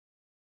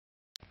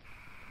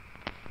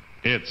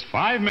It's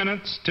 5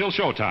 minutes till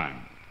showtime.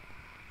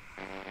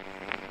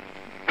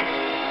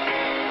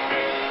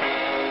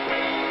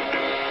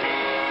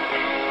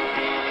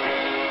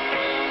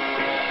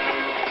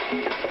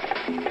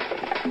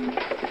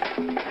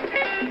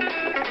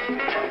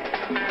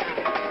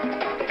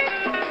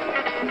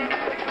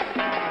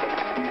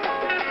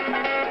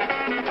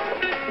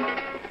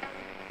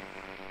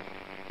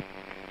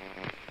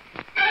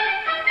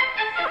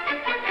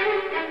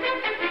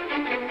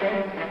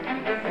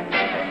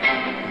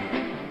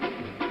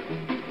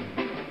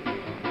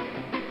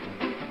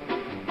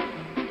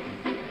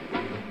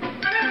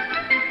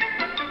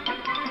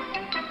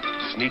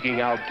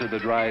 Sneaking out to the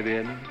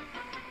drive-in?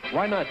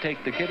 Why not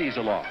take the kiddies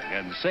along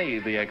and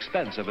save the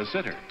expense of a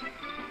sitter?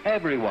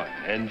 Everyone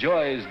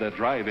enjoys the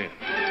drive-in.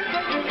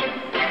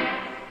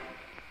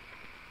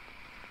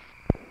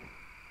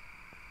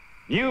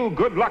 New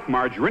Good Luck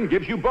Margarine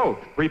gives you both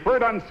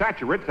preferred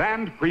unsaturates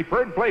and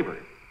preferred flavor.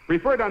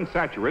 Preferred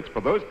unsaturates for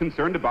those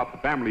concerned about the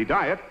family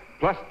diet,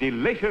 plus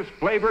delicious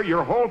flavor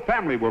your whole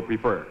family will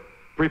prefer.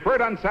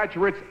 Preferred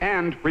unsaturates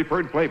and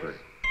preferred flavor.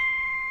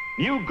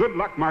 New Good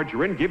Luck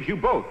Margarine gives you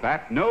both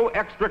at no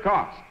extra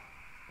cost.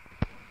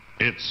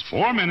 It's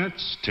 4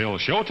 minutes till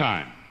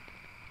showtime.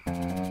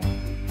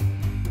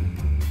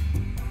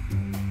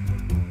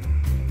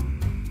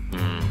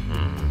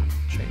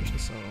 Change the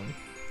song.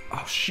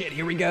 Oh shit,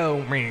 here we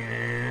go.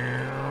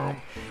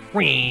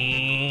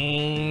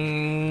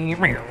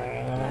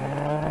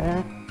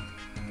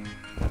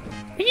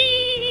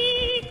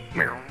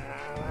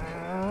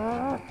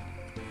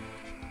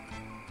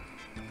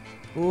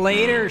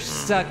 Later,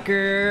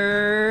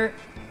 sucker.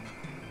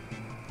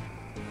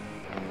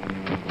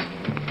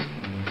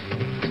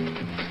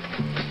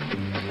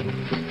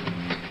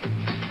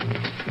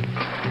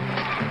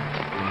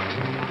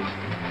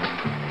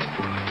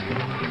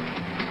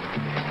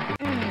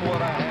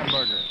 What a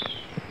hamburger.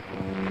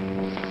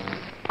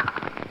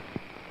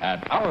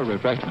 At our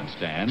refreshment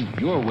stand,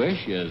 your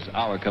wish is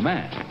our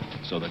command.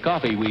 So the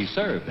coffee we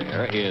serve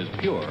there is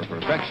pure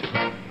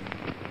perfection.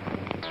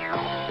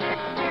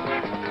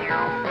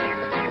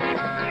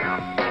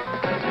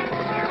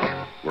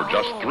 We're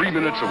just 3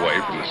 minutes away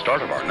from the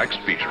start of our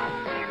next feature.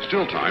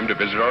 Still time to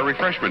visit our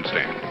refreshment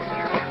stand.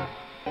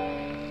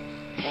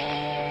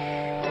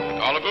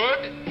 All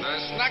aboard the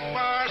Snack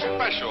Bar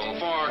Special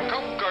for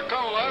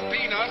Coca-Cola,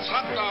 peanuts,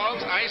 hot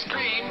dogs, ice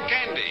cream,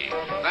 candy.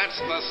 That's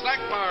the Snack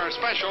Bar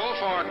Special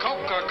for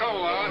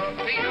Coca-Cola,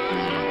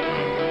 peanuts.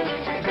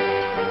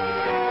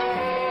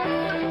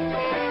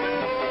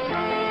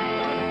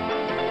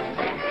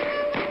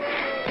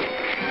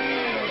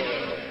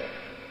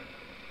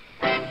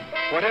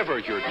 Whatever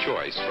your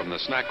choice from the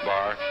snack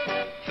bar,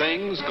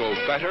 things go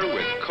better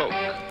with Coke.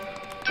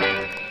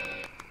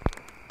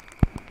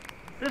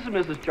 This is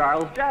Mrs.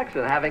 Charles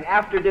Jackson having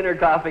after-dinner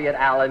coffee at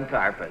Allen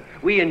Carpet.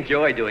 We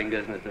enjoy doing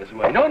business this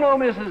way. No,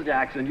 Mrs.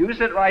 Jackson, you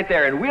sit right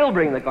there and we'll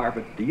bring the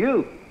carpets to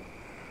you.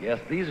 Yes,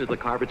 these are the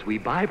carpets we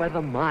buy by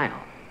the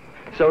mile.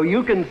 So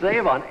you can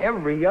save on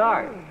every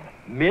yard.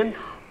 Mint.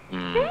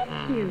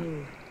 Thank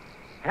you.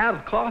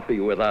 Have coffee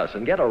with us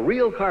and get a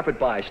real carpet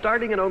buy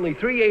starting at only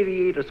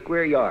 $3.88 a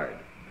square yard.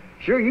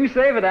 Sure, you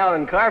save at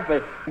Allen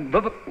Carpet,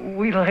 but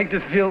we like to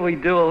feel we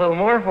do a little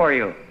more for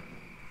you.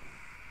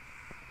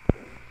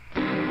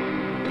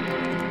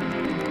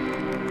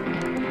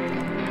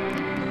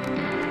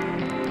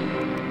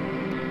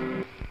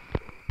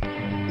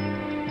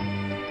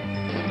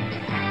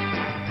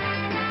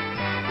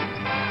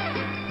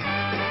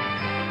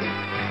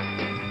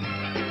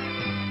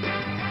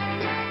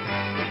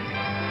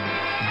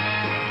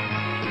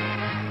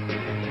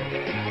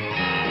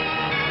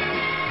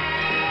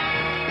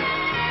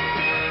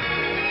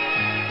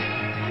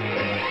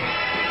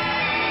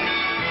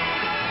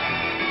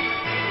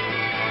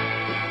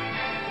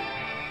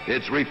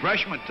 It's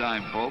refreshment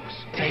time, folks.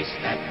 Taste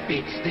that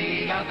beats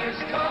the others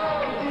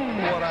cold.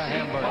 What a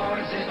hamburger.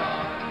 Pours it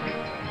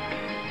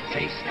on.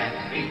 Taste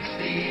that beats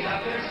the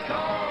others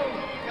cold.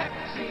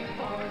 Pepsi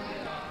pours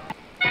it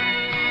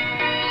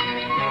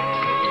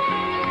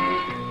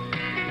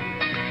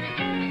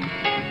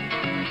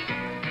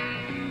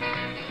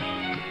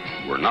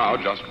on. We're now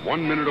just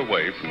 1 minute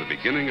away from the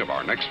beginning of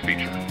our next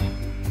feature.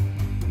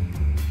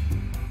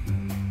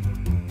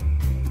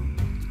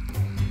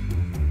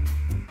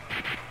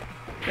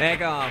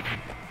 Back off,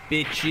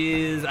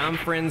 bitches. I'm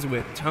friends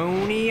with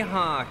Tony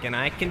Hawk, and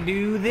I can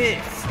do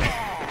this.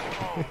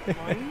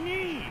 My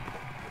knee.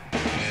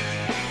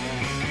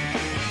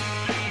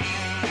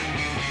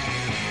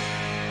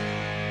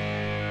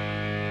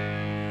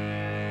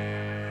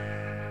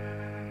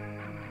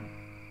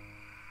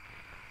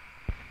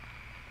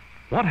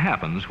 What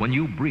happens when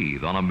you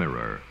breathe on a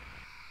mirror?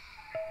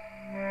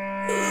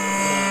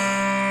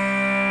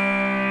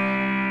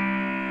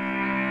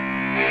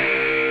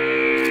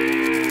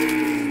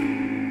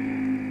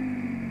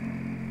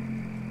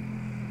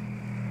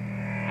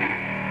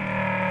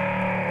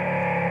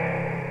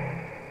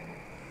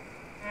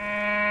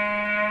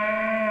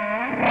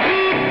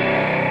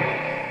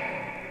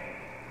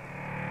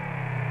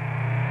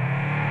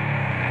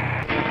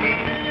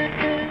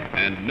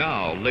 And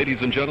now, ladies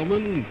and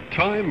gentlemen,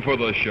 time for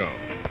the show.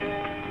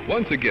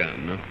 Once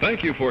again,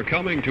 thank you for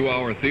coming to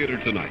our theater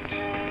tonight.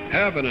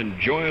 Have an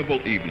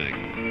enjoyable evening.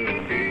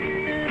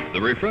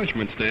 The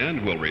refreshment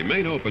stand will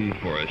remain open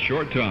for a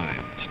short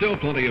time. Still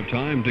plenty of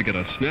time to get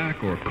a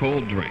snack or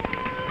cold drink.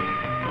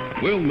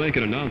 We'll make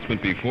an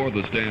announcement before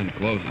the stand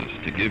closes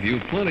to give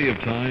you plenty of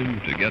time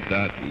to get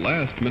that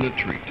last-minute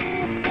treat.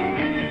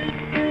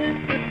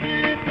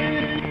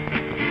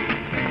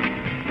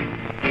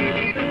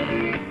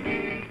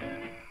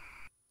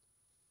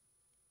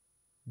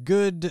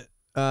 Good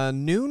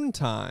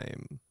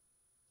noontime,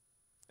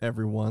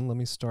 everyone. Let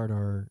me start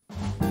our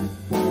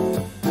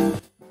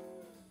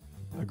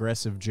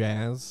aggressive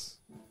jazz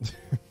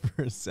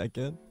for a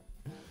second.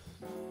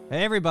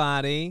 Hey,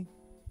 everybody.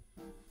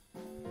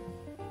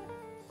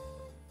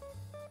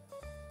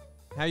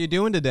 How you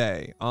doing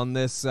today on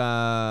this,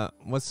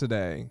 what's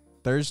today?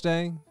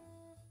 Thursday?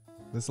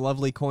 This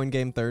lovely Coin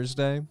Game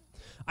Thursday?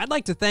 I'd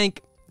like to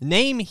thank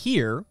Name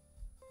Here,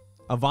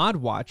 a VOD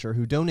watcher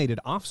who donated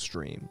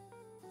off-stream.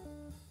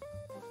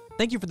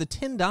 Thank you for the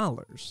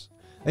 $10.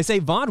 They say,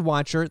 VOD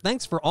watcher,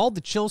 thanks for all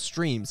the chill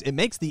streams. It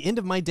makes the end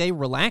of my day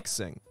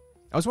relaxing.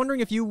 I was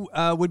wondering if you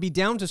would be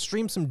down to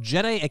stream some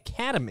Jedi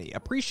Academy.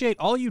 Appreciate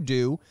all you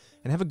do,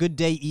 and have a good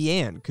day,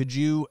 Ian. Could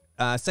you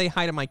say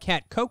hi to my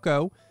cat,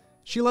 Coco?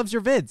 She loves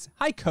your vids.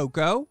 Hi,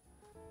 Coco.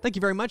 Thank you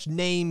very much.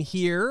 Name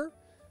Here.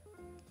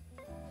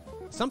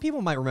 Some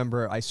people might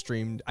remember I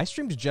streamed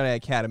Jedi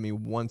Academy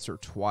once or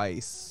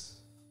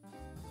twice.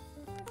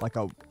 Like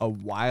a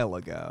while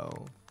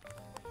ago.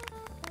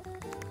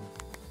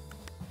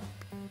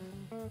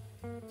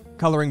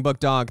 Coloring Book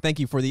Dog, thank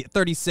you for the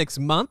 36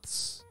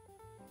 months.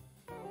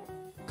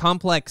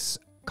 Complex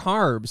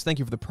Carbs, thank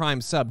you for the Prime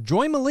sub.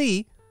 Joy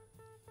Malie,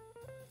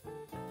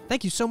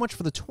 thank you so much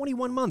for the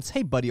 21 months.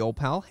 Hey, buddy, old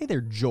pal. Hey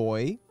there,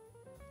 Joy.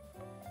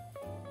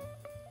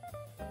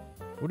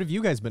 What have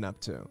you guys been up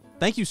to?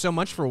 Thank you so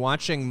much for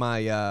watching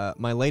my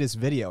my latest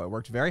video. I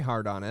worked very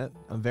hard on it.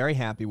 I'm very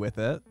happy with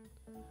it.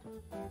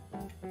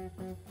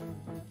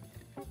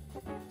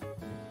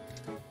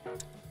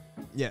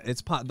 Yeah,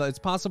 it's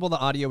possible the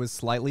audio is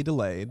slightly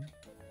delayed.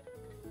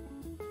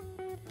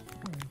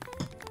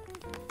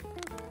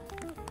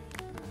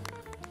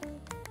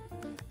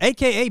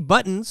 AKA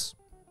Buttons,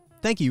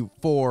 thank you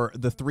for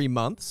the 3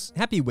 months.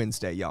 Happy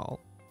Wednesday,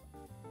 y'all.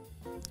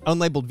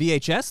 Unlabeled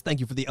VHS, thank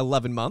you for the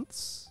 11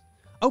 months.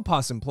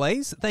 Opossum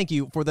Plays, thank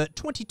you for the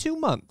 22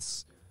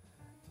 months.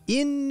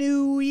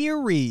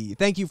 Inuiri,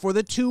 thank you for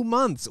the 2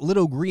 months.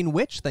 Little Green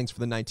Witch, thanks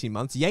for the 19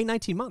 months. Yay,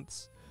 19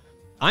 months.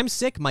 I'm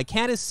sick, my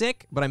cat is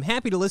sick, but I'm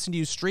happy to listen to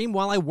you stream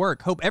while I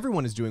work. Hope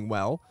everyone is doing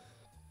well.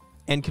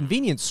 And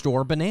Convenience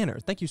Store Banana,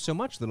 thank you so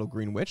much, Little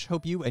Green Witch.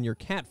 Hope you and your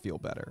cat feel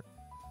better.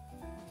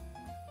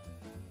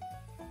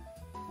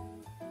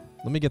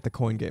 Let me get the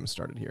coin game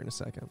started here in a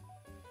second.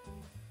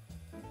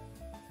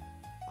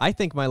 I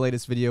think my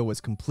latest video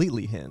was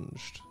completely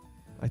hinged.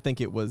 I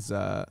think it was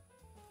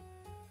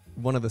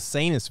one of the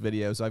sanest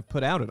videos I've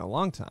put out in a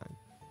long time.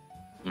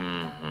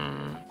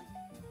 Mm-hmm.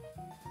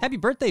 Happy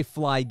birthday,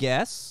 Fly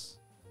Guess.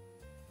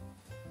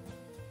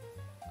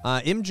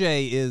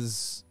 MJ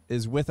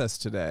is with us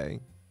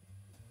today.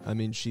 I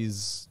mean,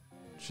 she's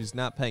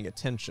not paying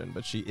attention,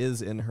 but she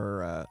is in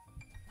her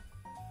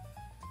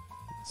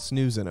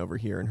snoozing over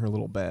here in her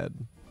little bed.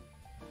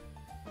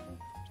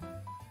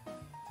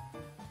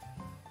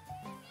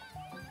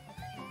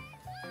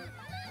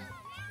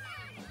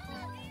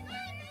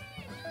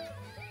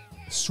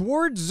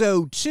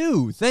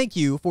 Swordzo2, thank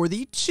you for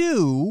the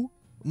 2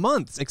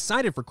 months.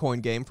 Excited for Coin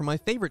Game from my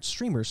favorite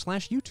streamer /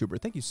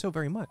 YouTuber. Thank you so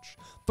very much.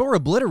 Thor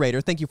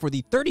Obliterator, thank you for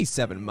the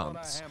 37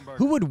 months.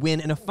 Who would win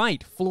in a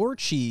fight, Floor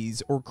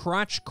Cheese or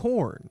Crotch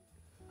Corn?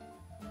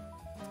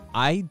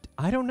 I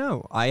don't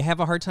know. I have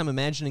a hard time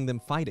imagining them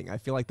fighting. I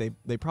feel like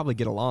they probably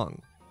get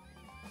along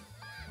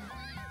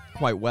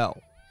quite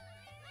well.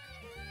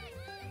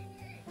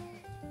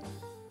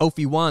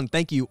 Ophi1,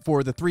 thank you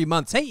for the 3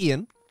 months. Hey,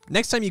 Ian.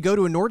 Next time you go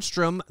to a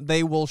Nordstrom,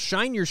 they will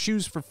shine your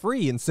shoes for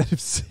free instead of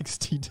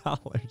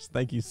 $60.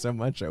 Thank you so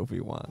much,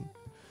 Ophi1.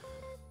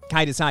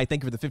 Kite is High,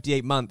 thank you for the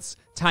 58 months.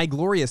 Ty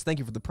Glorious, thank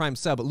you for the Prime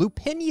sub.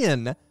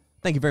 Lupinion,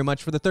 thank you very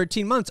much for the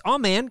 13 months. Aw,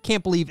 man,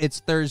 can't believe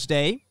it's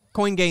Thursday.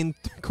 Coin Game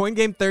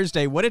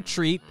Thursday, what a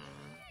treat.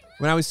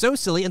 When I was so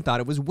silly and thought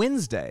it was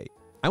Wednesday.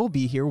 I will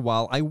be here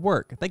while I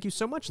work. Thank you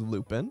so much,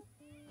 Lupin.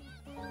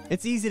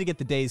 It's easy to get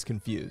the days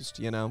confused,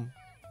 you know?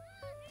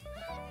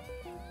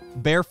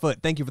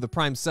 Barefoot, thank you for the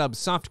Prime sub.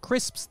 Soft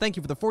Crisps, thank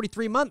you for the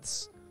 43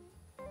 months.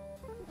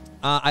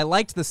 I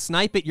liked the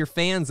snipe at your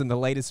fans in the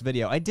latest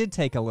video. I did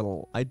take a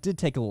little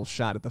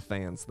shot at the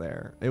fans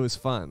there. It was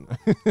fun.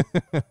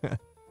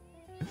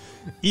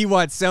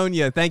 Ewat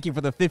Sonia, thank you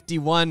for the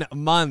 51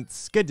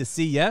 months. Good to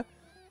see ya.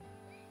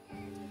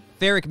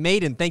 Ferric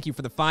Maiden, thank you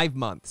for the 5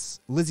 months.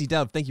 Lizzie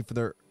Dove, thank you for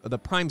the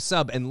Prime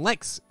sub. And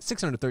Lex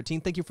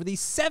 613, thank you for the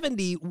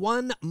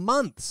 71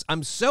 months.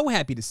 I'm so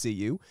happy to see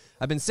you.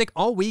 I've been sick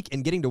all week,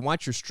 and getting to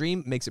watch your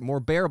stream makes it more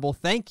bearable.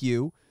 Thank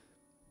you.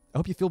 I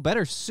hope you feel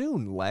better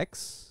soon,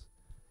 Lex.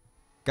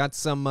 Got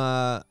some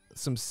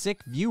some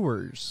sick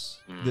viewers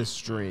this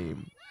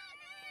stream.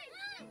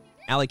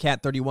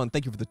 AlleyCat31,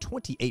 thank you for the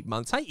 28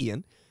 months. Hi,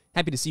 Ian.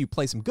 Happy to see you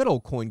play some good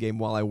old coin game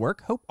while I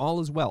work. Hope all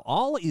is well.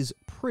 All is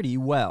pretty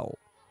well.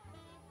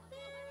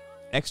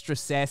 Extra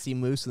sassy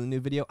moose in the new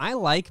video. I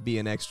like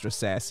being extra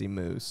sassy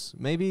moose.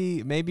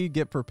 Maybe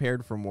get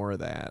prepared for more of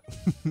that.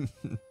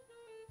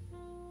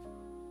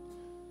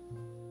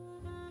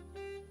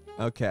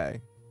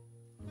 Okay.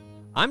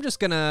 I'm just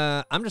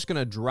gonna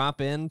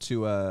drop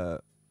into a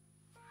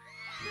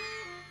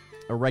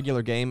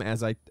regular game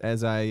as I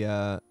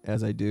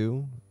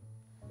do.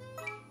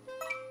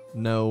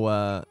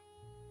 No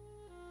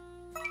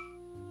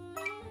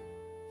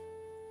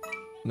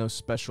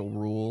special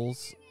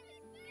rules.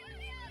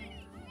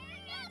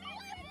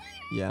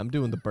 Yeah, I'm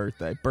doing the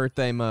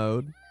birthday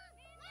mode.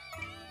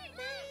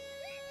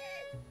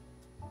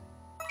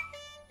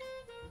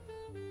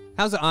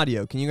 How's the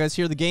audio? Can you guys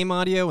hear the game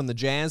audio and the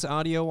jazz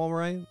audio all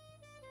right?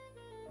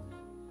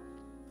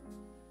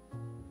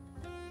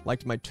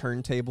 Liked my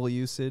turntable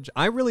usage.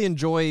 I really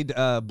enjoyed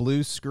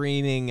blue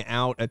screening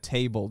out a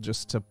table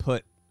just to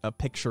put a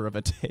picture of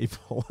a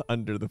table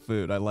under the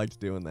food. I liked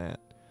doing that.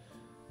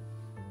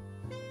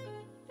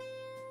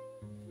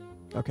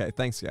 Okay,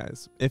 thanks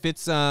guys. If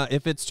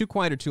it's too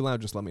quiet or too loud,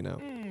 just let me know.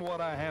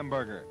 What a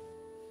hamburger.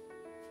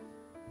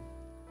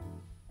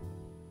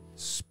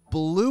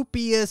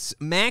 Splupius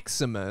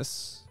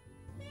Maximus,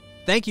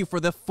 thank you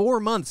for the 4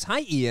 months.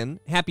 Hi,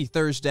 Ian. Happy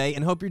Thursday,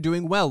 and hope you're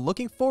doing well.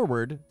 Looking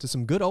forward to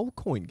some good old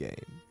coin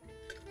game.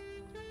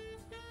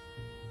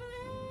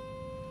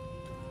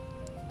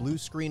 Blue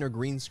screen or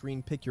green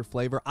screen, pick your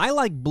flavor. I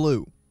like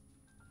blue.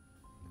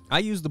 I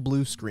use the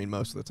blue screen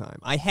most of the time.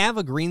 I have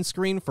a green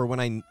screen for when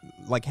I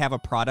have a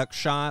product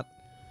shot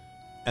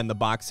and the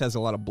box has a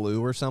lot of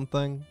blue or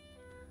something.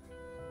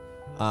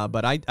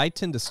 But I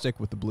tend to stick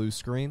with the blue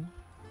screen.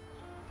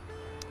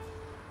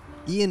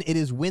 Ian, it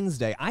is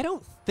Wednesday. I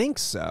don't think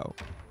so.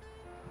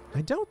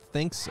 I don't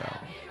think so.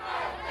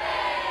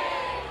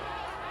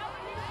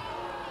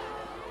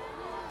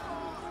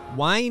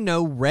 Why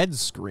no red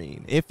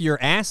screen? If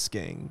you're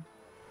asking,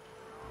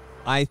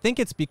 I think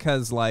it's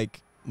because,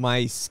 like,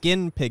 my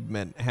skin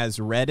pigment has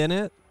red in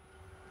it.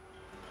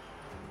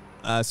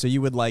 So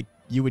you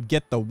would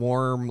get the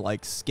warm,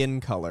 like, skin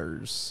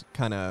colors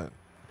kind of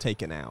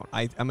taken out.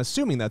 I'm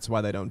assuming that's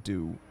why they don't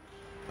do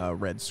a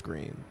red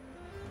screen.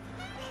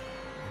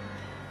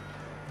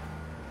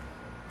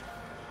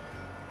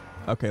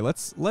 Okay,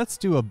 let's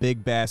do a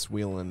big bass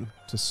wheelin'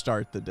 to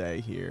start the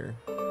day here.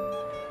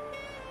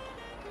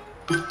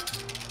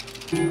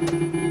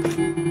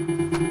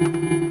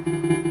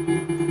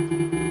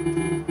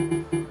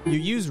 You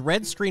use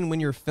red screen when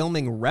you're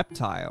filming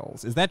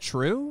reptiles. Is that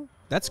true?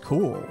 That's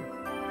cool.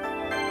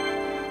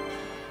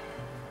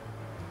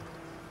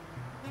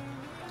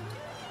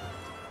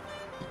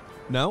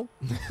 No?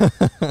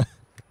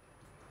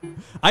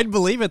 I'd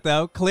believe it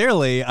though.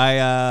 Clearly,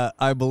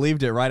 I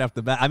believed it right off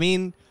the bat. I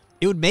mean,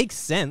 it would make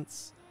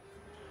sense.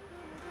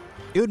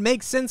 It would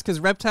make sense because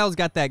reptiles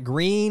got that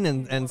green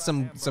and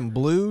some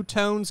blue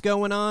tones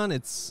going on.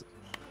 It's,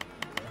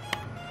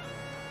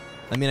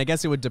 I mean, I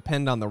guess it would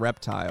depend on the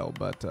reptile,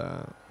 but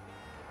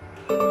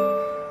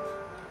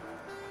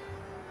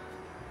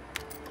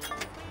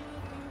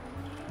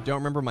don't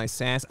remember my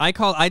sass.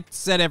 I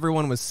said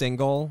everyone was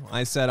single.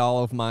 I said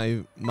all of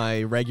my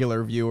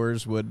regular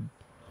viewers would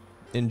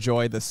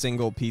enjoy the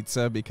single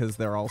pizza because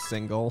they're all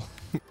single.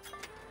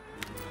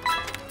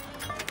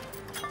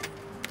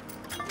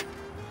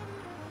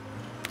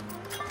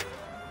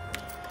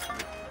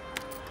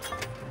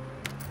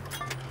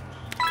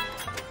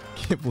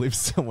 Can't believe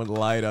someone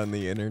lied on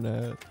the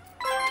internet.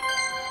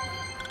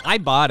 I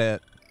bought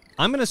it.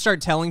 I'm gonna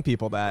start telling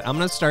people that. I'm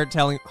gonna start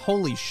telling.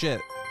 Holy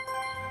shit.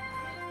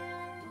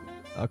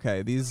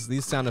 Okay,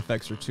 these sound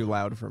effects are too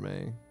loud for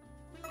me.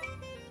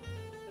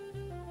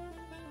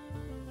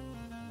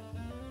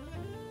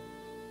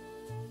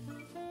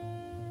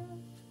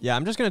 Yeah,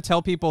 I'm just gonna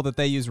tell people that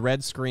they use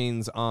red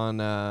screens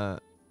on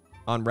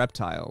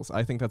reptiles.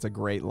 I think that's a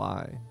great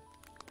lie.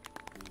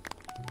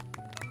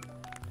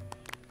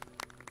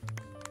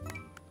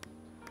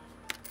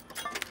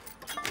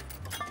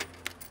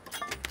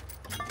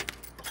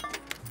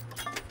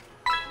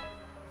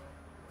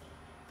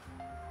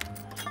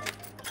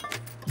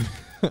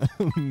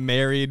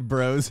 Married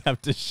bros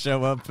have to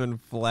show up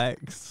and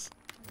flex.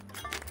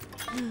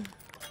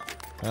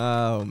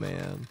 Oh,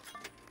 man.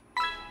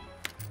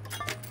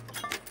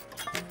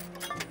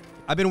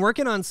 I've been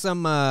working on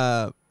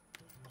some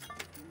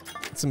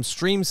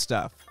stream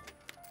stuff.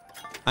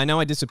 I know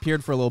I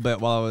disappeared for a little bit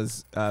while I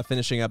was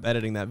finishing up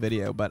editing that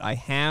video, but I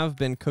have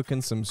been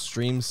cooking some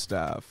stream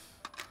stuff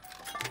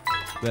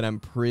that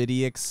I'm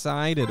pretty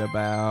excited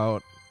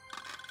about.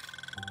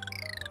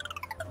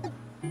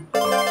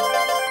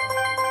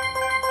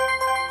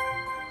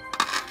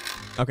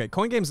 Okay,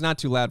 coin game's not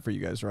too loud for you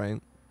guys, right?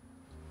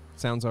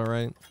 Sounds all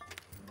right.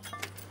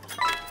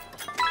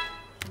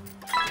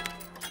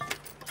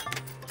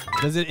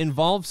 Does it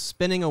involve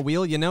spinning a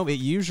wheel? You know, it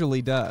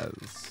usually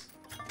does.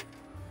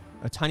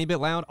 A tiny bit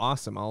loud?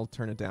 Awesome. I'll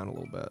turn it down a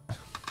little bit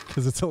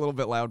because it's a little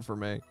bit loud for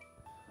me.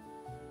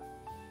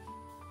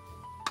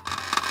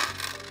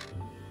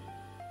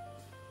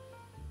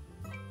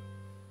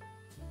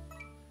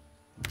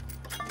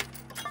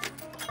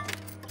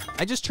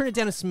 I just turn it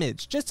down a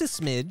smidge. Just a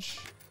smidge.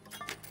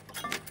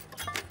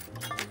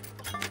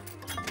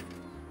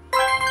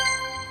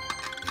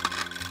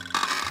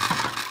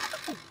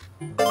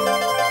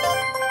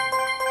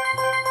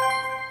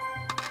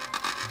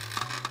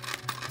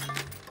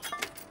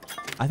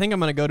 I think I'm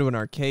going to go to an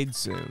arcade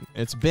soon.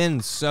 It's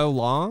been so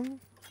long.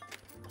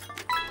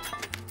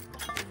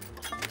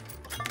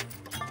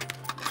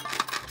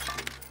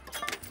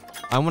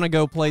 I want to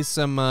go play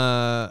some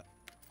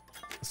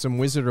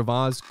Wizard of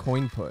Oz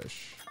coin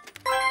push.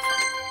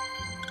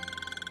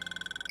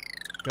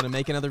 Gonna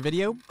make another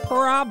video?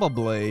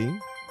 Probably.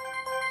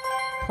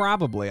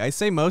 Probably. I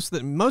say most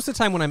of the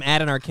time when I'm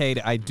at an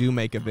arcade, I do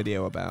make a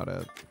video about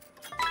it.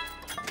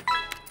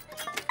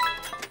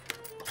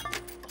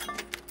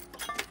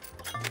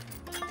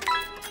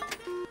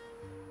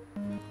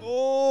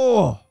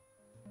 Oh!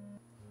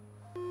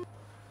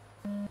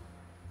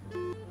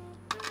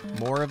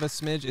 More of a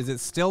smidge. Is it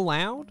still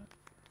loud?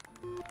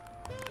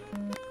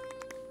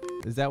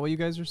 Is that what you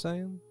guys are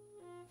saying?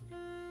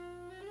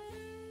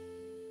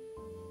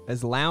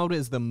 As loud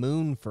as the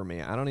moon for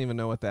me. I don't even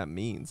know what that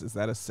means. Is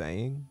that a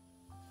saying?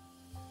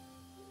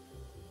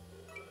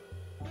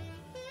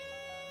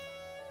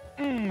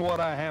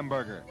 What a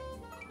hamburger.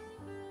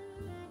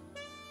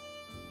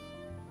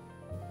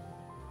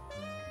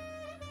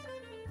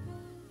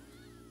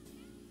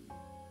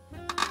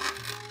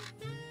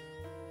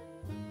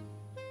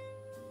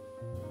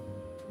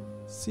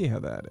 See how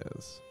that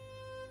is.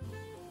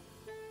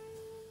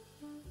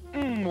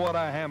 What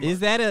a hamburger. Is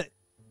that a...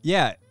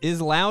 Yeah,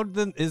 is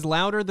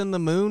louder than the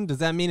moon? Does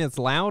that mean it's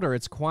loud or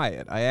it's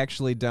quiet? I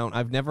actually don't.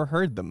 I've never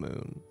heard the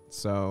moon,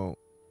 so...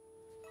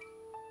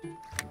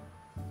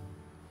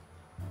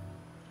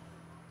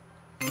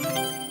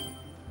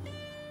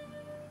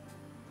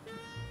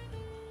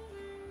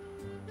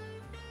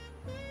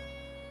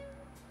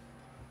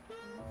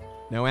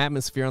 No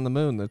atmosphere on the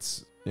moon.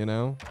 That's, you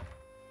know...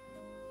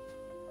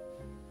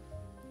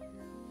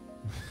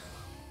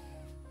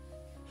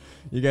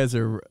 You guys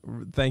are...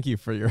 Thank you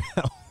for your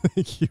help.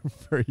 Thank you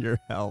for your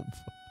help.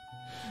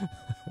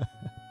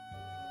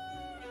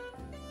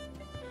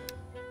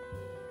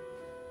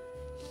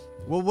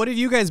 Well, what have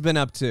you guys been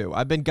up to?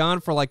 I've been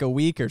gone for like a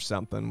week or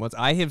something.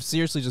 I have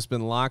seriously just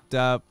been locked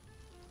up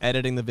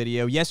editing the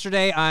video.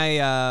 Yesterday,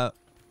 I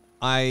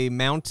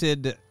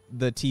mounted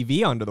the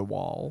TV onto the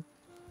wall,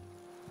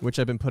 which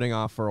I've been putting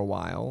off for a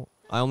while.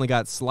 I only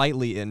got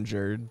slightly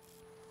injured,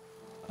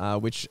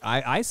 which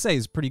I say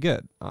is pretty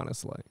good,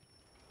 honestly.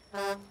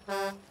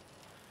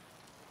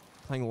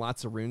 Playing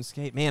lots of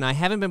RuneScape. Man, I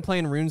haven't been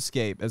playing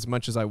RuneScape as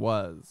much as I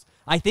was.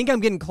 I think I'm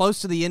getting close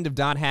to the end of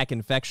 .hack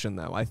Infection,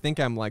 though. I think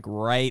I'm, like,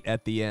 right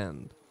at the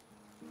end.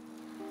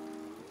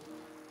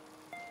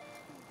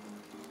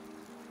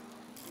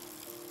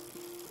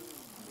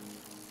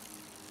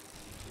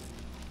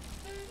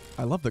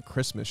 I love the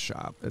Christmas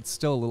shop. It's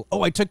still a little...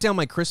 Oh, I took down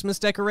my Christmas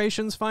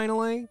decorations,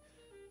 finally.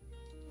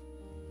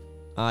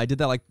 I did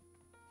that, like,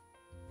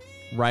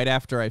 right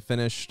after I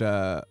finished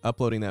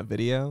uploading that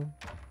video.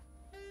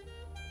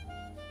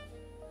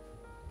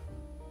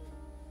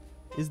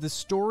 Is the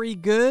story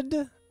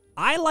good?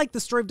 I like the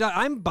story of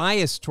I'm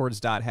biased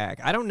towards .hack.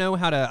 I don't know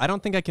how to... I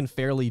don't think I can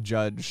fairly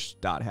judge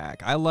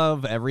 .hack. I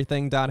love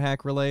everything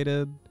 .hack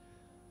related.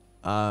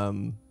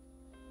 It's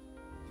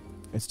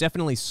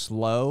definitely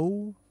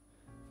slow,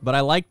 but I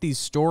like these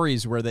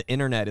stories where the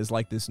internet is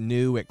like this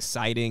new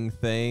exciting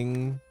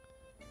thing.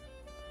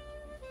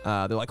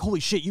 They're like,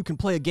 holy shit, you can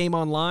play a game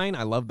online?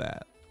 I love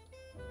that.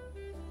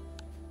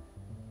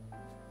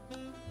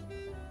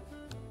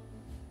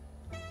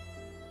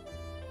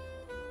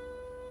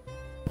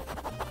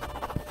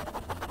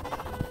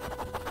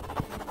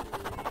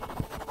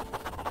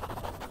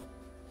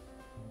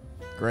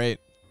 Great.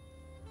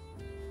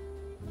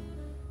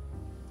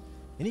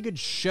 Any good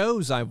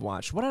shows I've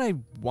watched? What did I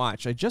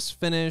watch? I just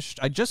finished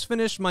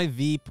my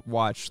Veep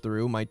watch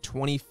through, my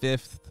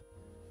 25th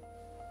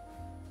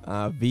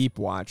Veep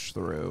watch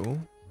through.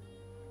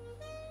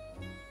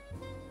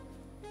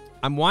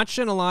 I'm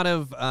watching a lot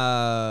of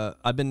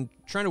I've been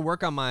trying to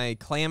work on my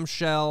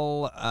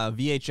clamshell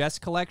VHS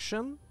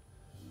collection.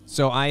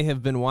 So I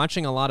have been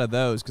watching a lot of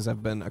those because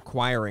I've been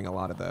acquiring a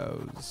lot of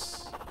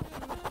those.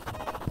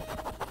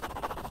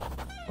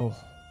 Oh.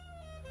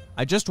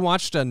 I just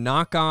watched a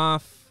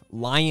knockoff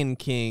Lion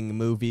King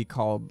movie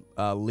called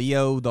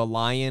Leo the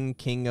Lion,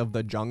 King of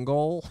the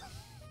Jungle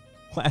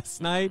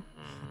last night.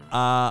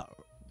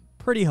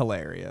 Pretty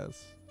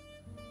hilarious.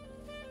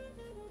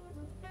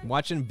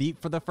 Watching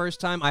Veep for the first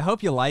time. I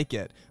hope you like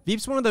it.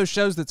 Veep's one of those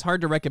shows that's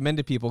hard to recommend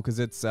to people because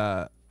it's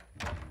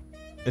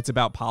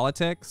about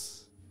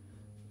politics,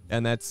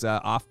 and that's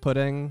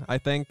off-putting, I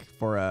think,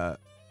 for a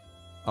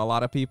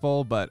lot of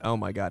people. But oh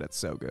my god, it's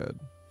so good.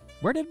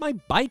 Where did my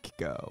bike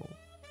go?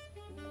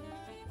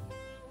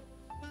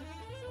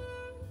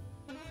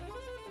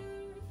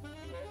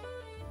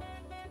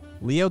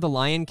 Leo the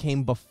Lion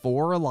came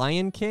before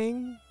Lion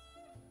King?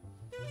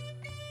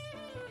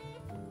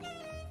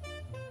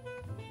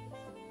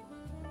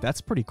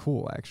 That's pretty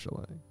cool,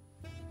 actually.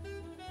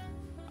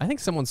 I think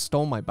someone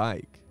stole my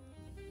bike.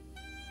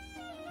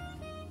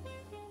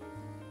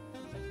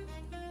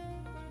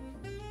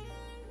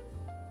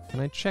 Can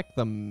I check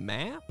the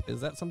map?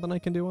 Is that something I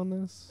can do on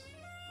this?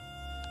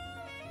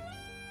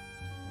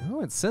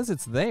 Oh, it says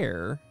it's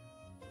there.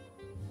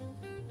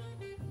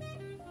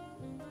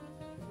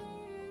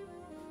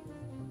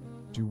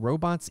 Do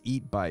robots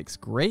eat bikes?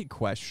 Great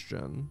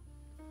question.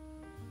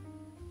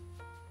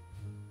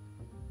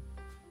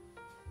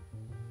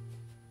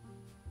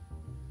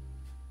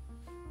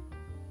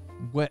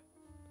 What?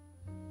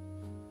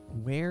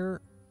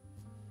 Where?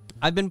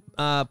 I've been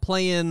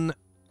playing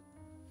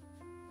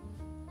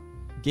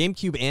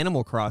GameCube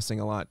Animal Crossing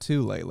a lot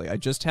too lately. I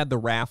just had the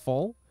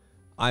raffle.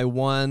 I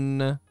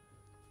won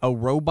a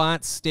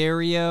robot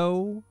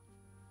stereo,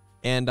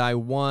 and I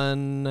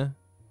won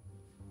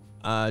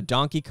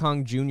Donkey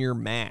Kong Jr.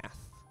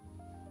 Math.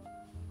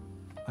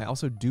 I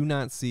also do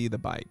not see the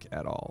bike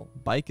at all.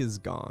 Bike is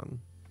gone.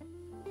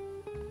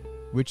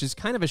 Which is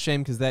kind of a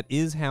shame because that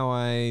is how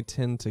I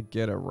tend to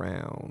get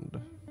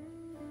around.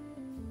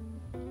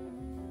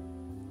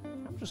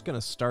 I'm just going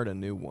to start a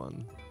new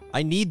one.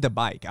 I need the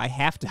bike. I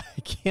have to.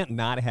 I can't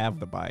not have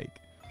the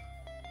bike.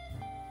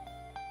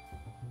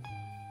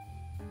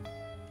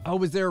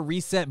 Oh, is there a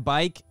reset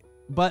bike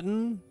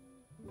button?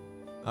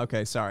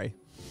 Okay, sorry.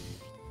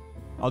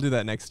 I'll do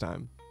that next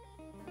time.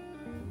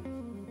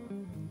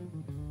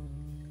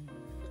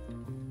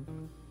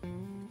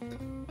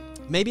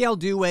 Maybe I'll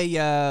do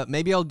a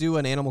maybe I'll do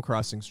an Animal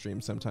Crossing stream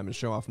sometime and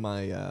show off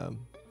my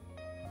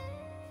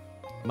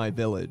my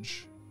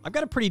village. I've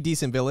got a pretty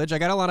decent village. I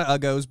got a lot of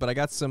uggos, but I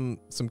got some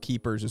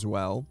keepers as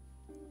well.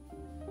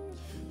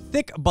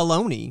 Thick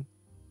Baloney,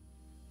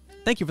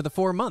 thank you for the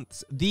 4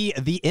 months. The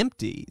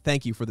Empty,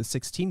 thank you for the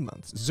 16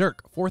 months.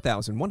 Zerk,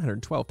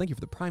 4,112, thank you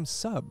for the Prime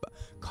sub.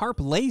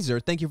 Carp Laser,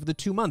 thank you for the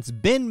 2 months.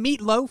 Ben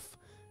Meatloaf,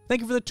 thank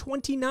you for the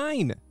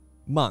 29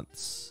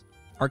 months.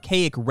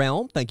 Archaic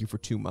Realm, thank you for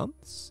 2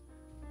 months.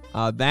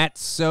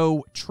 That's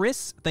So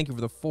Triss, thank you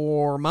for the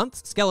 4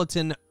 months.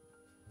 Skeleton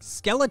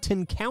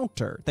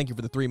Counter, thank you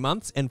for the 3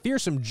 months. And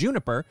Fearsome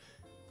Juniper,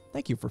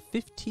 thank you for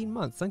 15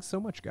 months. Thanks so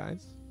much,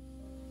 guys.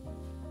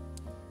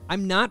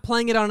 I'm not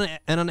playing it on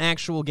an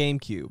actual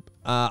GameCube.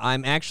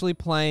 I'm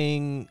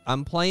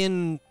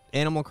playing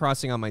Animal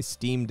Crossing on my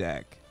Steam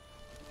Deck.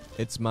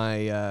 It's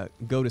my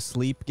go to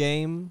sleep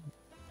game.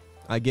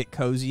 I get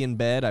cozy in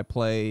bed. I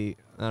play,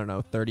 I don't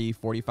know, 30,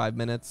 45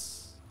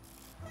 minutes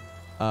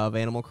of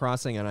Animal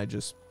Crossing, and I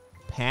just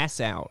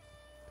pass out.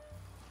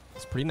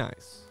 It's pretty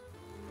nice.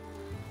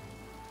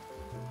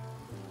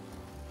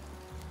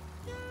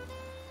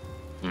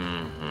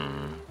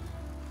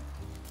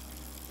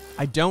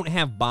 I don't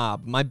have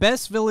Bob. My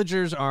best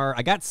villagers are,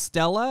 I got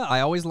Stella.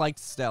 I always liked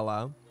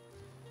Stella.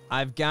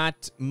 I've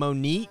got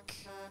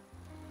Monique.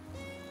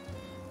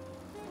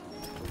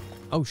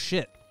 Oh,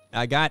 shit.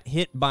 I got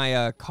hit by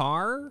a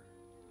car.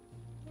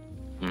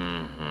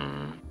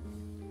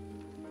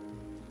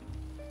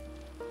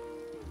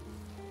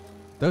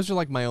 Those are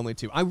like my only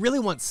two. I really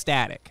want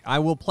Static. I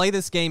will play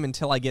this game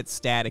until I get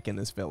Static in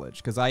this village,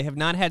 because I have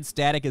not had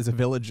Static as a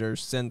villager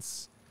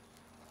since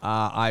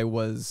I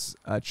was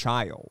a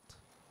child.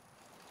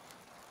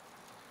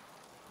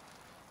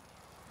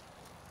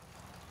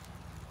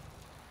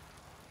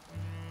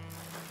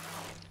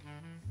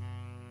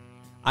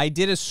 I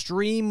did a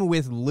stream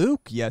with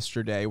Luke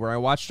yesterday where I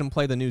watched him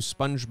play the new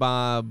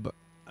SpongeBob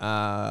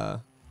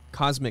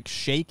Cosmic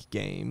Shake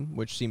game,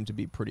 which seemed to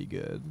be pretty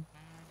good.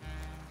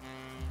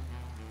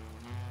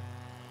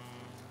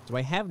 Do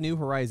I have New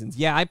Horizons?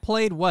 Yeah, I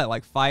played, what,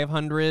 like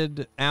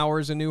 500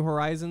 hours of New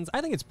Horizons? I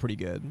think it's pretty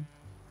good.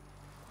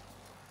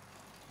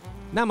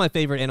 Not my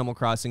favorite Animal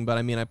Crossing, but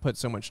I mean, I put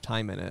so much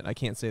time in it. I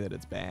can't say that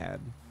it's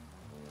bad.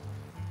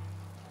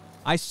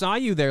 I saw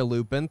you there,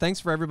 Lupin. Thanks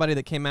for everybody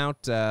that came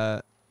out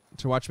to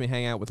watch me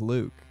hang out with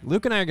Luke.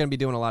 Luke and I are going to be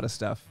doing a lot of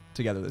stuff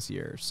together this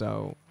year,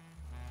 so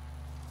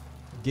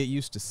get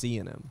used to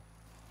seeing him.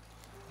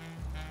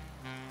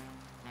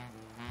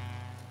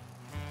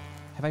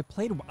 Have I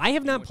played? I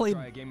have not played.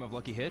 Try a game of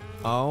Lucky Hit?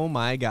 Oh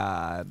my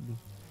god!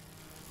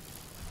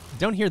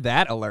 Don't hear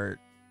that alert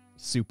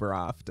super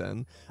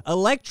often.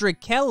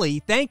 Electric Kelly,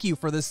 thank you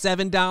for the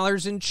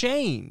 $7 and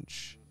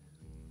change.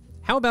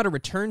 How about a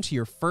return to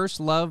your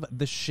first love,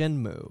 the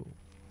Shenmue?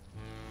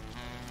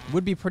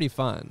 Would be pretty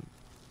fun.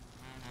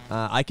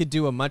 I could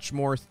do a much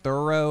more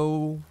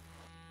thorough.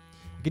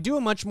 I could do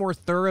a much more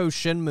thorough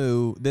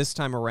Shenmue this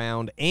time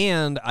around,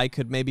 and I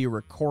could maybe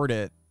record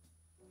it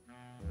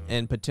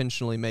and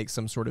potentially make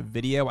some sort of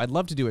video. I'd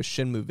love to do a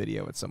Shenmue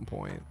video at some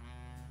point.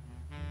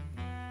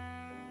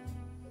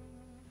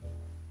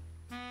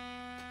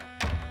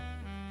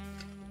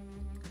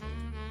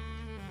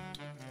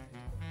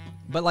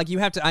 But like, you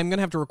have to, I'm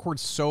gonna have to record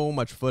so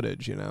much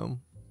footage, you know?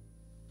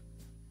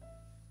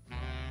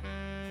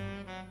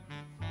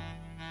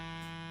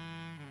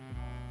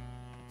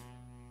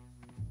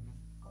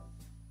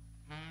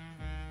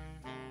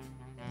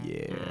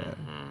 Yeah.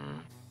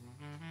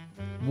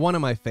 One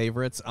of my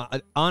favorites.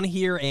 On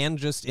here and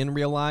just in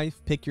real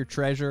life, Pick Your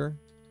Treasure.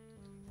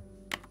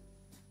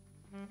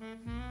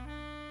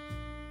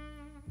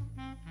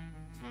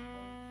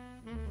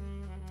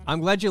 I'm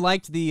glad you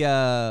liked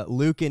the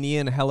Luke and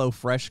Ian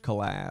HelloFresh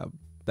collab.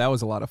 That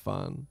was a lot of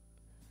fun.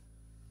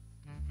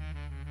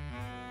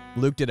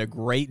 Luke did a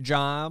great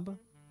job.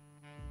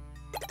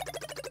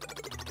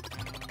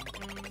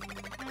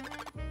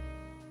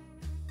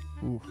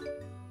 Oof.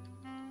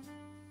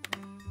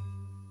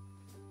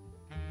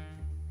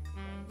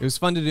 It was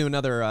fun to do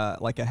another,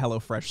 like a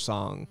HelloFresh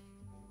song.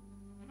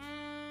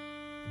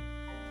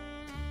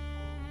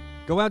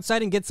 Go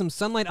outside and get some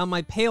sunlight on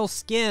my pale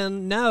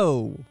skin.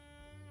 No.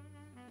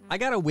 I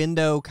got a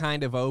window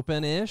kind of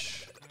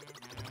open-ish.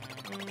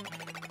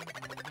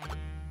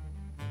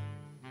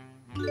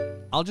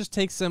 I'll just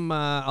take some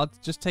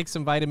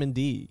vitamin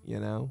D, you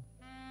know.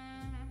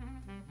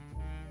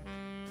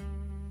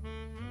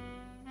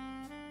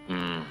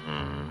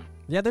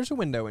 Yeah, there's a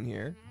window in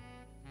here.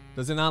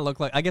 Does it not look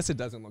like... I guess it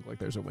doesn't look like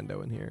there's a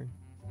window in here.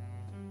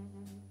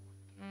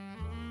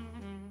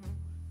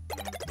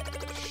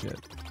 Shit.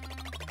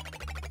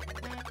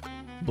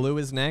 Blue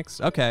is next?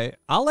 Okay,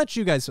 I'll let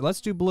you guys...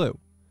 Let's do blue.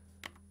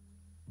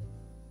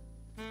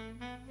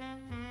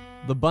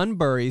 The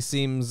Bunbury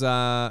seems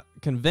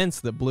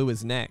convinced that blue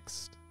is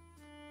next.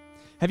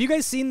 Have you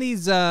guys seen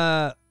these...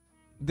 Oh,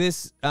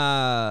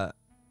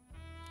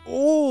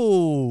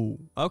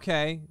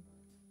 okay.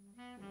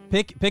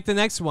 Pick the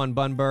next one,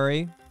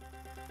 Bunbury.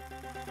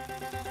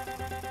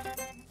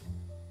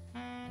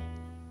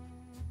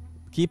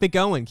 Keep it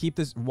going. Keep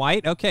this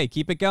white. Okay,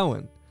 keep it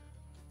going.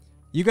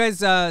 You guys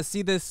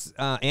see this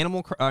not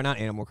Animal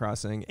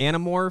Crossing,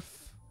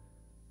 Animorph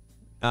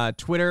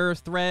Twitter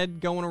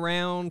thread going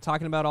around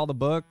talking about all the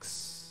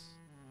books?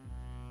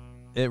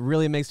 It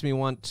really makes me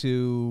want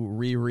to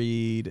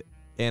reread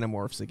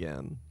Animorphs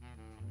again.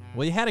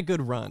 Well, you had a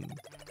good run,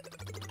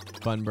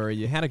 Bunbury.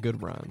 You had a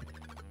good run.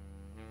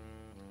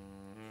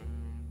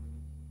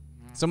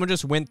 Someone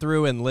just went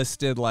through and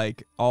listed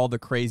like all the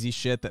crazy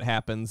shit that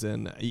happens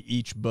in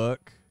each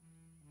book.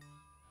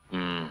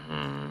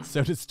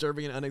 So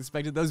disturbing and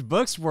unexpected. Those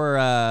books were,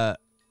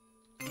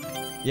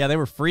 yeah, they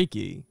were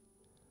freaky.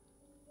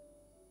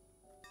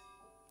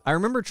 I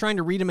remember trying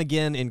to read them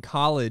again in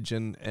college,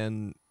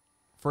 and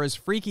for as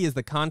freaky as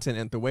the content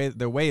and the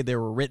way they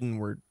were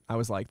written, I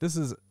was like,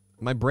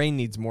 my brain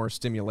needs more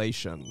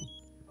stimulation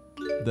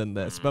than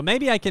this. But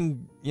maybe I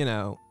can, you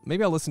know,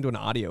 maybe I'll listen to an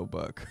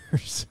audiobook or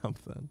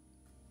something.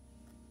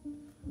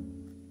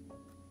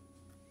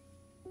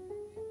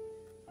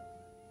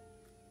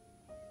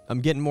 I'm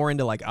getting more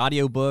into like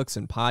audiobooks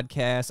and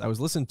podcasts. I was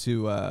listening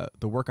to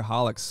the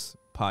Workaholics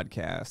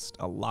podcast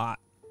a lot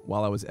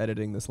while I was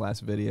editing this last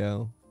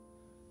video.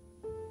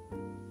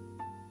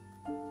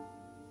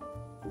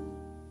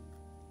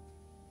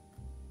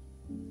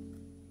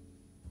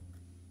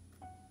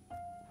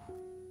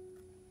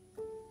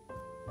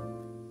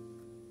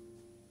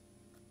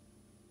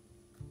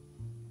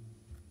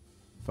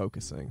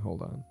 Focusing,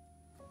 hold on.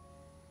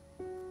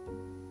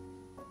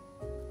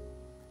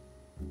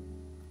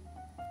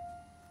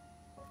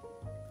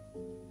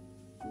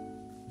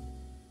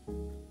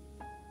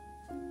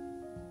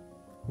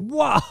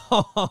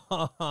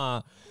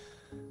 Whoa!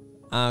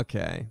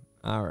 Okay.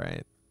 All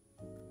right.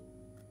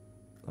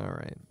 All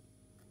right.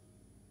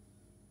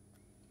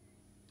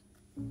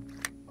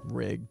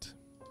 Rigged.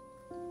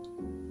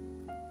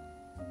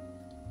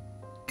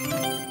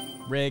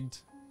 Rigged.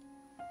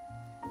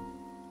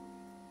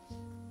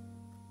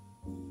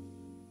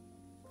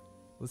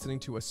 Listening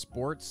to a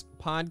sports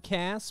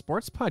podcast?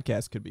 Sports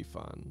podcast could be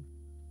fun.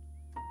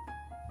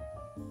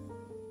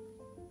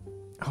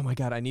 Oh my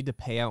god, I need to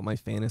pay out my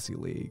fantasy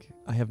league.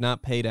 I have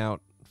not paid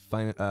out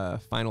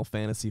Final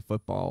Fantasy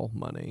football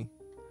money.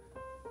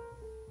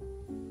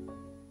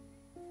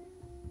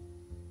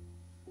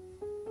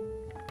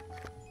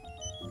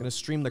 Gonna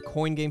stream the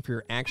coin game for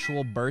your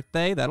actual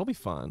birthday? That'll be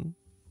fun.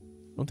 I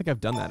don't think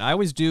I've done that. I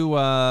always do,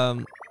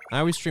 I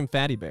always stream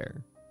Fatty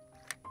Bear.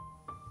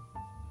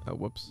 Oh,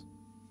 whoops.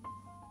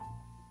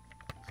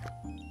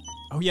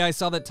 Oh yeah, I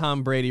saw that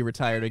Tom Brady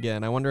retired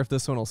again. I wonder if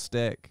this one will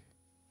stick.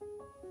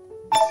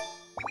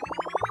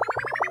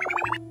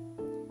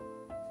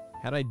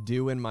 How'd I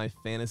do in my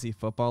fantasy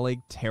football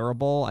league?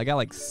 Terrible. I got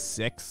like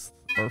 6th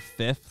or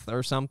 5th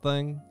or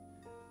something.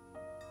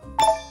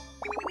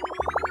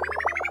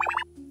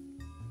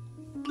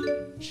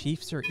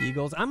 Chiefs or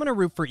Eagles? I'm going to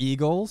root for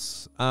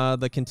Eagles.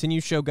 The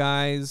Continue Show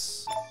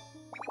guys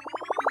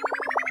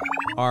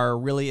are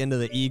really into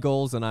the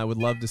Eagles, and I would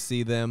love to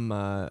see them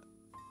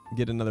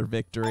get another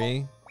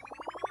victory.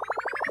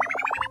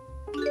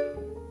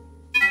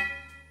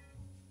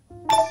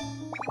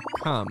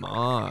 Come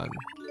on.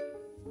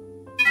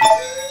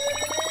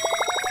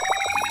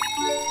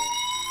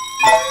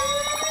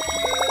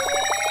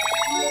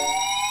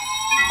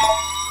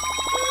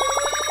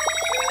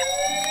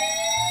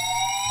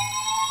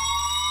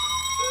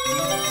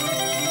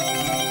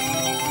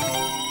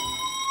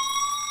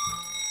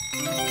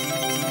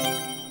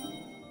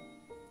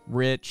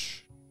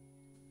 Rich.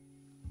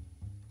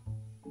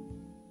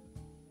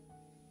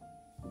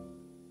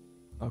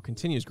 Oh,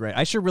 Continue's great.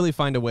 I should really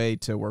find a way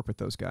to work with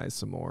those guys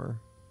some more.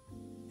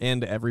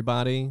 And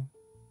everybody.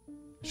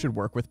 I should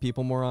work with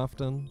people more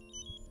often.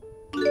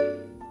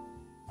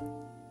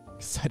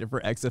 Excited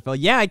for XFL?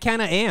 Yeah, I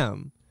kind of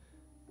am.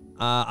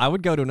 I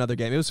would go to another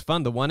game. It was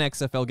fun. The one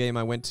XFL game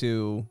I went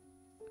to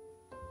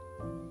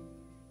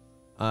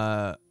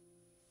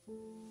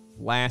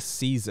last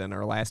season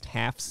or last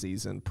half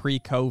season,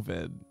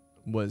 pre-COVID,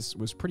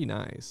 was pretty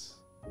nice.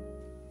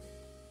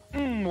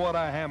 What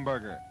a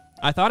hamburger.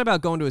 I thought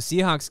about going to a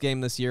Seahawks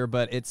game this year,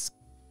 but I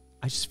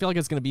just feel like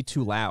it's going to be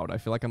too loud. I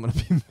feel like I'm going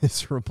to be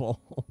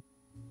miserable.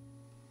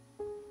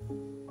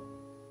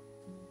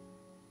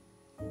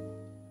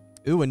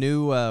 Ooh, a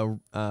new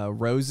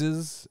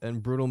Roses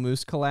and Brutal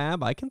Moose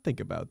collab. I can think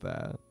about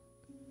that.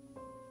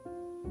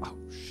 Oh,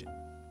 shit.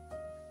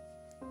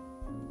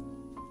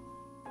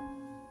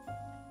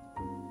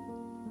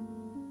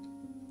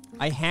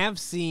 I have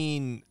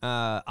seen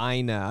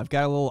Ina. I've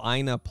got a little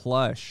Ina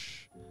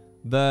plush.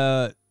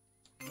 The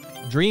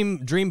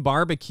Dream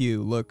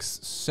Barbecue looks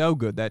so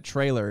good. That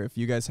trailer, if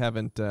you guys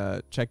haven't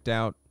checked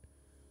out,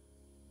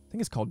 I think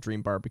it's called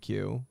Dream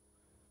Barbecue.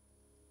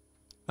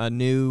 A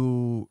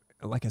new,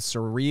 like a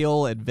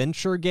surreal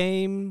adventure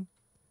game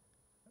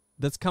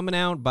that's coming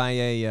out by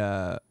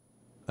a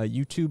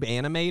YouTube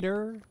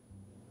animator.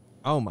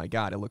 Oh my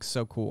god, it looks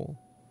so cool.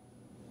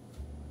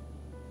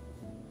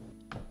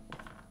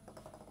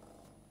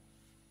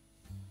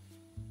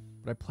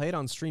 Would I play it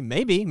on stream?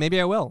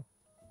 Maybe I will.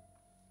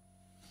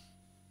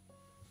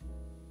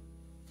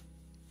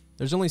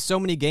 There's only so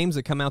many games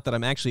that come out that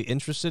I'm actually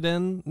interested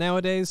in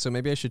nowadays, so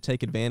maybe I should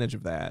take advantage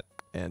of that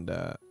and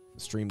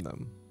stream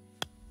them.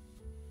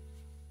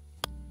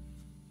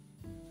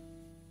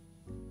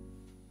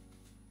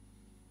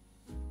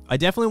 I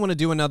definitely want to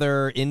do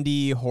another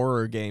indie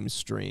horror game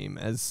stream.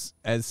 As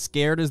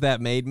scared as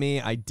that made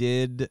me, I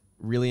did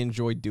really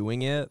enjoy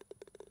doing it.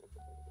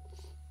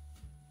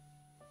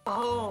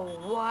 Oh,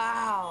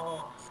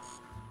 wow.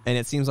 And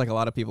it seems like a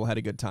lot of people had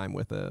a good time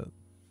with it.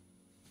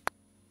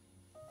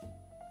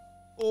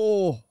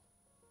 Oh.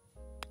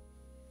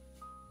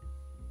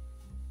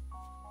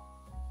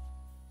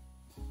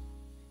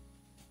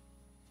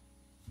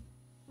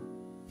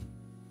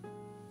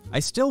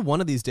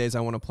 One of these days I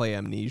want to play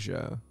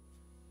Amnesia.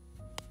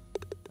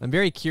 I'm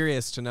very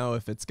curious to know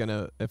if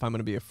I'm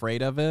gonna be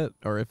afraid of it,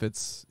 or if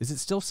is it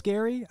still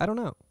scary? I don't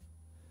know.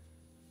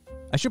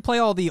 I should play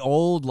all the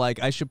old,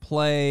 I should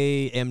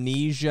play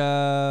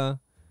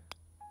Amnesia.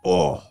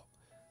 Oh.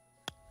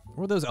 What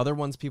were those other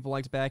ones people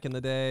liked back in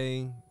the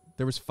day?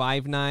 There was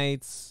Five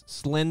Nights.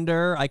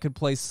 Slender. I could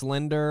play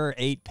Slender.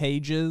 8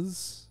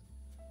 Pages.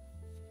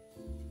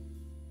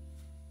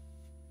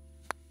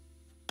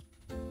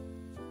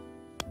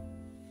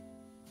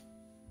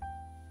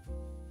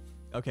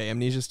 Okay,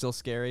 Amnesia's still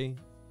scary.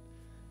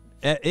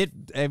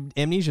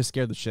 Amnesia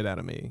scared the shit out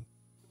of me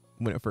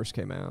when it first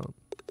came out.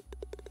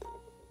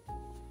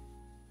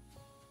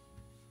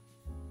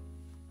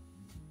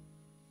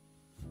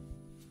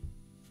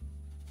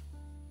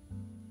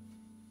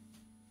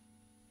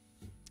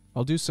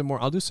 I'll do some more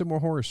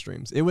horror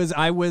streams.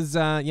 I was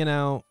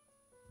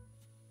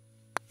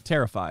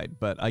terrified,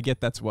 but I get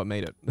that's what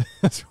made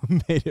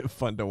it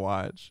fun to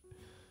watch.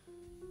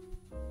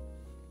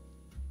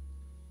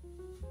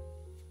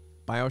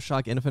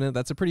 BioShock Infinite,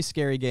 that's a pretty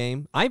scary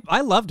game.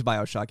 I loved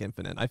BioShock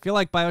Infinite. I feel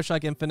like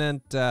BioShock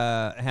Infinite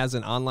has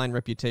an online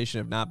reputation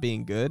of not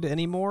being good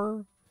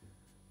anymore.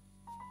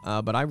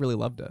 But I really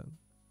loved it.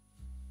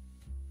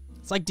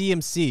 It's like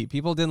DMC.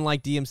 People didn't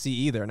like DMC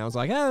either, and I was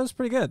like, it was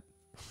pretty good.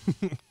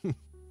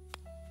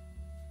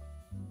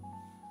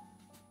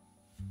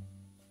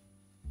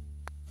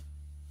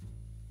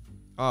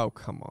 Oh,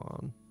 come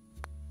on.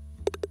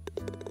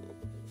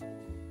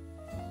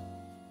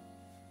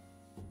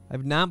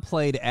 I've not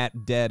played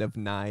At Dead of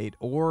Night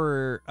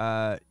or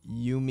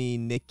Yumi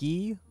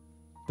Nikki,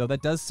 though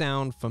that does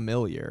sound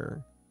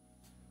familiar.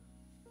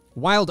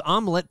 Wild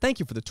Omelette, thank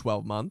you for the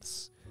 12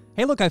 months.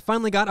 Hey, look, I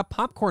finally got a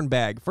popcorn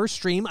bag. First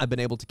stream I've been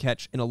able to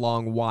catch in a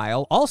long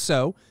while.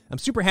 Also, I'm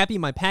super happy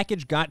my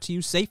package got to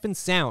you safe and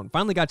sound.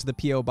 Finally got to the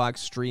P.O.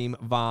 Box stream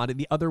VOD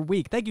the other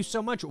week. Thank you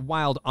so much,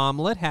 Wild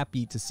Omelette.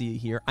 Happy to see you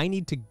here. I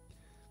need to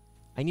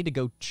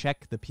go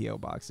check the P.O.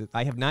 Box.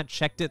 I have not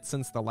checked it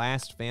since the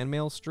last fan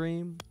mail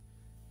stream,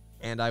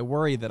 and I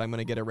worry that I'm going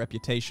to get a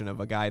reputation of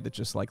a guy that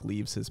just,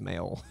 leaves his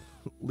mail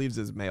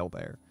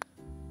there.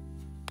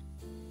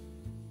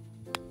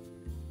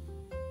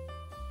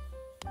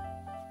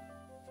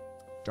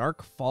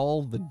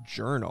 Darkfall the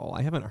Journal.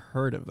 I haven't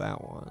heard of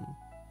that one.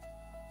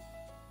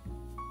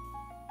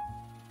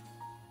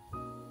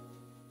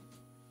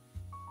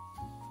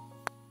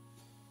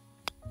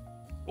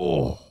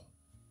 Oh.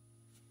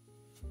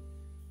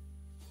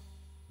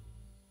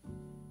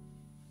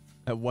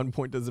 At one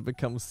point, does it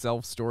become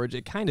self-storage?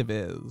 It kind of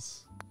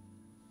is.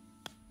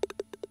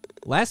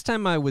 Last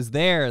time I was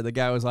there, the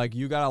guy was like,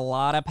 you got a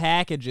lot of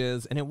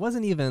packages. And it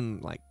wasn't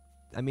even,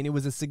 I mean, it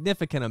was a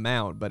significant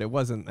amount, but it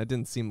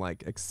didn't seem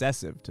like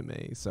excessive to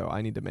me. So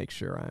I need to make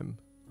sure I'm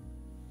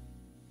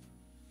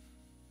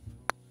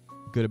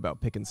good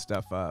about picking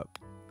stuff up.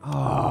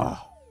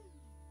 Oh.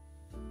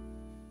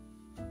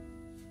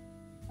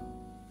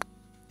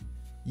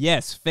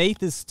 Yes,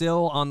 Faith is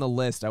still on the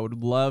list. I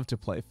would love to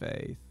play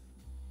Faith.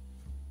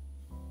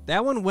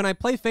 That one, when I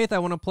play Faith, I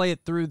want to play it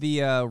through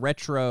the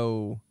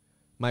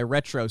my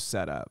retro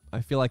setup.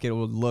 I feel like it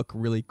would look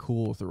really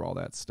cool through all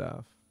that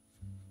stuff.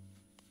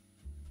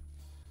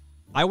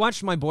 I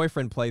watched my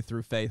boyfriend play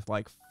through Faith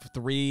like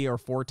 3 or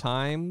 4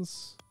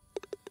 times.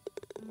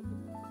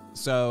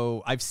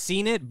 So I've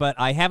seen it, but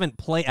I haven't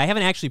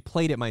actually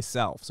played it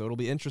myself. So it'll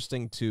be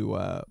interesting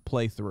to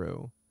play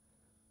through.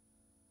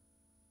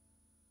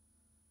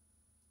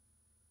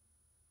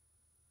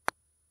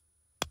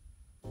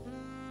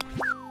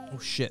 Oh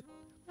shit.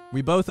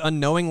 We both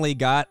unknowingly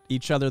got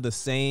each other the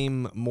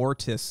same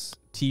Mortis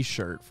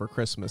t-shirt for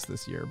Christmas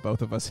this year.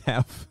 Both of us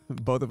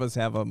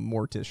have a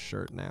Mortis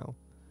shirt now.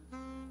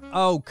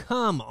 Oh,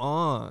 come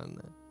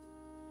on.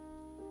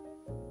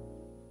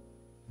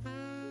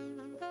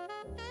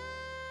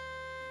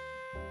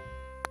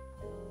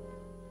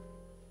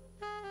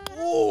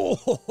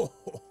 Oh.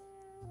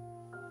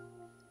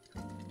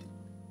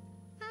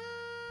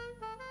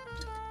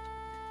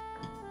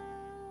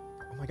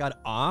 Oh my god,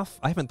 off?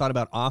 I haven't thought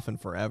about off in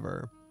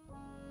forever.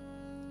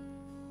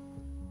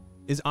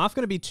 Is off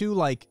going to be too,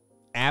 like,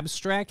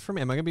 abstract for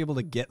me? Am I going to be able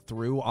to get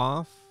through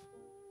off?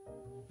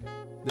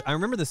 I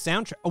remember the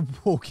soundtrack. Oh,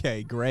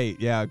 okay,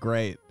 great. Yeah,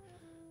 great.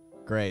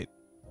 Great.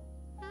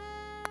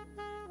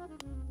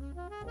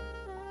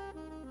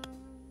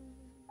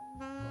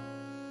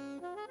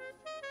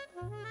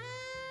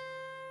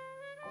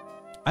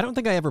 I don't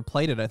think I ever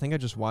played it. I think I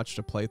just watched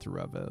a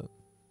playthrough of it.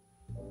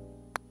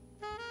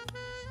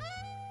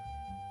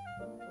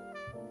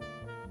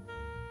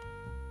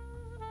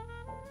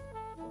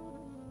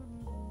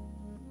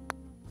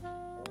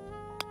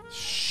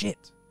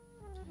 Shit.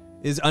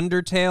 Is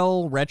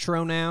Undertale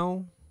retro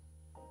now?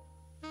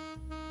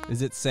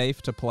 Is it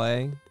safe to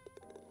play?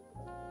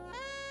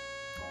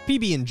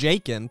 PB and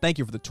Jakin, thank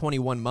you for the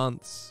 21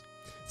 months.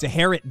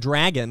 Zaharit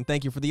Dragon,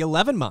 thank you for the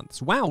 11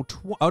 months. Wow,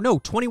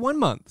 21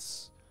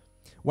 months.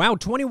 Wow,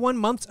 21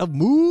 months of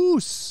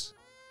Moose.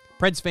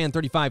 Predsfan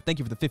 35, thank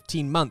you for the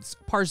 15 months.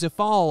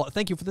 Parzifal,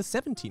 thank you for the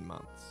 17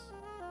 months.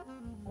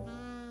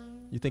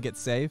 You think it's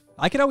safe?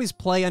 I could always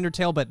play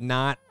Undertale, but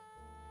not...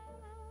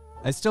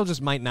 I still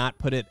just might not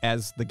put it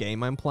as the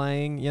game I'm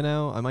playing, you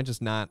know? I might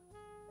just not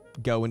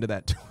go into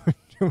that,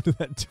 into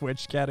that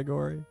Twitch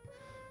category.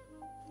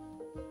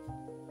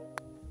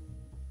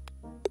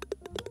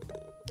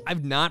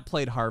 I've not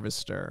played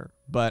Harvester,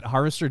 but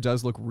Harvester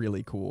does look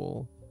really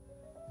cool.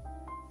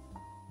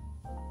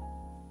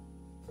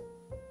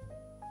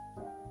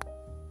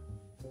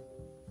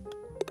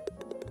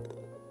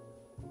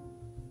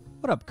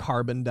 What up,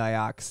 Carbon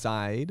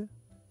Dioxide?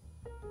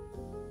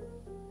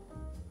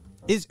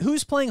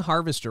 Who's playing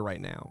Harvester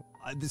right now?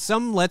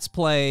 Some Let's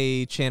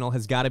Play channel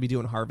has got to be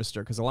doing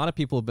Harvester because a lot of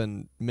people have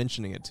been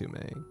mentioning it to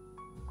me.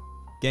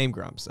 Game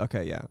Grumps.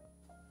 Okay, yeah.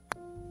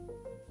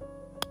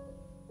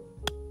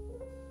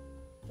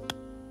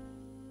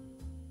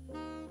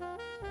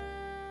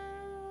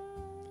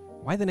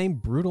 Why the name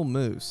Brutal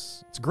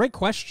Moose? It's a great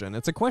question.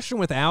 It's a question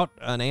without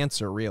an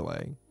answer,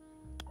 really.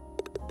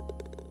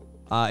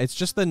 It's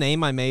just the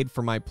name I made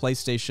for my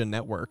PlayStation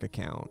Network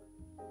account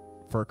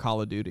for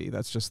Call of Duty.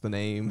 That's just the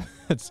name.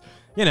 It's,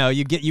 you know,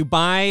 you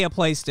buy a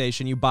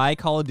PlayStation, you buy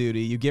Call of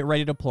Duty, you get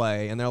ready to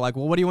play, and they're like,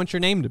 well, what do you want your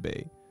name to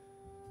be?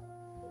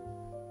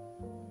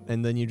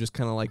 And then you just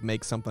kind of like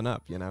make something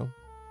up, you know?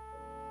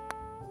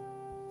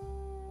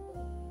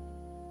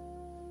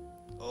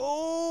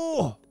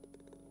 Oh!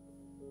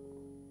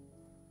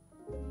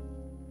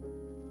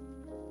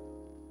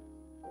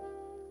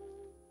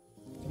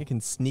 I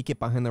can sneak it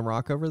behind the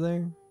rock over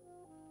there.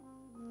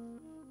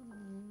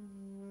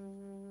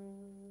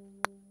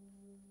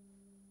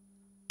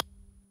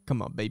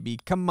 Come on, baby.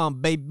 Come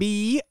on,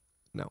 baby.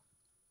 No.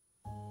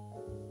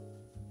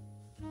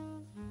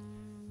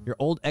 Your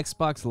old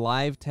Xbox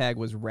Live tag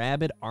was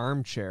Rabid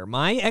Armchair.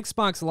 My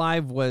Xbox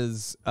Live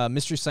was a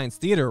Mystery Science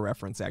Theater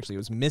reference, actually. It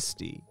was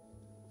Misty,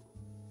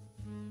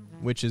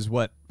 which is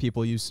what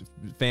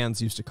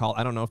fans used to call.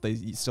 I don't know if they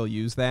still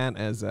use that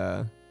as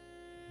a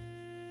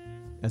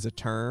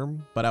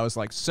term, but I was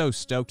like so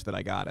stoked that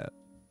I got it.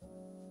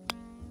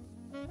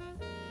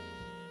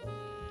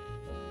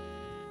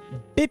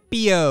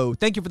 Bipio,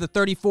 thank you for the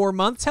 34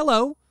 months.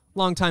 Hello.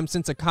 Long time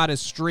since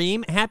Akata's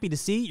stream. Happy to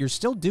see you're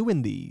still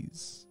doing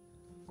these.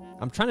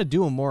 I'm trying to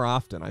do them more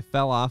often. I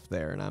fell off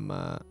there, and I'm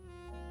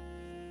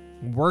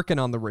working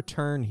on the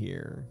return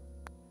here.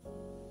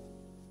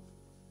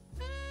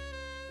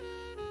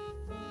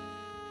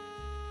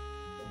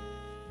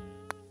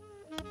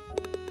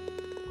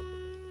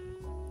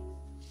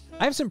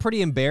 I have some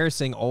pretty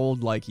embarrassing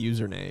old, like,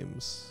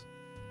 usernames.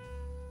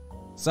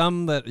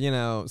 Some that, you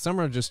know, some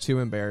are just too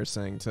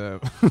embarrassing to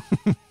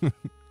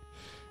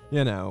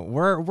You know,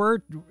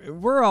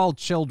 we're all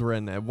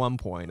children at one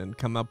point and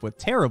come up with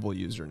terrible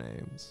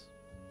usernames.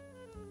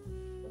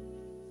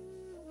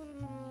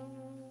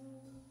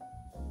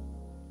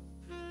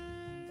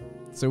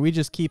 So we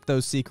just keep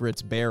those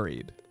secrets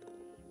buried.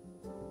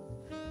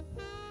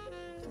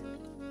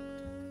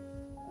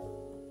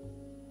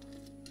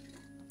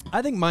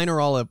 I think mine are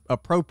all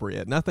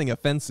appropriate. Nothing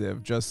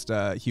offensive, just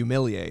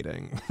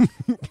humiliating.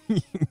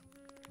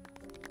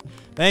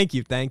 Thank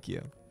you, thank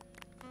you.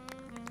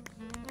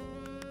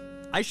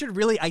 I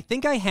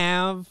think I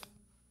have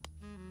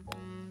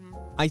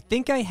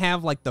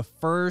like the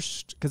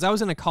first, because I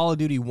was in a Call of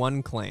Duty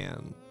 1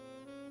 clan.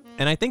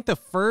 And I think the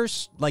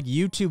first like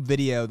YouTube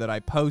video that I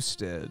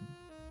posted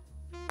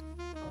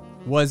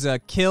was a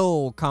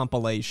kill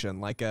compilation,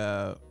 like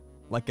a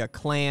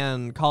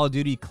clan, Call of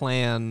Duty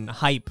clan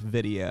hype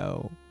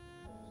video.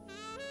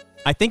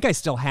 I think I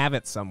still have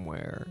it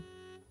somewhere.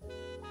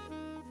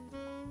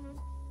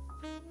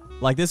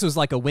 Like this was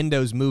like a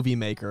Windows Movie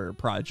Maker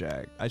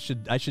project. I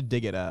should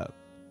dig it up.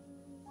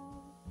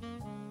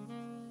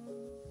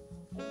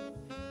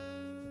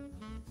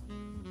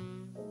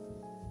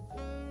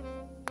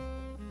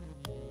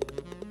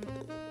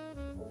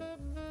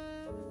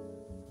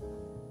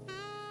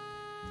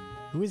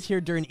 Who was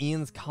here during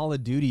Ian's Call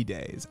of Duty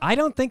days? I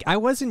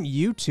wasn't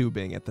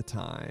YouTubing at the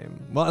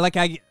time. Well, like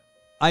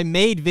I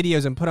made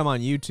videos and put them on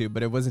YouTube,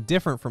 but it was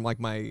different from like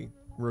my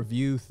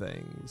review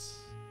things.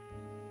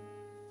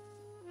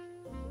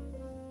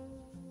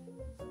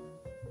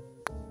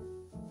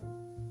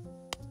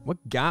 What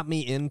got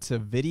me into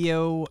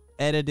video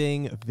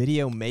editing,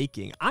 video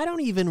making? I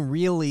don't even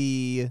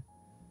really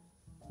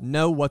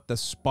know what the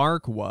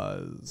spark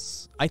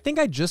was. I think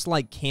I just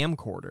like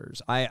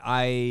camcorders.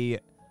 I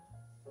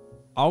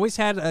always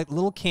had a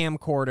little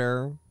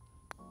camcorder.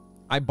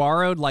 I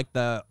borrowed like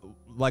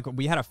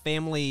we had a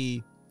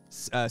family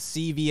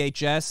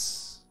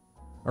CVHS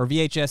or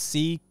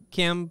VHS-C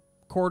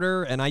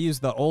camcorder, and I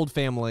used the old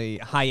family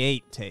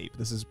Hi8 tape.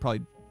 This is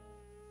probably,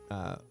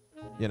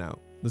 you know,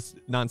 this is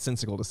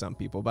nonsensical to some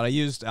people, but I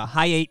used a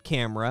Hi8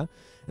 camera,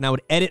 and I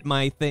would edit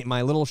my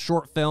little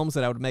short films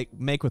that I would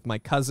make with my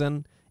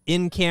cousin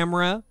in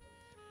camera.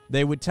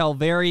 They would tell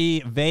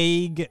very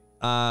vague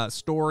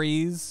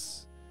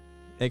stories,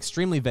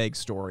 extremely vague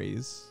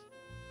stories.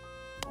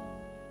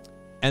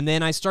 And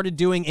then I started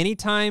doing,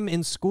 anytime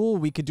in school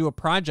we could do a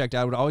project,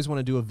 I would always want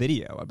to do a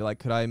video. I'd be like,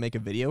 could I make a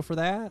video for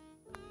that?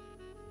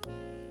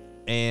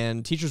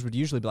 And teachers would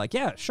usually be like,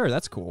 yeah, sure,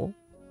 that's cool.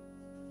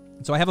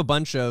 So I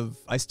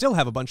still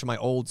have a bunch of my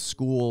old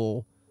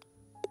school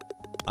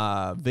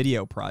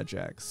video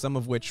projects, some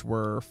of which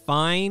were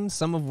fine,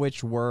 some of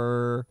which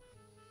were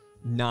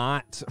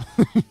not,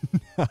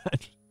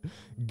 not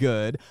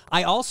good.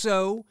 I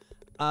also,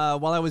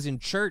 while I was in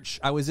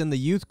church, I was in the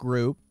youth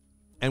group,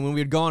 and when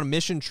we would go on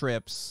mission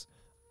trips,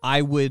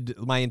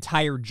 my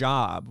entire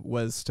job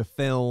was to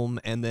film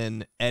and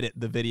then edit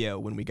the video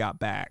when we got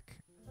back,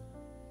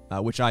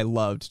 which I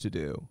loved to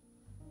do.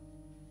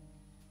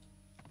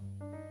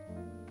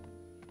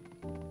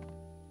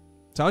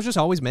 So I was just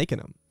always making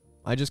them.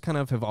 I just kind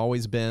of have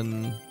always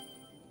been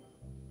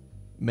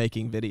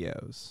making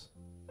videos.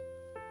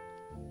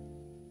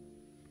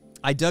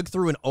 I dug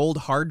through an old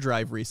hard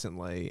drive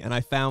recently, and I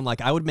found like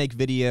I would make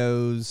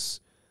videos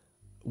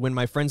when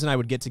my friends and I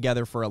would get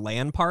together for a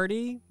LAN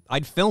party.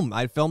 I'd film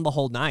the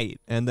whole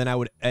night, and then I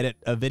would edit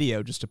a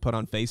video just to put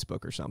on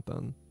Facebook or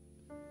something.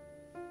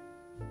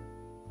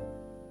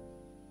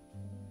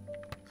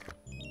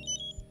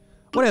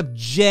 What up,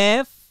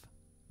 Jeff?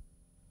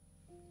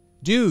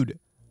 Dude,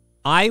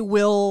 I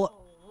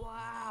will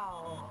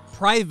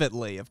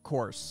privately, of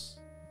course,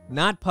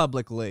 not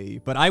publicly,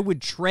 but I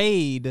would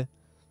trade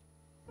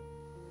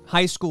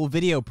high school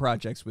video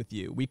projects with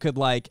you. We could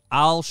like,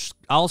 I'll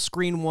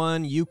screen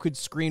one, you could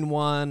screen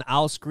one,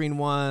 I'll screen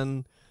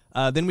one.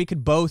 Then we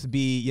could both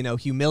be, you know,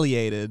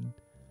 humiliated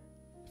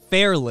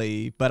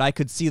fairly, but I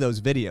could see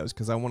those videos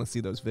because I want to see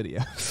those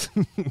videos.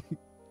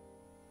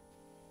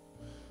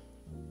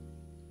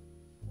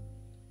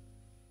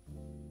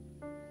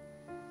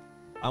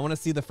 I want to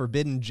see the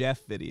Forbidden Jeff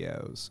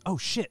videos. Oh,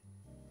 shit.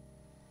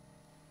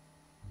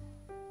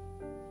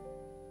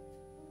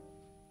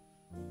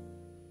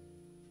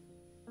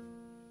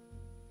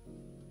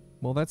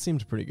 Well, that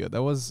seemed pretty good.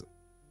 That was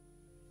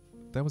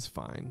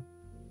fine.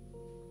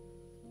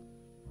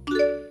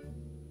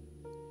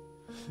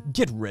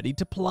 Get ready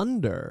to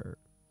plunder.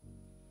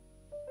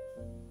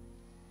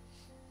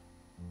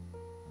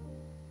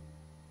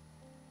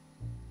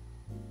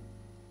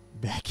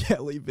 Back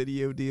alley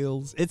video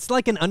deals. It's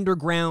like an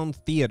underground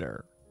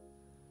theater.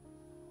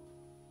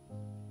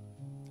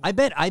 I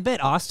bet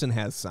Austin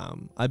has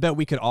some. I bet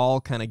we could all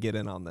kind of get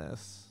in on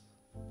this.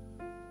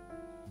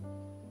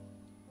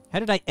 How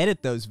did I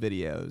edit those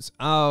videos?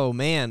 Oh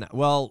man.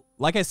 Well,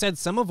 like I said,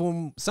 some of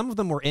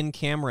them were in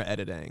camera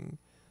editing.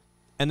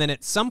 And then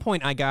at some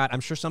point I'm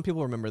sure some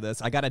people remember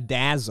this, I got a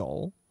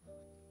Dazzle,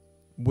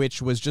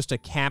 which was just a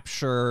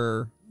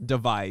capture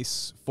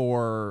device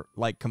for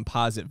like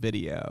composite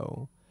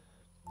video.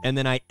 And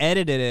then I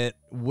edited it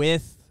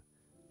with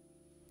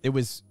It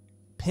was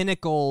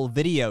Pinnacle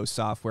video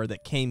software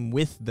that came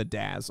with the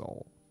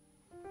Dazzle.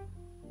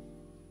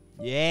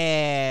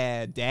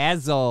 Yeah,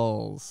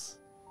 Dazzles.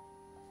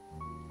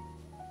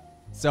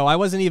 So I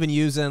wasn't even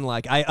using,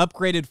 like, I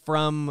upgraded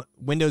from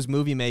Windows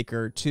Movie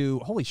Maker to,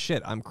 holy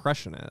shit, I'm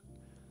crushing it,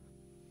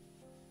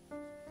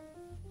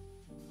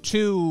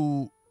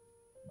 to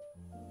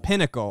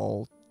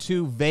Pinnacle,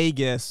 to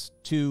Vegas,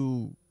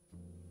 to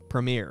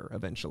Premiere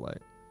eventually.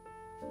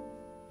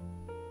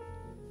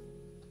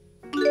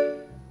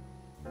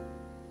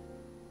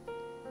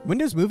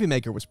 Windows Movie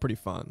Maker was pretty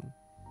fun.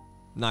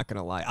 Not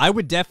gonna lie. I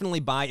would definitely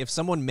buy, if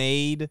someone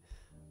made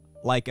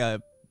like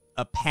a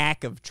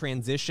pack of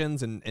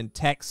transitions and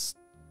text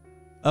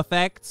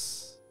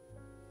effects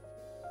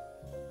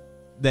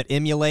that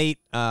emulate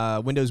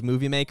Windows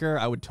Movie Maker,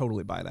 I would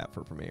totally buy that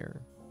for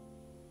Premiere.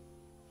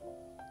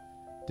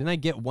 Didn't I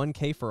get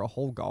 1K for a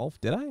whole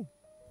golf? Did I?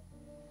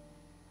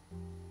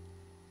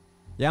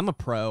 Yeah, I'm a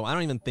pro. I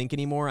don't even think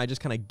anymore. I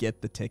just kind of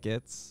get the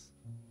tickets.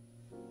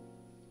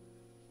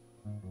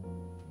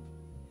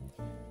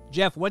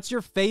 Jeff, what's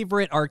your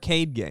favorite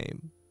arcade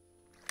game?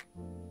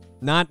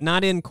 Not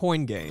in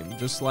coin game,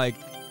 just like,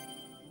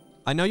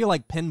 I know you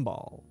like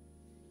pinball.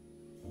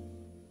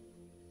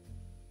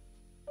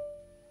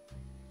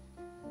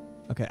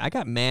 Okay, I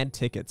got mad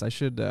tickets. I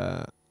should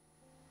yeah,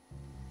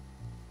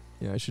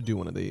 I should do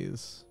one of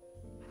these.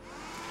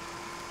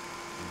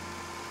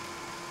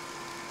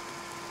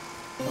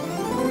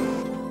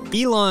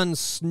 Elon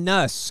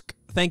Snusk,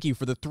 thank you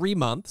for the 3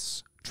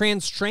 months.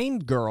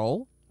 Trans-trained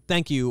girl,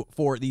 thank you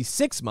for the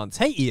 6 months.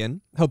 Hey,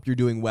 Ian. Hope you're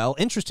doing well.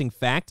 Interesting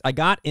fact, I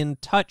got in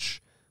touch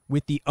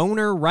with the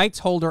owner rights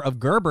holder of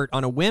Gerbert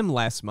on a whim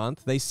last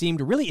month. They seemed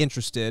really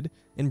interested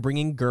in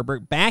bringing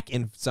Gerbert back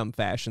in some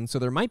fashion, so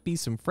there might be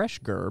some fresh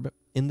Gerb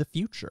in the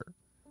future.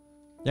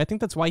 Yeah, I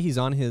think that's why he's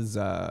on his,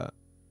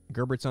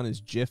 Gerbert's on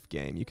his GIF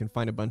game. You can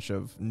find a bunch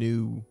of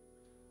new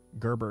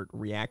Gerbert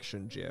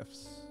reaction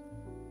GIFs.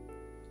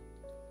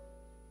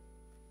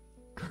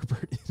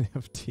 Gerbert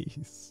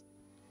NFTs.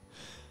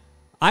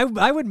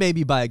 I would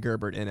maybe buy a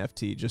Gerbert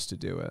NFT just to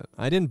do it.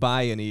 I didn't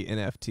buy any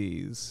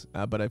NFTs,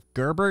 but if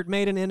Gerbert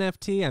made an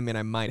NFT, I mean,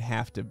 I might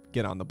have to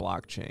get on the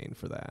blockchain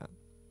for that.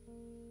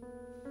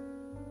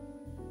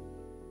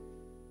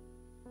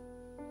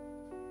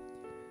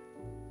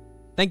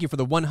 Thank you for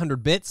the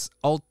 100 bits,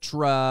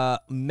 Ultra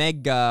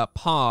Mega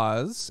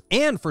Pause,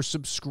 and for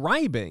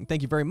subscribing.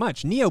 Thank you very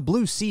much. Neo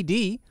Blue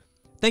CD,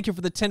 thank you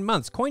for the 10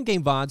 months. Coin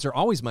Game VODs are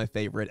always my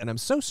favorite, and I'm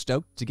so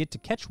stoked to get to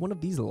catch one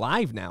of these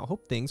live now.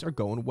 Hope things are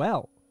going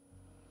well.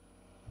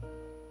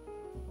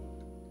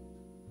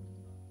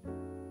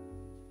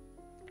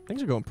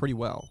 Things are going pretty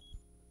well.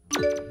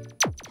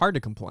 Hard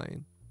to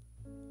complain.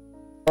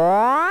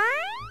 Well,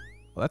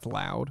 that's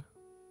loud.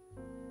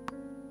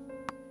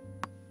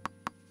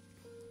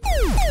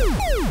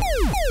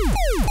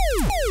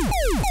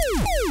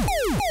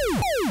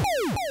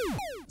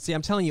 See,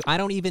 I'm telling you, I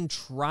don't even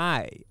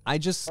try. I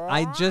just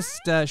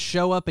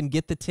show up and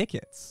get the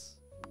tickets.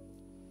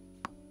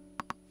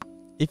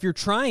 If you're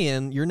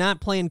trying, you're not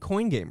playing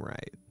Coin Game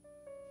right.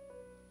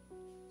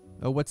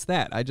 Oh, what's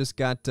that? I just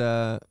got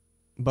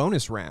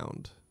bonus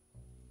round.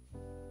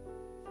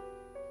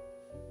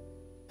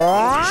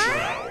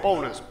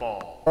 Bonus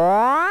ball.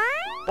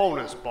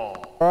 Bonus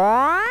ball.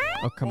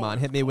 Oh, come on.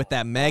 Hit me with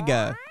that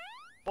mega.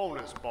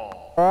 Bonus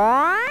ball.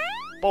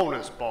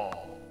 Bonus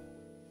ball.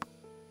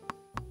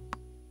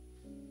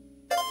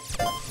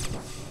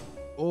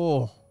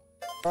 Oh.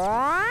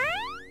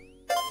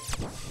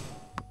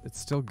 It's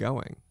still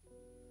going.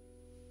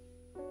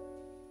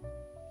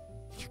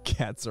 Your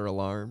cats are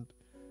alarmed.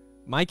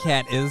 My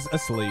cat is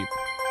asleep.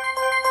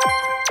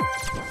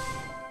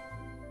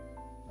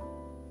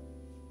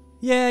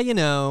 Yeah, you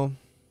know.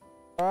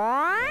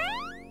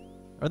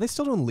 Are they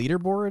still doing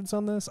leaderboards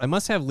on this? I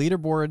must have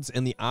leaderboards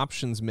in the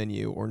options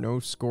menu, or no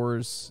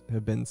scores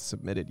have been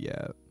submitted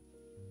yet.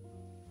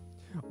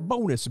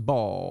 Bonus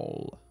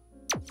ball.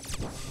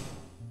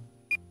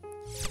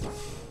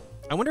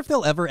 I wonder if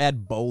they'll ever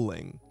add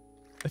bowling.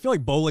 I feel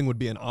like bowling would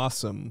be an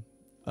awesome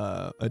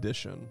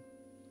addition.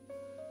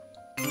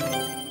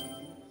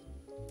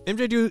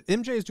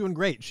 MJ is doing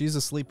great. She's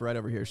asleep right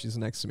over here. She's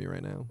next to me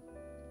right now.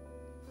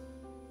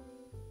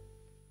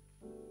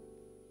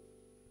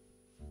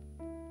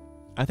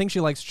 I think she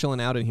likes chilling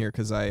out in here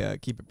because I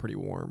keep it pretty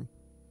warm.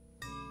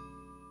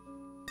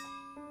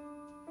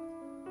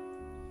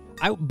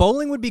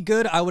 Bowling would be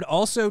good. I would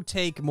also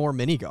take more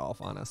mini golf,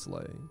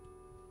 honestly.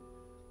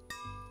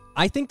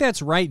 I think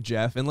that's right,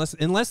 Jeff.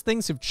 Unless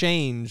things have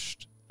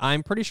changed,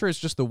 I'm pretty sure it's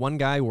just the one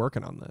guy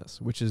working on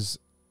this, which is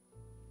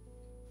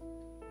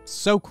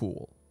so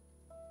cool.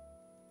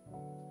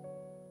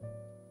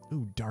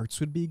 Ooh, darts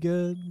would be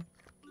good.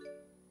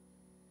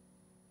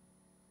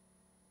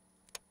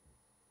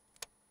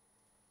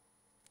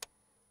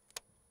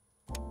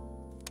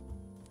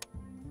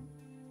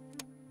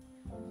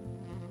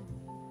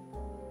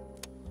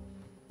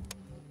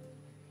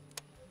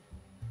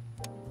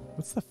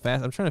 What's the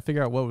fast? I'm trying to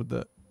figure out what would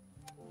the...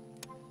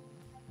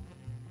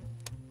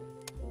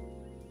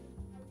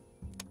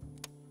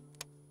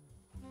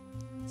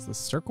 The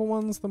circle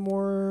ones, the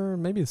more...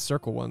 Maybe the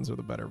circle ones are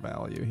the better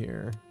value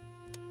here.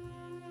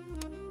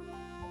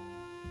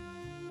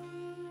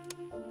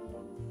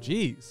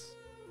 Jeez.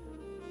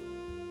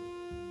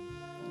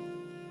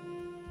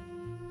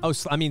 Oh,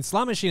 I mean,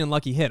 Slot Machine and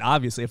Lucky Hit,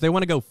 obviously. If they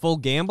want to go full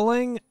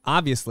gambling,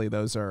 obviously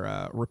those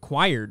are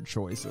required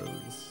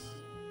choices.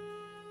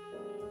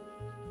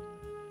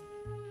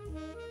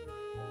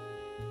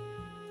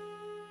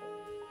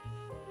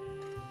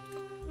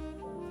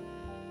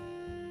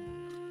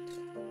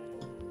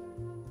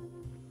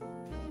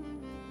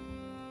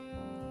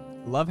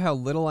 Love how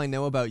little I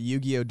know about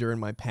Yu-Gi-Oh! During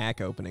my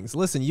pack openings.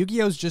 Listen,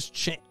 Yu-Gi-Oh's just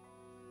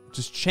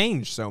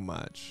changed so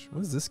much.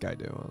 What is this guy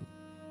doing?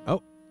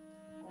 Oh.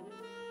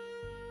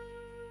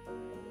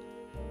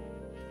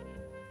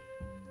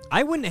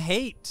 I wouldn't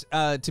hate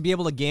to be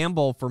able to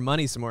gamble for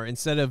money somewhere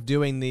instead of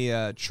doing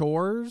the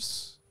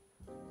chores.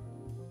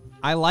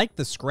 I like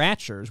the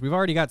scratchers. We've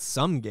already got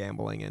some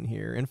gambling in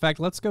here. In fact,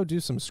 let's go do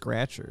some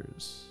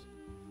scratchers.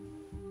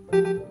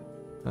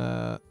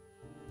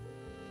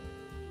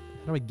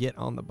 How do I get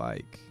on the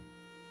bike?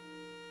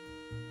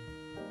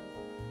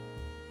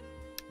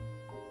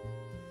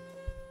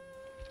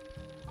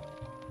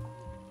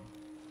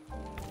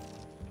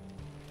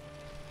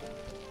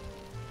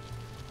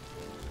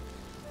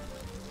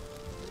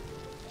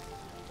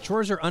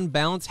 Chores are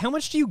unbalanced. How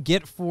much do you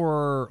get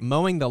for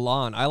mowing the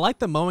lawn? I like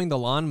the mowing the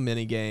lawn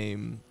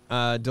minigame.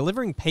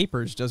 Delivering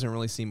papers doesn't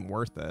really seem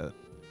worth it.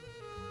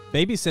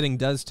 Babysitting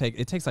does take...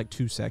 It takes like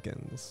 2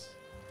 seconds.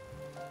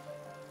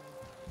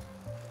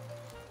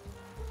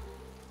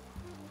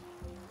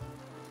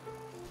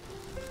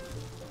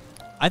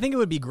 I think it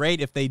would be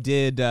great if they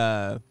did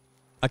a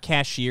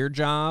cashier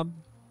job,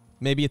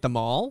 maybe at the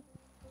mall.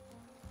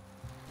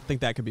 I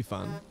think that could be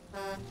fun.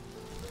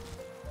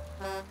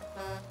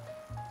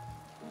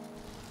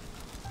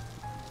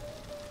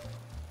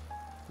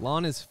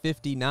 Lawn is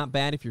 50, not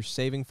bad if you're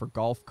saving for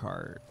golf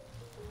cart.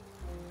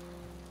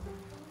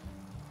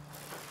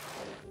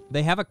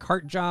 They have a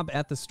cart job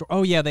at the store.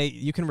 Oh yeah,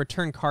 you can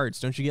return carts.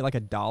 Don't you get like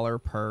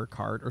 $1 per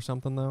cart or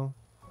something though?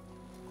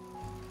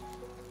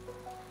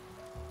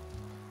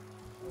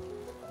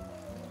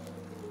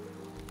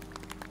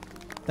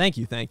 Thank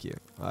you, thank you.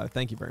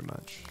 Thank you very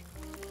much.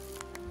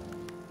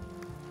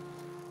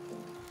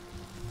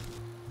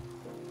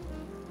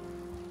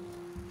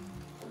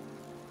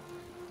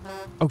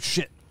 Oh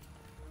shit.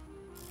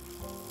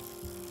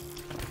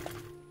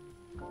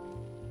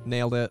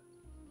 Nailed it.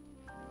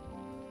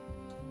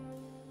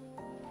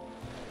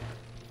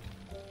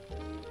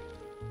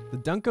 The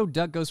Dunko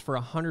Duck goes for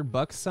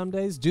 $100 some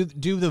days. Do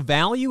the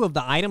value of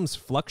the items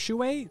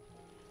fluctuate?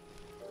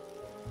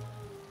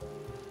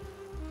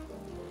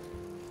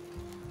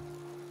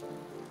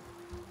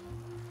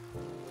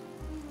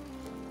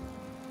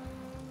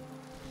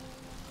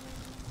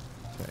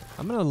 Okay,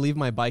 I'm gonna leave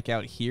my bike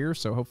out here,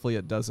 so hopefully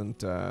it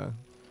doesn't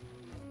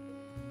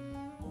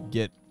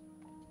get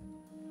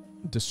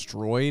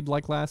destroyed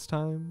like last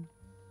time.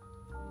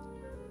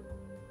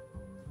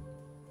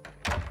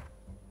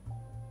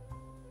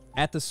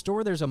 At the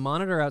store, there's a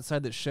monitor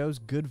outside that shows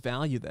good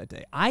value that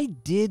day. I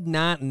did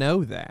not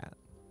know that.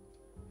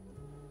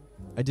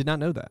 I did not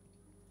know that.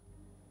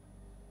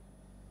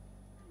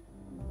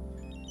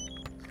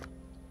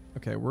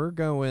 Okay, we're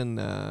going...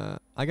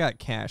 I got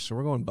cash, so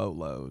we're going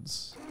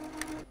boatloads.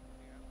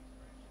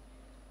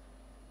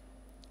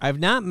 I've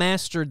not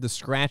mastered the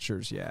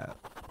scratchers yet.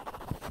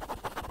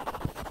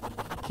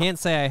 Can't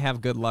say I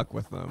have good luck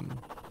with them.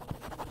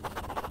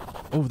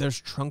 Oh, there's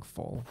trunk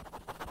full.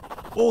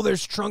 Oh,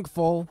 there's trunk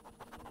full.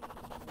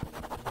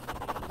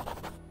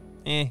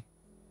 Eh.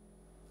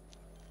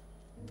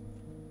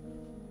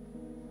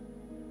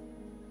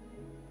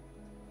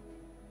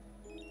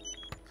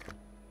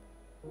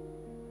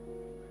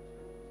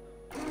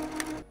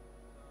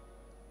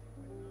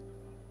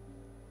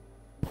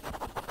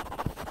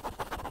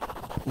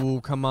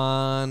 Ooh, come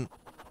on.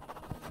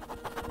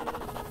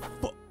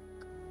 Fuck.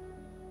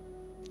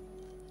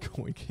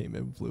 Coin game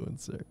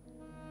influencer.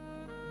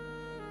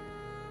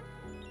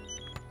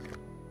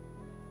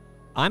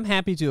 I'm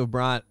happy to have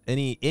brought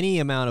any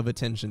amount of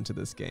attention to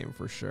this game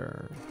for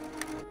sure.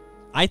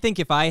 I think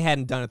if I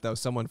hadn't done it though,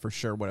 someone for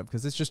sure would have,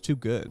 because it's just too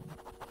good.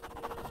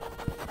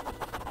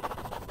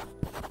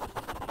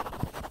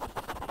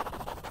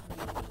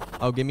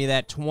 Oh, give me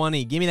that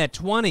 20. Give me that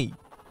 20.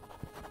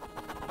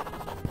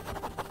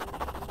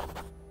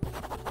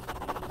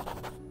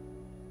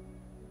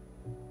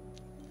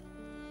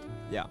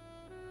 Yeah.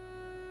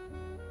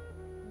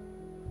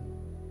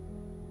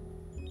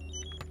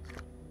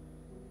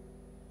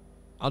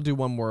 I'll do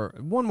one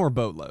more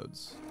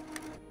boatloads.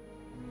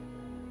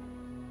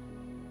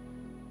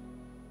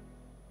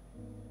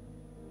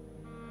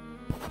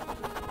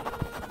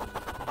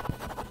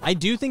 I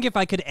do think if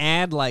I could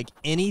add like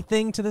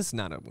anything to this,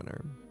 not a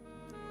winner.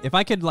 If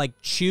I could like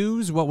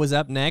choose what was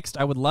up next,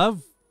 I'd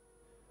love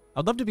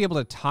to be able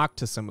to talk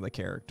to some of the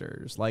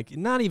characters. Like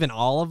not even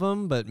all of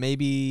them, but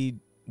maybe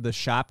the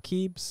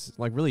shopkeeps,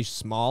 like really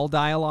small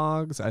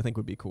dialogues, I think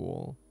would be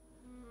cool.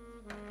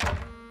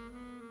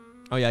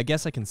 Oh yeah, I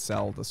guess I can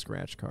sell the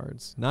scratch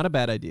cards. Not a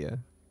bad idea.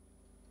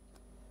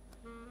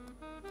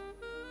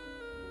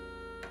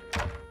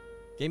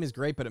 Game is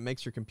great, but it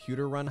makes your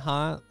computer run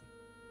hot.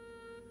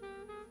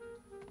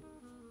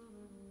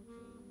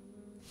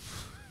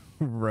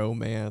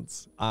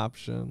 Romance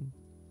option.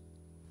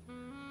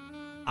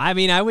 I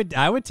mean, I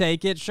would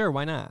take it. Sure,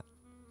 why not?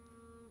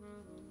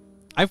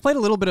 I've played a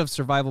little bit of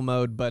survival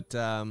mode, but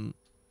there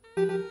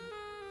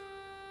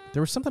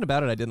was something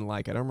about it I didn't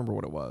like. I don't remember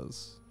what it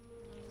was.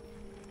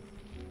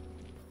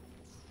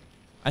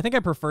 I think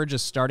I prefer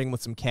just starting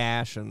with some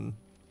cash and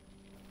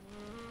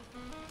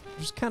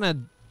just kind of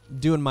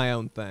doing my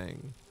own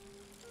thing.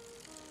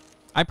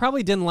 I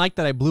probably didn't like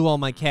that I blew all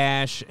my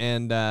cash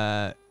and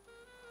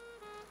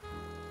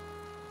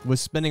was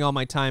spending all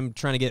my time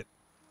trying to get...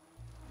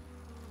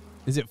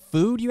 Is it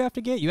food you have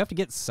to get? You have to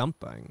get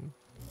something.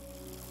 Do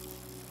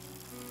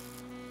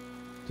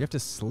you have to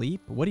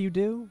sleep? What do you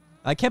do?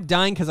 I kept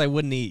dying because I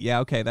wouldn't eat. Yeah,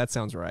 okay, that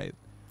sounds right.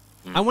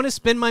 I want to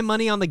spend my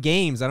money on the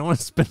games. I don't want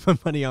to spend my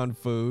money on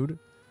food.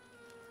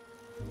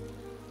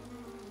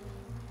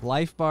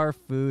 Life bar,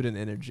 food, and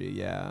energy,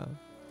 yeah.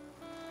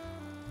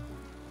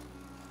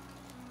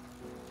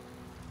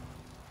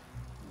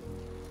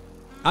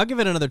 I'll give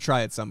it another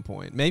try at some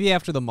point. Maybe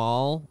after the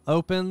mall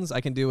opens,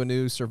 I can do a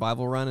new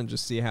survival run and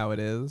just see how it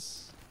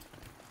is.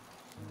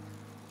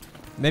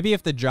 Maybe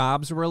if the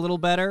jobs were a little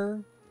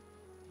better,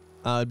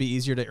 it'd be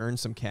easier to earn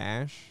some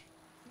cash.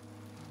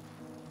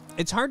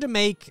 It's hard to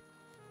make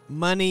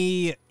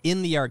money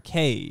in the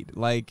arcade.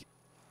 Like,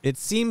 it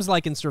seems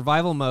like in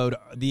survival mode,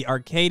 the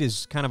arcade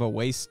is kind of a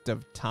waste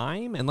of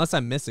time, unless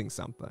I'm missing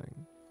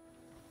something.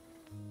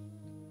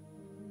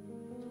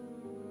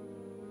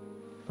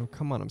 Oh,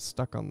 come on, I'm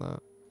stuck on that.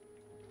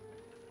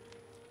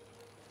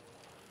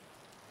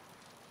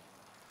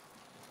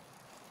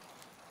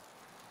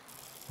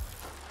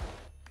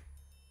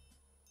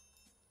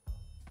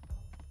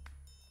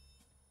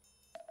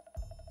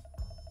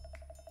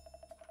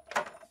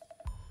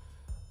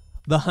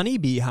 The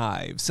Honeybee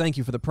Hives, thank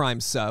you for the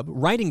Prime sub.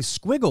 Writing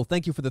Squiggle,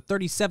 thank you for the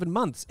 37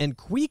 months. And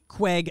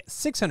Queequeg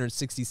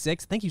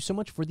 666, thank you so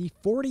much for the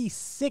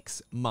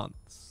 46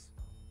 months.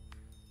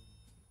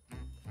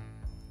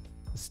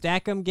 The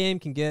Stack'em game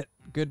can get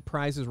good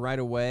prizes right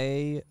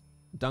away.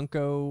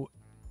 Dunko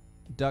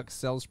Duck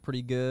sells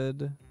pretty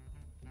good.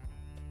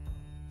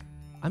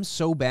 I'm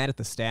so bad at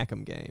the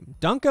Stack'em game.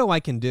 Dunko I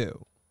can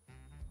do.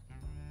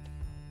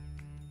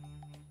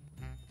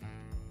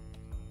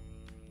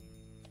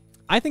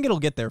 I think it'll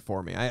get there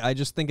for me. I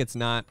just think it's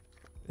not...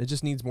 It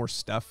just needs more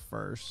stuff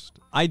first.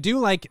 I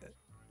like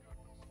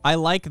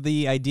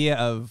the idea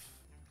of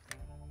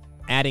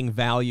adding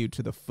value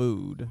to the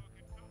food.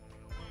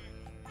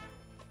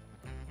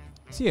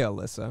 See ya,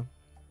 Alyssa.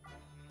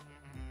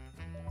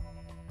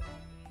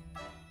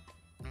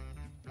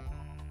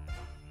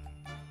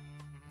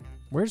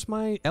 Where's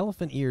my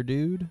elephant ear,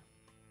 dude?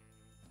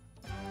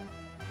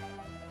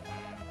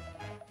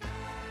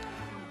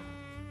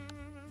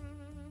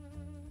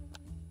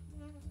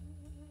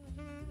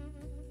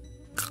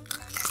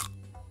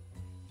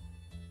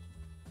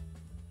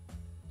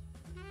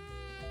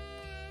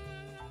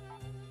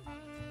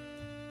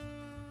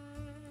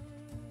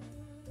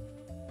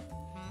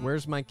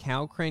 Where's my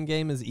cow crane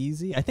game is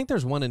easy? I think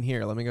there's one in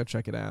here. Let me go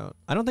check it out.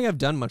 I don't think I've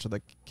done much of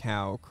the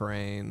cow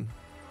crane.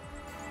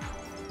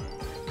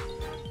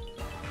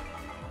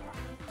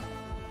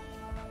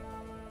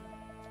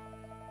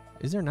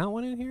 Is there not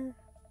one in here?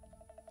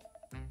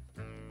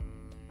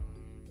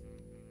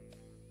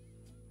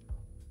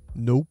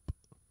 Nope.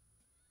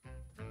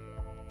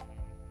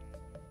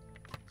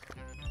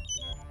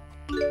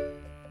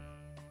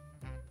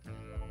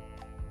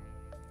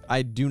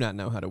 I do not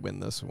know how to win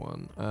this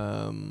one.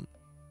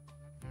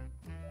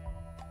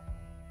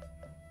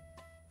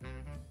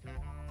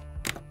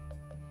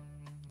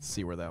 Let's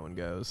see where that one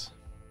goes.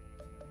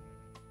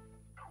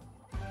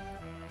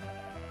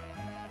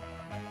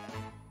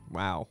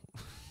 Wow.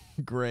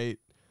 Great.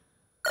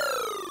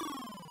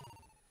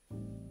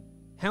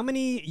 How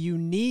many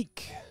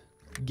unique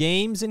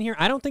games in here?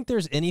 I don't think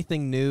there's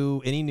anything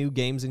new, any new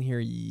games in here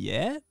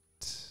yet.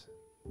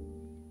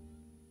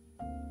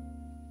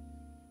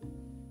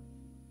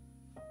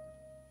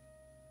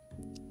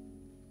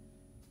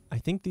 I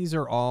think these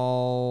are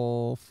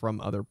all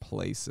from other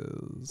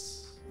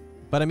places.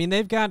 But I mean,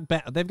 they've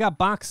got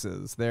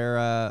boxes.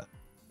 They're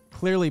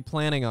clearly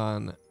planning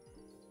on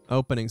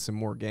opening some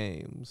more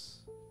games.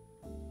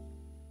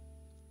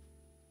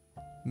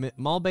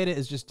 Mall Beta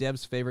is just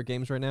Deb's favorite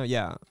games right now.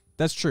 Yeah,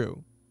 that's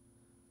true.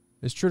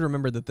 It's true to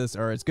remember that this,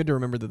 or it's good to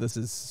remember that this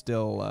is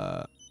still,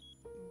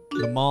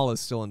 the mall is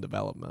still in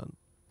development.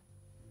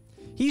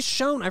 He's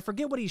shown, I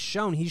forget what he's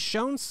shown. He's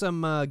shown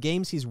some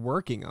games he's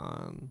working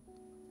on.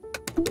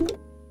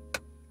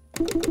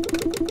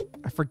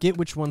 I forget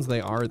which ones they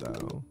are,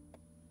 though.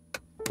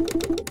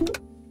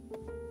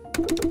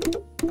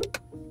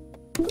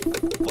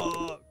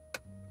 Fuck.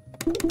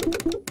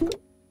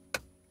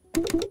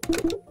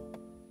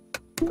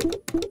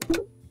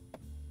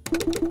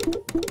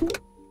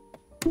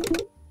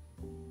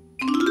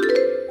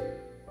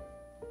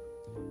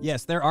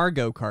 Yes, there are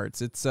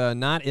go-karts. It's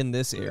not in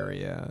this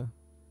area.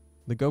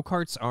 The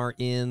go-karts are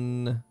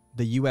in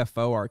the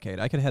UFO arcade.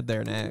 I could head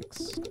there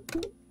next.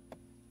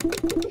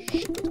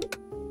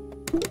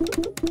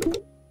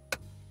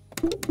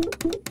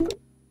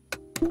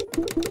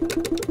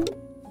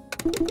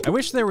 I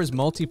wish there was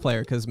multiplayer,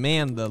 because,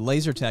 man, the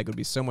laser tag would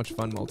be so much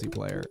fun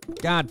multiplayer.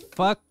 God,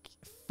 fuck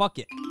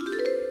it.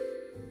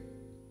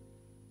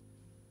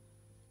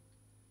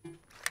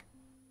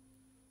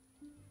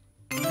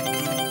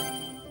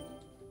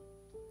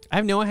 I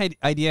have no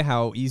idea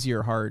how easy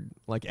or hard,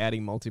 like,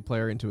 adding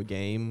multiplayer into a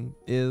game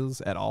is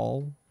at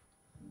all.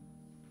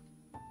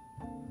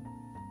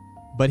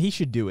 But he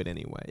should do it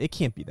anyway. It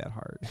can't be that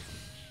hard.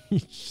 You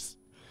just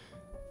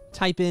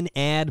type in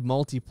add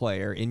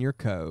multiplayer in your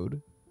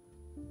code.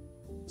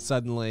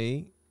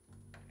 Suddenly,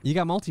 you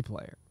got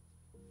multiplayer.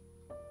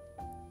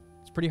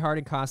 It's pretty hard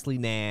and costly.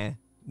 Nah,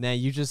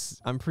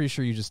 I'm pretty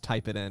sure you just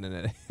type it in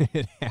and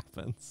it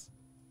happens.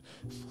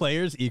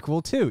 Players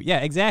equal 2. Yeah,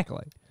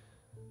 exactly.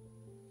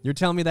 You're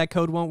telling me that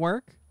code won't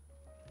work?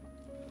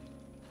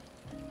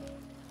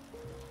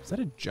 Is that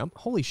a jump?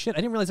 Holy shit, I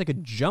didn't realize I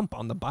could jump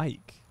on the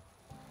bike.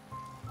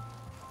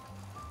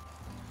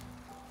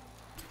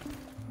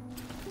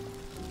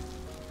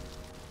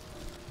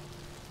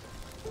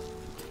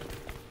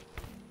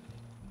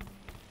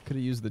 Could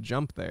have used the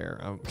jump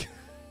there.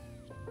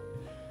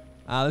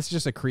 This is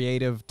just a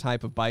creative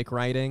type of bike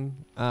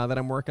riding that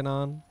I'm working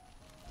on.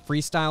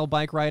 Freestyle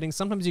bike riding.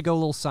 Sometimes you go a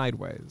little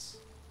sideways.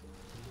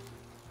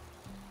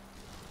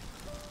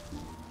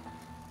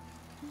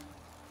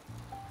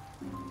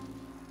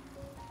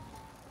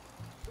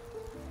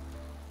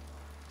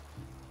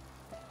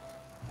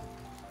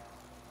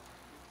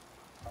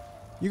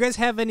 You guys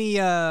have any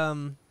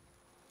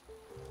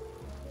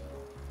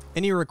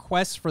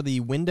requests for the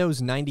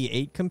Windows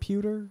 98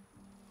 computer?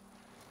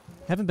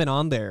 Haven't been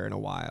on there in a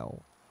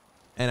while,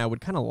 and I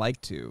would kind of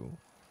like to.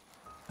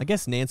 I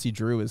guess Nancy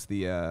Drew is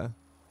the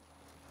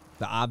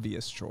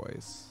obvious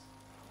choice.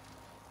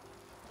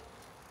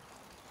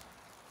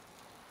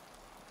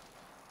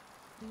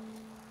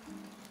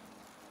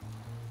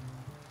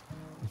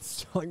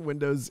 Installing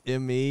Windows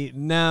ME?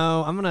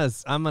 No, I'm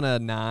gonna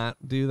not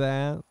do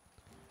that.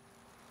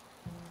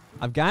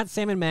 I've got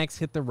Sam & Max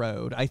Hit the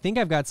Road. I think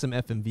I've got some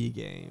FMV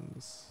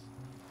games.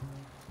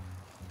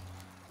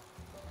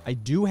 I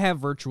do have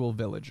Virtual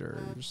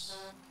Villagers.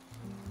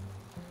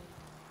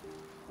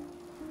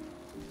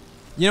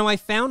 You know, I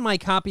found my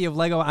copy of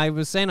Lego. I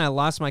was saying I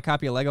lost my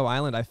copy of Lego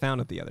Island. I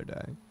found it the other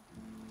day.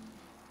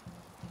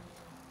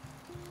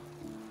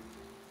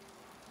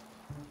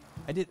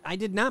 I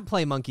did not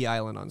play Monkey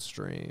Island on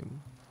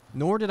stream.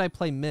 Nor did I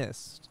play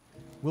Myst.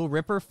 Will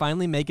Ripper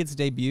finally make its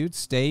debut?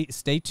 Stay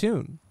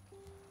tuned.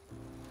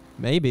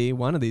 Maybe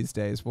one of these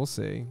days. We'll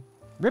see.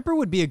 Ripper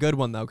would be a good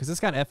one, though, because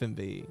it's got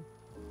FMV.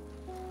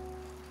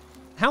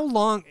 How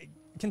long...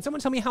 Can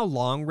someone tell me how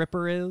long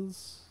Ripper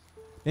is?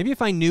 Maybe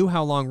if I knew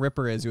how long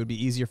Ripper is, it would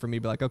be easier for me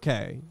to be like,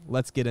 okay,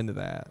 let's get into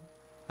that.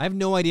 I have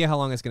no idea how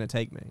long it's going to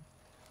take me.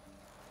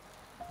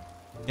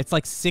 It's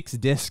like 6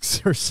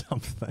 discs or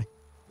something.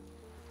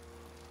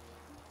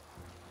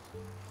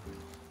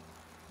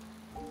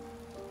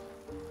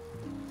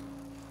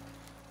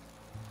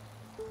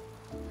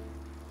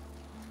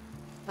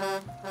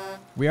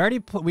 We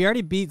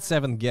already beat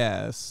Seventh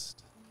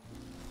Guest.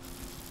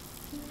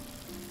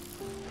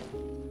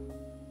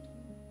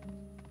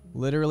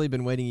 Literally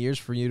been waiting years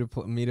for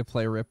me to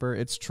play Ripper.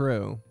 It's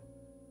true.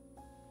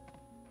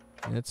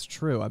 It's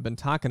true. I've been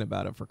talking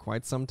about it for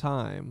quite some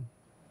time.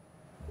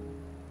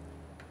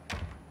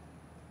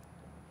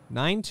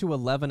 9 to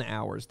 11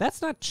 hours.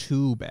 That's not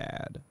too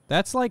bad.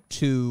 That's like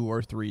 2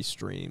 or 3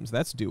 streams.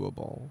 That's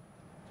doable.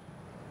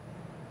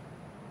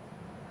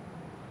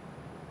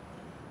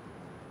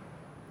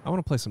 I want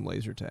to play some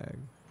laser tag.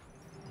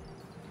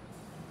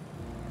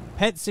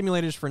 Pet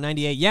simulators for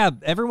 98. Yeah,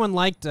 everyone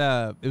liked,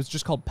 it was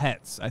just called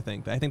Pets, I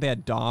think. I think they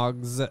had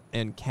dogs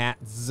and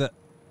cats.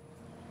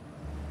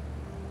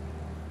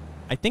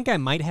 I think I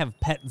might have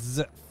Pets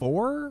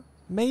 4,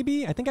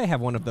 maybe? I think I have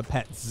one of the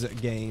Pets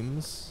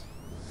games.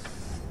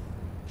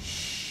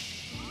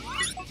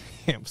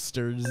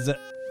 Hamsters.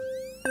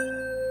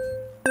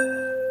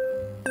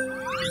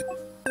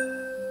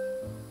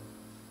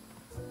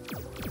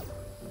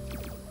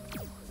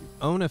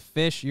 Own a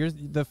fish.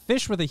 The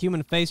fish with a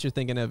human face you're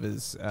thinking of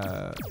is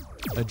a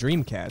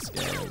Dreamcast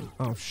game.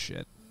 Oh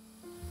shit.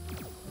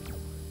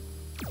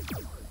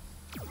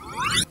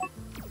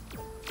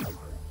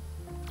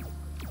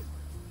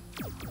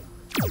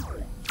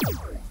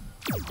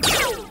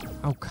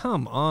 Oh,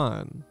 come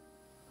on.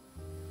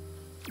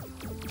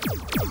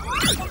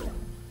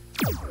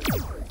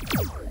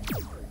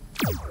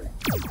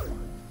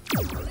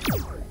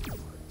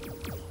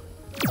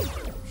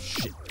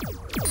 Shit.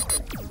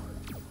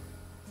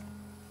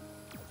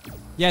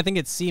 Yeah, I think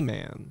it's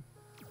Seaman.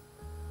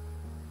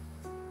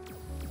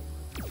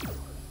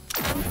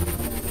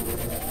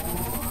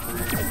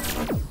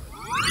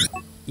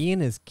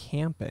 Ian is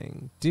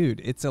camping.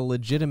 Dude, it's a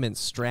legitimate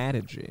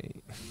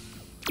strategy.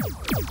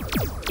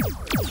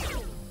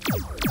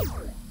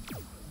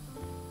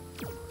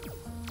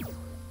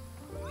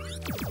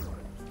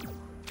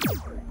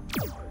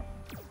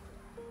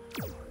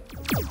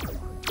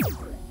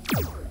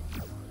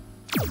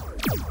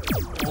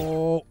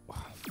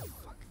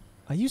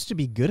 I used to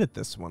be good at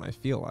this one, I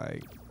feel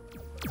like.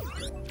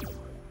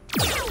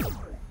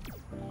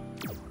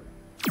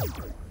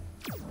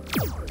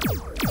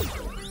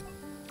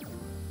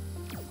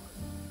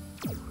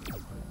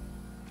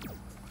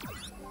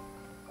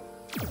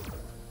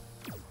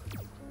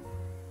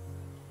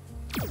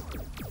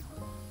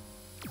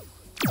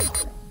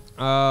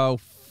 Oh,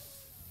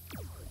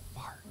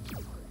 fart.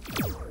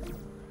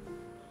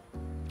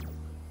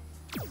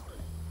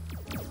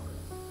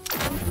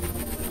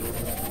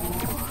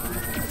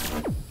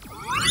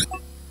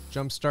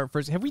 Jumpstart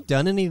first. Have we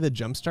done any of the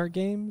Jumpstart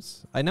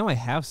games? I know I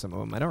have some of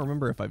them. I don't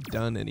remember if I've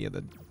done any of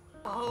the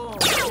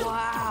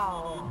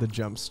the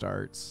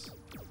Jumpstarts.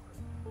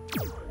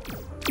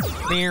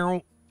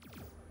 Meow.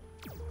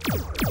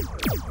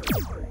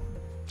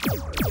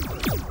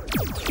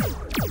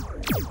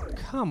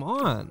 Come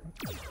on.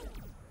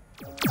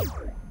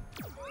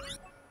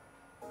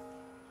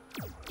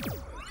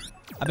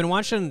 I've been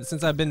watching,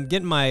 since I've been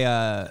getting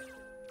my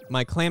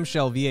my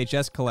clamshell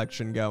VHS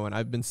collection going,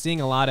 I've been seeing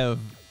a lot of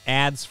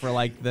ads for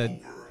like the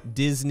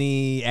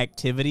Disney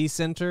activity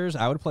centers.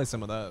 I would play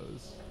some of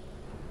those.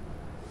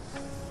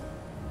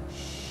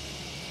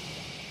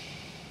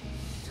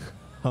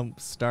 Hump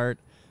Start.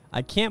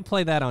 I can't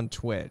play that on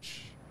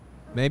Twitch.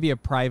 Maybe a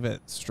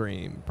private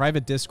stream,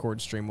 private Discord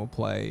stream will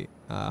play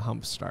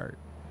Hump Start.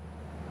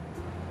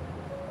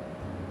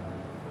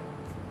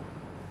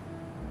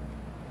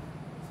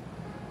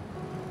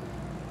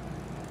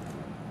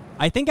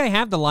 I think I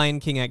have the Lion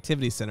King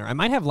Activity Center. I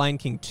might have Lion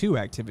King 2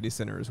 Activity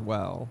Center as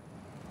well.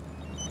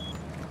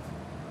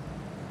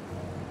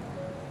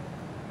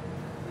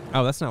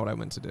 Oh, that's not what I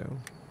meant to do.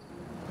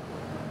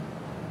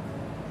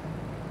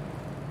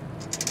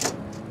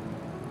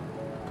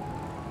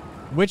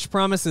 Which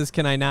promises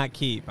can I not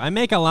keep? I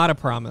make a lot of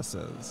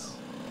promises.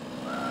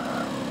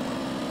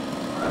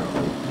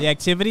 The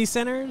activity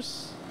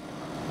centers?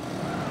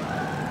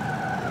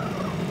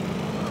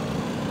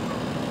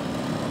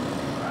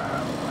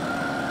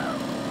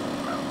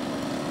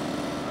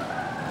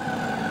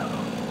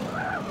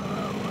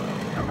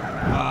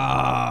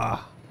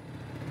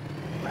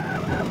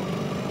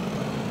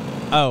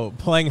 Oh,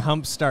 playing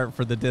Hump Start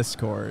for the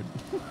Discord.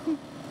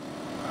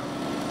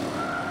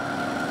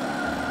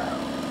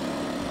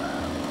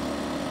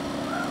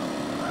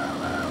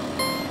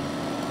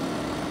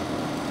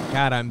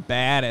 God, I'm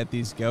bad at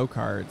these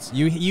go-karts.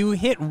 You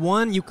hit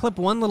one, you clip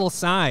one little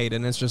side,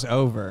 and it's just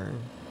over.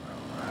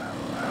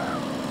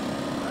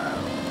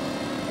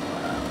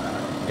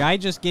 Guy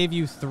just gave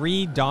you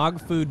 3 dog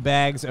food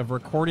bags of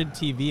recorded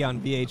TV on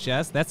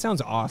VHS. That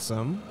sounds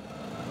awesome.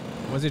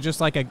 Was it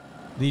just like a...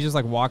 Did he just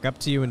like walk up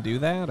to you and do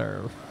that,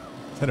 or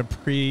is that a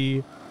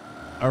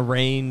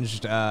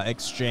pre-arranged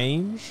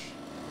exchange?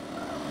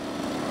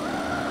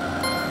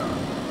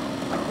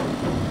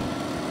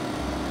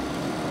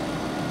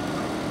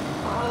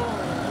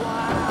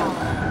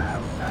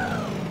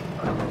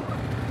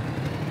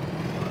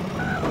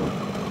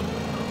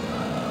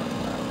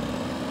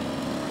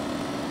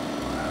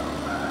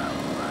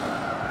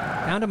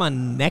 Found him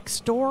on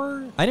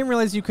Nextdoor? I didn't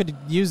realize you could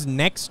use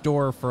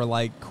Nextdoor for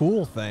like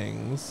cool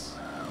things.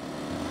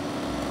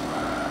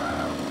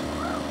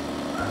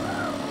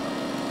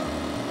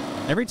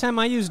 Every time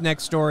I use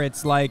Nextdoor,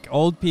 it's like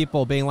old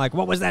people being like,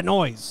 "What was that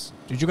noise?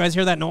 Did you guys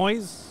hear that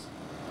noise?"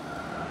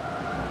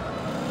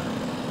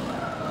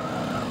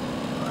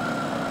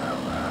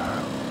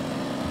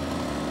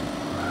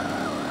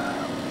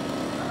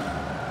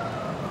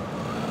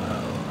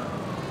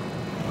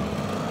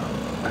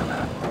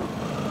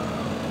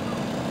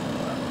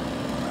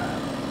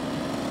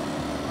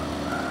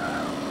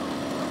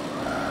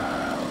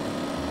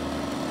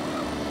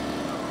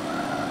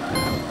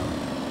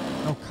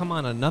 Oh, come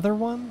on, another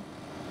one?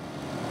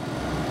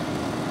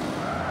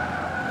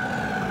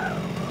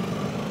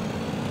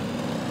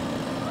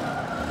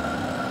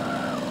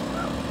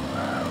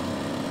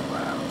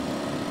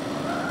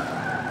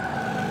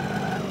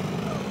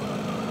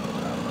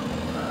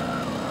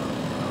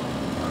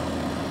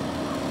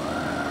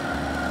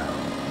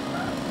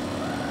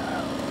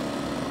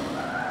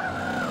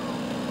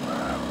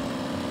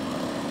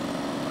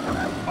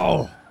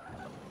 Oh.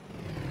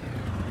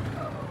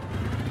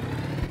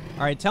 All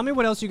right, tell me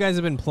what else you guys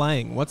have been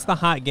playing. What's the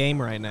hot game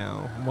right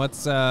now?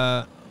 What's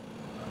I'm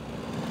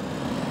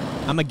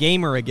a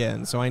gamer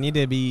again, so I need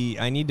to be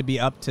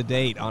up to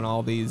date on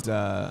all these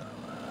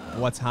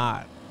what's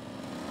hot.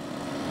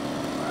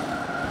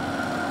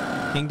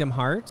 Kingdom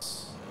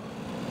Hearts?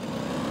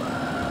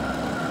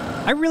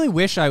 I really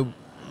wish I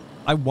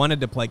wanted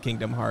to play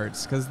Kingdom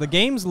Hearts cuz the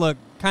games look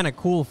kind of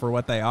cool for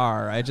what they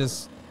are. I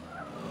just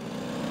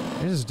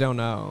don't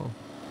know.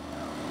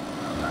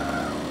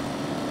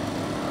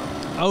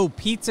 Oh,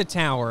 Pizza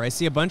Tower. I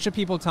see a bunch of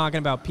people talking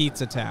about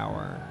Pizza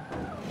Tower.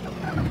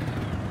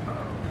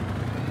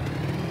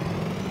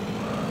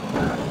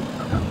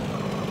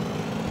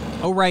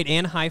 Oh, right,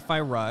 and Hi-Fi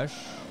Rush.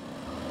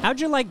 How'd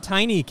you like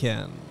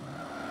Tinykin?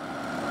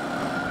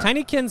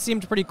 Tinykin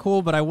seemed pretty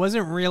cool, but I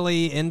wasn't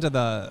really into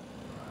the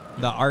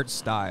art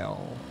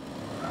style.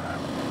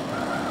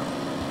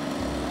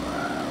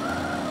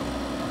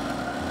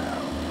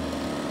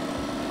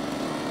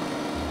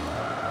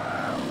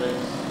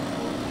 this.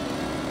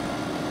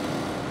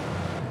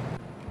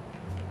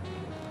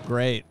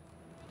 Great.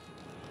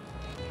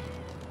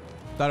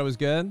 Thought it was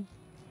good?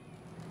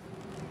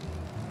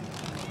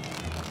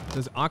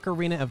 Does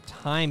Ocarina of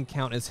Time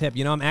count as hip?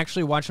 You know, I'm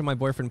actually watching my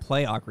boyfriend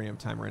play Ocarina of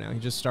Time right now. He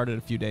just started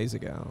a few days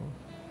ago.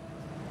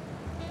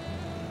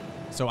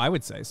 So I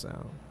would say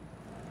so.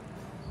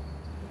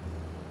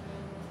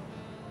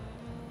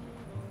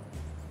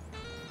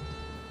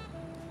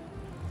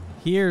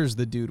 Here's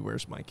the dude,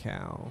 where's my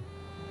cow?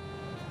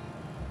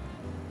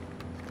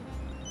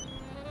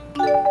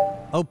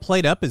 Oh,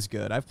 Played Up is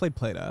good. I've played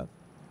Played Up.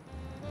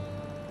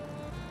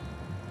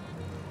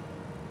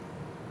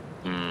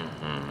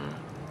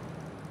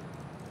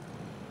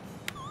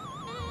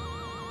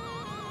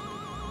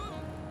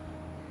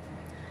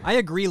 I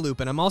agree,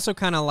 Lupin. I'm also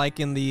kind of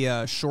liking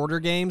the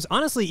shorter games.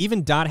 Honestly,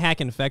 even Dot Hack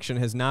Infection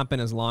has not been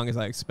as long as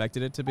I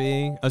expected it to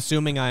be,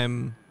 assuming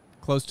I'm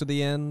close to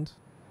the end.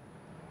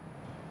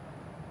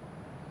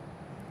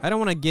 I don't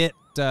want to get,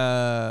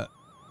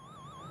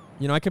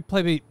 you know, I could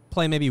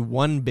play maybe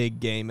one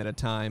big game at a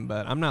time,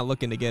 but I'm not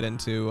looking to get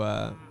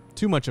into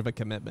too much of a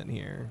commitment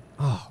here.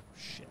 Oh,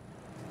 shit.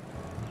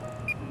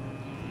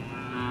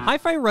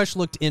 Hi-Fi Rush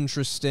looked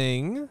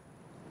interesting.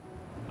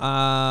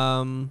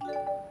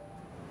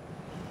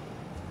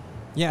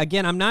 Yeah,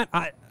 again, I'm not...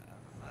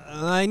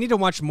 I need to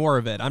watch more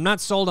of it. I'm not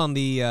sold on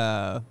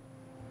the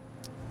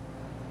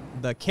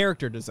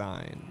character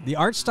design. The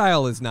art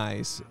style is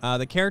nice.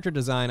 The character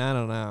design, I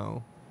don't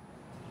know.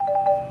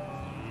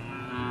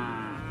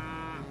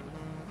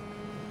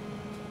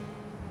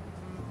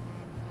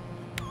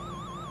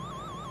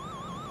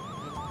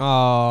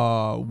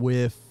 Oh,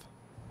 whiff.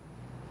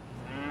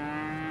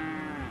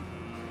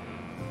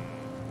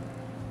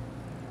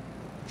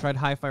 Tried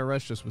Hi-Fi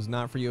Rush, just was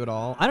not for you at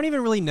all. I don't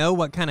even really know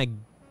what kind of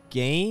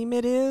game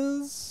it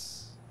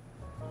is.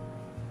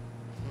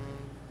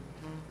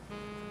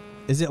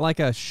 Is it like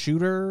a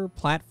shooter,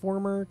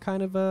 platformer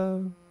kind of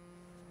a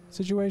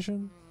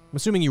situation? I'm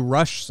assuming you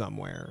rush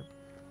somewhere.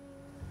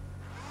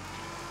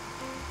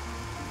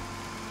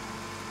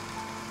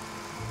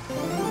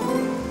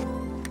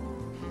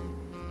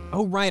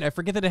 Oh, right. I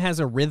forget that it has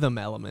a rhythm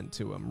element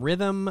to them.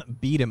 Rhythm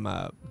beat 'em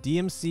up.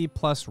 DMC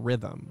plus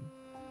rhythm.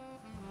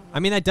 I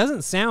mean, that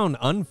doesn't sound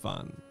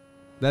unfun.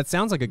 That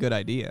sounds like a good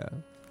idea.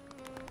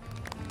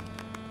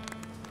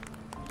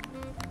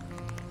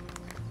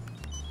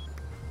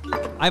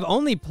 I've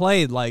only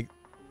played, like,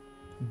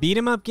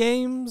 beat-em-up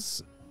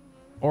games,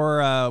 or,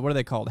 what are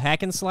they called?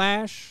 Hack and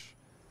slash?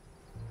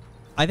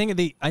 I think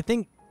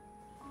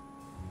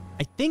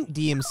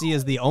DMC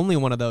is the only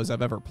one of those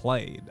I've ever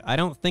played. I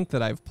don't think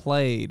that I've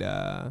played,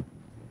 a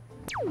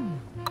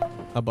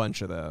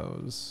bunch of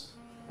those.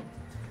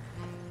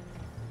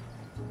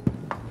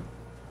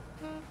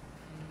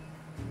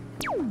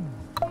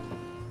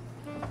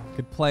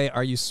 Could play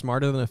Are You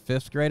Smarter Than a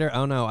Fifth Grader?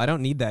 Oh no, I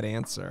don't need that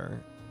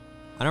answer.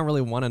 I don't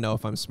really want to know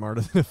if I'm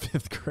smarter than a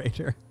fifth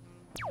grader.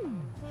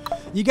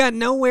 You got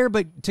nowhere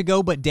but to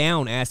go but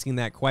down asking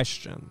that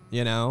question,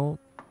 you know?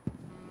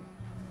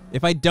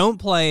 If I don't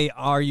play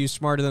Are You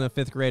Smarter Than a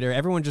Fifth Grader,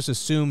 everyone just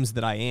assumes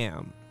that I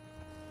am.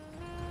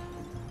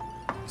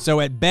 So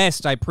at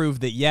best, I prove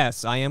that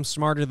yes, I am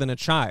smarter than a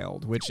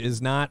child, which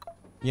is not,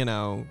 you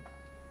know,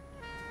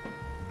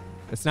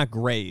 it's not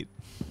great.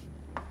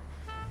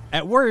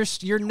 At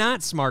worst, you're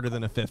not smarter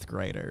than a fifth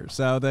grader.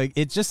 So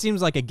it just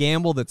seems like a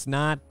gamble that's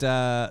not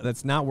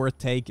worth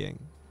taking.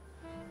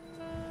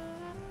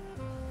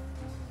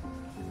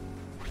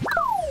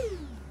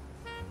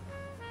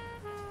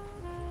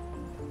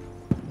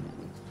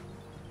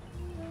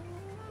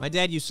 My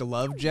dad used to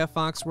love Jeff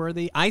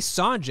Foxworthy. I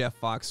saw Jeff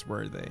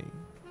Foxworthy.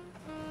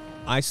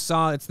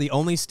 It's the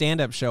only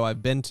stand-up show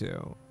I've been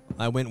to.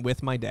 I went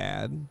with my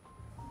dad,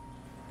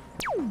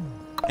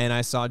 and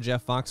I saw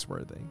Jeff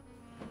Foxworthy.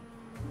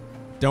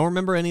 Don't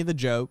remember any of the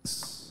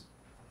jokes.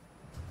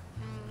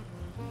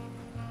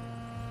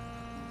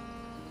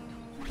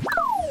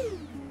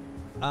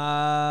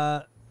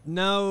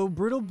 No,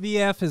 Brutal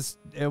BF is...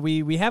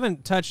 We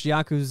haven't touched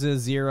Yakuza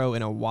 0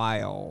 in a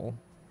while.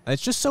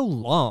 It's just so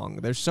long.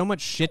 There's so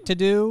much shit to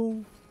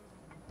do.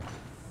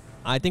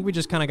 I think we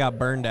just kind of got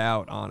burned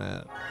out on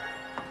it.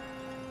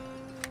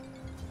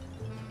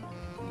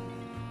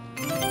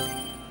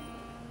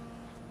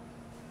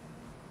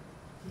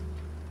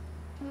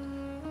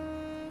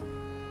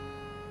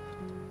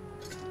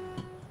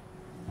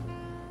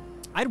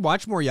 I'd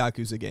watch more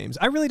Yakuza games.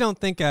 I really don't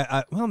think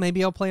well,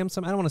 maybe I'll play them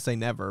some. I don't want to say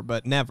never,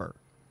 but never.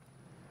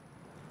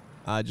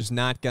 Just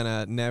not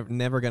gonna,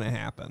 never gonna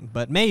happen.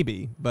 But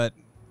maybe, but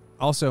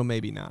also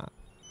maybe not.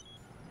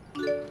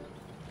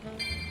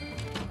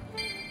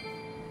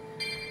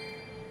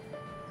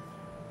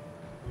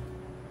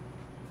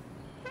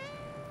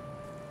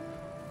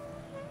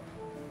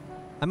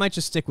 I might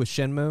just stick with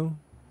Shenmue.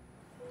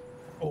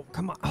 Oh,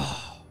 come on.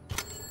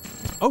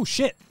 Oh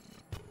shit.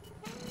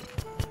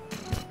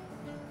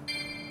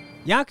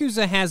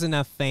 Yakuza has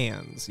enough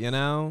fans, you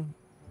know?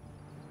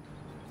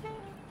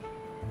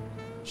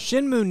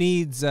 Shenmue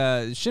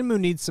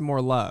needs some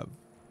more love.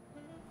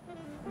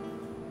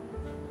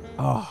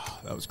 Oh,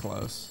 that was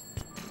close.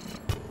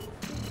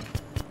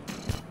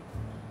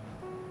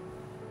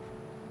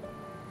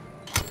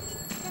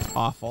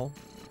 Awful.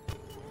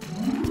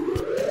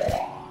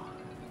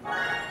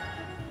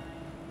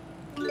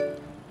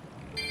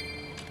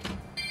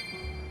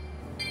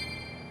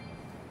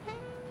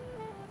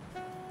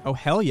 Oh,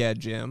 hell yeah,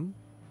 Jim.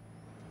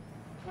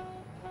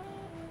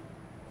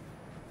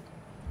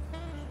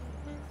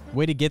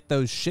 Way to get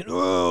those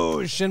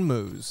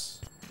Shenmues.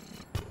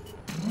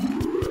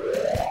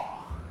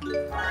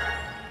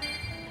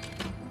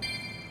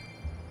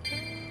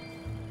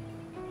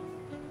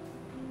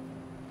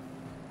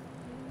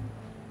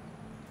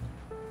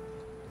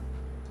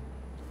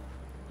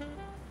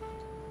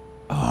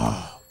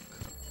 Oh.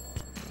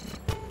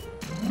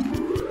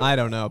 I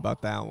don't know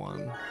about that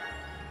one.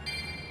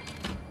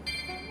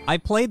 I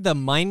played the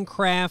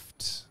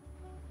Minecraft...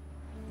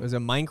 Was it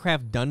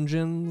Minecraft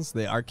Dungeons,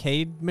 the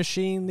arcade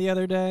machine, the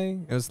other day?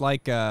 It was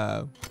like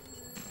Gauntlet,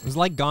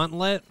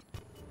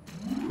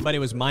 but it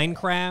was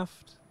Minecraft,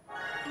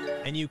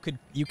 and you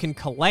can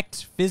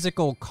collect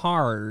physical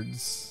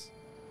cards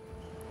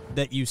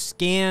that you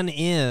scan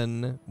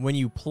in when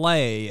you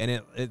play,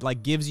 and it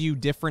like gives you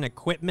different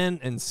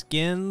equipment and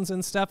skins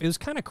and stuff. It was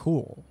kind of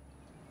cool.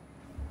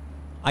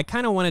 I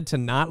kind of wanted to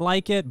not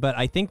like it, but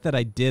I think that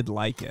I did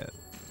like it.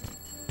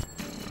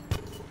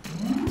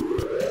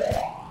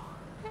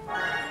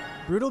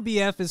 Brutal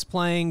BF is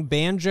playing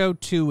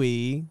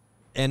Banjo-Tooie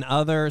and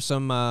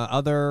some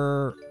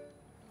other.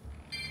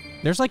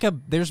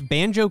 There's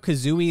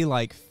Banjo-Kazooie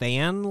like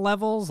fan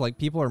levels, like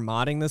people are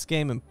modding this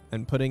game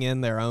and putting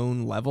in their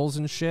own levels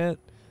and shit.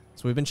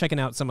 So we've been checking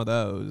out some of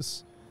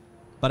those.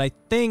 But I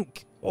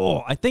think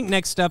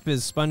next up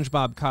is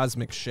SpongeBob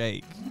Cosmic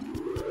Shake.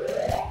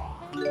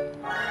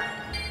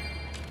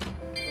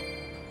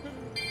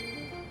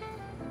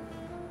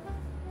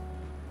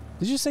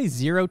 Did you say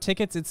 0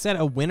 tickets? It said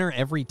a winner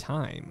every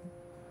time.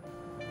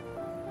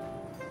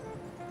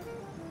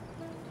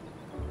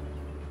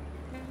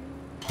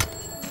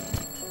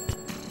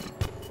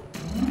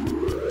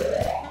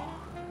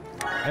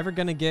 Ever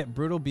gonna get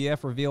Brutal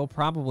BF reveal?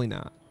 Probably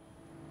not.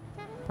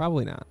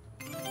 Probably not.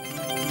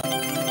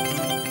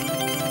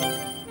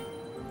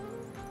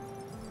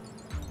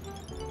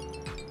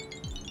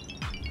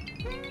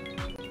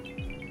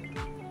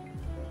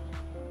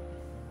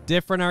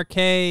 Different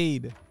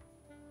arcade.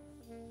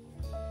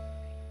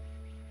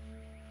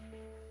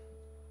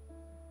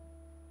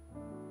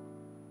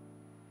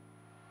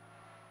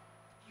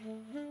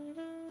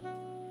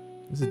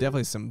 This is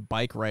definitely some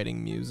bike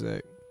riding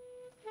music.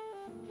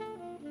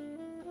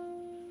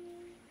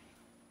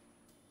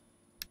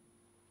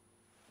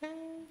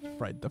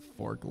 Ride the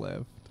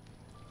forklift.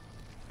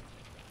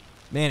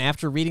 Man,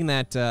 after reading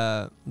that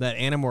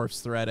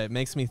Animorphs thread, it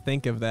makes me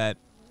think of the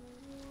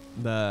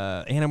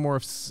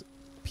Animorphs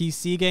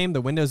PC game, the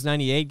Windows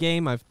 98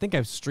 game. I think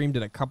I've streamed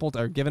it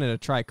or given it a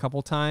try a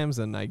couple times,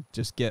 and I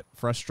just get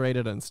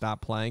frustrated and stop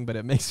playing, but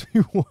it makes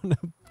me want to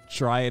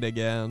try it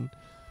again.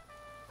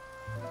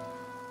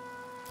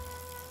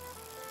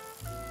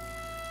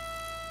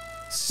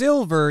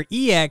 Silver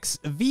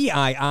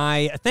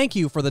EXVII, thank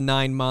you for the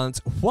 9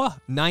 months. What?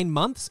 9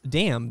 months?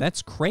 Damn,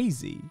 that's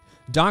crazy.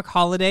 Doc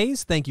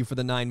Holidays, thank you for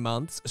the 9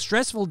 months.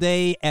 Stressful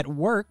day at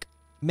work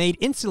made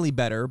instantly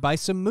better by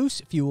some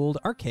moose-fueled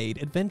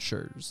arcade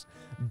adventures.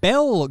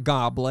 Bell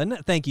Goblin,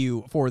 thank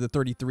you for the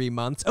 33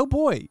 months. Oh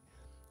boy,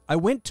 I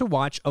went to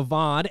watch a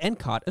VOD and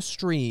caught a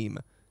stream.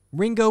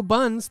 Ringo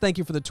Buns, thank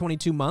you for the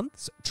 22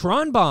 months.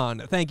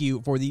 Tronbon, thank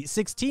you for the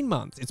 16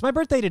 months. It's my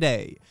birthday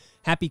today.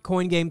 Happy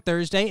Coin Game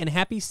Thursday and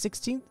happy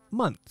 16th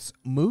months,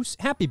 Moose.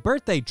 Happy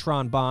birthday,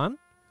 Tronbon.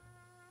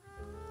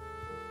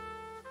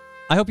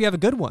 I hope you have a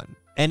good one.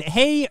 And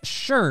hey,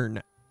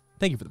 Shern,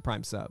 thank you for the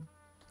Prime sub.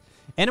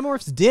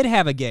 Animorphs did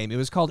have a game. It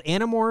was called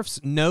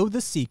Animorphs Know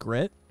the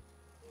Secret.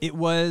 It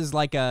was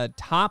like a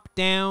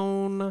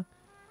top-down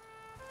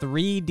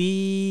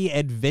 3D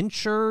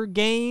adventure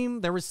game.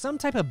 There was some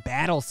type of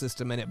battle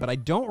system in it, but I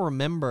don't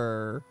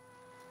remember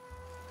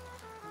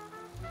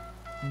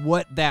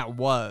what that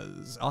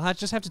was. I'll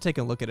just have to take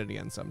a look at it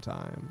again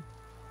sometime.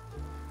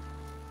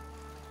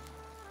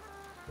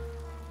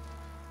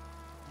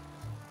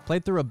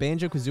 Played through a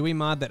Banjo-Kazooie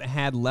mod that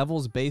had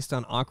levels based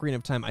on Ocarina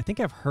of Time. I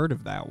think I've heard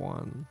of that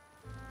one.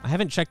 I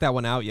haven't checked that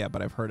one out yet,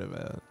 but I've heard of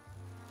it.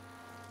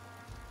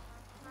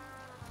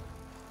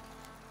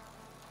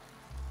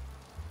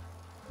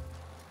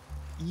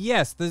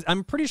 Yes,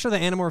 I'm pretty sure the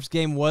Animorphs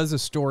game was a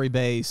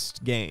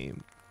story-based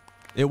game.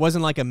 It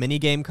wasn't like a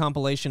mini-game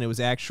compilation. It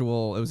was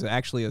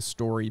actually a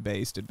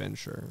story-based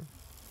adventure.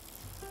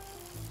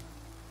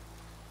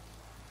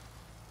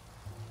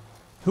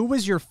 Who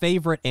was your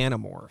favorite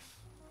Animorph?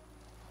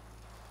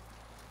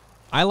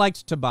 I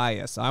liked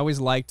Tobias. I always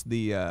liked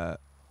the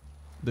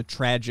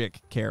tragic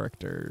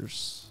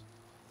characters.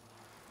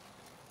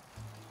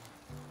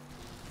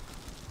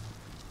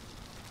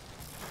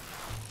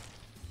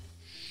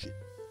 Shit.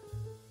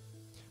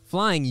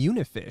 Flying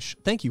Unifish,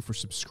 thank you for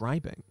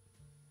subscribing.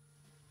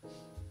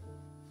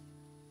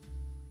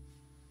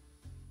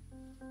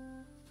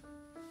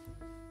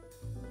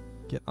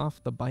 Get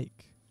off the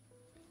bike.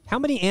 How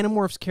many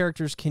Animorphs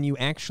characters can you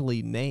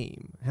actually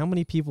name? How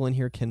many people in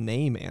here can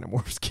name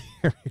Animorphs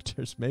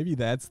characters? Maybe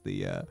that's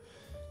the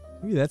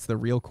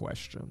real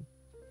question.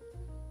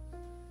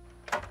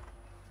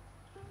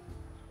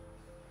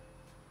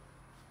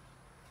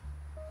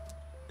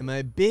 Am I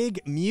a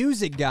big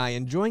music guy?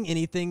 Enjoying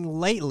anything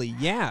lately?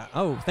 Yeah.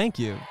 Oh, thank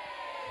you.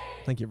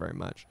 Thank you very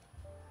much.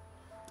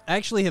 I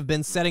actually have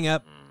been setting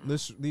up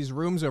these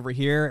rooms over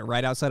here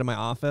right outside of my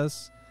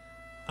office.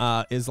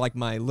 Is like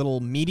my little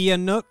media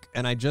nook,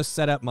 and I just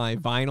set up my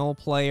vinyl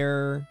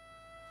player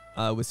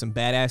with some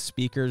badass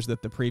speakers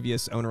that the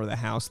previous owner of the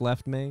house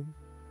left me.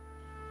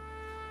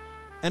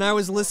 And I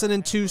was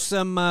listening to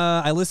some,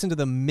 I listened to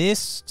the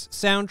Mist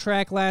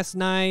soundtrack last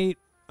night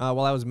while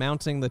I was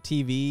mounting the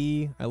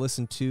TV. I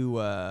listened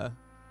to a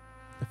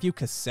few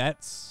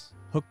cassettes,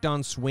 Hooked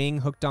on Swing,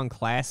 Hooked on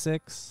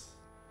Classics,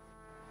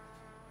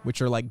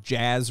 which are like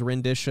jazz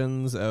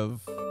renditions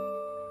of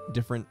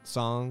different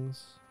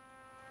songs.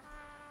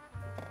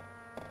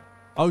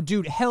 Oh,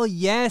 dude, hell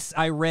yes,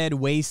 I read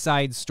Sideways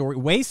Stories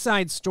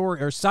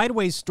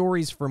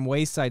from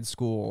Wayside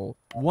School.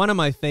 One of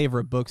my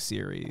favorite book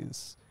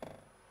series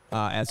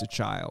as a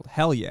child.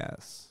 Hell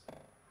yes.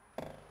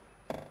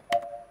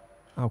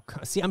 Oh,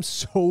 see, I'm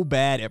so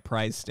bad at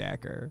Prize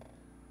Stacker.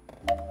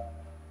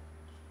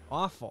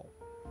 Awful.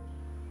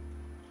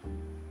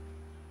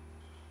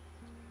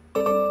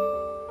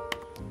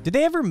 Did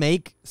they ever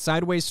make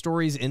Sideways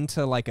Stories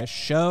into like a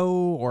show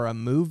or a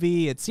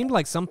movie? It seemed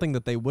like something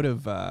that they would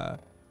have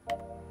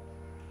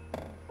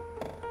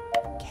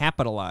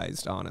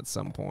capitalized on at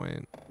some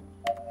point.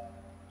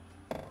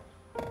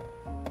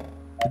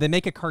 Did they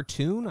make a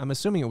cartoon? I'm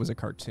assuming it was a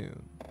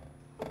cartoon.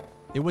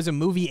 It was a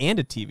movie and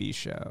a TV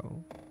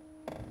show.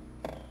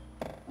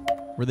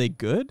 Were they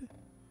good?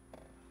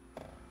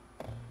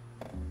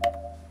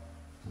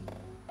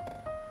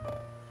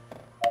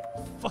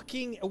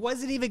 Fucking, it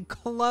wasn't even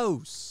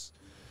close.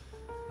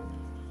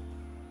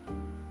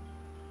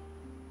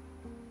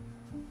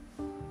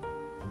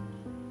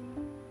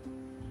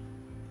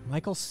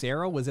 Michael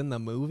Cera was in the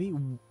movie?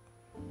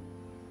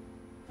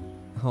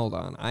 Hold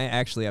on, I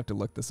actually have to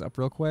look this up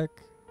real quick.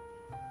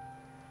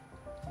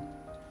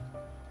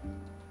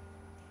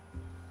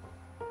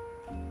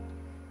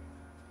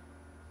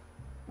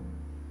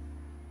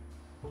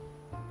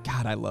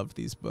 God, I loved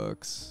these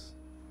books.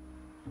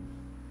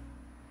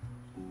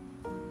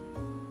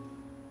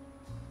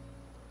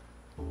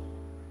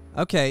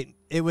 Okay,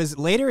 it was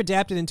later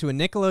adapted into a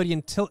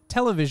Nickelodeon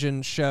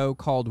television show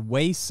called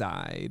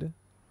Wayside.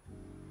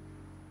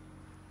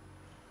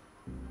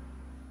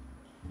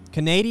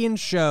 Canadian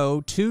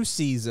show, 2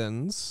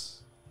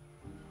 seasons,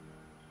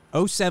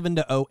 07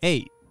 to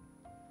 08.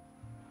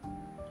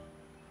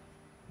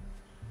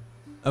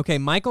 Okay,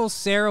 Michael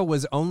Cera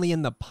was only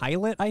in the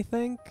pilot, I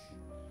think.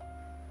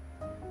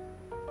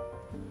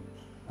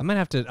 I might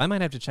have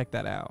to check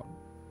that out.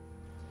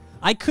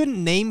 I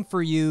couldn't name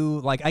for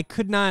you, like, I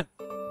could not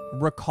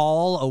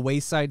recall a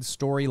Wayside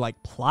Story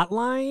like plot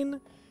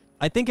line.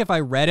 I think if I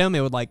read them,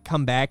 it would like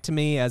come back to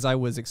me as I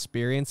was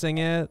experiencing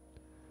it.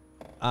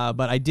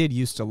 But I did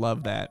used to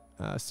love that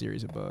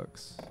series of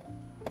books.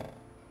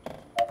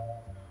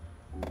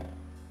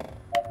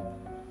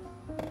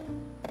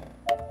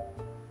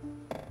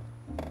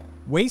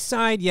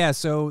 Wayside, yeah,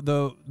 so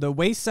the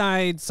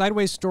Wayside,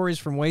 Sideways Stories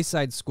from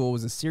Wayside School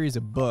was a series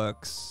of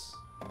books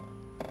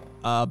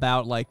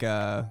about like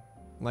a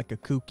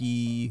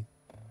kooky,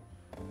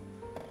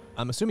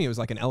 I'm assuming it was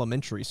like an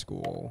elementary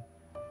school.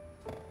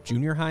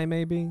 Junior high,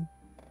 maybe?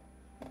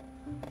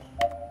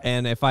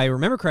 And if I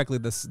remember correctly,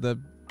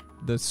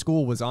 the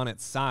school was on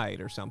its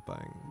side or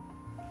something.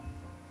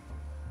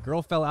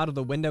 Girl fell out of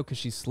the window because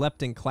she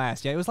slept in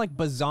class. Yeah, it was like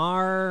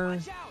bizarre.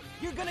 Watch out!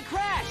 You're gonna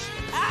crash!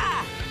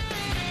 Ah!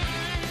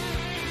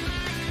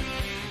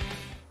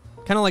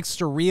 Kind of like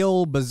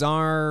surreal,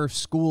 bizarre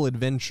school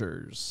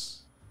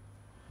adventures.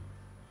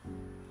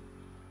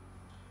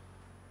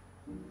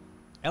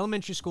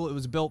 Elementary school, it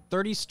was built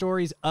 30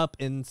 stories up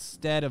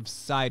instead of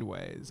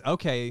sideways.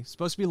 Okay,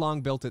 supposed to be long,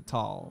 built it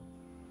tall.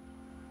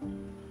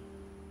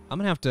 I'm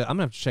gonna have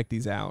to check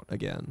these out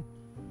again.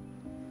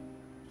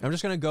 I'm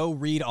just gonna go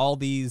read all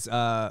these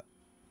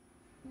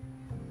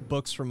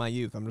books from my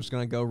youth. I'm just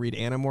gonna go read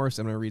Animorphs.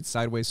 I'm gonna read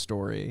Sideways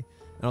Story,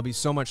 and I'll be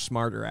so much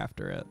smarter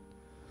after it.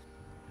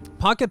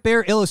 Pocket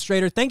Bear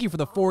Illustrator, thank you for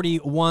the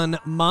 41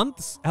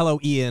 months. Hello,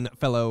 Ian,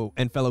 fellow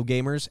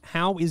gamers.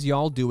 How is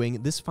y'all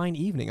doing this fine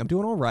evening? I'm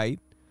doing all right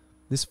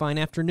this fine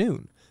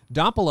afternoon.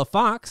 Doppela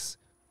Fox,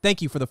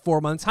 thank you for the 4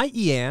 months. Hi,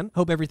 Ian.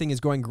 Hope everything is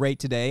going great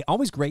today.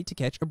 Always great to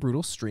catch a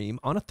brutal stream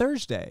on a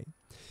Thursday.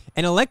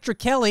 And Electra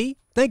Kelly,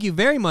 thank you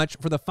very much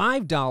for the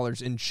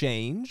 $5 and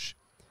change.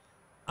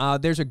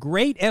 There's a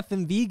great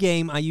FMV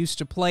game I used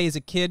to play as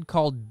a kid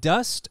called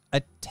Dust,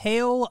 A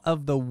Tale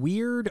of the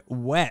Weird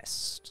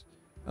West.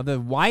 Of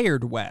the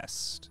Wired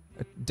West.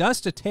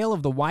 Dust, A Tale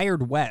of the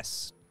Wired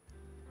West.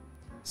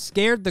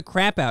 Scared the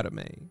crap out of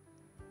me.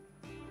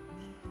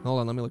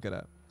 Hold on, let me look it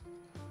up.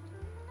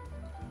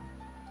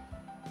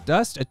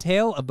 Dust, A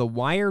Tale of the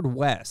Wired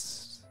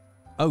West.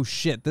 Oh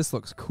shit, this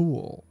looks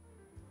cool.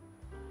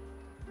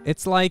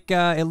 It's like,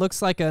 it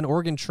looks like an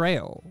Oregon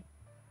Trail.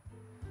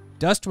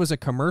 Dust was a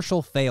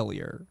commercial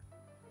failure.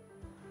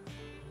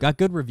 Got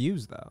good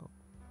reviews, though.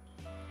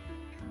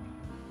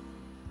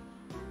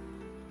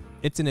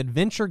 It's an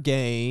adventure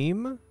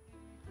game.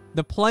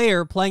 The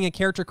player, playing a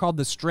character called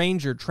the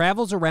Stranger,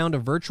 travels around a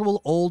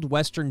virtual old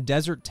western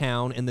desert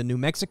town in the New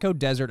Mexico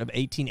desert of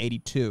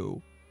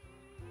 1882.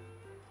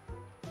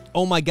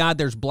 Oh my god,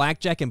 there's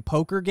blackjack and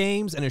poker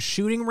games and a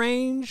shooting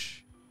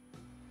range?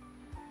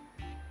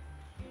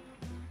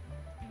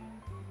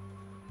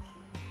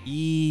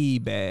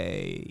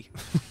 eBay.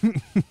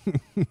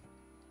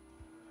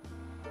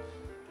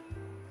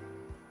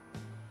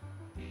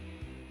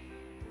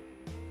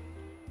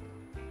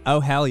 Oh,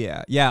 hell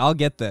yeah. Yeah, I'll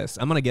get this.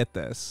 I'm going to get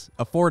this.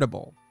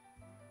 Affordable.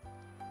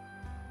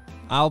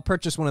 I'll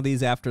purchase one of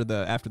these after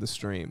the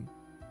stream.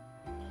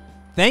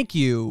 Thank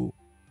you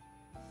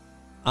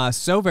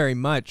so very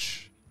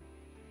much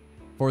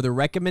for the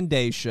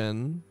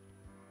recommendation.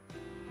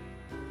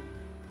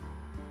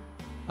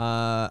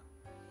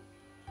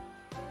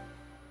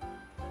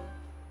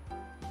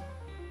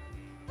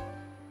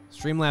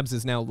 Streamlabs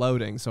is now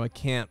loading, so I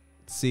can't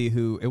see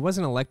who. It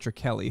wasn't Electra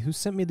Kelly. Who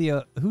sent me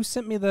the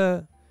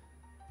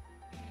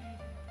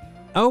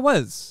Oh, it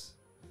was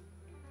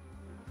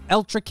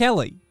Eltra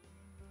Kelly.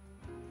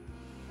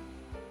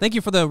 Thank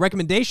you for the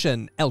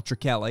recommendation, Eltra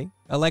Kelly.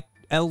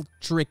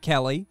 Eltra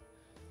Kelly.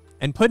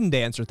 And Puddin'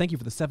 Dancer, thank you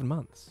for the 7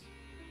 months.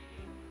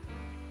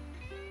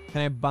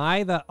 Can I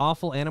buy the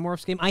awful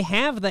Animorphs game? I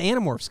have the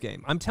Animorphs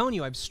game. I'm telling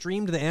you, I've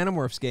streamed the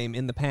Animorphs game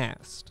in the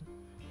past.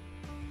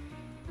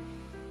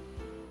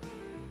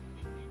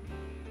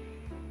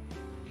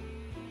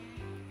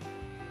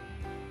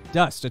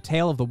 Dust, A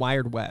Tale of the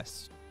Wired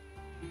West.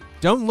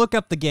 Don't look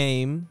up the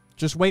game.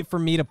 Just wait for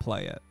me to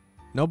play it.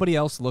 Nobody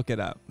else look it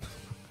up.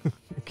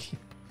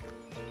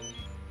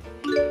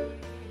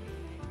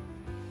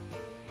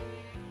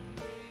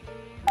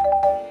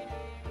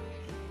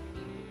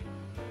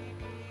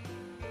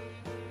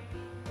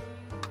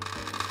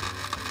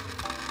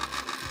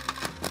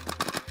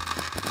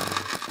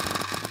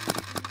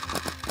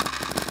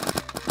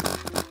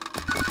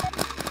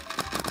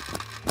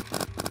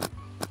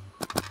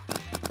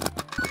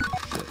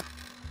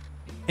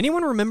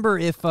 Anyone remember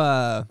if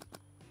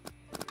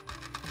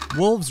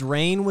Wolf's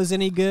Rain was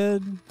any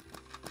good?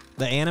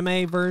 The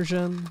anime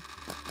version?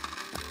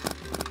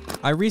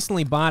 I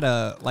recently bought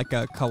a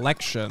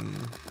collection.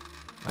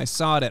 I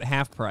saw it at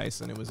half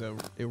price, and it was a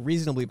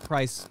reasonably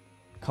priced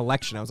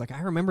collection. I was like,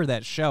 I remember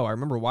that show. I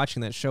remember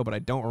watching that show, but I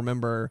don't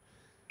remember.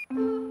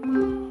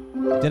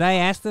 Did I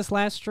ask this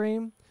last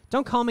stream?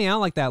 Don't call me out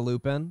like that,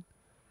 Lupin.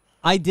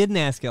 I didn't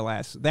ask it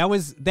last. That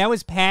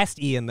was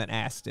past Ian that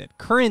asked it.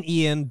 Current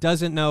Ian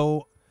doesn't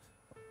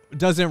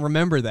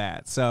remember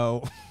that,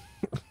 so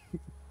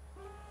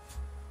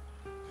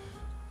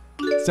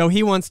so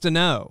he wants to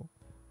know.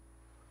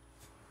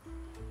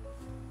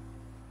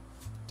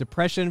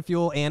 Depression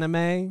Fuel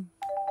anime?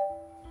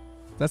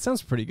 That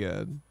sounds pretty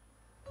good.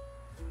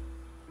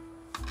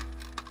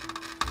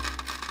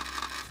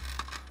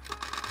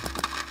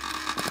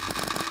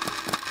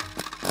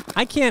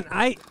 How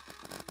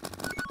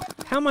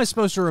am I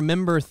supposed to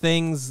remember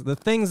things, the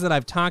things that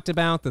I've talked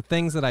about, the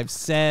things that I've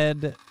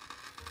said?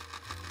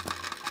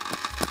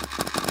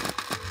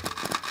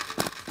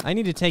 I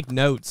need to take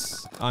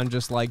notes on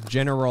just like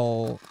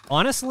general.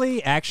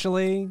 Honestly,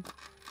 actually,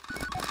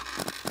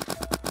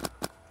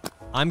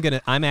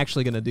 I'm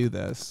actually gonna do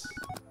this.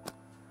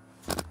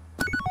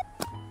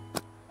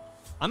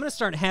 I'm gonna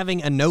start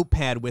having a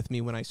notepad with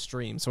me when I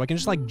stream, so I can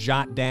just like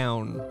jot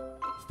down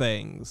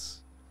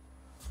things.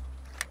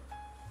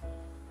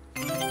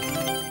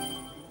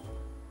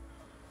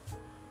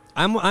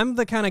 I'm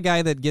the kind of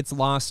guy that gets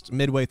lost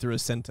midway through a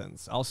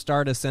sentence. I'll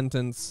start a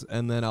sentence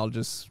and then I'll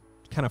just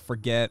kind of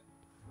forget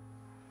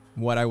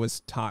what I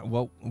was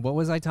what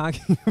was I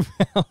talking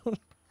about?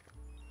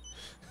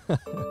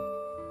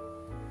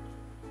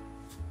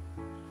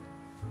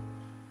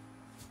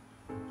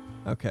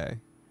 Okay.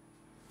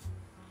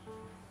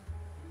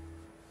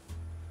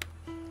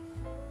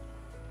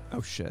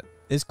 Oh shit.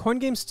 Is Coin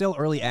Game still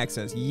early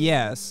access?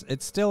 Yes,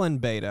 it's still in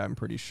beta, I'm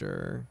pretty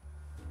sure.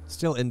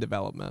 Still in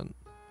development.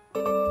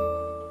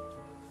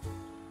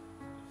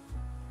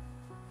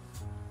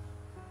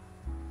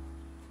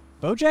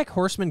 BoJack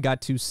Horseman got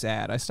too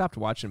sad. I stopped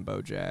watching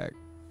BoJack.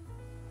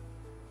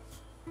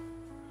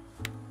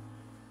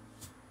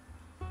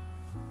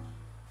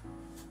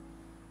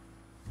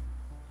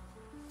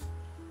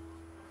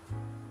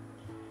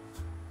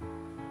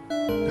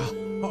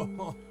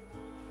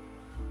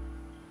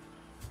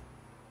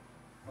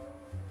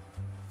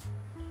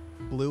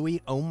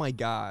 Bluey, oh my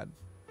god.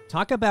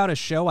 Talk about a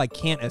show I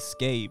can't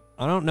escape.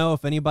 I don't know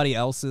if anybody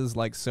else's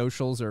like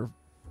socials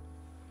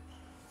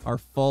are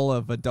full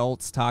of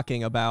adults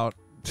talking about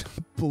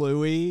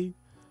Bluey.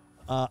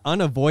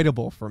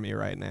 Unavoidable for me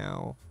right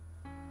now.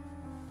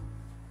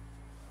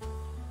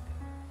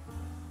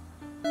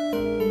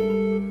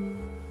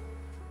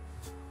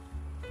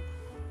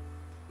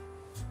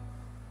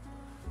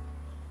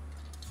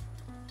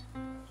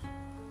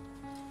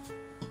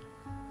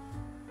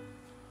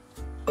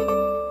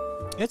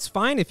 It's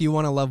fine if you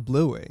want to love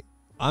Bluey.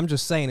 I'm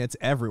just saying it's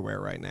everywhere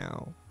right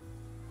now.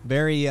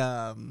 Very,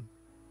 it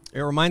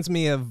reminds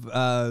me of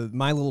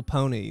My Little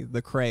Pony,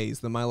 the craze,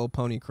 the My Little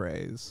Pony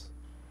craze.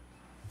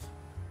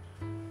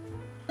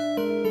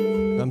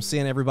 I'm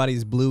seeing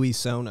everybody's Bluey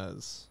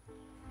Sonas.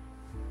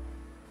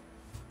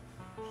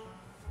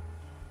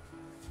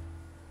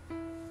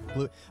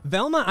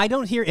 Velma, I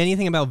don't hear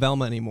anything about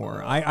Velma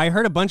anymore. I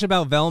heard a bunch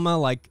about Velma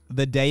like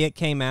the day it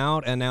came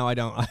out, and now I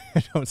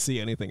don't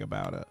see anything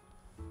about it.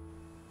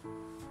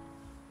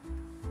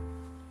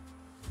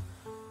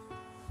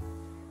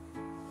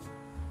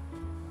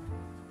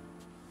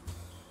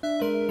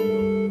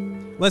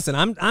 Listen,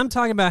 I'm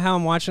talking about how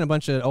I'm watching a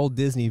bunch of old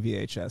Disney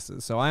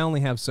VHSs, so I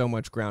only have so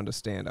much ground to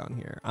stand on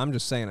here. I'm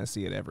just saying I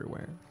see it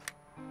everywhere.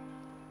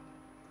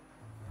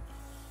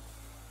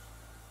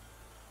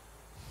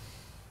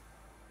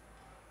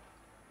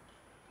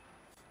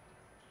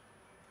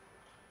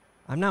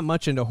 I'm not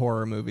much into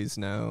horror movies,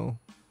 no.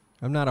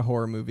 I'm not a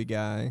horror movie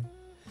guy.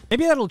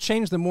 Maybe that'll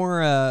change the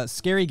more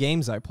scary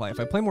games I play. If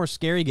I play more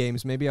scary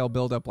games, maybe I'll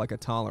build up like a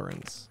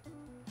tolerance.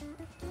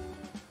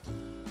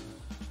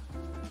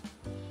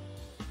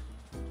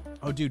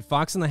 Oh, dude,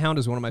 Fox and the Hound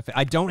is one of my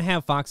I don't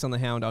have Fox and the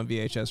Hound on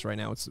VHS right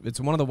now. It's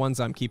one of the ones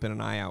I'm keeping an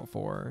eye out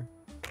for.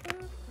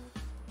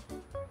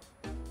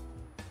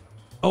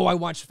 Oh, I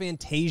watched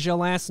Fantasia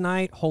last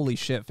night. Holy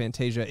shit,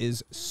 Fantasia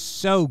is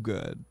so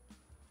good.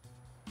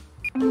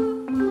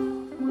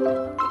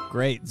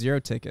 Great,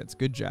 0 tickets.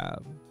 Good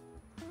job.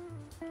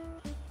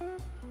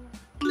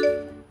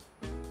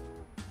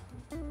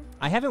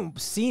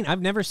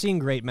 I've never seen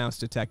Great Mouse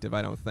Detective,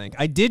 I don't think.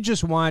 I did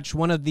just watch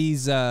one of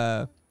these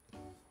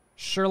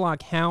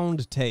Sherlock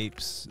Hound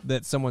tapes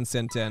that someone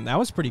sent in. That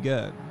was pretty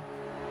good.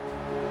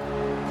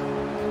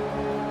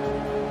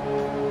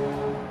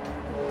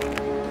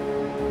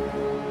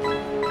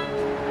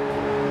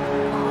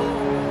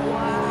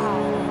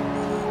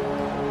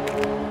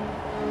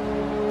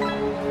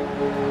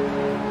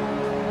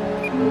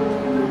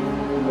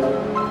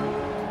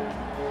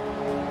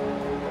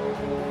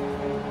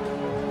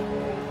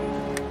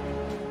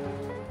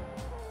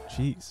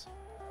 Jeez.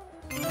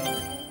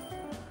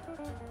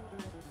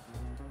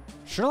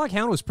 Sherlock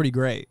Hound was pretty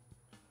great.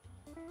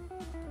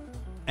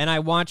 And I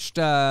watched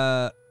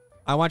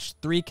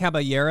Three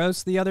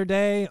Caballeros the other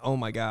day. Oh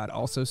my god,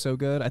 also so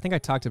good. I think I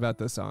talked about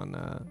this on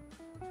I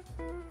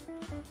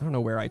don't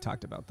know where I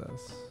talked about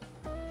this.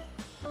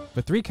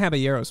 But Three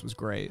Caballeros was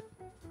great.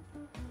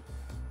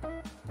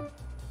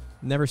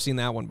 Never seen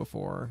that one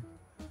before.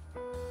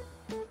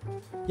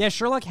 Yeah,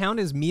 Sherlock Hound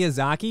is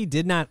Miyazaki.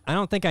 I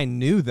don't think I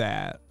knew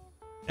that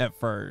at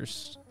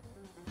first.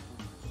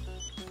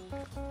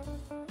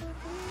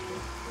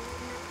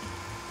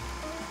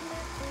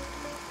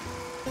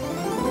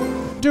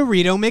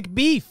 Dorito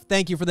McBeef,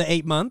 thank you for the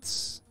 8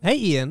 months. Hey,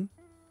 Ian.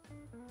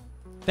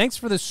 Thanks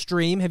for the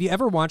stream. Have you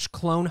ever watched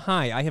Clone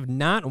High? I have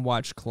not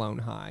watched Clone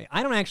High.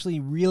 I don't actually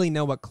really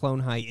know what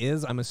Clone High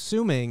is. I'm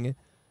assuming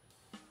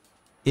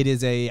it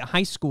is a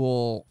high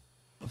school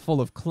full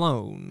of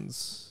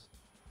clones.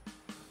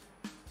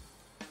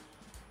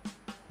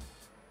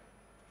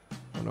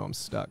 Oh no, I'm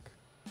stuck.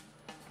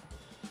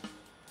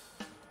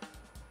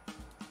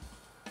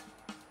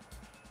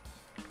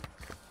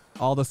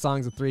 All the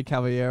songs of Three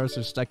Caballeros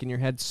are stuck in your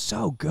head.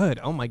 So good.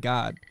 Oh my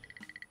god.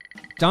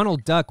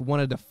 Donald Duck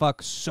wanted to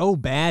fuck so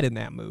bad in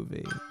that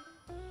movie.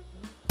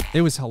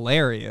 It was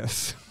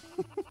hilarious.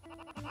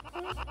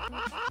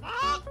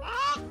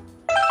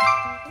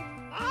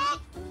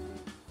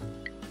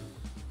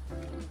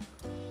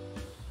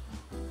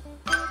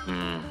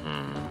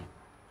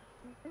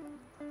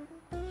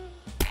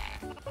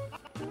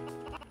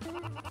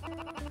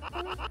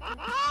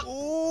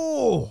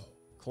 Oh,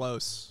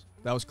 close.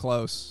 That was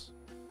close.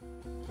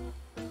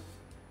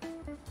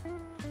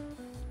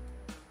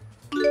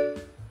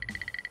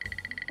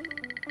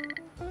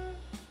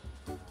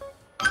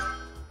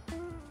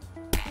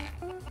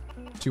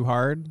 Too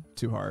hard?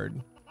 Too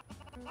hard.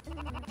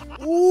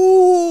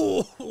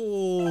 Ooh!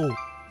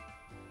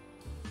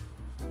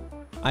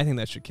 I think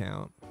that should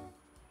count.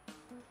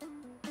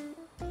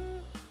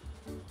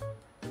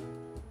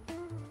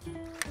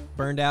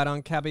 Burned Out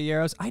on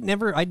Caballeros. I'd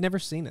never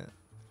seen it.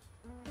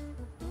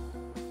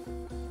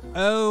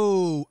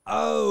 Oh,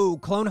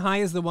 Clone High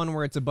is the one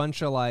where it's a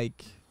bunch of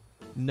like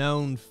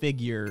known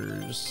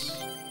figures.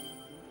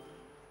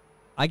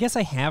 I guess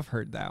I have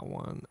heard that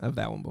one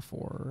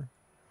before.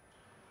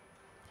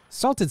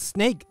 Salted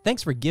Snake,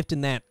 thanks for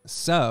gifting that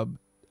sub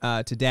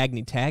to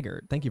Dagny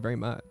Taggart. Thank you very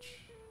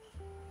much.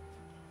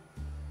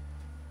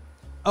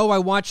 Oh, I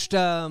watched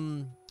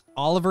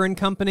Oliver and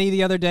Company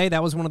the other day.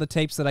 That was one of the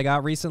tapes that I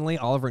got recently.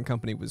 Oliver and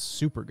Company was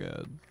super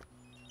good.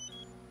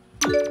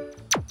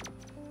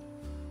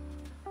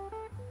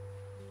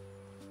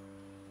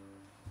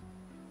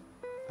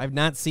 I've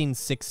not seen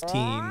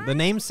 16. The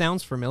name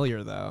sounds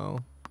familiar,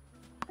 though.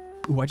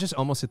 Ooh, I just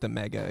almost hit the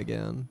mega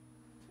again.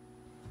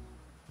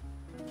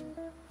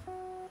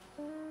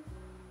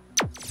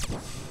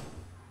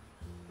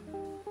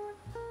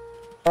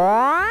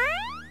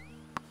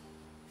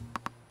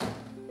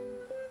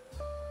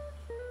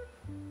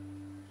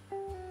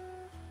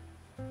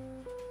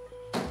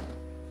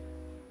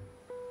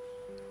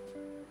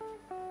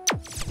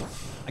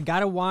 I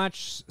gotta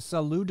watch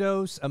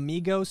Saludos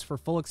Amigos for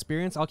full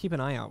experience. I'll keep an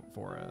eye out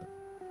for it.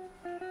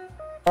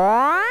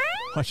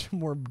 Watch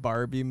more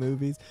Barbie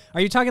movies.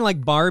 Are you talking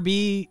like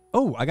Barbie?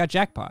 Oh, I got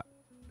jackpot.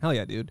 Hell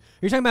yeah, dude.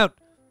 You're talking about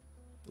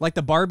like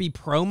the Barbie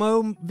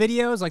promo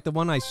videos, like the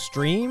one I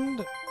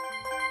streamed?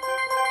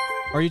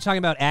 Or are you talking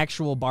about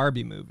actual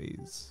Barbie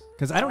movies?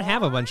 Because I don't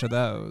have a bunch of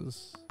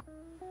those.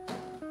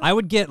 I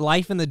would get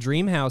Life in the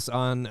Dream House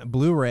on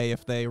Blu-ray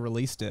if they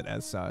released it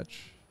as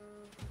such.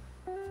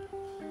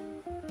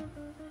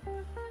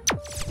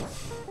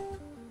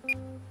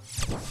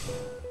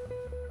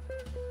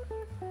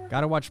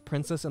 Gotta watch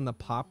Princess and the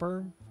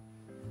Pauper.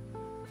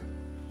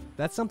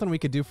 That's something we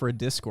could do for a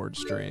Discord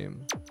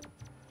stream.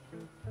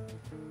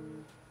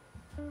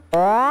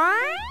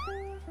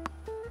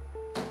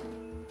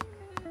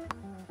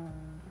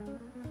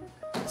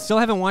 Still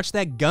haven't watched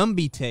that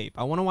Gumby tape.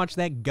 I want to watch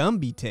that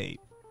Gumby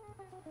tape.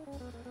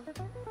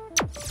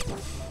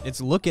 It's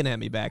looking at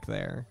me back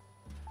there.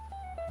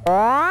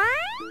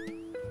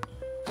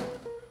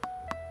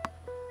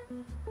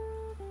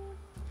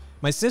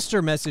 My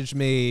sister messaged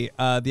me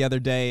the other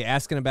day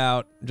asking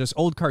about just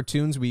old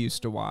cartoons we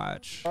used to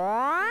watch.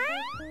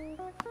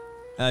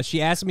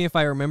 She asked me if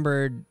I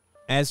remembered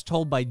As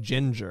Told by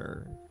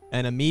Ginger,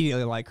 and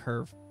immediately, like,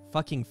 her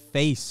fucking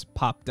face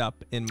popped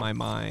up in my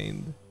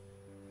mind.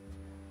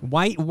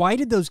 Why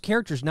did those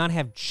characters not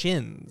have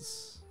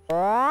chins?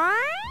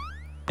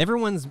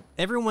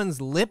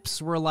 Everyone's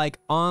lips were like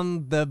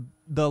on the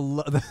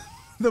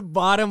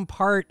bottom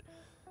part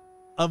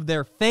of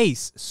their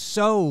face.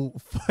 So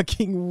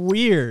fucking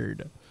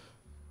weird.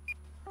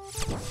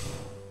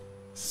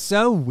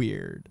 So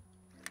weird.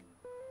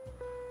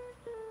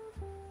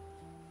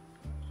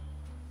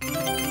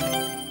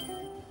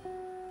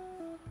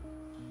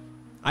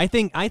 I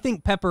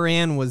think Pepper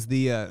Ann was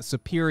the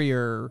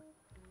superior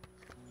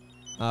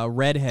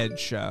redhead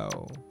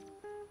show.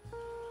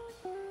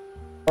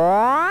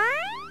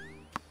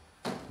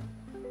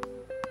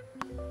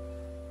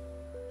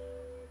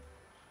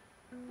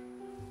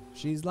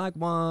 She's like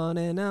 1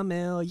 in a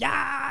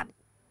million.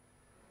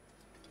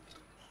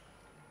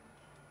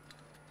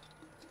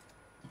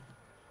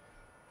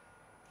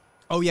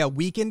 Oh yeah,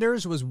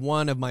 Weekenders was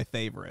one of my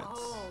favorites.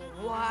 Oh,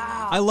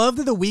 wow. I love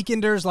that the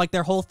Weekenders, like,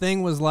 their whole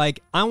thing was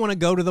like, I want to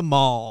go to the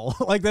mall.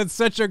 Like, that's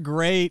such a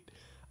great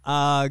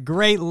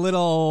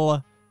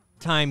little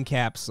time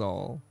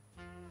capsule.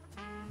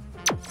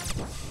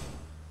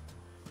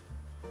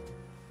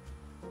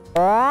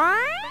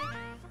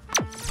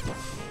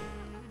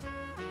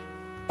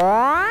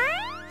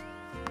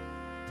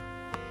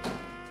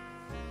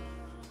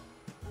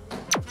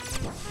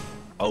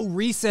 Oh,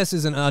 Recess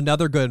is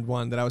another good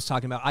one that I was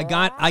talking about. I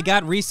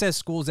got Recess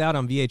Schools Out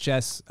on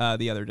VHS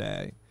the other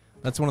day.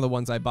 That's one of the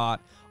ones I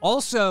bought.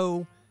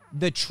 Also,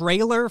 the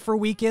trailer for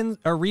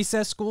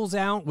Recess Schools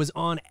Out was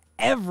on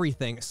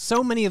everything.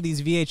 So many of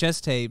these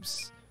VHS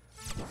tapes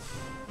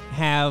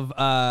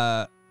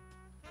have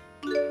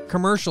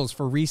commercials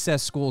for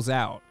Recess Schools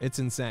Out. It's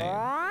insane.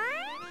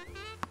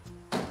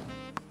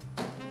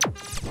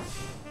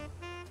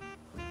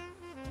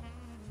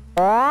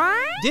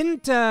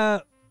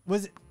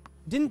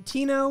 Didn't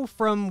Tino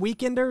from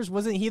Weekenders,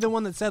 wasn't he the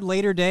one that said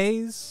Later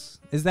Days?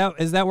 Is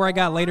that where I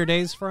got Later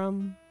Days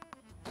from?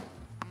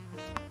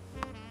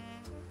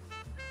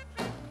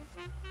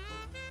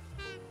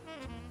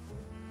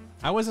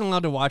 I wasn't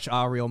allowed to watch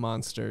Ah Real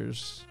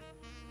Monsters.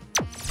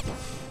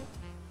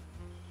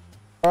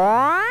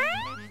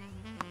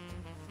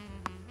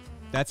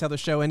 That's how the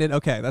show ended?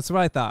 Okay, that's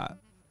what I thought.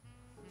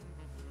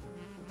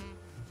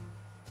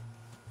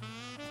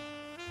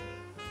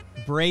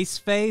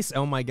 Braceface?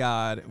 Oh my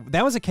god.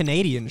 That was a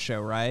Canadian show,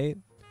 right?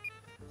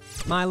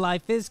 My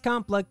life is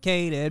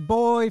complicated,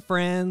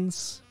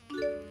 boyfriends.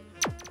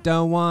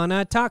 Don't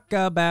wanna talk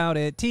about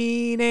it,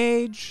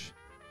 teenage.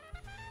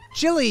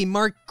 Chili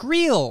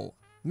McGreel.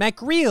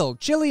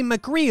 Chili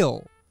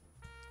McGreel.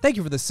 Thank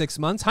you for the 6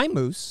 months. Hi,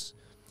 Moose.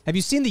 Have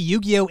you seen the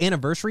Yu-Gi-Oh!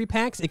 Anniversary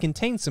packs? It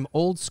contains some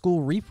old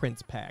school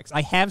reprints packs.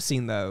 I have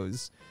seen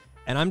those,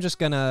 and I'm just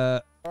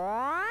gonna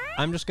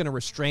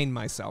restrain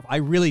myself. I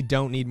really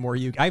don't need more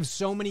Yu-Gi-Oh! I have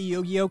so many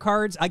Yu-Gi-Oh!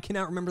 Cards, I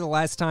cannot remember the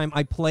last time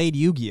I played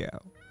Yu-Gi-Oh!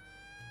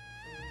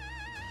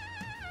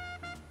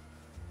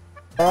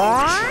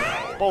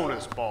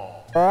 Bonus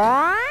ball.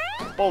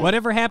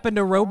 Whatever happened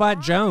to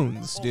Robot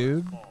Jones,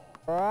 dude?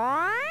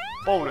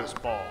 Bonus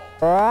ball.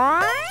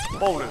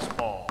 Bonus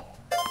ball.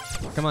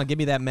 Come on, give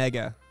me that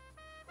mega.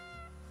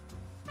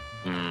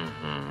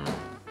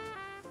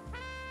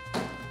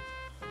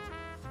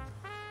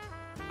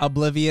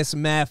 Oblivious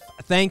Meth,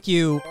 thank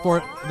you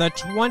for the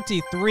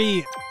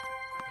 23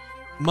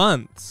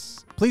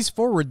 months. Please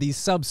forward these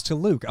subs to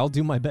Luke. I'll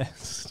do my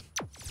best.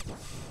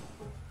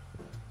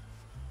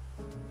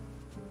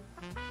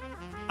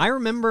 I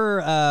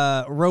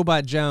remember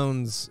Robot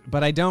Jones,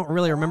 but I don't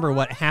really remember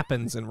what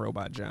happens in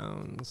Robot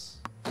Jones.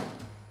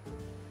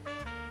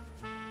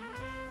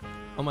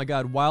 Oh my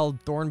god,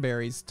 Wild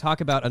Thornberries. Talk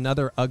about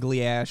another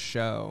ugly-ass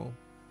show.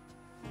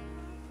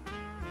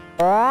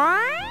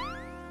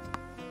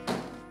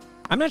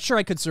 I'm not sure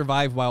I could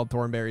survive wild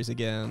thornberries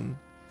again.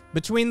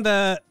 Between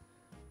the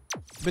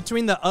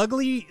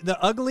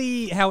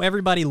ugly how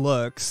everybody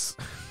looks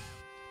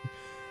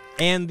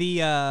and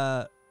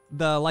the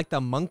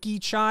monkey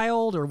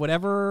child or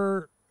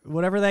whatever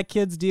that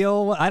kid's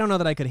deal, I don't know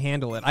that I could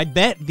handle it.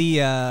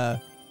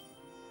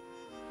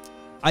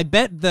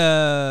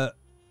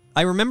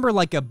 I remember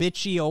like a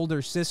bitchy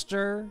older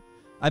sister.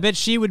 I bet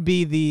she would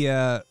be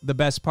the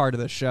best part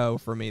of the show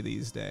for me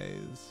these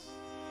days.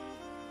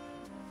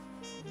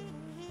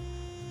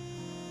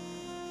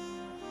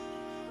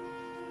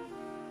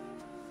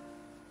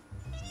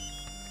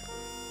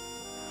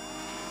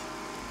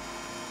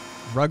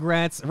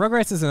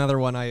 Rugrats is another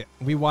one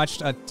we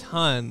watched a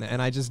ton, and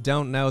I just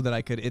don't know that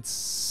I could. It's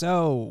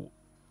so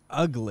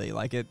ugly.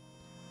 Like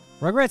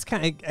Rugrats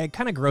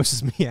kind of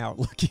grosses me out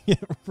looking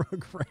at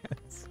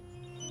Rugrats.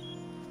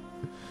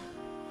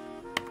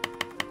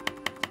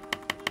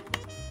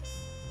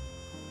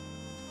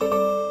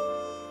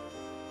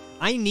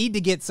 I need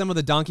to get some of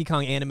the Donkey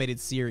Kong animated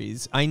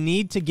series. I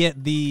need to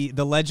get the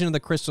Legend of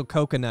the Crystal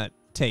Coconut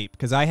tape,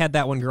 because I had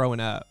that one growing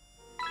up.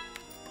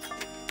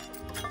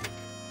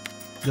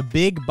 The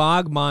big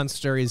bog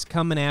monster is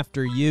coming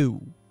after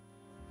you.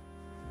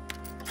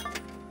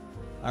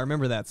 I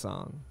remember that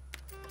song.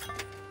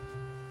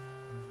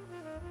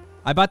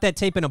 I bought that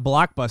tape in a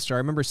Blockbuster. I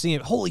remember seeing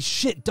it. Holy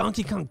shit,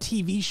 Donkey Kong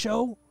TV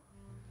show?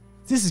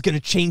 This is going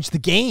to change the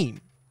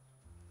game.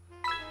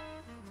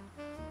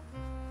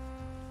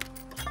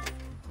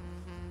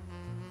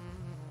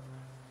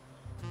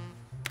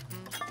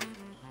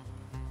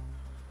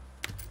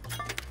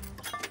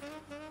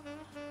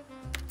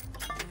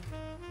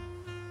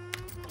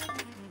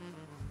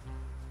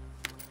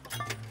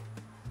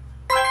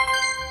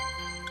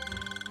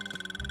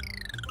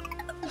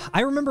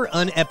 I remember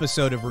an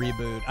episode of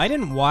Reboot. I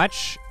didn't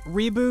watch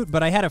Reboot,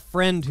 but I had a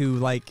friend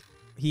who,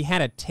 he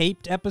had a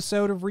taped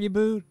episode of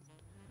Reboot.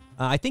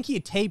 I think he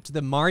had taped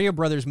the Mario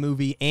Brothers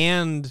movie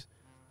and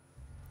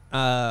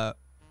Reboot,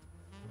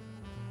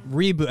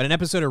 an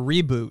episode of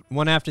Reboot,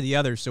 one after the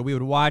other. So we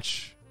would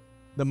watch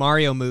the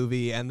Mario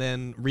movie, and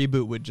then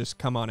Reboot would just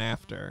come on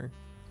after.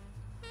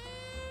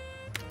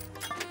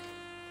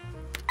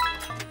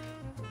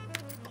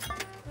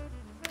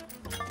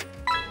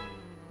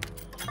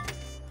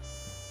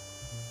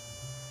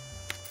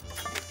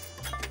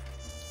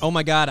 Oh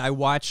my God! I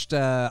watched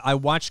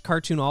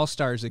Cartoon All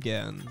Stars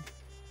again.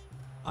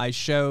 I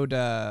showed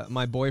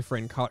my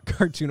boyfriend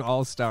Cartoon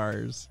All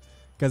Stars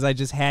because I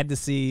just had to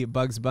see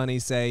Bugs Bunny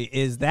say,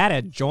 "Is that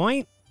a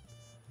joint?"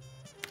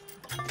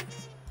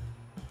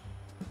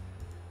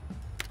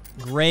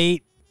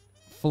 Great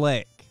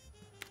flick.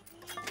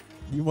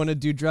 You want to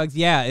do drugs?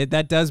 Yeah,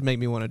 that does make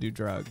me want to do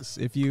drugs.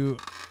 If you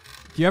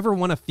ever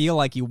want to feel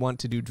like you want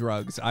to do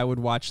drugs, I would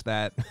watch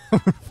that.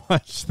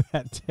 Watch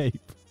that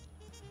tape.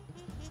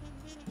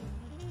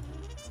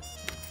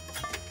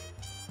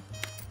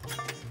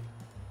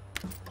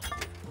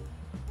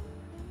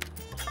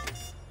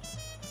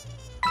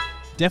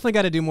 Definitely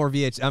got to do more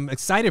VHS. I'm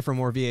excited for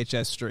more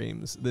VHS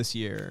streams this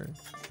year.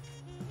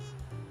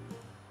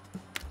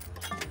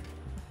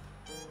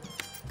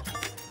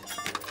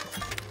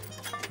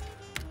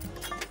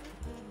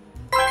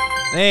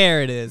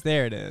 There it is.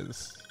 There it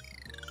is.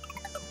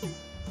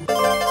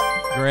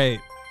 Great.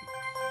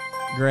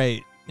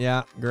 Great.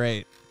 Yeah,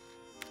 great.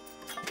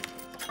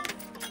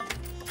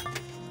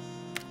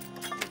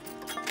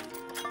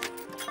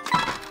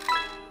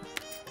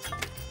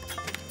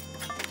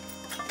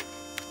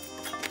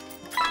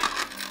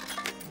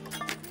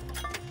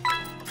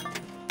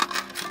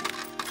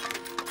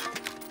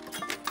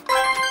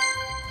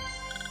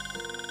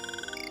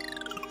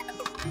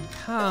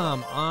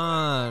 Come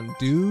on,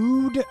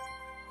 dude.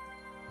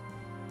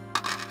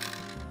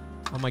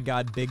 Oh my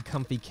God, Big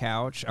Comfy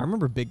Couch. I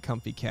remember Big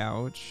Comfy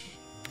Couch.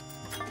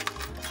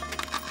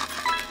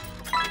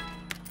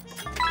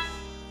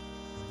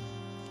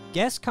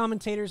 Guest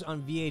commentators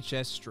on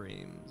VHS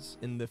streams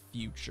in the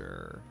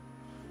future.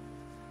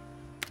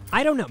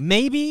 I don't know.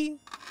 Maybe.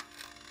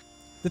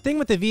 The thing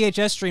with the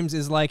VHS streams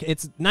is,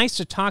 it's nice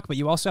to talk, but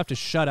you also have to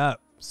shut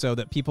up so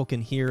that people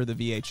can hear the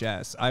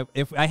VHS.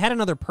 If I had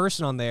another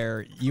person on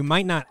there, you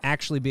might not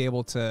actually be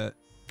able to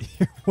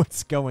hear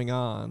what's going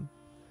on.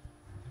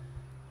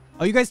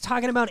 Oh, you guys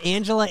talking about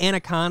Angela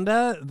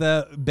Anaconda,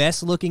 the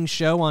best-looking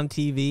show on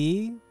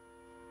TV?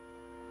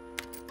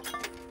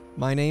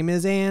 My name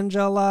is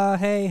Angela.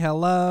 Hey,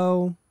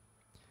 hello.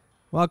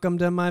 Welcome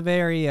to my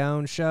very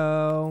own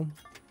show.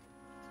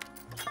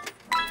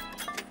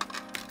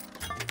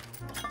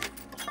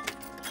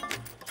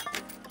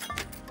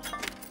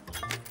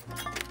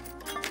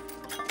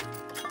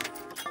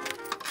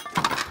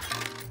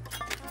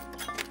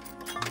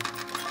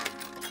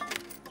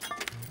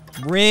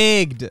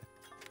 Rigged.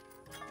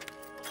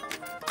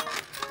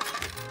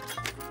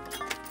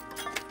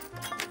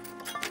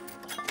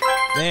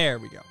 There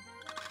we go.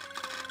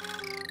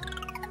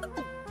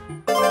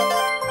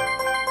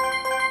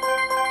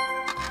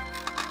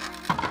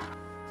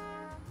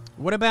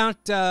 What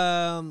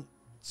about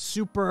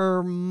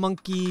Super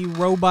Monkey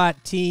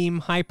Robot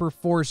Team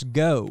Hyperforce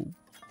Go?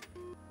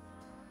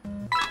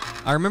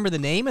 I remember the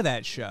name of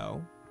that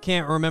show.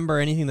 Can't remember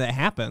anything that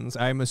happens.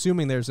 I'm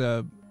assuming there's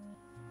a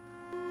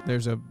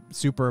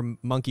super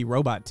monkey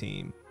robot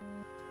team.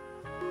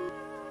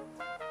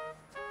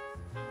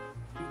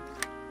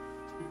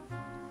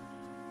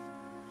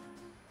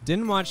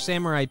 Didn't watch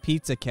Samurai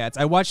Pizza Cats.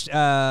 I watched,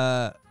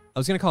 I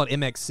was going to call it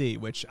MXC,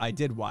 which I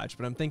did watch,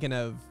 but I'm thinking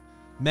of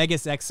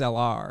Megas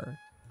XLR.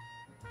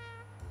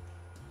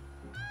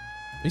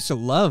 I used to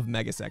love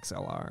Megas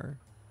XLR.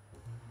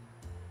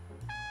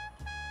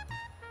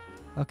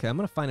 Okay, I'm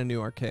going to find a new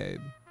arcade.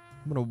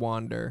 I'm going to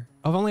wander.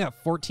 Oh, I've only got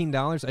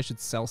 $14. I should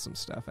sell some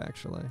stuff,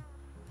 actually.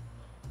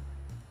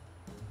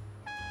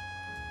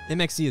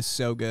 MXC is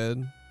so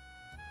good.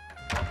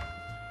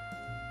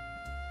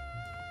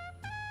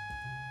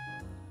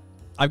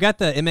 I've got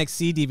the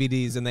MXC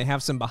DVDs, and they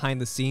have some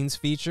behind-the-scenes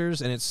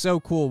features, and it's so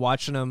cool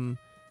watching them.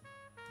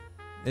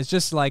 It's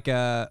just like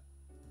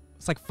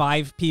it's like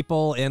 5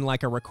 people in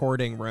like a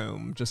recording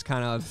room, just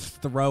kind of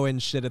throwing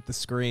shit at the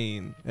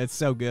screen. It's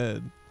so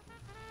good.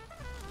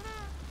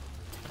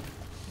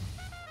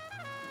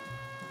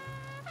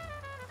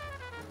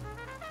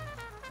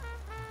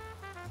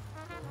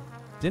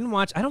 Didn't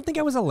watch. I don't think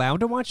I was allowed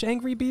to watch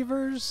Angry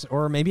Beavers,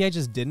 or maybe I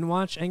just didn't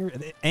watch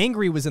Angry.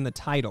 Angry was in the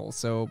title,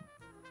 so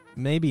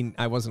maybe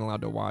I wasn't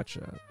allowed to watch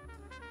it.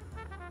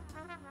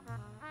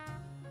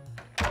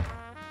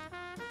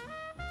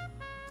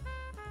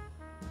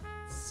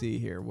 Let's see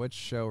here. What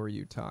show are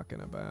you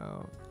talking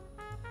about?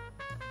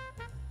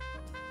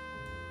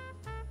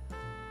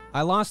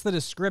 I lost the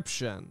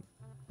description.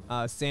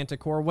 Santa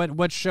Core.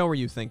 What show are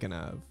you thinking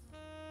of?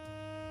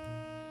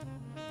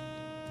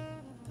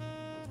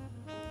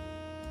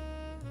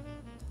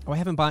 Oh, I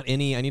haven't bought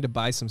any. I need to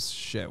buy some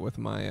shit with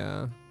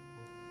my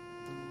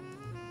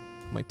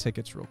my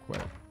tickets real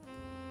quick.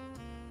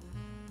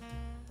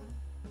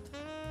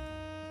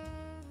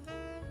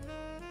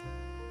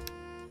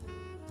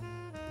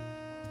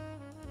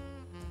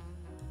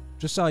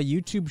 Just saw a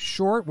YouTube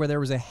short where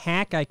there was a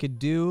hack I could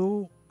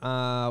do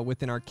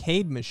with an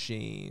arcade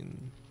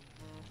machine,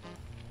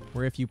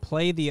 where if you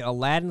play the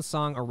Aladdin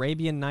song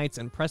Arabian Nights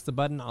and press the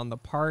button on the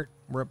part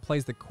where it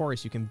plays the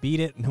chorus, you can beat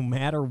it no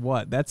matter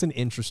what. That's an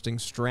interesting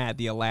strat,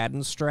 the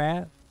Aladdin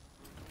strat.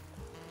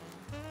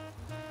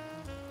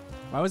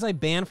 Why was I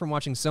banned from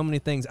watching so many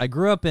things? I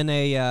grew up in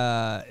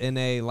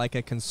a like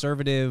a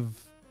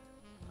conservative,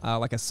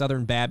 like a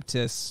Southern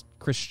Baptist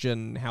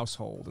Christian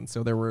household, and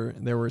so there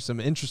were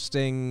some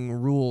interesting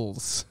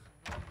rules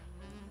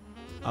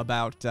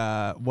about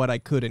what I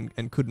could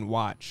and couldn't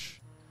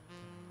watch.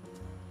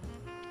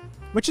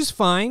 Which is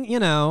fine, you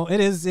know. It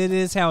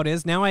is how it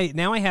is. Now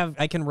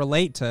I can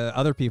relate to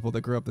other people that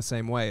grew up the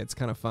same way. It's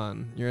kind of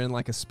fun. You're in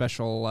like a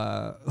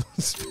special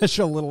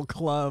special little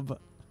club.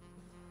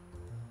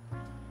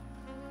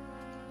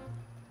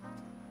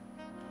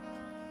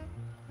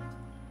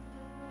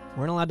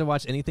 We're not allowed to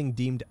watch anything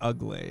deemed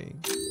ugly.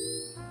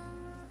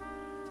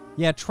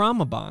 Yeah,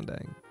 trauma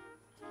bonding.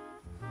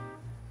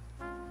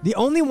 The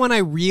only one I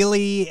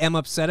really am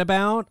upset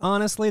about,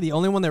 honestly, the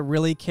only one that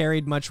really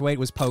carried much weight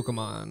was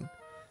Pokemon.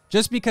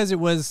 Just because it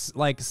was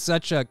like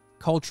such a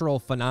cultural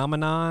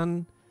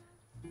phenomenon,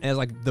 as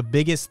like the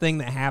biggest thing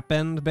that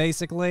happened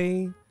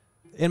basically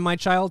in my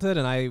childhood,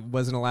 and I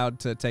wasn't allowed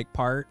to take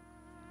part.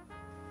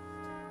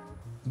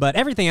 But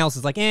everything else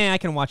is like, I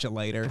can watch it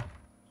later.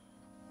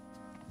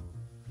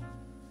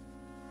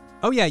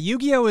 Oh yeah,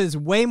 Yu-Gi-Oh! Is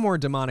way more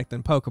demonic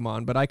than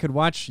Pokemon, but I could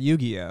watch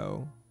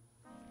Yu-Gi-Oh!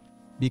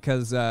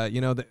 Because,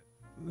 you know,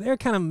 they're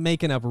kind of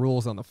making up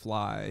rules on the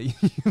fly,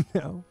 you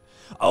know?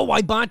 Oh,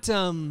 I bought,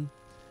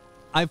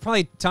 I've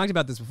probably talked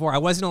about this before. I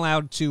wasn't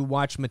allowed to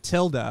watch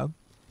Matilda.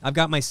 I've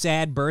got my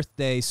sad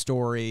birthday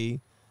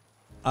story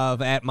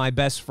of at my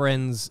best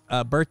friend's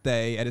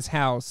birthday at his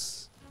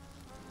house.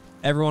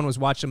 Everyone was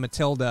watching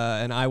Matilda,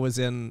 and I was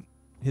in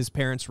his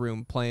parents'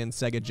 room playing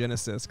Sega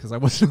Genesis because I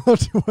wasn't allowed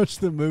to watch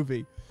the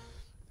movie.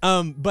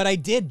 But I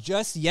did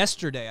just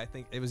yesterday, I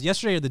think it was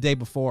yesterday or the day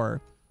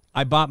before,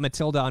 I bought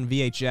Matilda on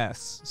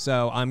VHS.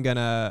 So I'm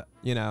gonna,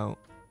 you know,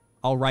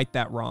 I'll right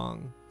that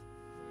wrong.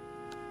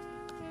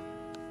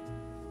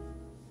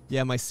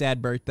 Yeah, my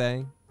sad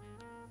birthday.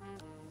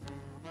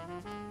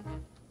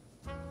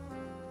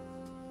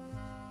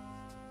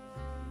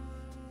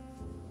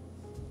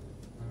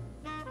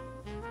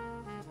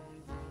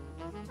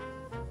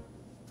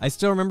 I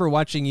still remember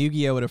watching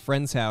Yu-Gi-Oh! At a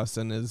friend's house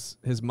and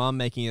his mom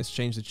making us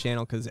change the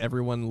channel because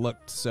everyone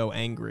looked so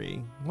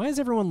angry. Why does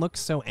everyone look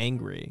so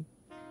angry?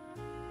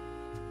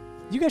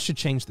 You guys should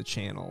change the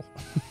channel.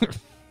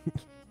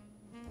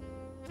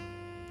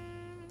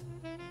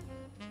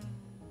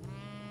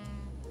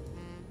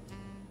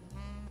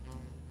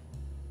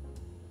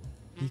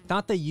 He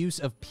thought the use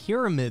of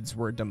pyramids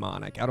were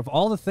demonic. Out of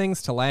all the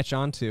things to latch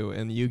onto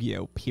in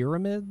Yu-Gi-Oh!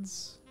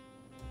 Pyramids?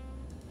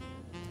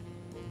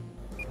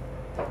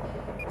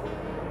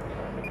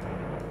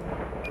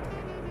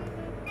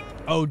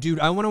 Oh, dude,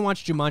 I want to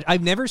watch Jumanji.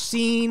 I've never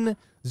seen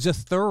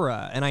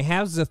Zathura, and I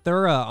have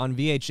Zathura on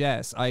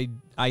VHS. I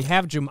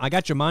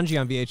got Jumanji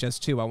on VHS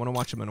too. I want to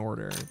watch them in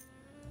order.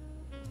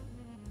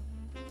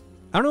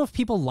 I don't know if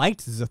people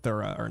liked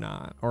Zathura or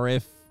not, or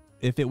if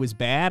it was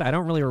bad. I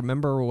don't really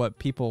remember what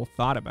people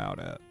thought about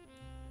it.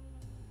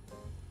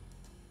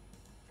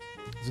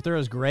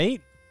 Zathura's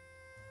great.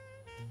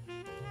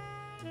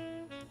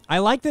 I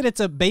like that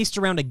it's based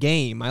around a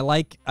game. I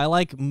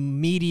like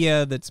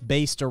media that's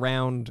based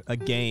around a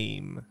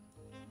game,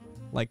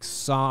 like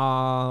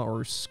Saw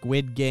or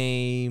Squid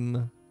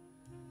Game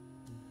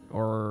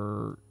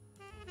or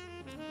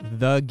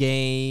The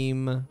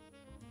Game.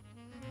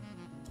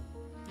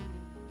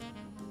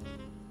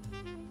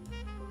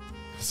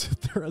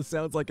 Zathura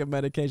sounds like a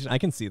medication. I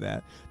can see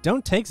that.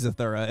 Don't take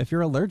Zathura if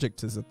you're allergic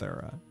to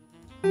Zathura.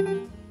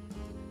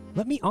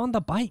 Let me on the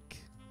bike.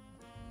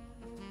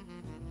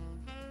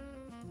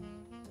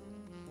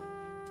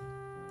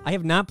 I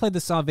have not played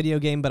the Saw video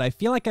game, but I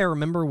feel like I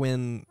remember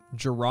when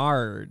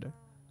Gerard,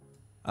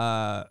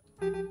 the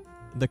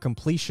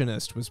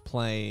completionist, was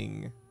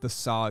playing the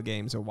Saw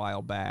games a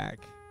while back.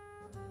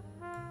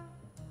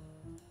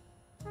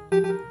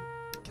 Can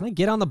I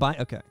get on the bike?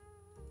 Okay.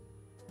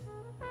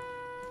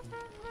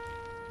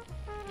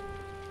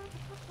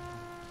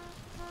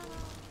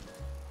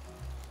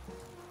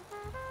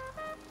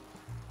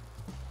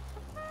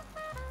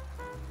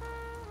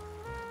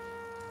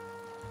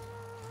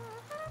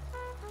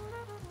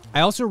 I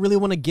also really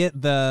want to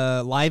get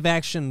the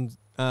live-action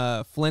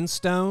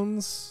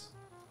Flintstones.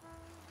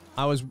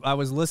 I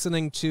was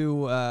listening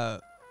to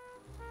the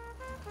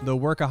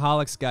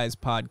Workaholics guys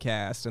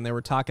podcast, and they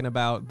were talking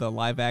about the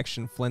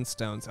live-action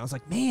Flintstones. I was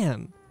like,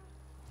 man,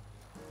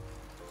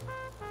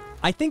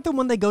 I think the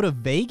one they go to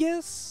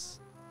Vegas?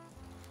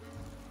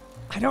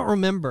 I don't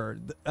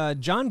remember.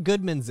 John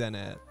Goodman's in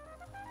it.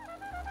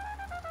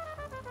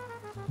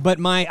 But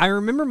I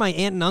remember my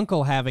aunt and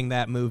uncle having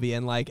that movie,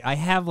 and like I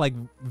have like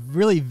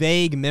really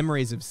vague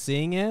memories of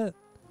seeing it.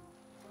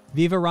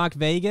 Viva Rock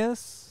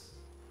Vegas.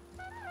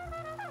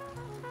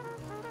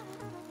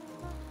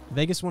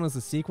 Vegas one is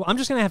the sequel. I'm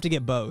just gonna have to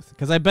get both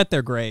because I bet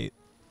they're great.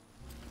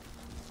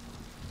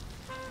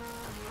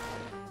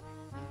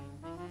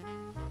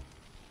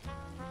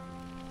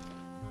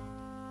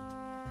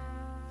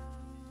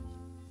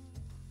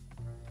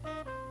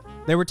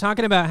 They were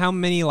talking about how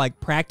many like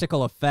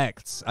practical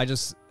effects.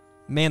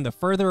 Man, the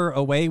further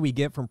away we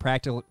get from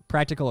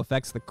practical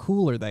effects, the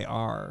cooler they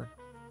are.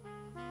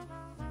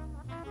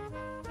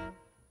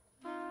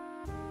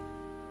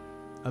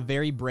 A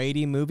very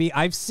Brady movie.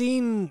 I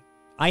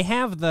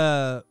have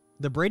the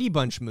Brady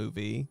Bunch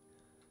movie.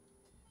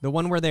 The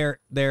one where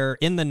they're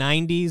in the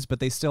 90s, but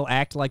they still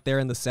act like they're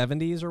in the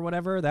 70s or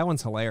whatever. That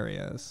one's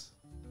hilarious.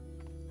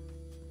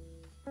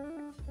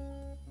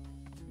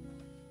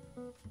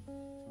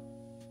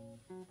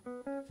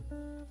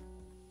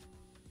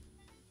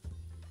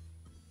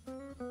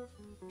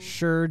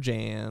 Sure,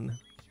 Jan.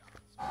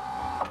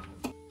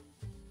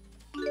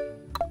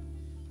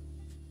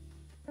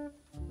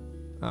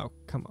 Oh,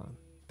 come on.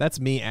 That's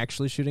me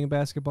actually shooting a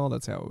basketball?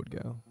 That's how it would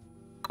go.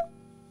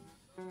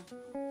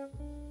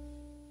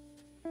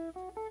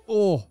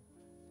 Oh.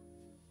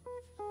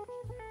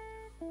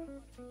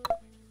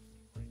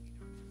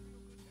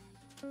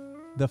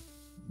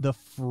 The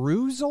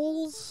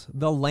Fruzels?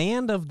 The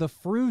Land of the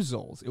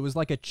Fruzels. It was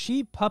like a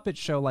cheap puppet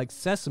show like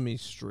Sesame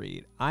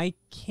Street. I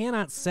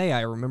cannot say I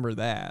remember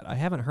that. I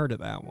haven't heard of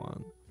that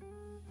one.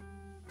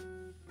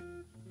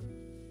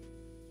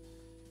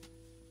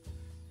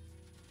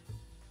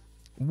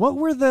 What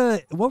were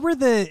the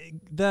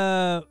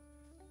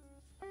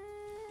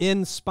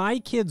in Spy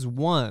Kids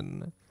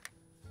 1?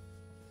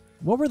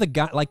 What were the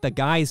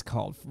guys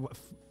called?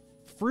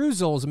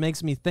 Fruzels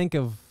makes me think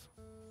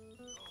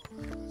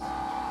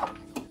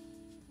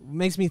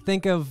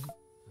of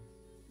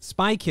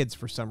Spy Kids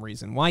for some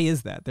reason. Why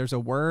is that? There's a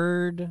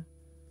word.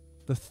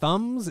 The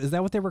Thumbs? Is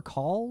that what they were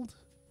called?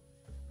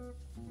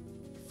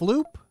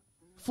 Floop?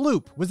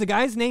 Floop. Was the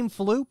guy's name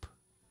Floop?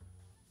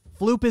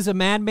 Floop is a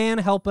madman.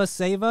 Help us,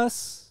 save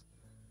us.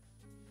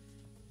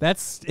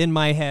 That's in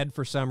my head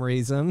for some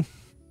reason.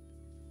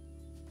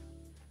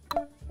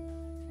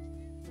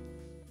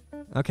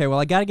 Okay, well,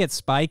 I gotta get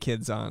Spy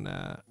Kids on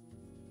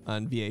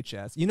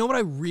VHS. You know what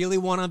I really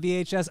want on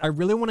VHS? I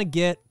really want to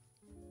get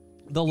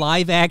the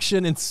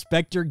live-action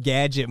Inspector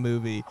Gadget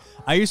movie.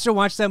 I used to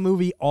watch that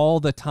movie all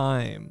the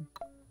time.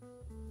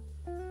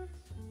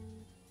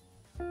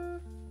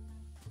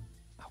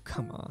 Oh,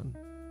 come on.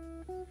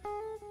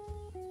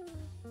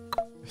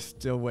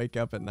 Still wake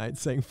up at night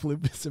saying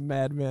Floop is a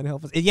madman,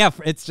 help us. Yeah,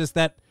 it's just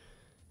that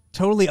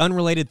totally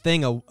unrelated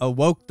thing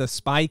awoke the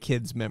Spy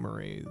Kids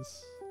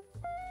memories.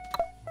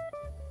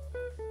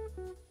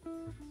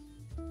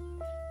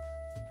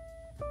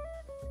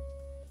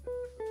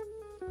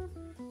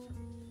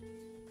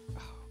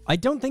 I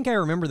don't think I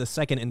remember the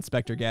second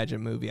Inspector Gadget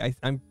movie.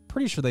 I'm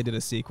pretty sure they did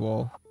a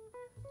sequel.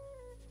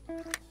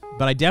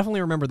 But I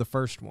definitely remember the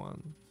first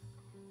one.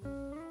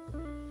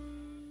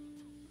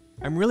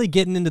 I'm really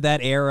getting into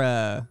that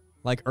era,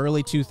 like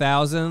early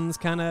 2000s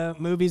kind of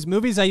movies.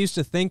 Movies I used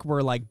to think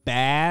were like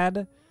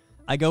bad.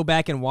 I go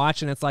back and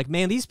watch and it's like,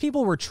 man, these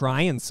people were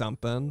trying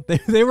something.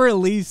 They were at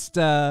least,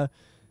 they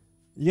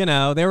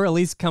were at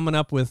least coming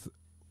up with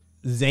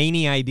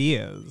zany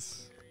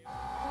ideas.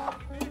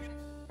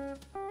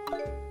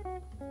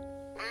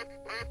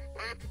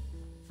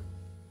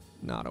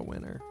 Not a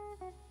winner.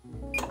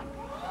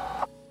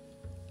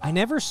 I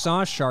never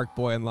saw Shark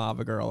Boy and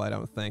Lava Girl, I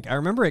don't think. I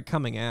remember it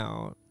coming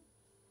out.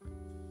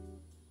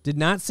 Did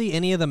not see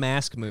any of the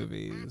Mask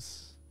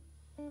movies.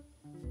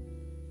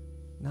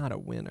 Not a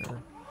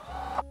winner.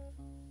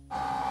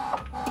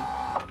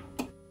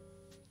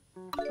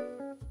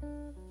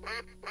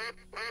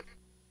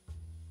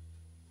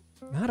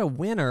 Not a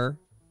winner.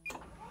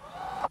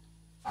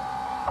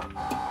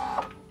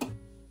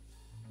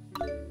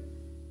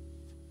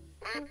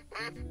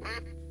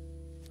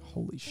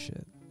 Holy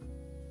shit.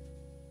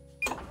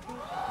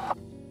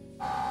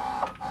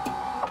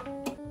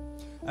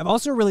 I've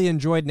also really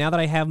enjoyed, now that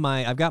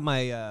I've got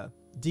my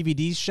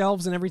DVD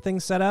shelves and everything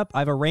set up,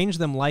 I've arranged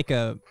them like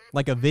a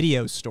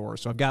video store.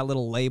 So I've got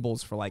little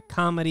labels for like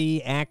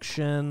comedy,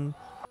 action.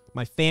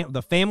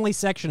 The family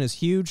section is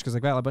huge because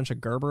I've got a bunch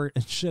of Gerber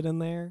and shit in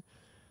there.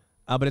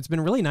 But it's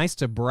been really nice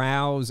to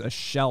browse a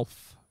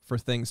shelf for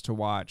things to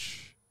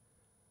watch,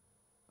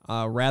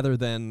 rather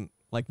than,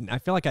 like, I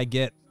feel like I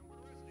get,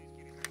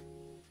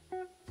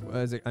 what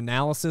is it,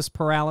 analysis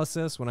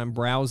paralysis when I'm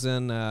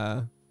browsing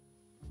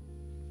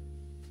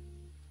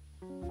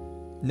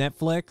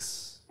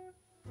Netflix.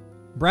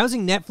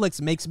 Browsing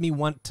Netflix makes me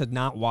want to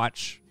not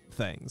watch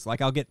things.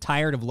 Like, I'll get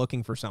tired of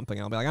looking for something.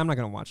 I'll be like, I'm not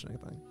going to watch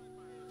anything.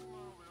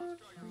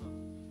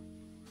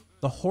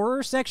 The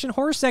horror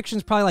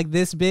section's probably like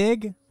this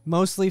big,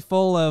 mostly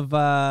full of,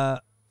 no,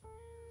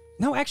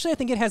 actually I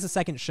think it has a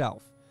second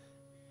shelf.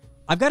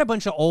 I've got a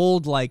bunch of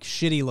old, like,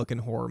 shitty looking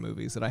horror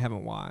movies that I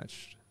haven't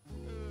watched.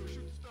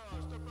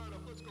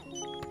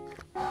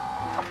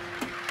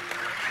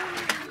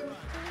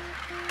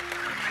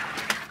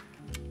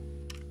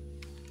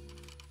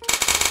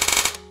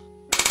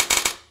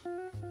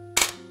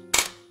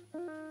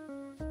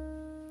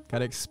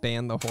 Gotta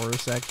expand the horror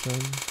section.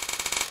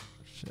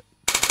 Shit.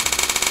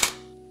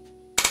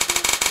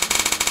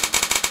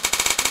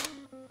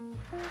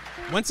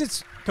 Once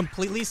it's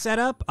completely set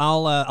up,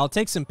 I'll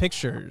take some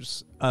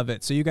pictures of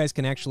it so you guys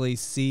can actually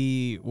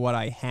see what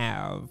I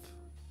have.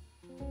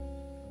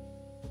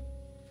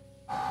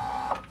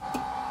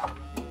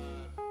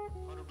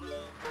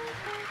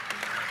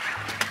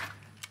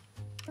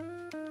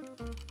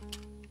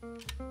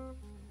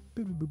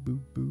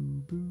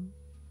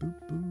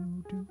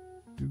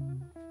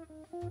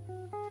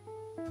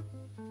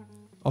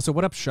 Also,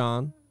 what up,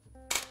 Sean?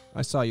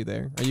 I saw you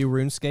there. Are you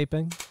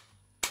RuneScaping?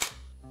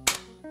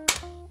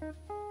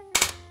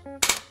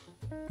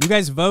 You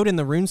guys vote in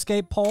the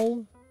RuneScape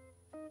poll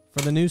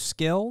for the new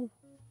skill?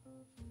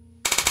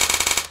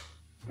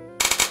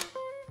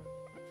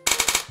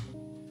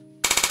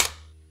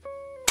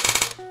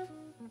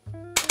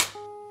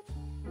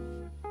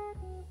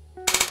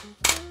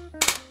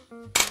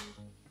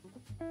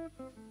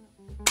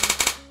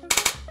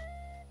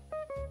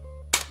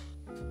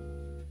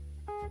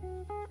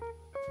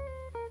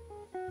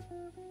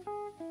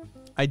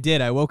 I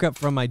did. I woke up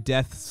from my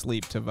death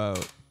sleep to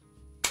vote.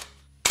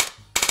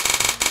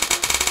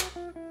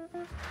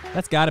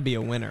 That's got to be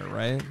a winner,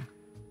 right?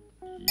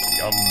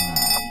 Yum,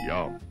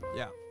 yum.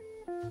 Yeah.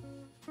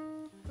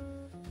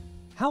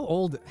 How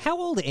old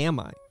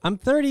am I? I'm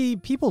 30.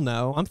 People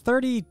know. I'm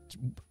 30,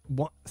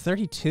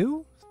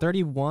 32?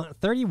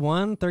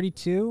 31,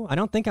 32? I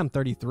don't think I'm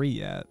 33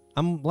 yet.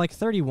 I'm like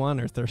 31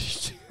 or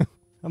 32.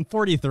 I'm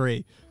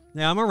 43.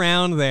 Yeah, I'm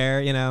around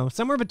there, you know,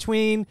 somewhere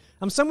between,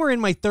 I'm somewhere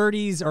in my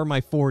 30s or my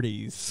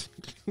 40s.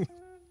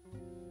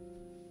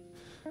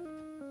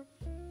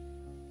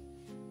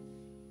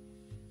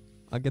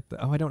 I'll get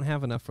the, oh, I don't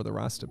have enough for the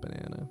Rasta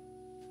banana.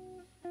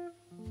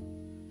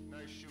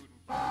 Nice shooting.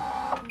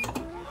 Oh,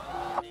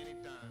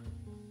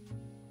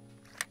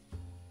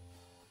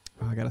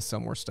 I gotta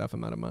sell more stuff.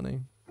 I'm out of money.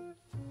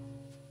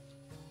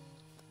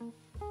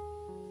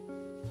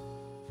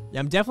 Yeah,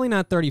 I'm definitely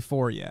not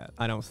 34 yet,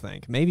 I don't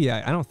think. Maybe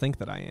I don't think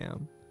that I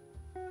am.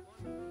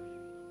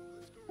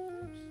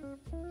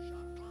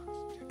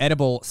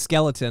 Edible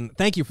Skeleton,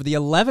 thank you for the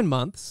 11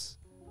 months.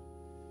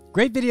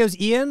 Great videos,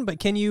 Ian, but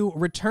can you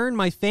return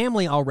my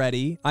family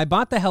already? I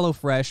bought the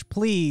HelloFresh,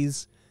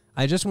 please.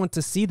 I just want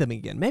to see them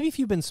again. Maybe if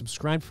you've been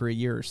subscribed for a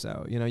year or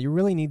so, you know, you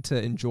really need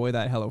to enjoy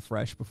that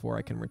HelloFresh before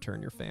I can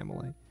return your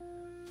family.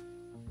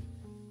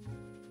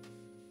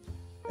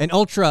 An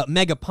ultra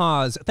mega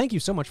pause. Thank you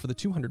so much for the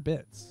 200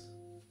 bits.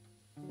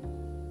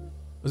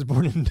 I was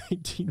born in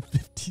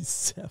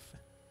 1957.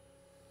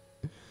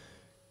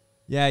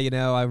 Yeah, you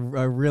know, I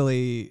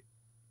really...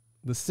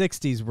 The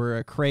 60s were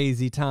a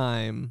crazy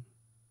time,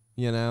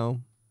 you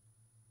know?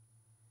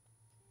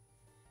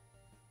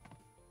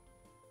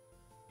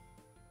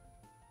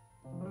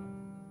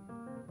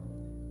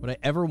 Would I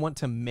ever want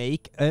to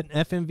make an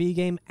FMV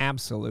game?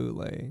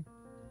 Absolutely.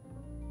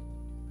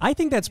 I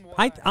think that's,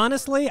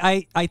 honestly,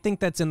 I think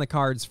that's in the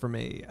cards for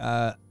me.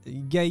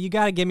 Yeah, you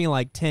gotta give me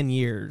like 10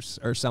 years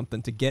or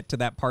something to get to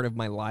that part of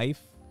my life.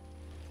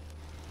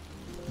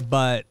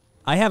 But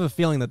I have a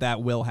feeling that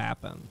that will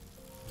happen.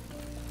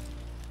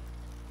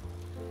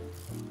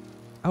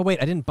 Oh,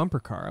 wait, I didn't bumper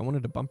car. I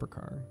wanted a bumper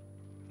car.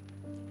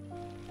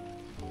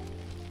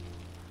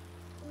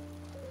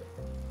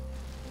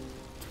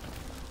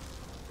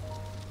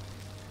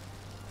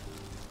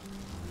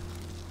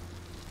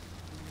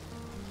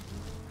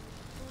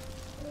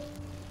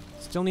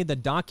 Still need the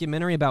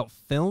documentary about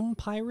film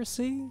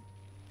piracy?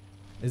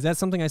 Is that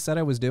something I said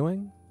I was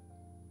doing?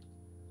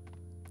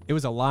 It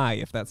was a lie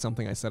if that's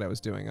something I said I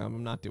was doing.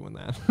 I'm not doing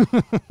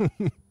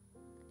that.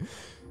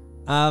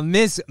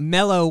 Ms.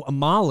 Mellow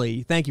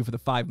Molly, thank you for the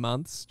 5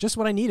 months. Just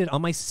what I needed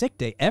on my sick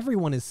day.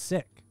 Everyone is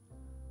sick.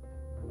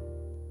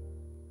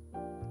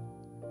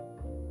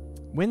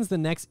 When's the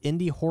next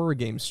indie horror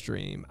game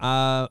stream?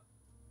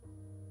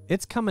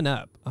 It's coming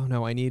up. Oh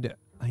no, I need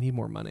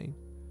more money.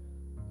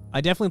 I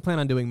definitely plan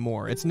on doing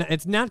more. It's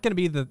not going to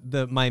be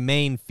my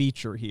main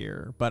feature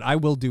here, but I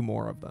will do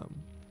more of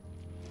them.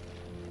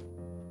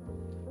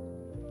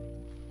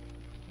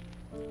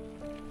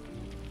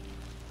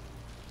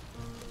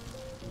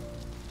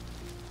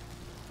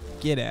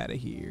 Get out of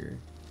here.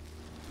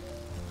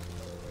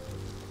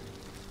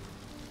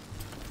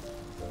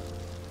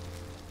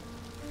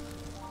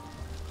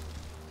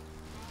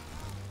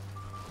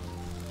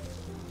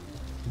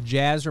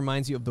 Jazz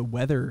reminds you of the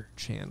Weather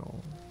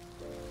Channel.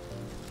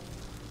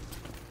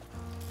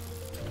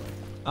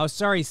 Oh,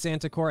 sorry,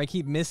 Santa Core. I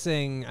keep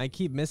missing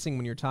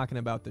when you're talking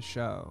about the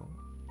show.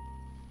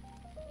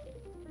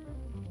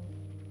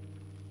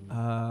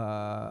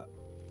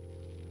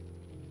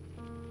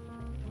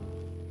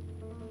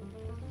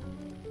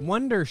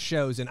 Wonder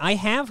Chosen. I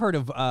have heard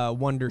of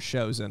Wonder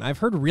Chosen. I've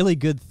heard really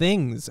good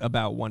things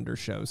about Wonder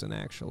Chosen,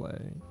 actually.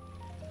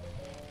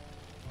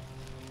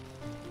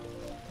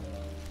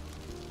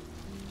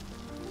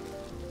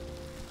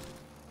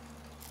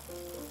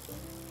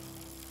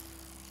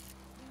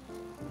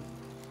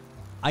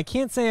 I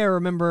can't say I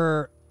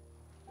remember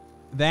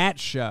that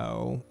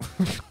show.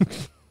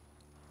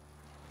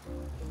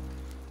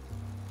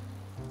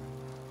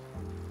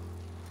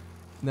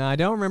 No, I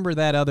don't remember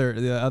that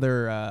the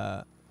other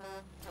I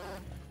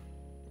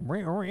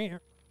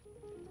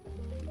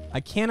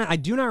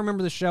do not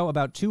remember the show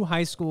about two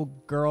high school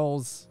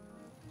girls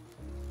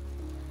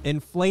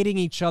inflating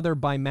each other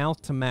by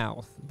mouth to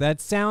mouth. That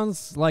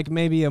sounds like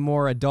maybe a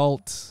more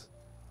adult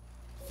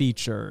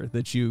feature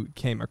that you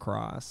came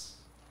across.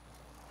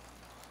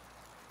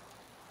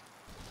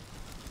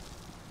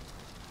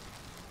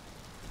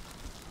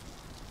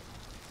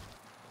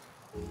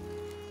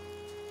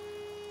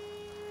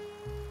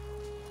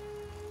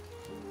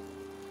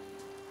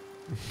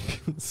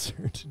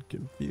 Concerned and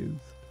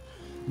confused.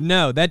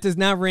 No, that does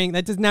not ring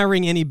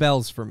any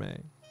bells for me.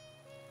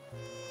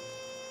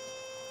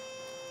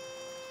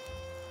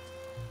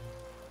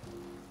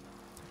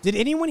 Did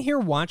anyone here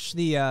watch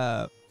the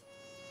Animorphs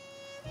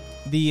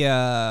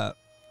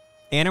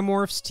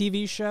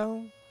TV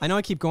show? I know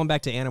I keep going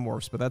back to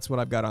Animorphs, but that's what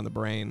I've got on the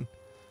brain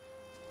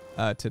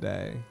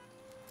today.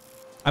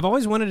 I've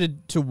always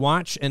wanted to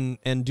watch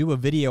and do a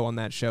video on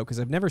that show because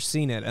I've never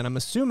seen it, and I'm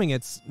assuming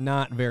it's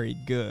not very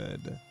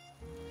good.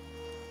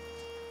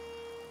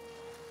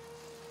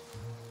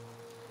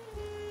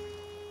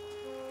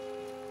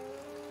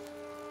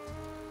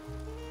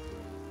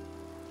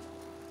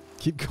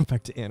 Keep going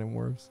back to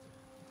Animorphs.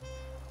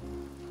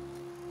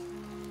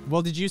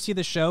 Well, did you see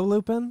the show,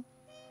 Lupin?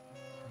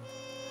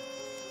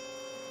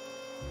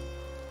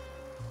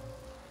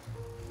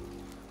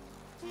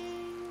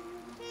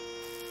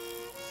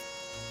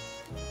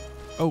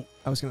 Oh,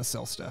 I was going to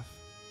sell stuff.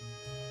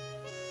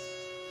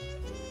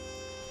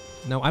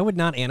 No, I would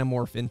not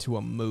anamorph into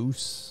a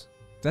moose.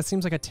 That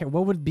seems like a...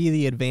 What would be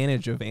the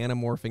advantage of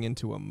anamorphing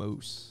into a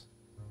moose?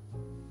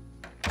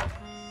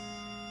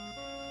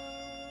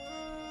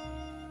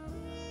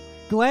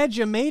 Glad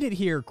you made it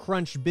here,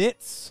 Crunch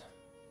Bits.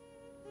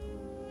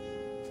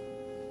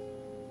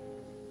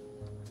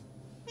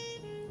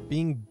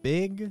 Being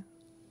big?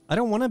 I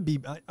don't want to be...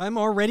 I'm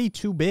already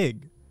too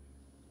big.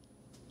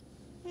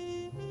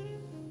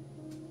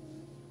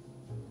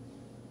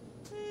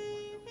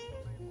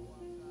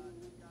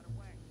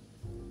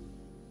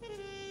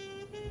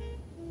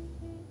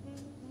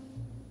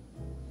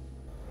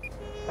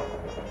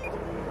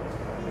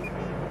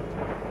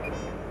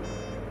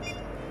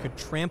 Could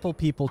trample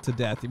people to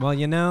death. Well,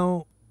 you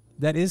know,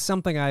 that is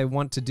something I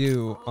want to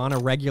do on a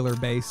regular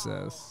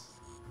basis.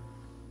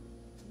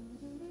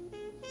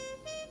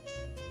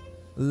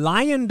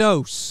 Lion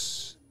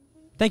Dose.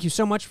 Thank you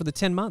so much for the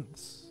 10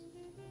 months.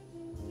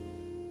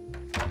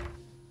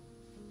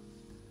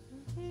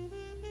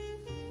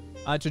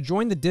 To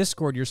join the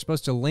Discord, you're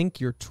supposed to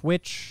link your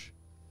Twitch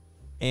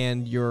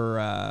and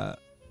your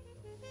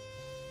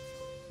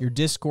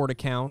Discord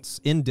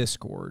accounts in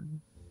Discord.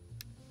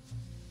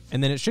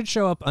 And then it should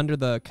show up under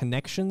the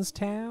Connections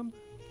tab.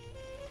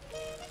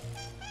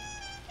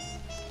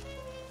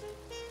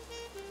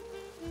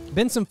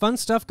 Been some fun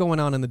stuff going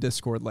on in the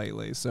Discord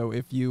lately, so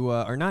if you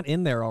are not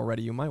in there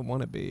already, you might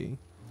want to be.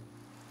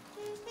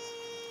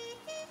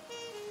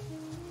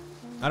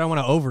 I don't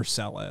want to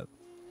oversell it.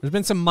 There's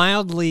been some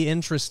mildly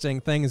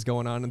interesting things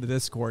going on in the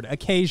Discord,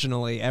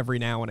 occasionally, every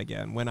now and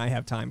again, when I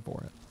have time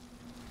for it.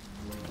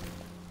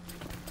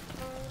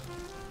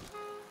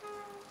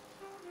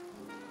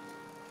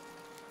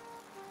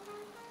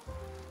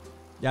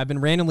 Yeah, I've been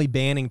randomly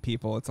banning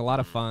people. It's a lot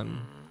of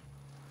fun.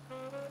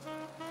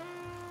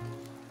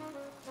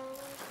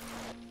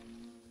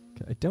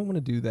 Okay, I don't want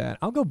to do that.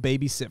 I'll go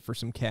babysit for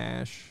some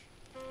cash.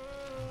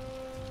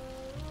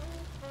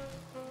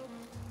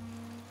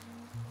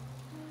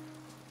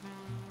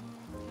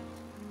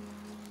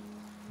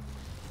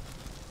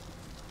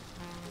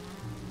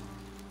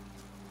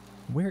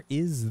 Where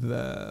is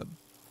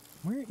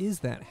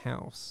that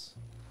house?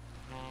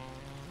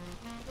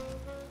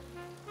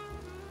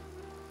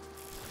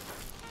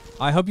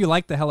 I hope you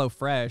like the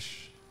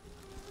HelloFresh.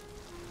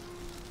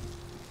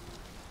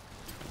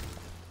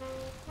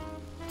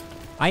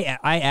 I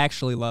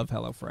actually love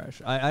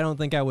HelloFresh. I don't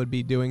think I would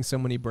be doing so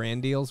many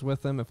brand deals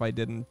with them if I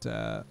didn't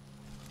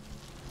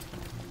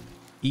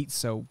eat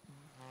so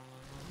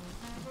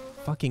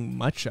fucking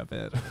much of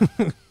it.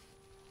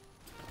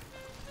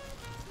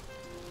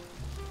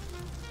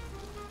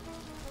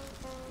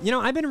 You know,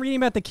 I've been reading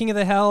about the King of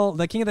the Hill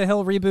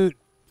reboot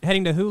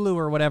heading to Hulu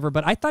or whatever,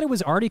 but I thought it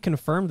was already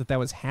confirmed that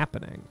was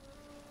happening.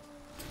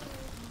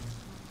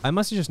 I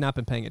must have just not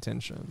been paying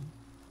attention.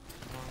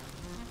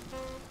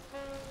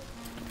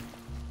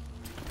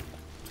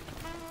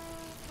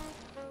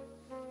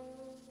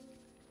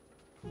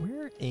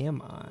 Where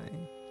am I?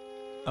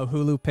 Oh,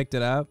 Hulu picked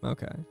it up?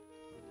 Okay.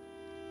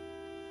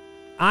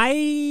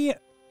 I'm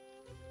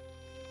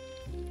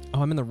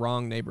in the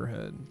wrong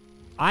neighborhood.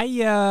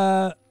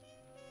 I'll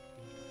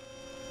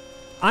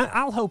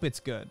hope it's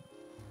good.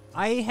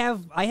 I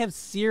have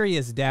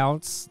serious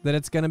doubts that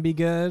it's gonna be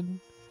good,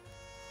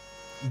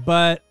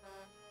 but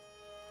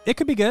it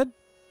could be good.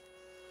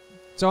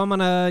 So I'm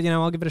gonna,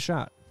 I'll give it a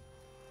shot.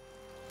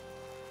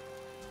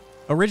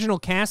 Original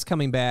cast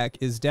coming back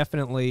is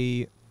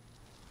definitely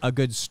a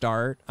good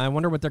start. I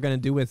wonder what they're gonna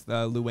do with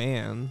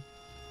Luann.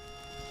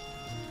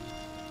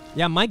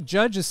 Yeah, Mike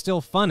Judge is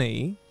still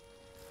funny.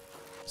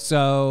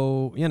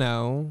 So,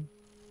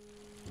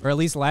 or at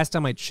least last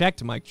time I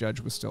checked, Mike Judge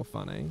was still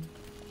funny.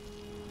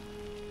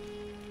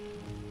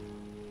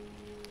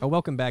 Oh,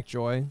 welcome back,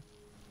 Joy.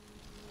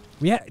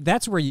 We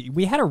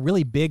had a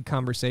really big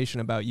conversation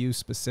about you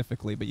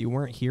specifically, but you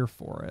weren't here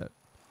for it.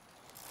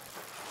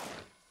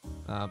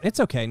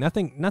 It's okay.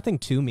 Nothing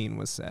too mean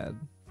was said.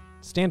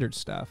 Standard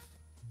stuff.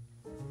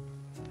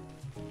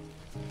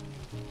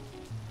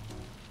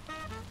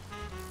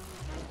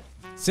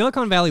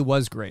 Silicon Valley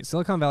was great.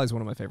 Silicon Valley is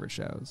one of my favorite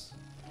shows.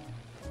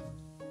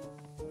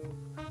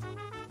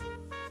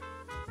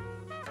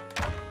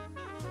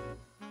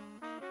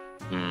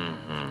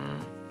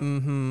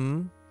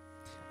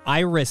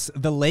 Iris,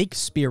 the Lake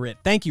Spirit.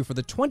 Thank you for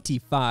the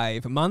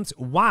 25 months.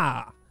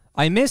 Wow.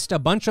 I missed a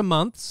bunch of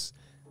months.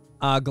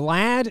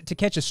 Glad to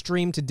catch a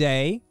stream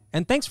today.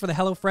 And thanks for the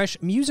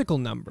HelloFresh musical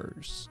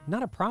numbers.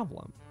 Not a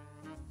problem.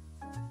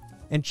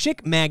 And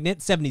Chick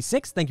Magnet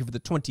 76, thank you for the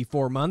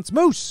 24 months.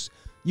 Moose,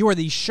 you are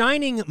the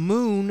shining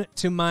moon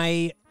to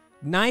my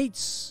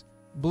nights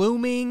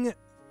blooming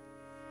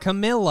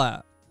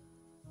Camilla.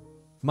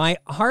 My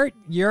heart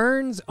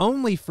yearns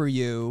only for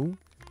you.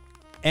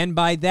 And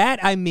by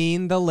that, I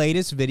mean the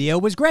latest video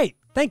was great.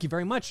 Thank you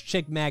very much,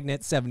 Chick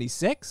Magnet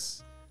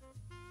 76.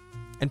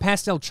 And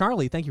Pastel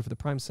Charlie, thank you for the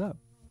Prime sub.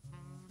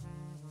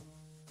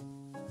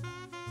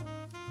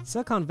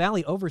 Silicon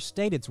Valley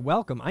overstayed its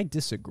welcome. I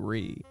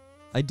disagree.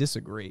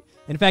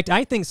 In fact,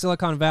 I think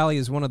Silicon Valley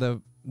is one of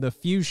the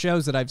few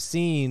shows that I've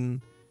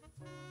seen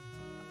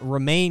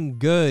remain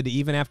good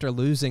even after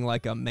losing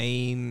like a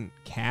main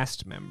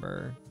cast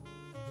member.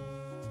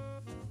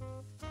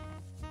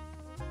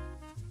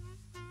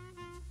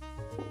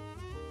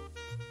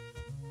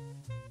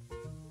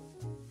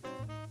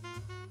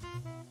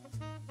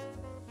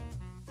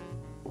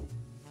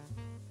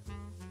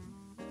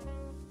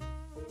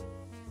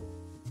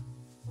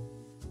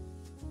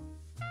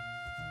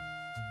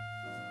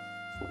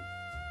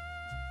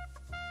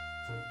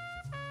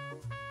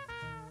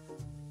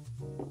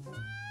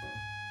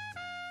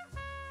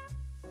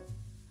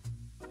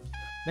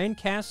 Main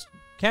cast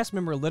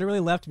member literally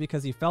left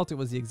because he felt it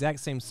was the exact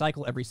same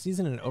cycle every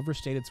season and it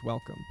overstayed its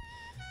welcome.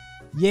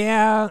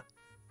 Yeah,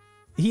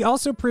 he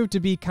also proved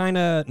to be kind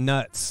of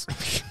nuts.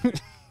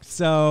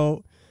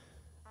 So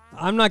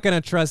I'm not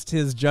going to trust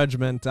his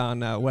judgment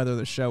on whether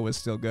the show was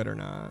still good or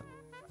not.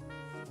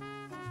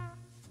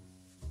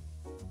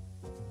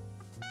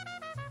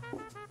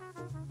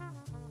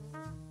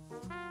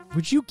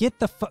 Would you get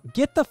the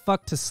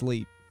fuck to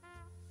sleep?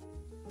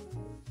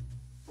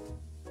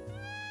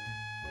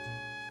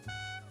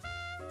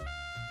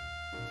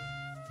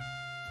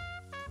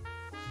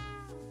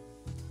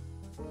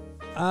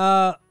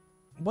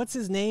 What's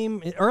his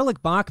name?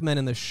 Erlich Bachman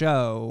in the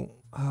show.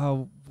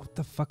 Oh, what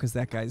the fuck is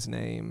that guy's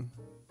name?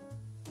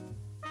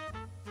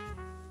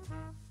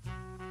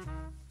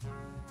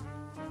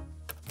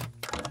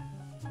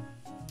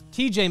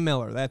 TJ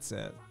Miller, that's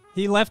it.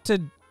 He left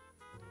to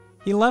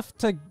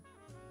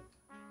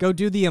go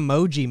do the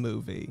Emoji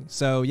Movie.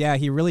 So yeah,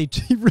 he really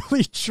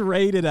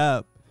traded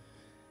up.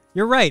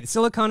 You're right.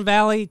 Silicon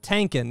Valley,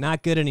 tanking,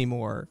 not good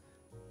anymore.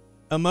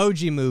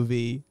 Emoji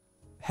Movie.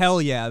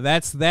 Hell yeah,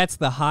 that's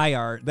the high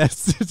art.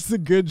 That's the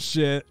good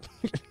shit.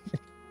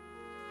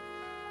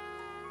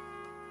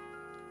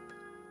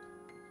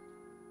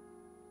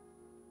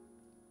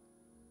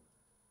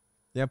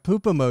 Yeah,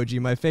 poop emoji,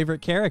 my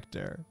favorite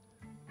character.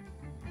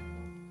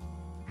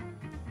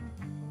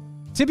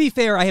 To be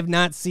fair, I have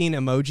not seen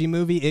Emoji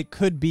Movie. It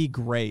could be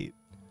great.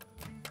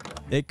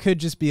 It could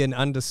just be an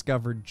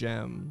undiscovered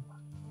gem.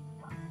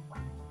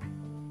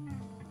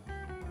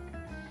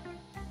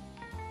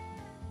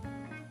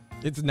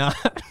 It's not.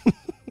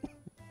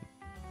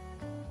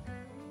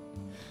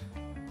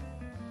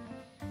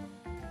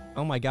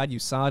 Oh my god, you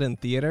saw it in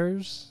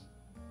theaters?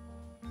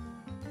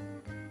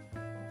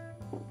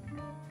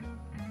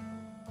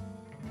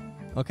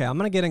 Okay, I'm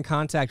gonna get in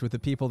contact with the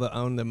people that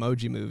own the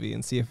Emoji Movie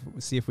and see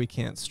if we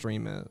can't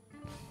stream it.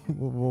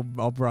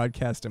 I'll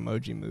broadcast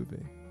Emoji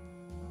Movie.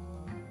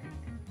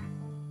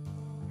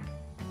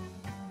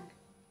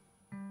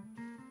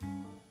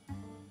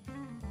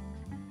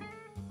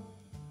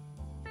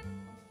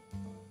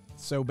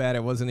 So bad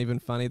it wasn't even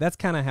funny. That's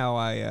kind of how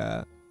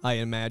I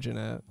imagine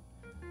it.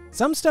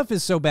 Some stuff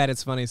is so bad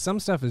it's funny. Some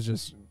stuff is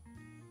just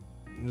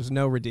there's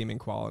no redeeming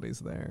qualities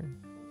there.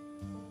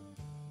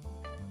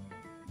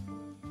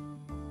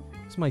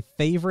 It's my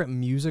favorite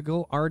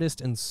musical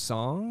artist and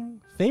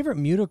song. Favorite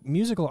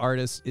musical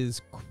artist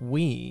is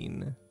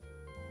Queen.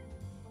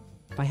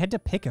 If I had to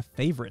pick a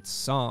favorite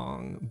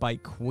song by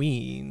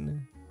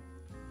Queen,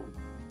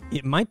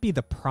 it might be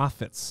the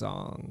Prophet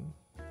song.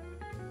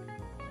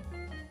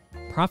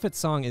 Prophet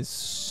song is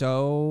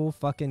so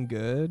fucking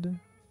good.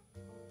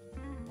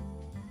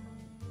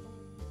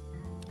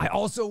 I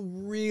also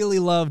really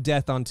love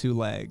Death on Two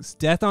Legs.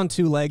 Death on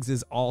Two Legs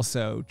is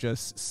also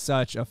just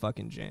such a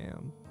fucking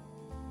jam.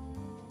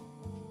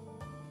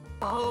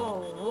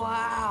 Oh,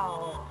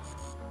 wow.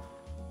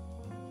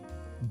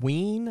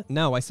 Ween?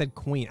 No, I said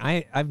Queen.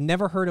 I've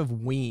never heard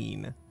of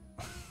Ween.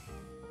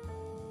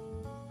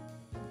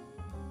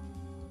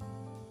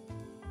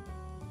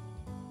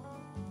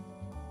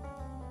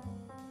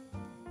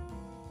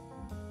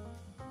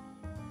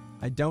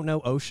 I don't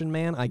know Ocean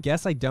Man? I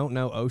guess I don't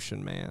know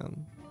Ocean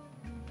Man.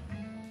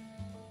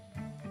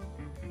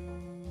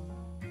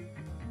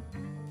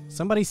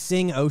 Somebody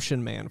sing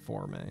Ocean Man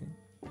for me.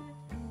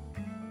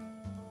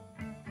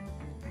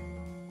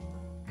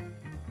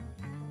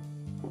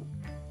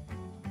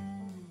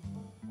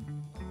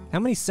 How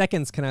many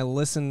seconds can I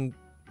listen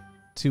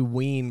to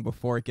Ween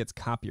before it gets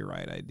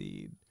copyright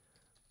ID'd?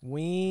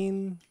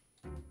 Ween.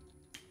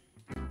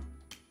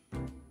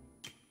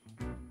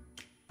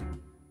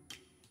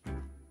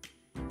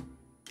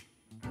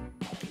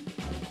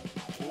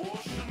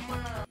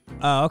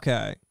 Oh,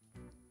 okay.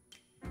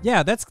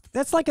 Yeah,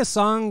 that's like a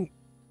song.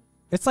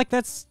 It's like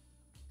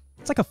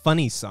a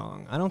funny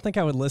song. I don't think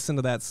I would listen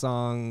to that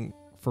song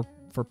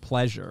for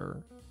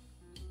pleasure.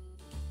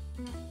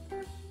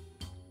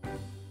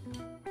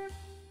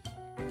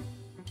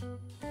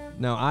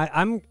 No,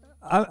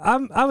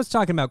 I was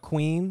talking about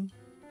Queen.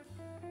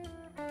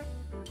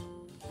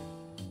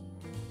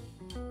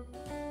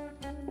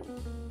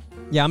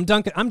 Yeah, I'm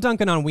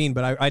dunking on Ween,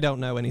 but I don't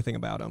know anything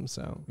about him,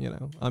 so you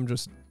know, I'm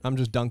just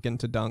dunking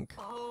to dunk.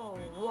 Oh,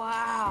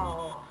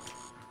 wow.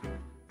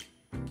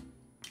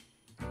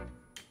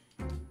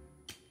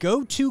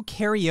 Go-to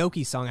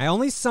karaoke song. I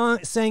only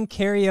sang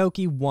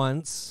karaoke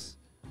once.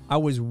 I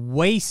was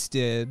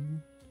wasted,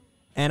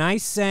 and I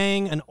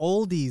sang an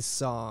oldies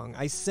song.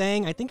 I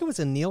think it was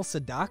a Neil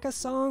Sedaka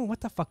song. What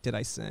the fuck did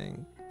I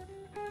sing?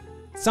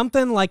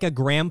 Something like a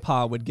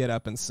grandpa would get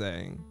up and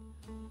sing.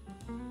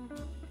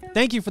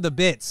 Thank you for the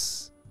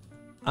bits.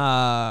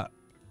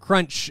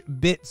 Crunch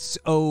Bits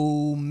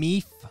O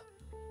Meef.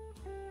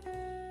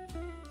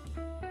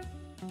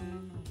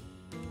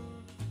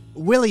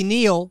 Willie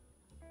Neal.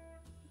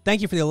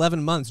 Thank you for the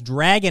 11 months.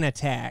 Dragon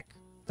Attack.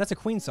 That's a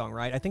Queen song,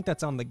 right? I think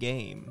that's on the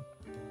game.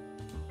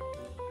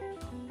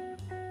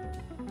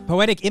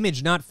 Poetic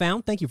Image Not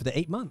Found. Thank you for the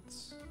 8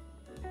 months.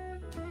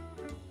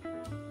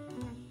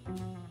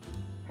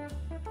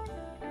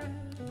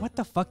 What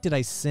the fuck did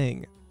I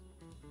sing?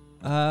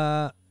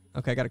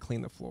 Okay, I gotta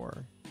clean the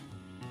floor.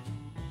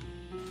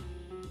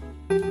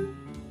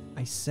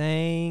 I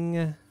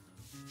sang...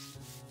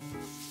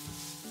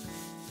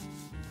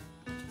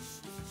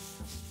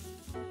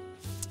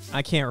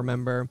 I can't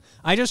remember.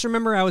 I just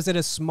remember I was at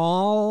a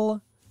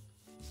small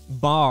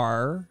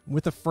bar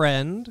with a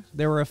friend.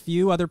 There were a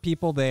few other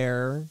people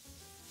there.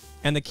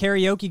 And the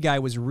karaoke guy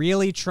was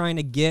really trying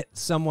to get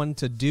someone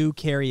to do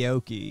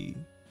karaoke.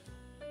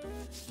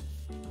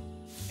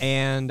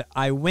 And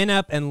I went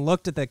up and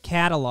looked at the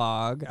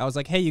catalog. I was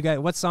like, hey, you guys,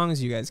 what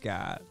songs you guys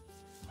got?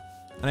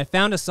 And I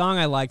found a song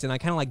I liked, and I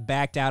kind of like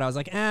backed out. I was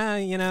like,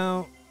 you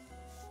know,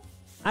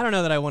 I don't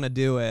know that I want to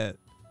do it.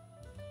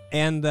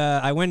 And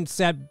I went and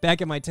sat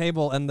back at my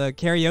table, and the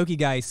karaoke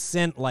guy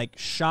sent like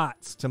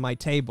shots to my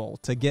table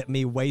to get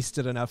me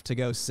wasted enough to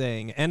go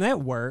sing. And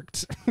that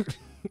worked.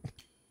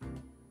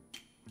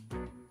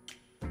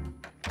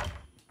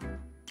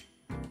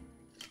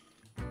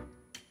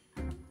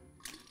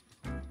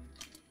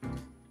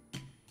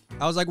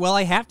 I was like, well,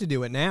 I have to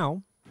do it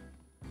now.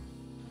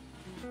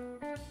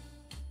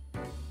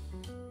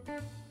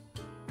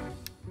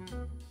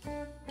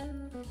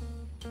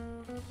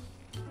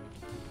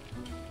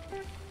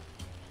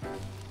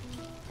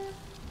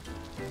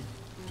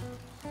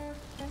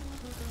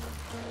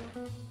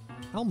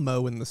 I'll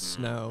mow in the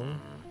snow.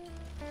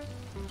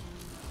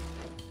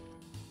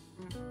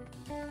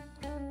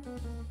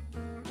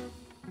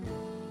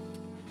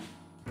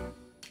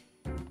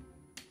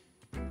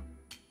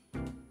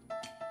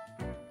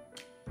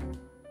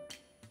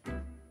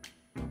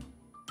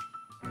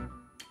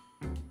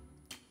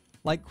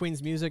 Like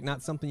Queen's music,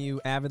 not something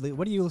you avidly...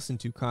 What do you listen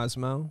to,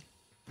 Cosmo?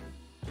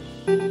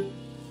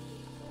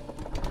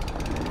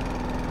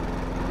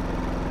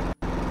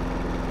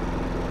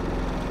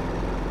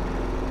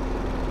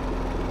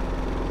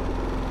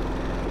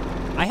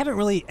 I haven't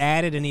really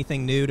added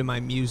anything new to my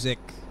music.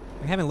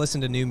 I haven't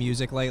listened to new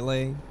music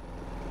lately.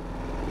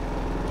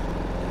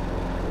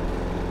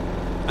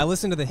 I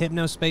listen to the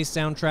Hypnospace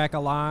soundtrack a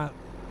lot.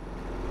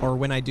 Or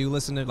when I do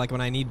listen to, like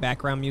when I need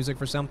background music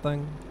for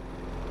something.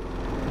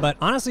 But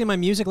honestly, my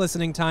music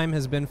listening time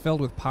has been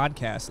filled with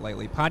podcasts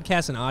lately.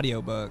 Podcasts and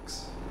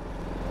audiobooks.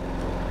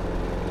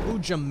 Ooh,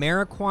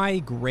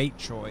 Jamiroquai, great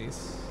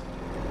choice.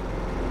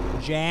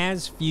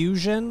 Jazz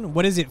fusion?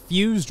 What is it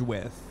fused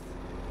with?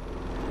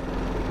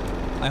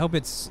 I hope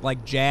it's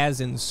like jazz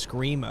and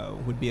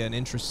screamo would be an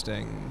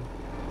interesting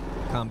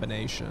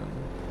combination.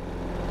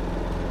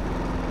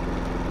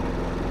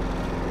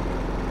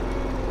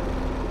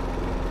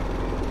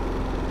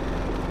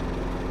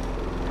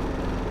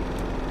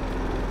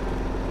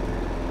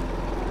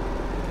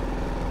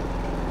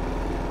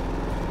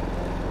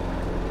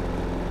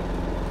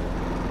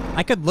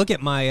 I could look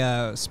at my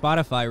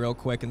Spotify real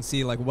quick and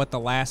see like what the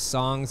last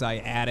songs I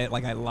added,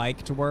 like I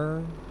liked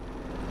were.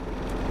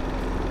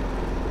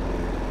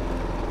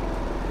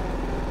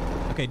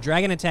 Okay,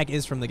 Dragon Attack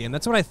is from the game.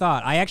 That's what I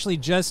thought. I actually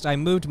I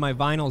moved my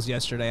vinyls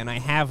yesterday and I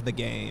have the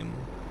game.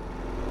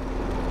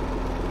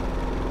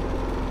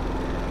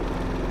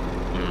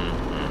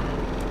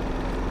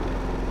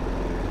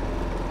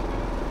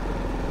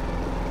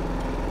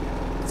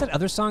 That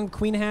other song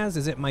Queen has?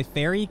 Is it My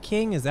Fairy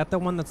King? Is that the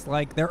one that's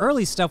like... Their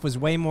early stuff was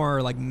way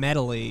more like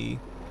metal-y.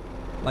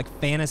 Like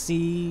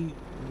fantasy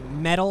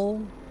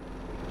metal.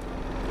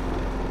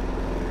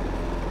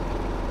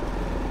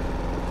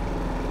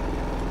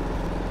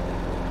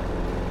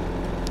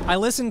 I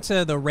listened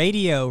to the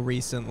radio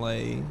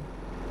recently.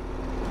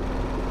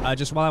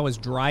 Just while I was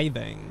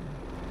driving.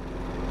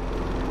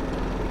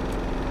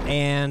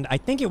 And I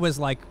think it was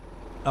like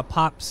a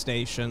pop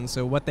station,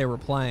 so what they were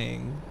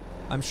playing...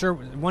 I'm sure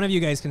one of you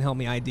guys can help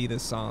me ID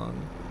this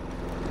song.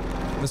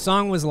 The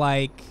song was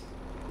like,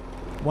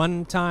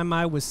 one time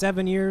I was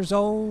 7 years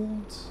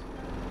old.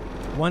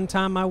 One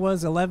time I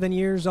was 11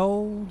 years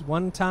old.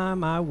 One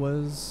time I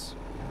was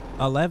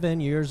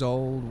 11 years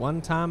old. One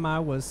time I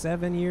was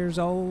 7 years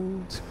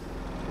old.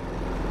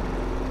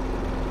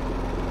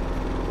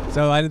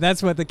 So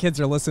that's what the kids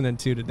are listening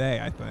to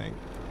today, I think.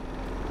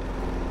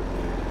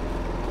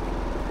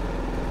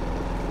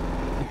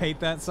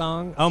 Hate that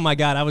song. Oh my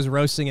god, I was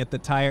roasting it the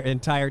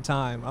entire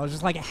time. I was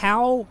just like,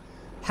 how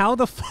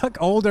the fuck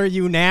old are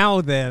you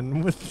now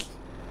then?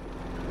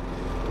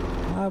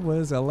 I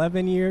was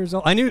 11 years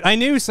old. I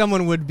knew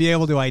someone would be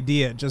able to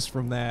ID it just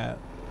from that.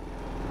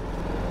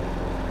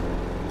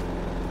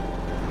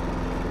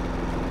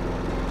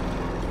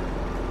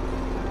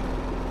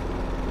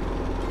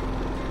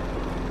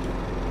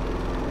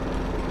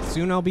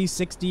 Soon I'll be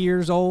 60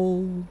 years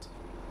old.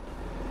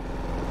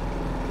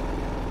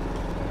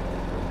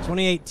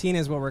 2018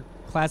 is what we're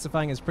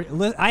classifying as pretty...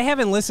 I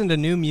haven't listened to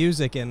new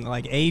music in,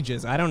 like,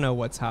 ages. I don't know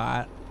what's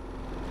hot.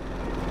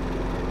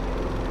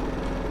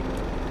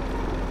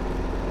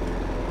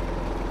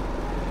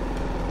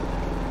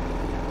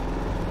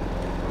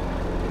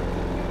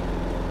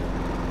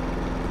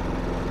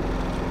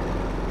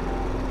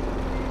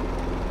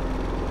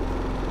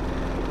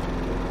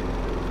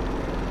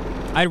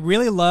 I'd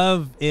really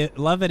love it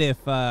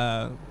if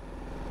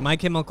My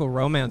Chemical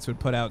Romance would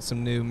put out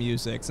some new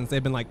music since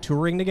they've been like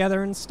touring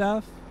together and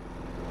stuff.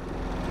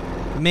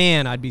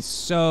 Man, I'd be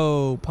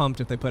so pumped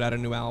if they put out a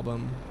new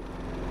album.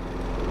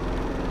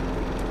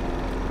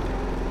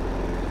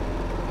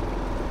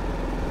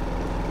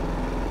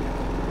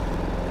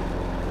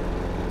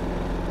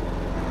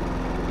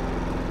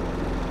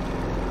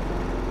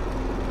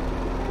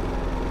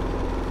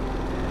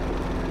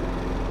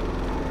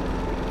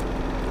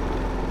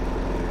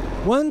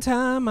 One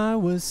time I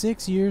was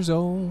 6 years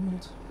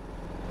old.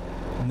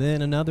 And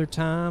then another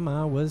time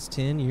I was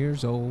 10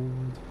 years old.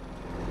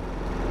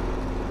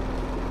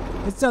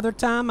 This other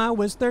time I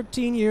was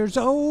 13 years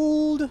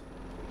old.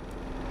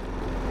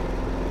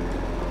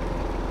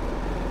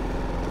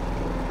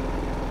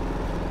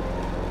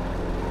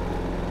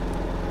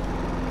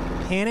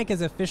 Panic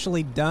is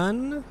officially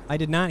done? I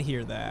did not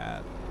hear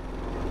that.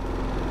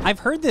 I've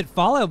heard that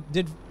Fallout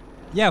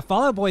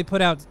Boy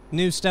put out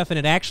new stuff and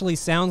it actually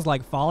sounds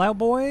like Fallout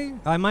Boy.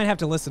 I might have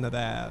to listen to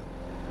that.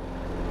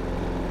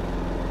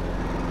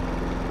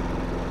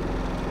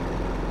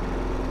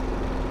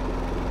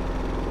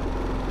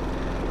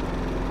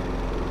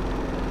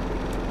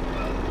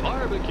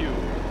 Barbecue.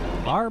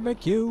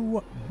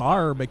 Barbecue.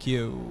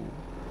 Barbecue.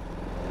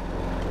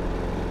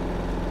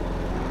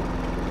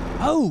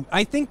 Oh,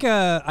 I think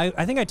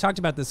I talked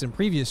about this in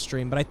previous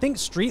stream, but I think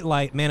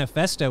Streetlight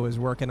Manifesto is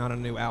working on a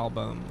new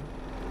album,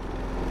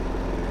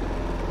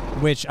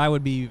 which I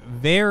would be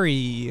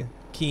very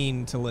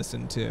keen to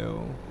listen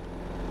to.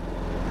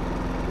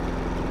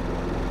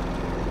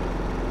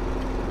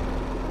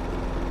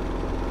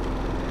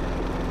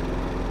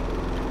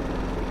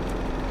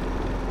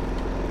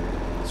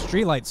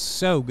 Streetlight's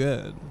so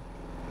good.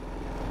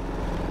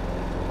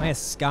 Am I a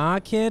ska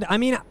kid? I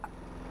mean,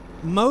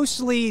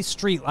 mostly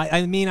Streetlight.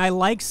 I mean, I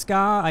like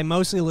ska. I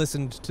mostly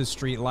listened to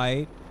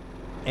Streetlight,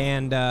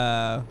 and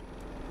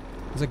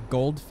was it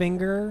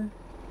Goldfinger?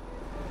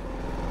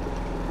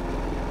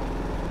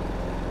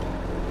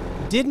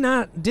 Did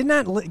not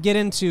get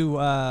into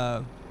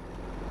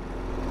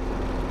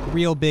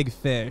Real Big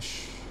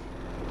Fish.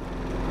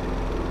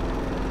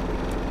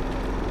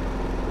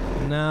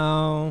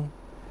 No.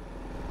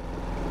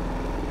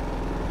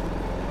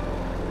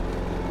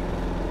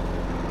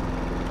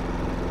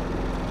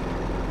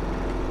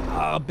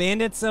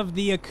 Bandits of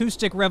the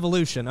Acoustic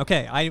Revolution.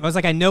 Okay, I was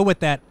like, I know what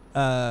that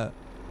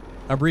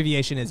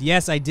abbreviation is.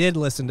 Yes, I did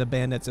listen to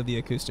Bandits of the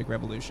Acoustic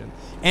Revolution,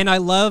 and I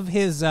love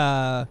his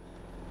the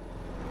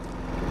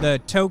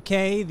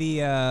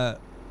Tokay,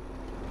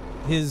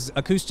 his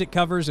acoustic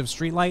covers of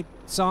Streetlight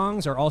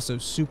songs are also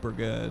super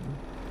good.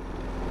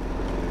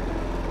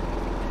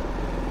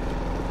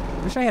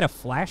 Wish I had a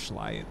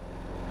flashlight.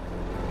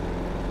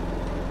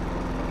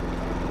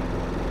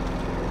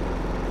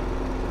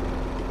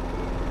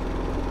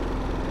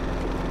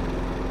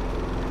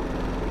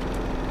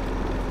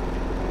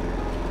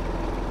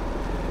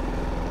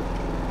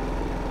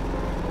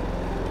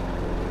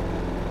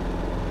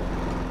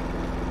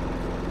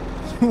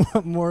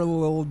 Want more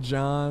Lil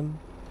Jon?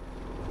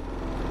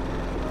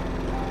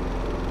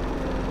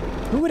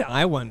 Who would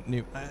I want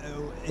new?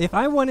 If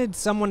I wanted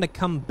someone to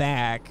come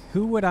back,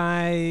 who would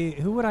I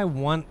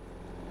want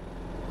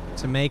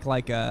to make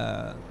like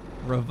a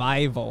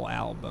revival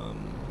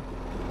album?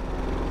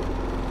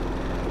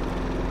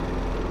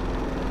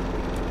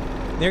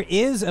 There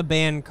is a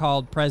band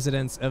called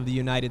Presidents of the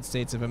United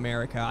States of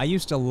America. I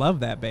used to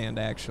love that band,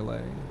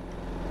 actually.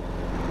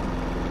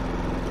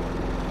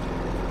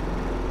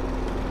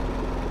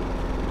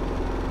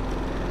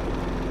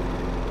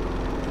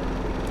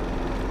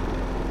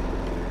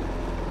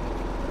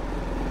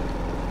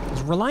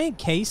 Relient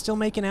K still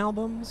making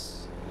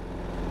albums?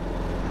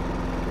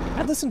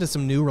 I'd listen to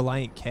some new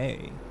Relient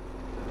K.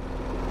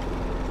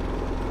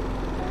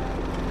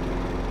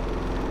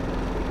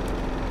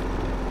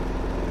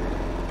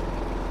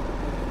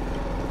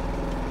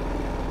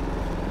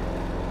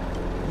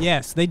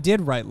 Yes, they did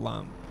write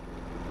Lump.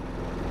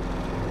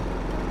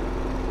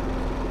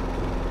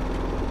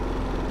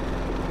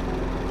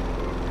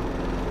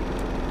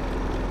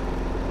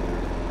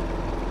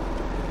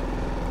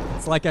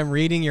 It's like I'm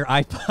reading your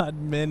iPod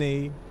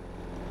Mini.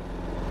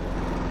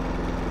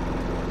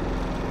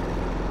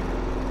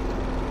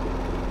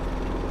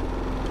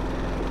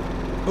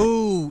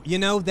 Ooh, you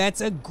know, that's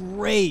a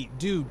great,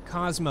 dude,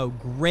 Cosmo,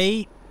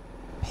 great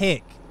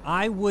pick.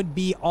 I would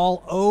be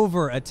all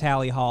over a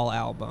Tally Hall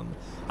album.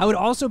 I would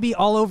also be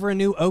all over a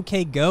new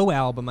OK Go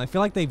album. I feel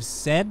like they've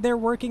said they're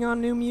working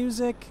on new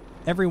music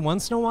every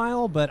once in a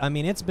while, but I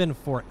mean, it's been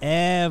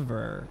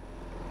forever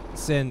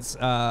since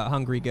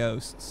Hungry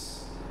Ghosts.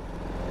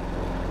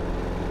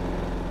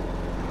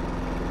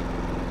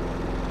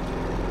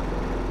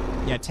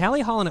 Yeah,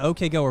 Tally Hall and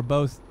OK Go are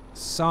both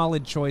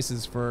solid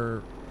choices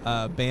for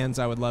bands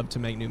I would love to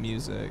make new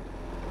music.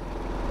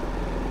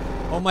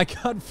 Oh my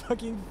god,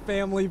 fucking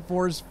Family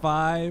Force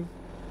 5.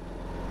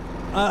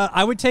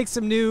 I would take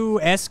some new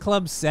S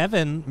Club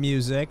 7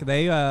 music.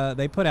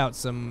 They put out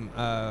some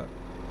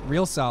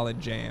real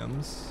solid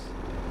jams.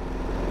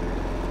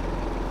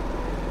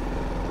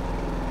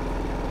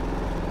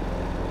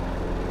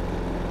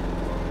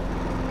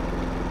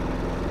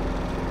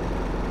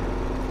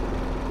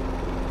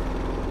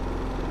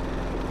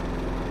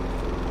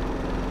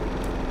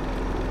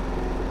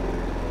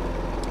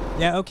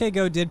 Yeah, OK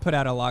Go did put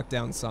out a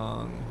Lockdown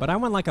song, but I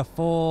want like a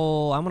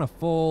full,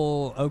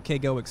 OK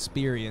Go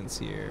experience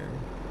here.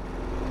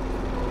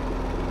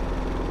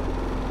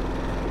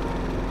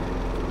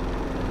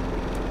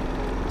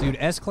 Dude,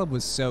 S Club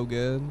was so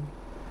good.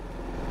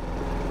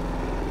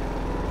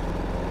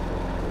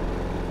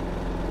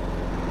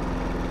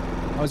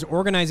 I was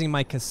organizing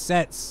my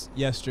cassettes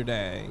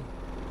yesterday,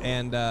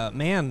 and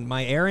man,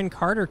 my Aaron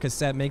Carter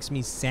cassette makes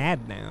me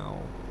sad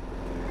now.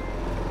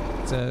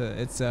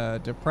 It's a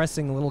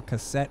depressing little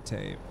cassette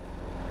tape.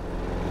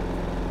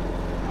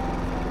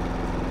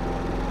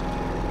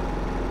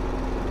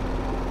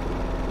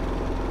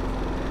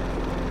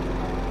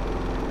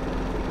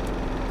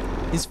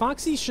 Is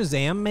Foxy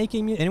Shazam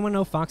making music? Anyone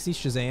know Foxy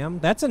Shazam?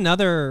 That's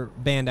another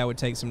band I would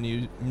take some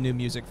new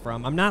music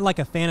from. I'm not like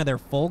a fan of their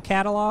full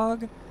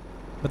catalog,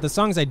 but the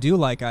songs I do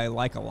like, I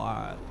like a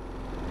lot.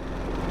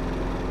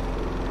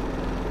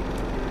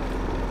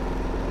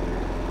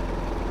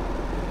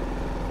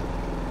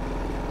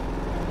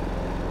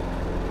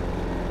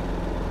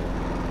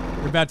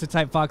 You're about to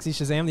type Foxy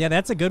Shazam? Yeah,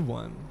 that's a good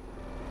one.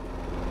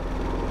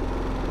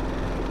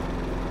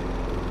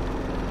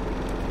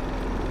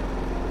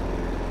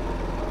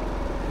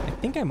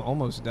 think I'm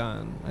almost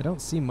done. I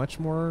don't see much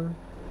more.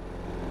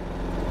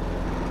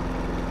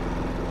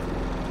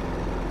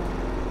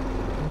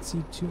 I don't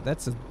see two.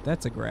 That's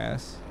a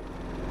grass.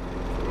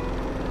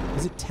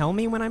 Does it tell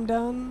me when I'm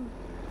done?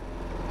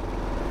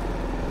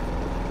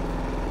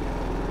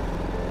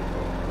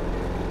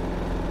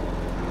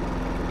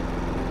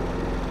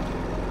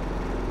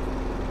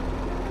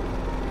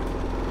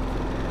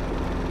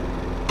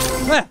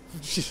 Ah!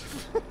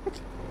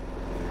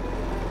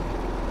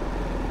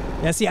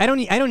 Yeah, see, I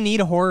don't need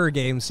horror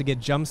games to get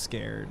jump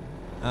scared.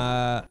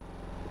 It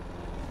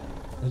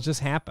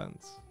just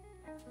happens.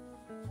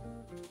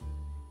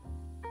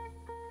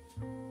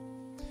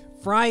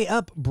 Fry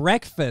Up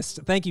Breakfast.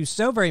 Thank you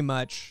so very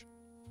much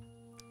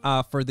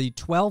for the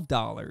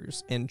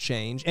 $12 and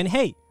change. And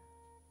hey,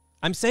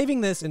 I'm saving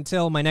this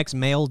until my next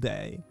mail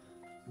day.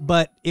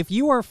 But if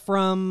you are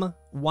from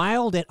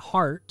Wild at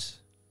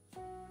Heart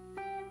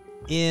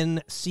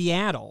in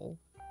Seattle,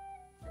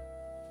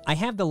 I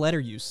have the letter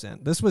you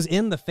sent. This was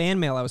in the fan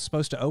mail I was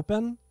supposed to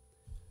open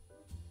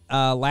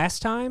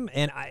last time,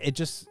 and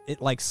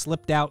it like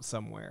slipped out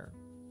somewhere.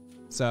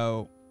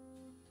 So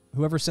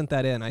whoever sent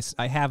that in,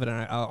 I have it,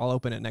 and I'll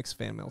open it next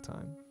fan mail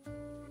time.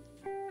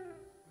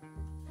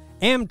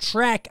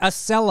 Amtrak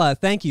Acela,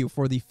 thank you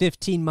for the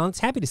 15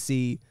 months. Happy to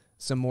see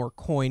some more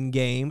coin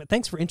game.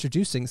 Thanks for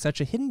introducing such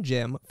a hidden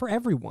gem for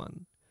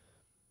everyone.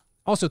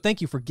 Also, thank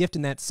you for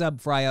gifting that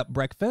sub Fry Up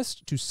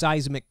Breakfast to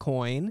Seismic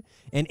Coin.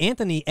 And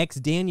Anthony X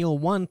Daniel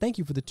 1, thank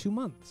you for the 2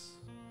 months.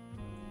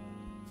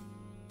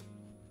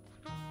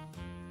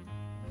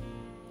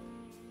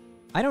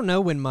 I don't know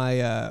when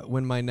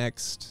my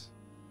next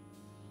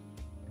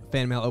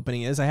fan mail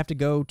opening is. I have to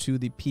go to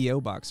the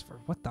P.O. box for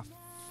what the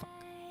fuck?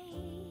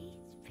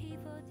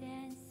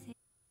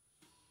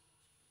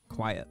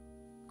 Quiet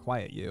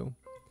you.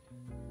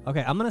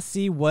 Okay, I'm gonna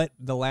see what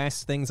the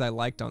last things I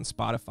liked on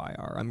Spotify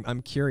are.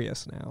 I'm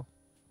curious now.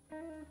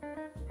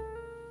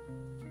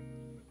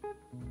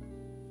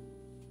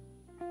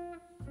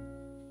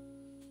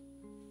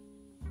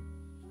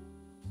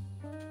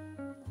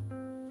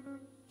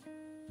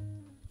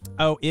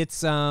 Oh,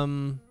 it's I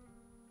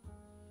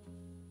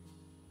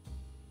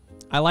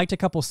liked a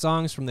couple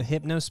songs from the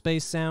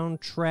Hypnospace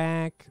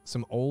soundtrack,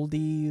 some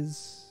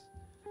oldies.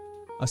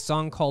 A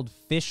song called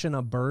Fish in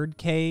a Bird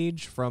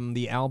Cage from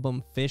the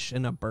album Fish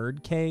in a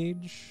Bird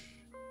Cage.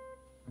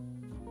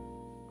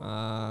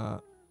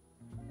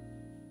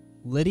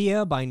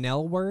 Lydia by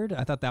Nellword.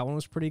 I thought that one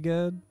was pretty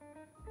good.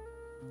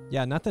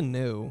 Yeah, nothing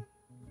new.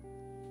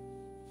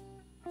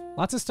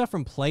 Lots of stuff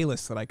from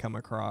playlists that I come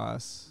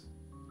across.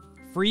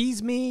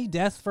 Freeze Me,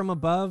 Death from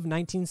Above,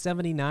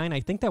 1979.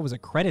 I think that was a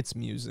credits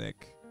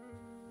music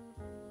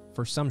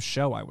for some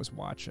show I was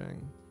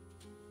watching.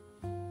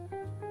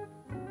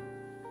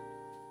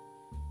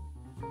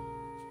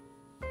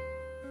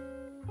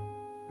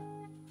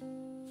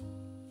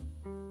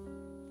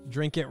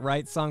 Drink It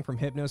Right song from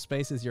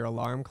Hypnospace is your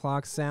alarm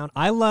clock sound.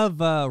 I love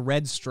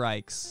Red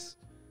Strike's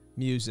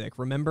music.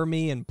 Remember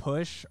Me and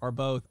Push are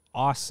both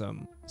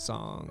awesome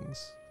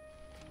songs.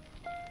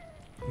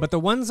 But the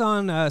ones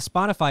on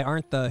Spotify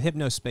aren't the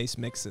Hypnospace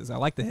mixes. I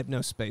like the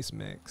Hypnospace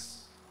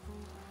mix.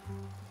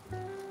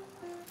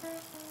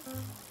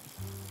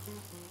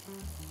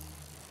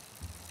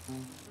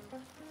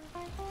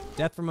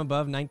 Death from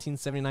Above,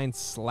 1979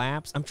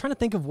 slaps. I'm trying to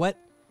think of what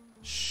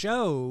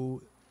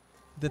show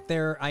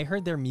that I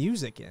heard their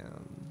music in.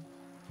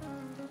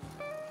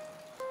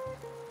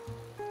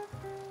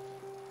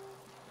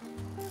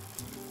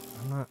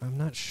 I'm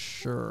not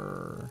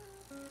sure.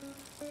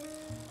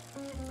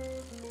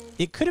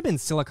 It could have been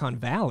Silicon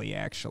Valley,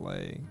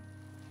 actually.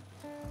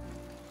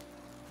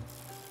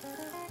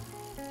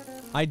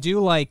 I do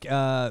like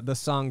the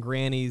song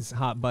Granny's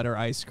Hot Butter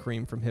Ice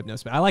Cream from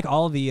Hypnospace. I like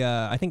all the,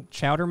 I think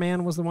Chowder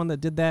Man was the one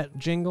that did that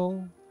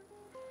jingle.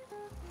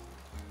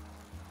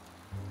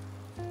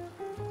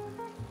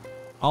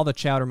 All the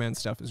Chowder Man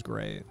stuff is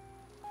great.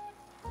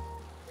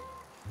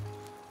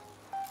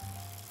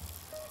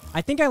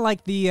 I think I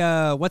like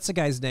the, what's the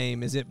guy's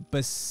name? Is it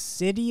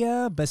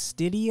Bastidia?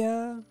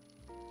 Bastidia?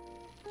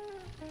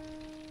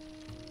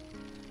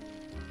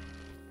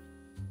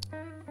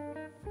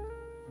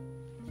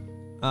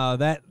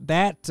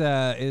 That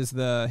is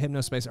the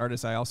Hypnospace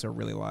artist I also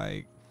really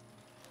like.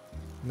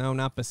 No,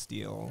 not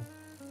Bastille.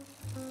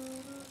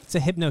 It's a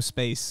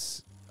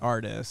Hypnospace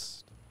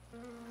artist.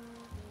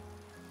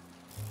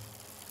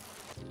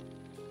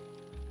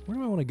 Where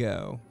do I want to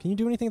go? Can you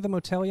do anything at the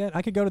motel yet?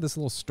 I could go to this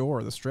little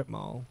store, the strip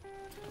mall.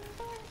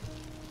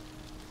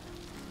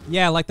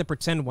 Yeah, like the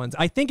pretend ones.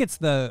 I think it's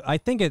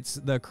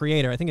the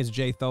creator. I think it's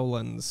Jay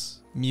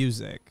Tholen's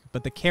music,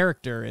 but the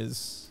character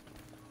is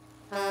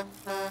I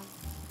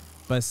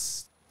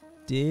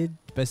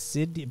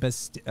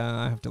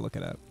have to look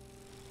it up.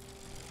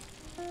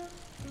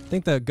 I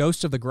think the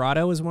Ghost of the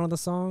Grotto is one of the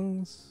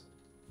songs.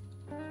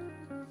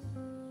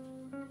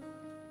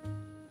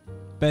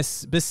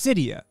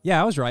 Basidia.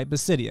 Yeah, I was right.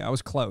 Basidia. I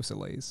was close, at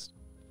least.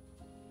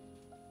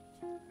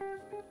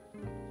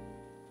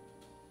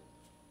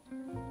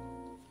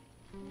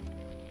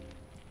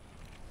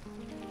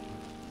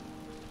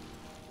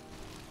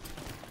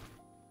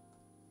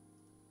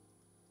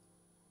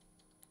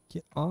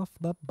 Get off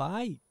the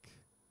bike.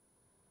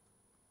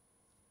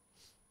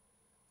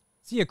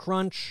 See ya,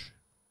 Crunch.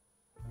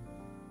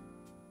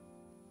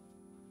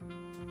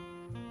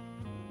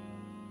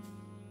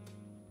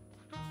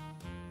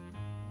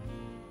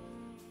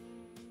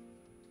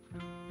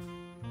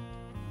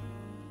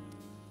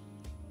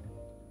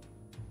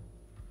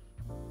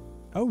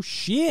 Oh,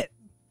 shit.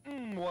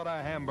 What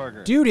a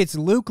hamburger. Dude, it's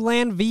Luke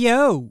Land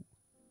VO.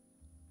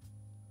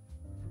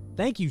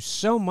 Thank you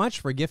so much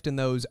for gifting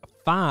those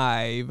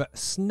 5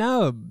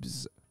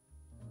 snubs.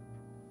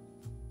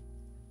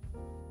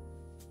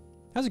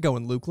 How's it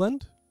going,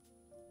 Lukeland?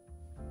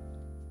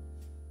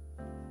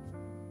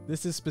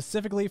 This is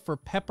specifically for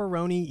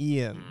Pepperoni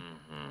Ian.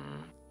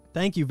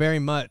 Thank you very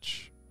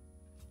much.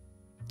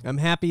 I'm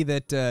happy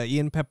that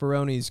Ian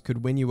Pepperonis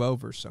could win you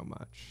over so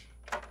much.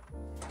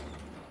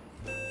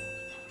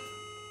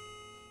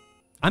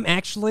 I'm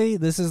actually,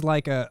 this is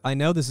like I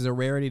know this is a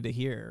rarity to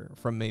hear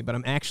from me, but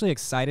I'm actually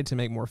excited to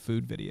make more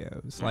food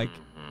videos. Like,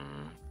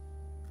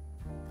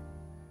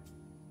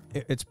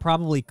 it's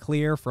probably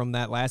clear from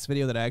that last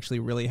video that I actually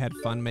really had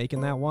fun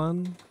making that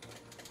one.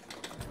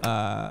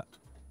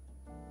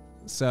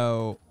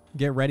 So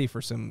get ready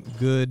for some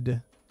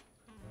good,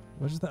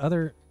 what is the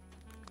other?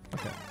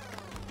 Okay.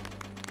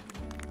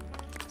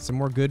 Some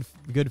more good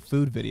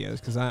food videos,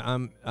 because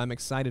I'm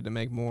excited to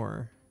make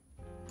more.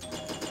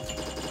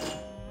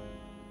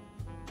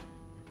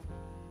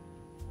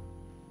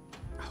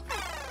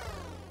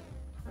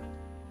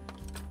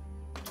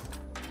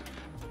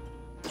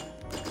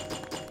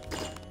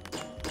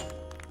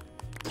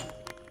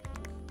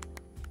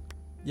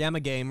 Yeah, I'm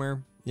a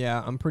gamer.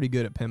 Yeah, I'm pretty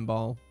good at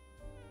pinball.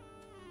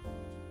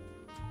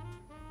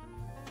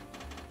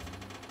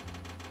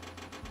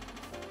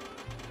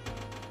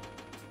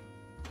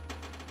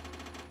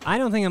 I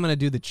don't think I'm going to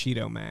do the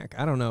Cheeto Mac.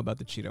 I don't know about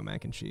the Cheeto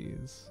Mac and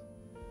cheese.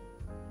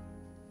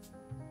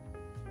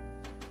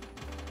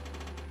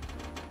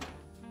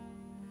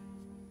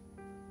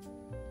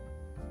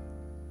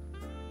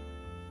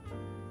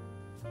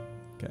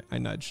 Okay, I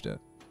nudged it.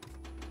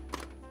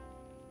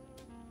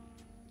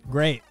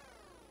 Great.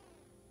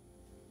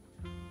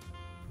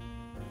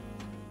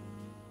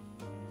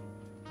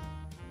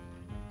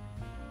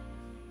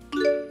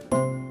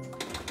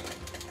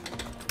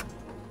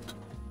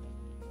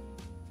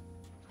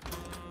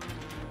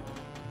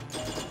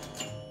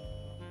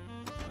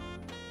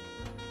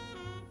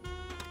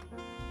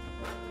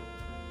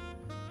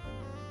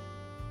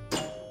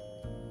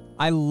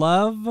 I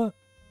love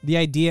the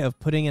idea of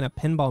putting in a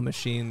pinball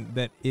machine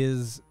that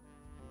is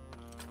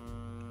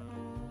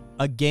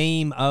a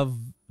game of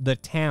the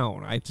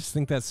town. I just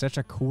think that's such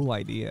a cool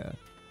idea.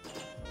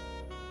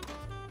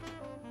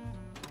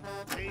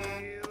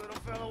 Hey, little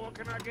fella, what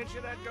can I get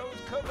you that goes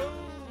kaboom?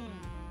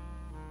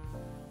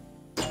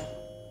 All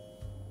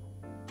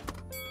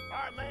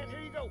right, man,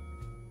 here you go.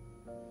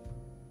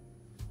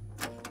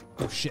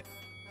 Oh, shit.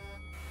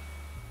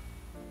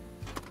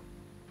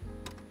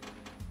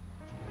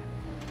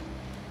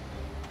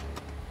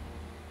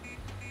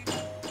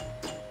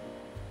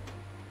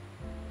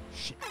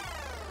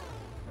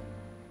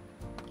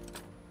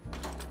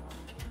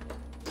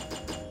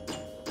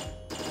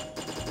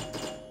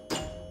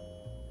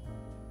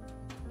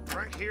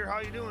 Frank here, how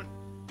you doing?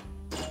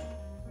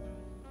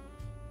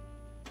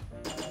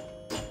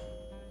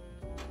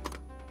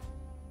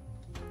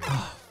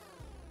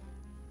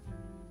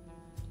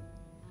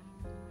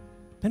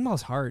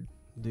 Pinball's hard,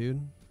 dude.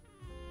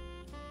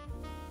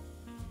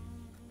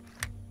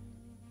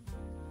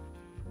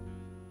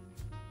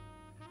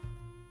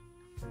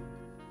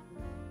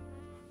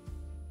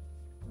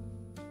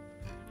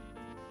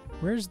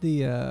 Where's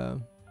the,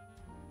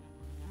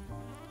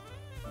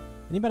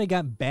 anybody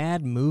got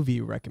bad movie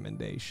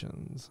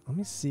recommendations? Let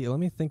me see. Let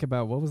me think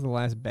about what was the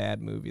last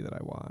bad movie that I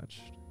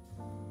watched.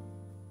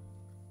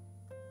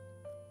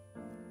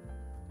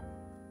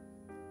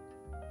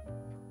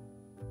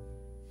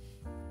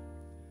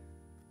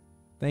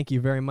 Thank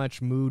you very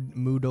much,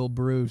 Moodle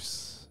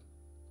Bruce.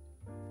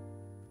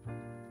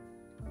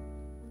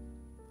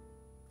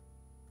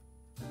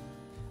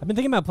 I've been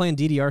thinking about playing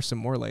DDR some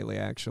more lately,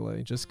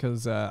 actually, just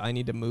because I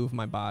need to move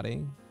my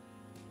body.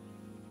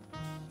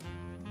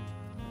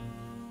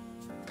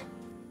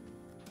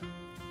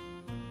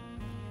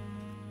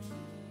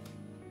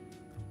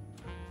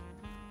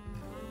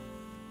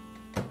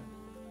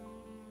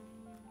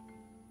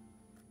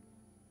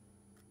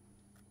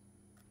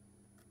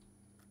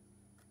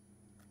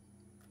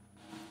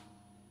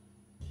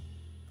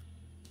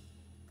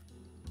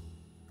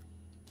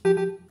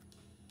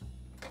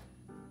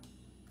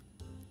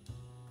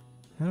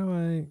 How do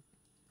I...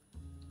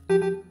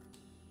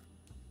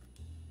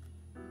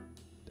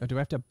 Oh, do I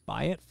have to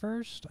buy it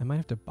first? I might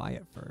have to buy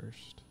it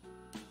first.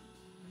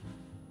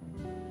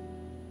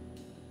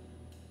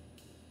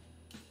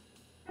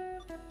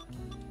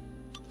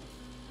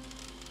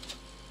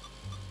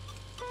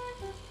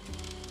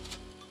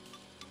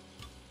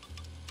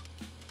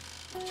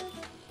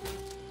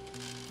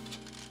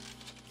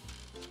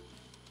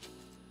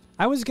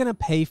 I was gonna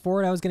pay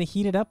for it. I was gonna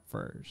heat it up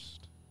first.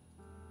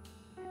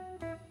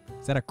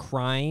 Is that a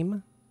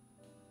crime?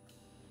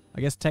 I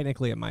guess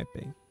technically it might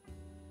be.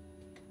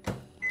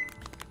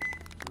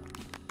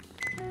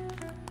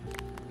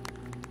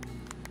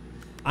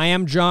 I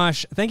am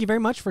Josh. Thank you very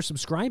much for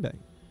subscribing.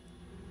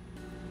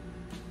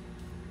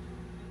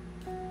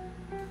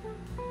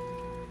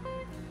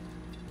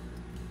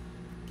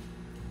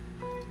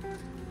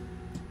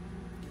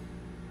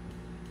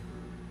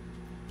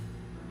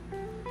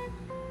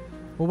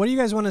 Well, what do you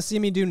guys want to see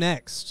me do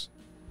next?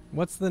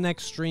 What's the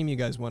next stream you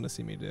guys want to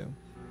see me do?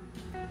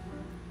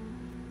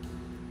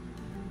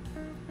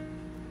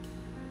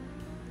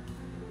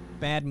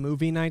 Bad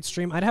movie night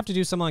stream? I'd have to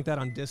do something like that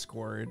on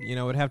Discord. You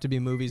know, it'd have to be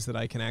movies that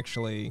I can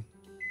actually...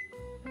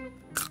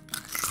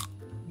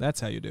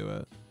 That's how you do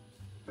it.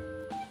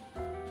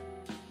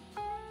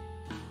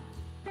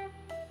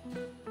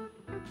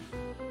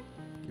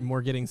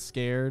 More getting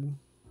scared.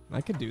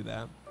 I could do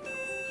that.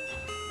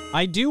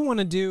 I do want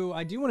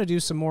to do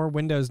some more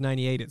Windows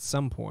 98 at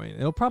some point.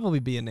 It'll probably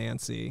be a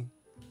Nancy.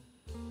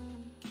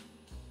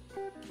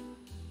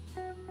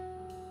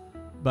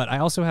 But I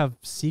also have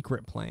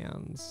secret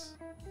plans.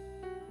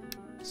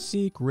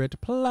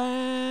 Secret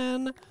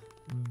plan.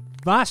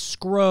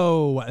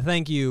 Vascro,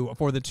 thank you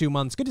for the 2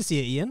 months. Good to see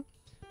you, Ian.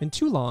 Been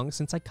too long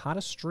since I caught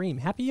a stream.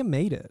 Happy you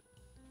made it.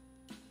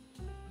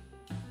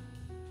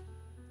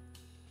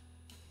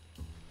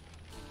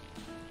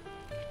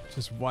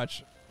 Just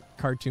watch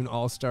Cartoon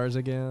All-Stars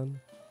again.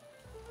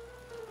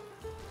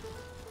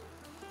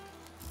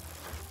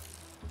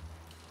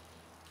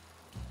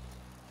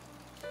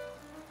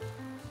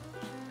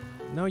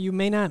 No, you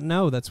may not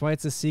know. That's why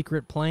it's a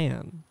secret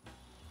plan.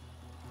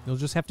 You'll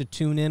just have to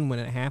tune in when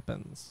it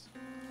happens.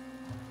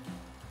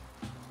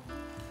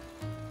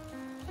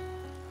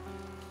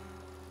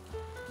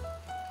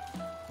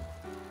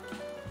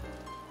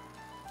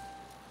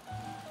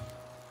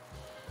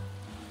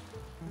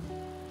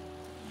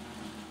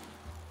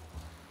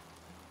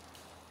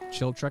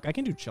 Chill Truck. I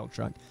can do Chill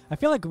Truck. I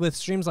feel like with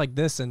streams like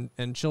this and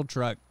Chill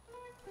Truck,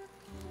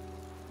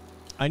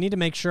 I need to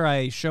make sure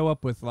I show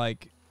up with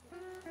like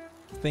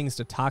things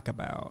to talk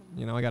about.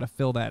 You know, I gotta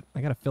fill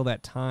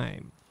that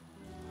time.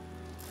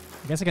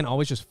 I guess I can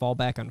always just fall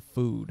back on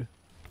food.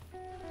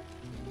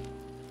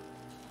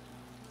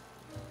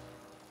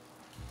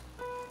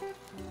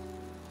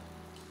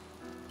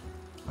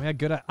 Oh yeah,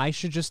 good. I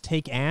should just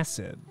take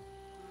acid.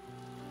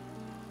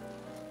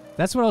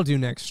 That's what I'll do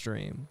next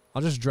stream.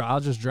 I'll just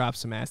drop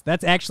some acid.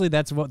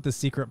 That's what the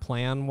secret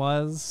plan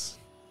was.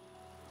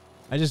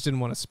 I just didn't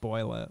want to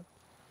spoil it.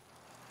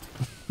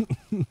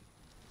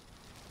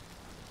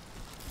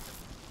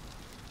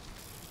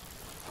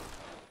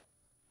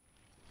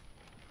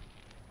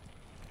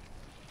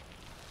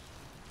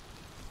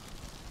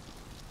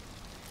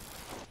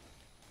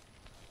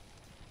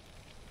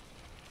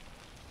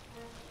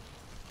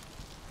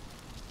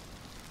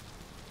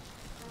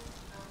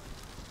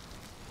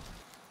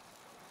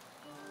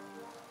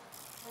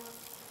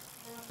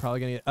 Probably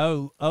gonna get,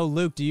 oh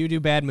Luke, do you do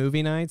bad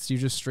movie nights? Do you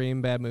just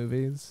stream bad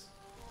movies?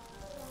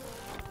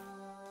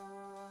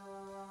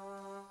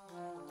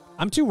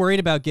 I'm too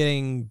worried about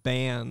getting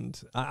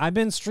banned. I've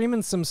been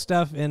streaming some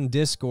stuff in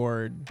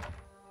Discord.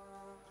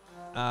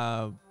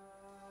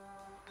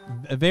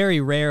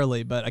 Very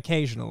rarely, but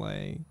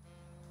occasionally.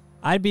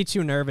 I'd be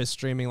too nervous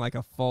streaming like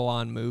a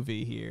full-on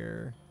movie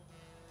here.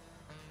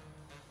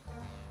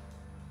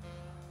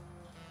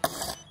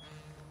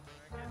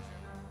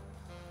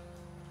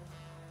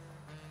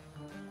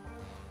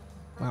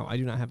 Wow, I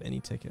do not have any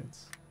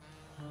tickets.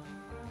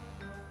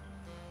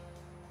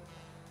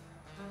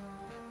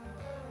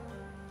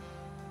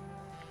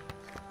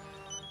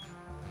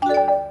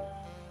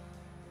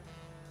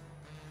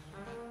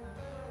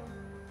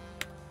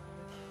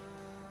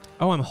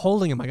 Oh, I'm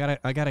holding him.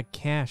 I gotta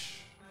cash.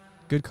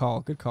 Good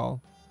call. Good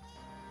call.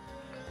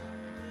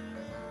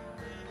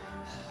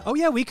 Oh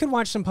yeah, we could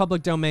watch some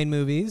public domain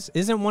movies.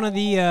 Isn't one of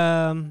the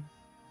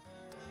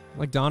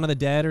like Dawn of the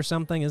Dead or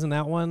something? Isn't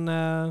that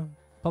one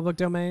public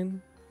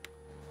domain?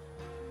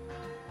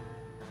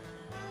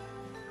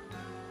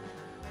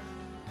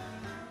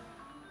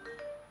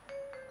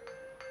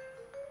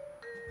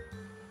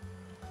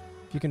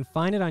 If you can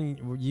find it on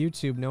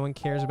YouTube, no one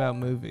cares about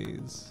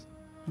movies.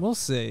 We'll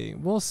see.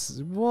 We'll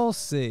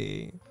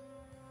see.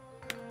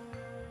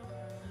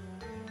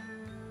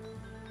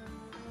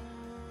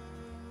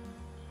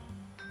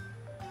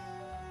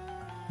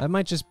 I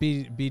might just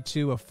be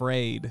too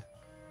afraid.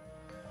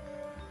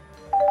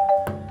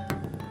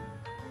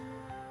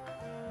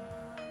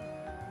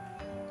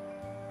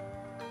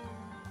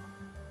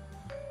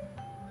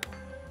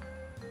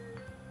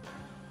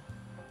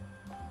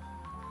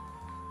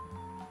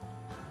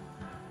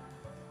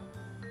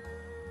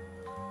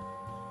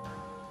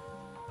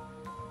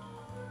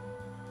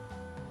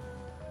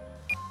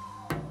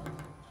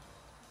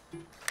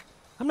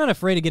 I'm not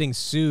afraid of getting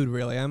sued,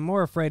 really. I'm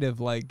more afraid of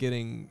like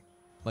getting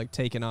like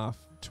taken off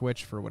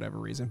Twitch for whatever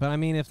reason. But I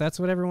mean, if that's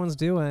what everyone's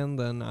doing,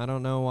 then I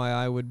don't know why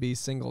I would be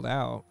singled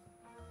out.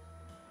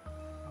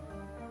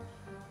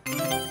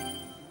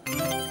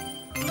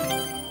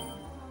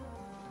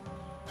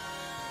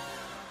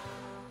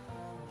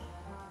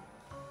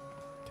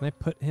 Can I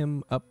put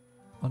him up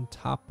on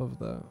top of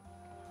the...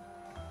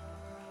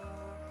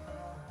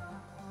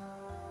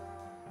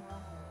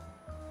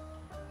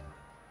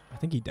 I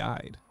think he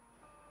died.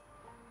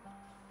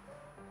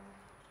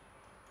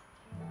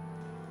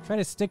 Try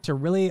to stick to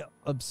really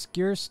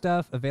obscure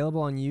stuff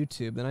available on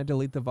YouTube. Then I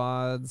delete the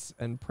VODs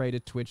and pray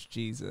to Twitch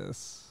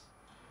Jesus.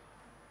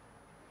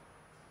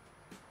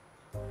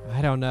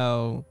 I don't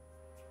know.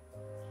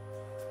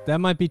 That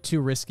might be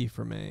too risky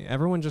for me.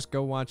 Everyone just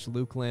go watch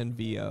Luke Land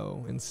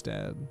VO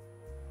instead.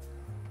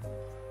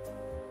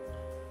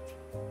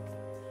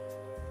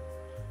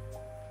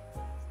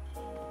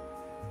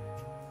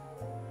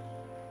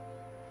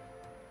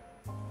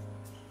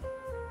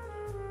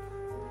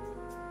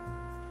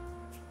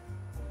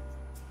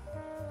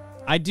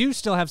 I do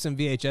still have some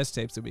VHS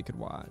tapes that we could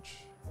watch.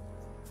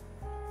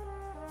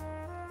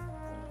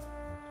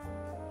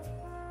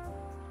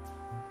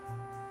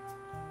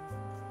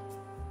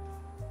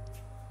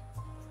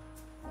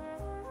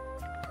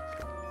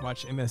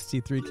 Watch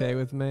MST3K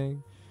with me.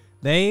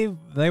 They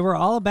were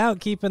all about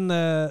keeping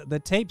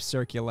the tapes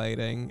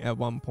circulating at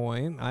one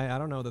point. I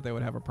don't know that they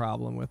would have a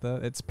problem with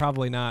it. It's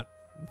probably not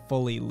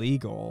fully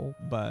legal,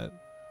 but...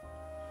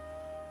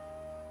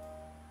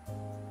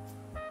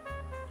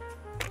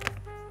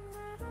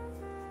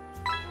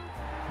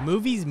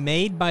 Movies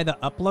made by the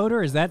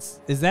uploader? Is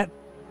that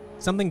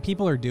something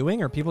people are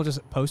doing? Or people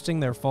just posting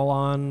their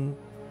full-on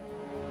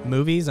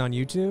movies on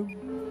YouTube?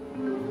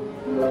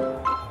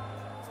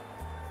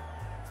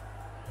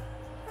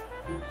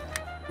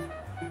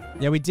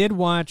 Yeah, we did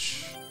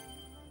watch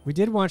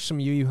some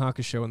Yu Yu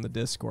Hakusho in the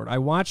Discord. I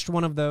watched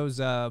one of those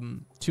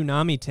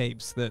Toonami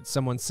tapes that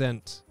someone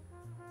sent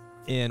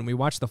in. We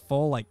watched the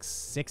full, like,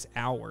 6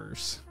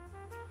 hours.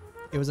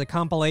 It was a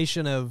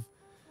compilation of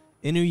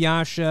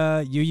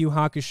Inuyasha, Yu Yu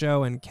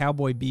Hakusho, and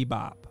Cowboy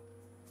Bebop.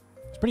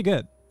 It's pretty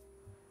good.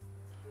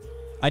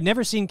 I'd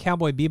never seen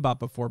Cowboy Bebop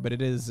before, but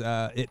it is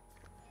it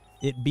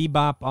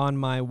Bebop on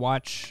my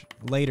watch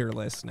later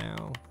list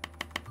now.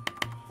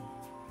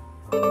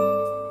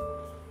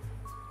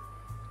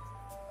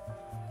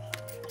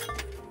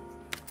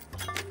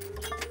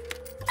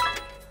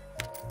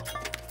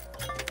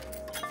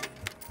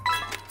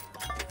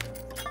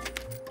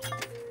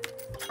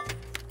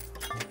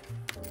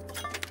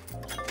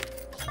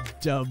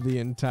 Dub the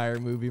entire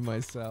movie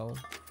myself.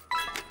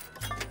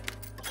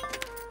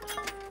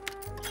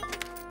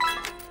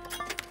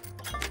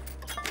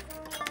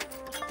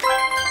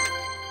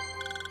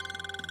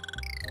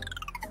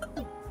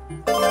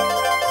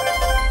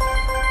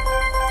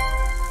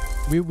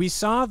 We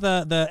saw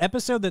the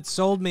episode that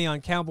sold me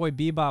on Cowboy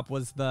Bebop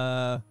was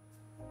the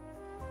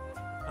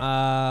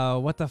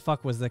what the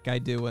fuck was that guy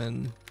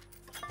doing?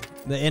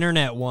 The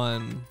internet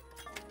one.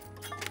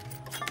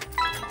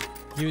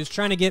 He was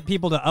trying to get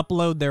people to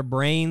upload their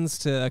brains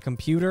to a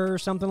computer or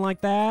something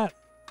like that.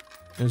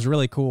 It was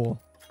really cool.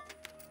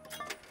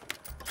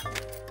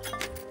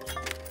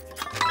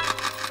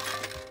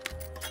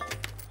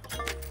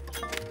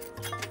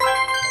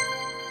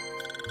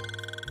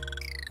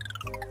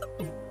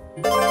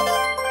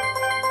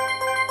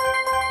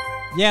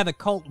 Yeah, the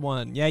cult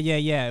one. Yeah.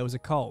 It was a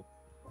cult.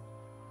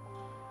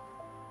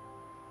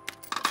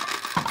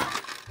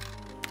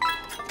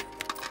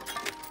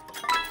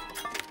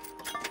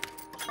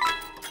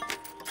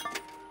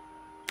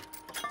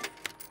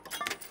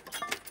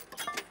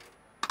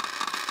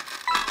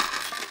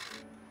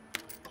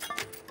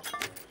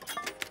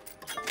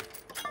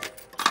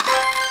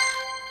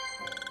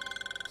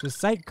 It's a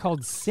site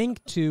called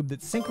SyncTube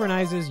that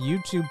synchronizes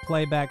YouTube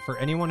playback for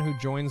anyone who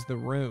joins the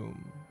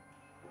room.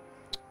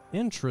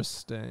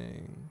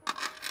 Interesting.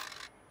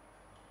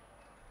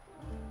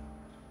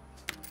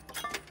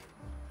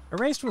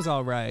 Erased was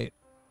alright.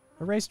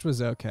 Erased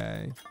was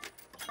okay.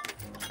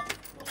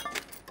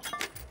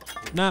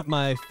 Not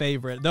my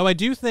favorite. Though I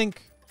do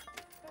think...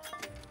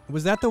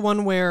 Was that the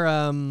one where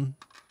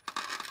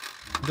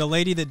the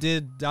lady that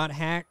did Dot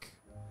Hack,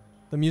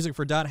 the music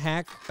for Dot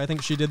Hack, I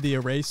think she did the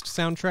Erased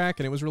soundtrack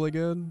and it was really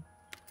good?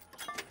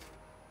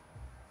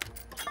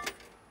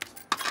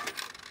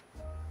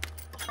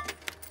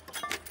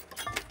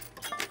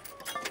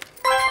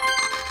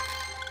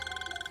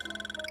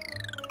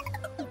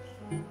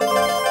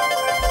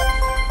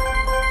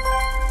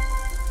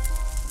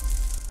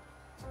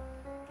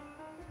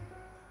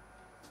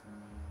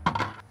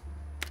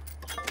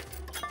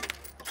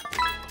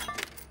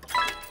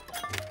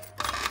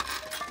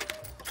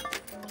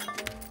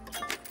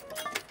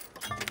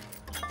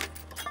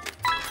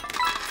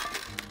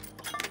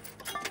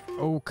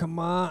 Oh, come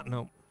on.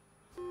 No.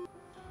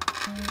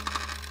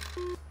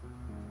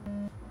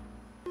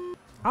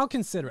 I'll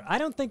consider it. I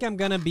don't think I'm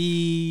going to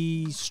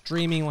be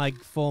streaming like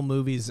full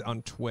movies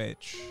on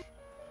Twitch.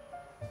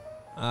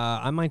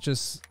 I might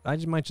just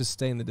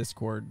stay in the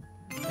Discord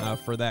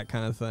for that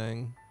kind of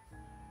thing.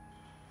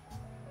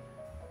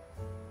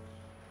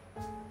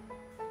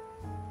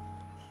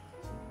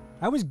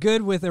 I was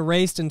good with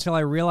Erased until I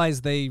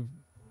realized they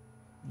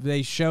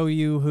show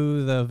you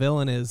who the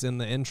villain is in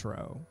the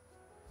intro.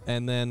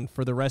 And then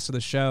for the rest of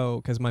the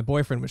show, because my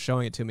boyfriend was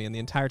showing it to me, and the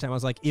entire time I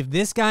was like, if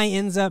this guy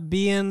ends up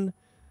being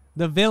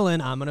the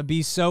villain, I'm going to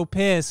be so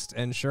pissed.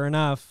 And sure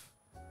enough,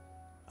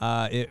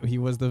 he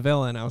was the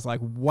villain. I was like,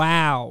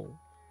 wow.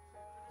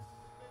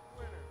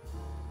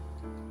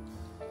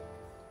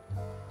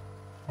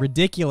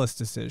 Ridiculous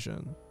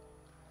decision.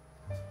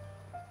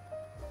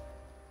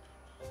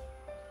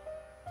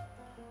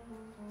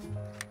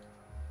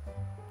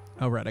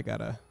 Oh, right, I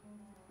gotta...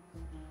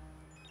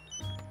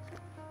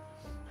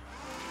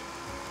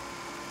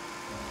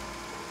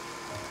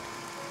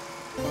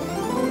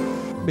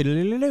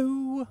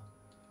 Biddle-loo-loo.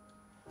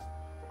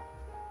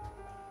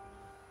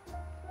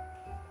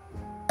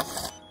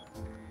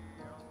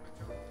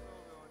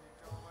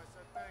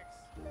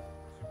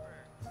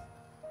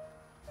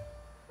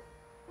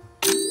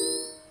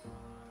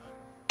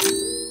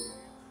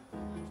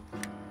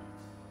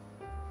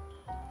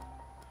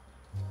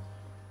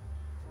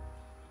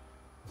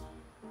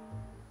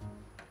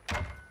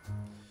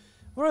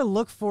 What do I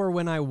look for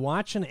when I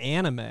watch an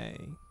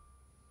anime?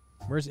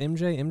 Where's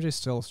MJ? MJ's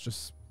still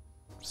just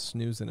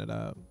snoozing it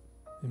up.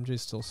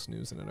 MJ's still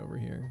snoozing it over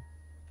here.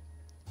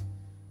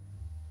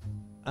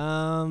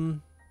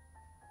 I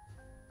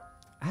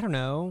don't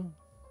know.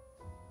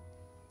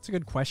 It's a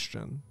good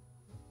question.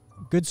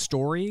 Good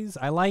stories.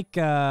 I like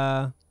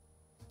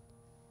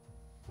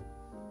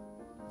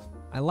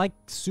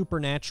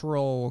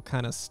supernatural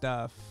kind of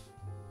stuff.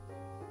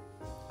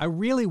 I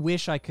really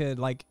wish I could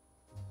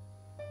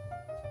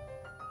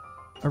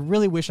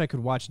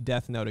watch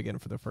Death Note again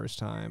for the first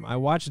time. I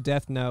watched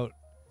Death Note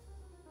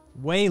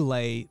way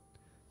late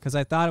because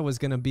I thought it was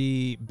going to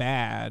be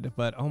bad,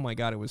 but oh my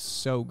god, it was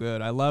so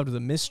good. I loved the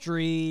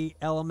mystery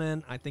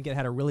element. I think it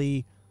had a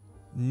really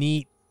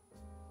neat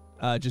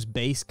just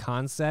base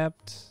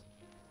concept.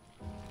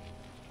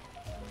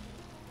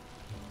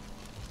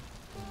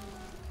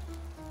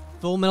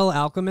 Full Metal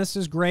Alchemist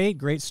is great.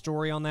 Great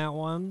story on that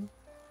one.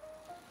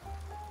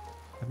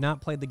 I've not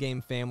played the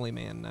game Family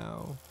Man,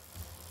 no.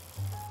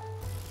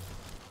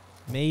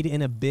 Made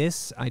in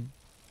Abyss, I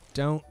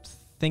don't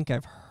think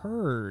I've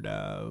heard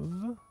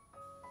of.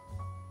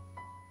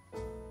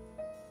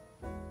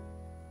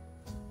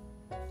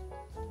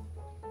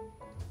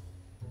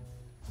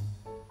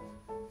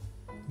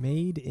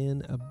 Made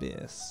in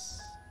Abyss.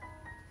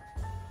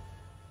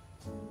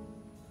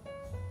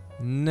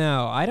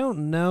 No, I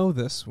don't know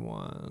this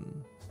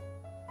one.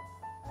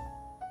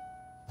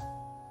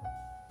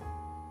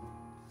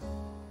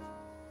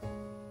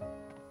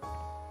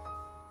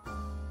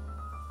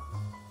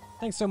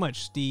 Thanks so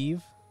much,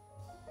 Steve.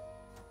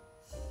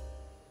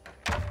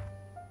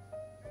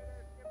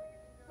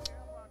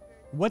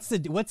 What's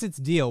its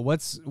deal?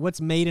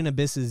 What's Made in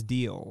Abyss's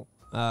deal?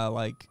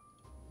 Like,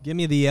 give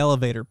me the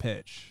elevator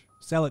pitch.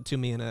 Sell it to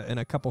me in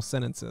a couple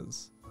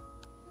sentences.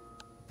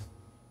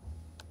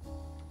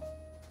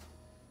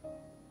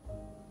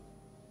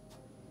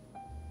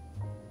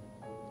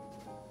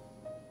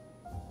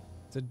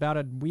 It's about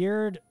a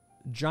weird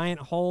giant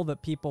hole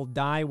that people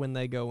die when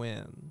they go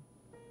in.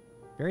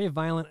 Very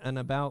violent and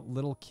about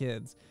little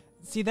kids.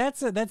 See,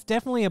 that's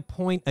definitely a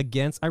point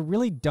against. I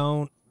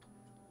don't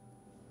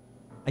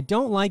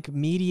like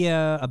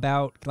media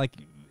about, like,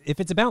 if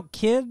it's about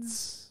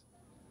kids,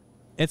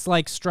 it's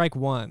like strike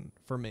one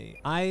for me.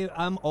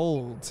 I'm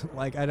old.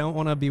 Like, I don't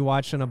want to be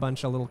watching a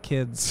bunch of little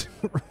kids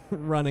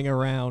running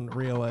around,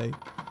 really.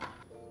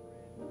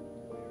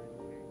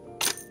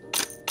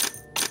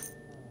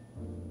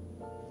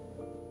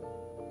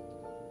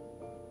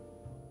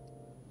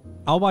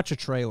 I'll watch a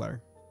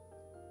trailer.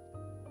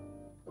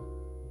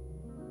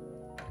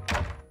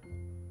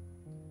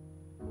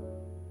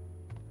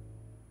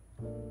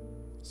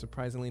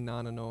 Surprisingly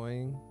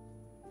non-annoying.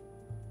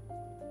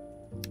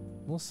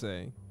 We'll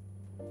see.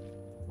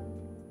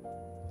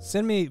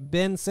 Send me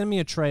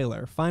a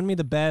trailer. Find me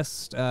the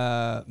best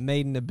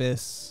Made in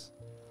Abyss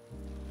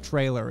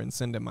trailer and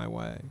send it my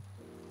way.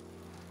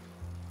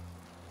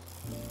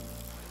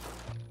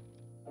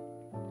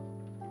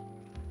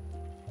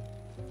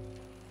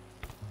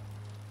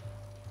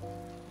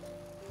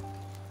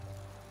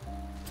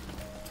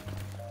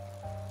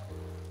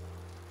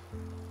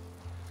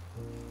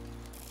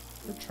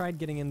 Tried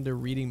getting into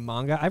reading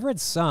manga. I've read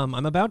some.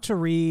 I'm about to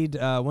read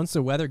once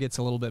the weather gets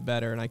a little bit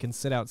better and I can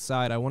sit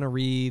outside. I want to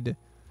read,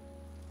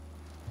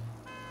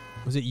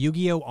 was it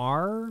Yu-Gi-Oh!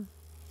 R?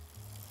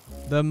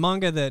 The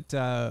manga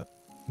that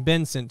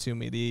Ben sent to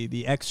me,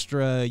 the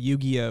extra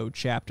Yu-Gi-Oh!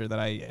 Chapter that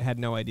I had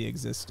no idea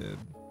existed.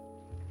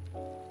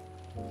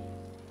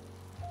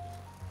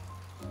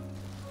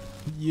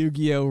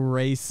 Yu-Gi-Oh!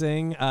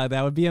 Racing.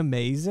 That would be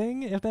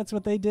amazing if that's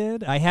what they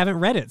did. I haven't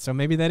read it, so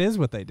maybe that is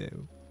what they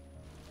do.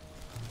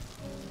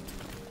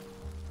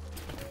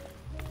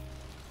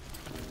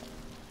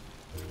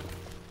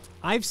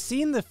 I've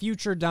seen the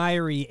Future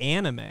Diary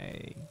anime.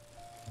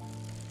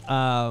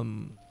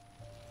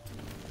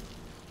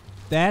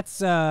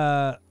 That's,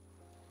 I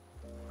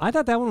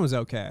thought that one was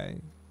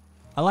okay.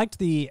 I liked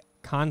the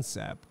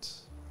concept.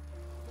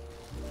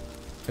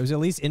 It was at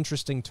least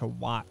interesting to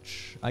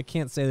watch. I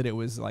can't say that it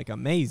was, like,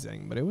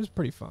 amazing, but it was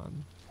pretty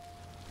fun.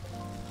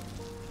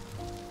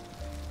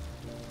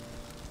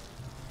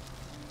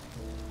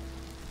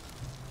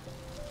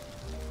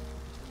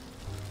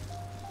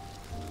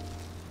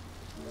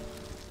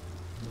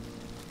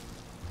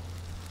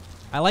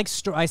 I like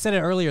I said it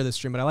earlier this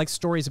stream, but I like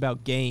stories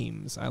about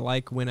games. I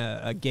like when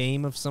a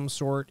game of some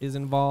sort is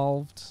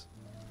involved.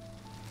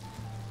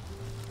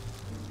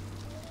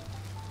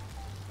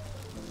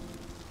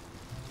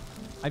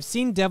 I've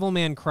seen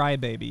Devilman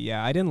Crybaby.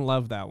 Yeah, I didn't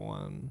love that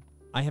one.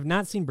 I have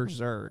not seen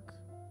Berserk.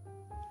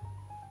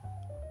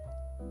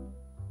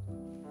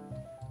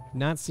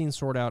 Not seen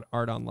Sword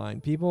Art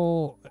Online.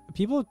 People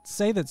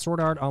say that Sword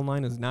Art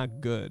Online is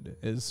not good,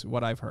 is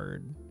what I've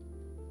heard.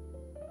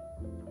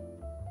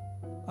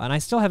 And I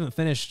still haven't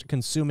finished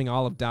consuming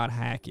all of Dot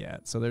Hack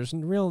yet, so there's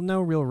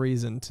no real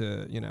reason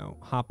to, you know,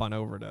 hop on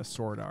over to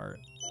Sword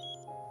Art.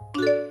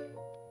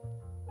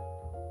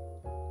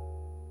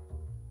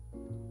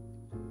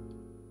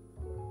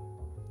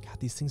 God,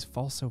 these things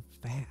fall so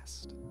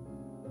fast.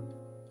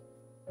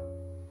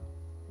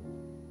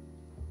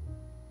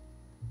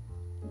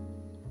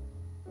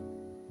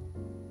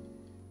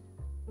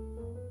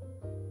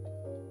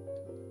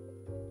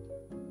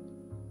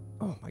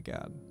 Oh my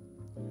God.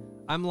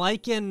 I'm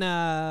liking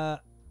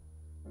what's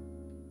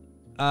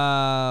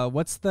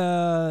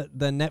the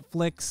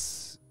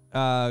Netflix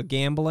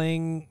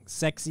gambling,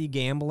 sexy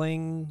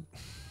gambling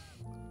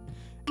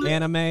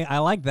anime? I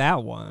like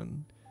that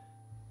one.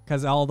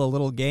 Cause all the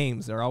little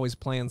games, they're always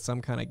playing some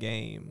kind of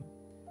game.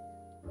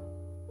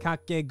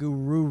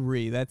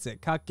 Kakegurui, that's it.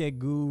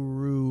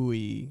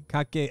 Kakegurui.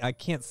 I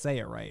can't say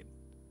it right.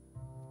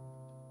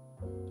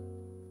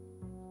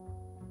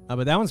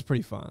 But that one's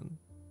pretty fun.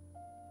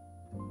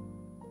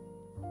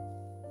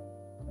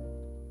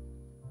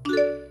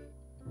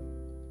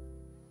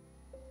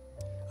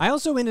 I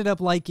also ended up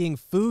liking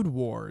Food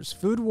Wars.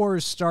 Food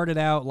Wars started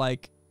out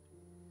like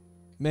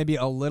maybe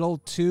a little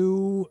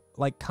too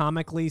like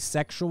comically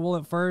sexual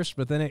at first,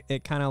 but then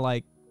it kind of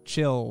like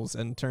chills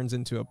and turns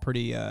into a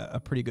pretty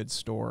good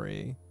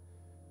story.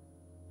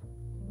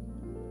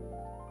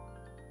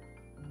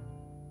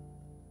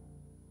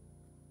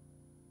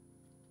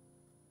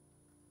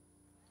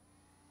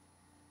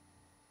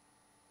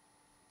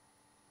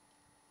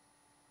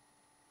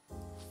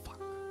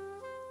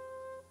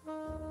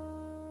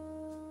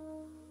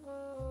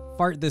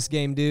 Fart this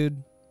game,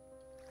 dude.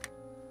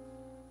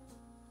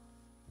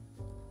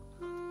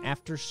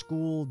 After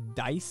School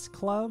Dice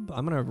Club?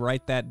 I'm gonna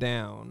write that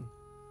down.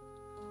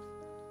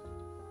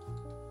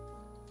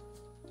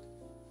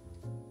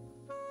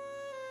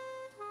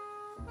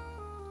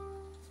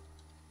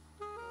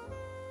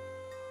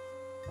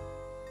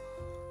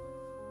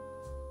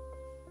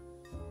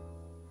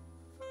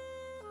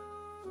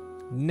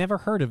 Never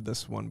heard of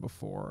this one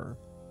before.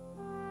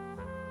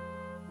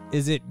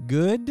 Is it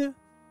good?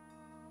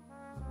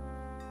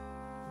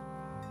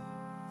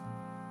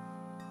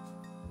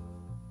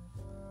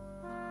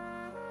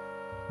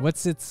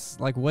 What's its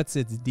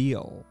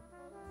deal?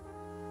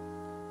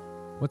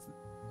 What's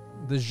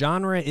the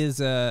genre? Is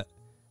a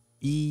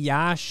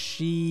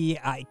Iyashi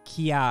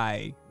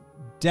Ikiai.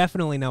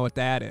 Definitely know what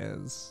that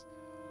is.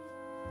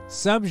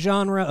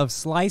 Subgenre of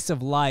slice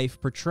of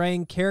life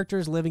portraying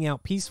characters living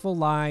out peaceful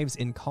lives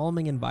in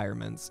calming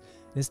environments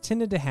and is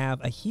tended to have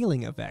a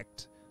healing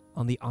effect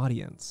on the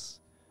audience.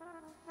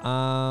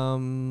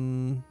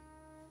 Probably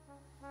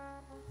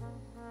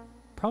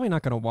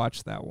not gonna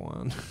watch that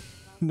one.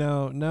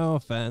 No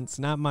offense.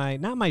 Not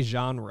my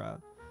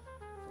genre.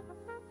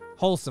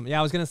 Wholesome. Yeah,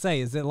 I was gonna say,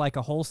 is it like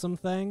a wholesome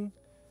thing?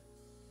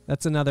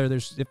 That's another.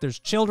 If there's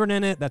children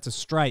in it, that's a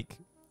strike.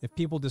 If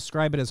people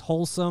describe it as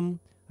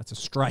wholesome, that's a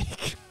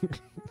strike.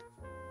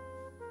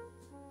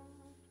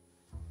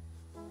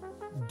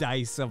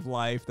 Dice of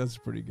Life. That's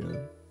pretty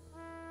good.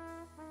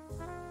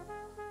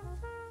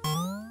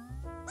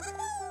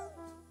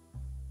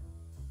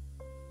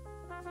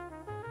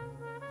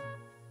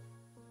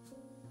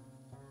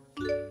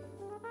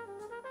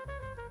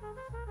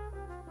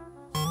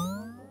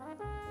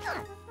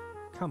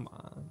 Come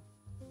on.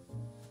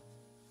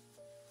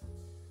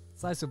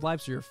 Slice of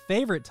life are your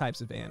favorite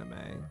types of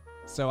anime,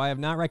 so I have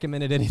not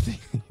recommended anything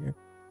here.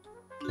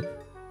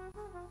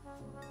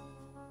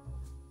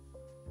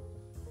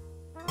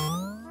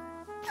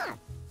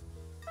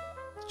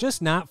 It's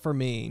just not for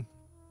me.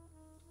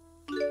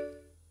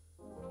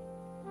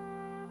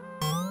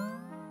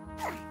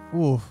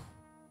 Oof.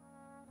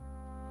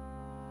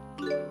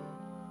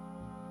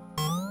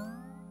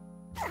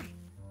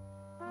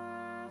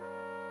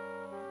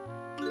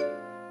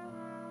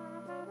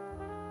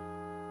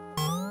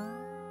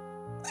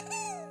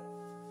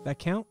 That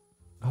count?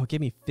 Oh,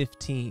 give me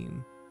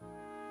 15.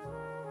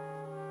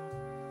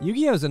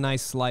 Yu-Gi-Oh's a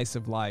nice slice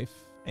of life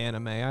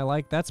anime. I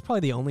like. That's probably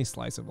the only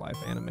slice of life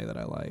anime that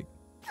I like.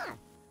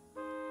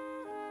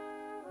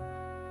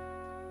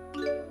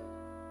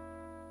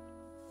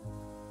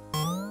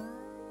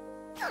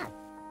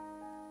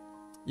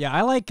 Yeah,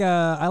 I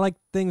like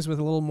things with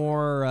a little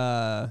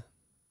more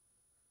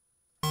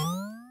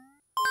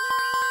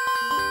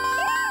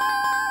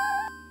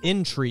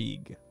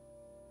intrigue.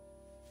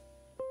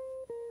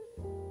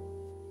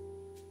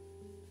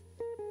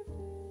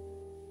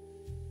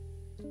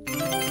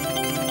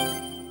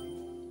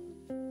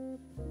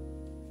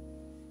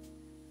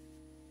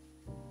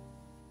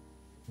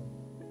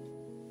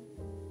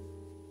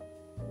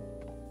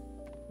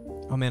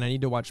 Oh man, I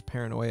need to watch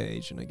Paranoia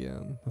Agent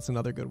again. That's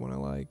another good one I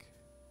like.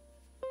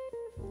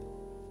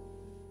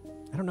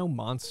 I don't know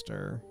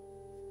Monster.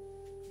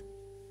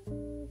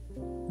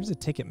 There's a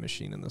ticket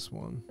machine in this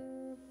one.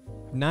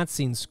 I've not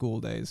seen School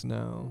Days,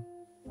 no.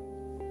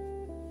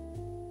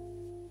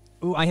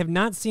 Ooh, I have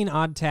not seen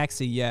Odd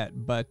Taxi yet,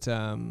 but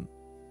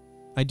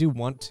I do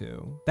want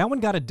to. That one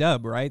got a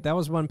dub, right? That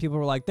was when people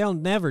were like, they'll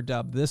never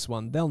dub this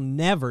one. They'll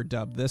never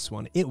dub this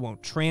one. It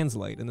won't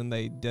translate. And then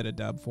they did a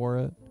dub for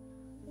it.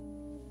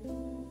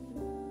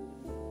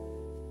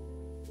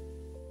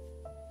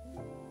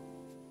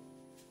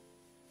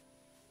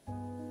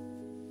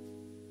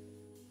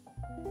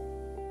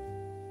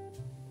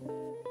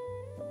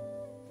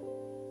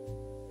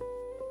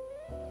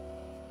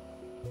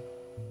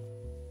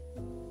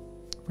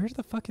 Where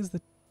the fuck is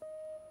the...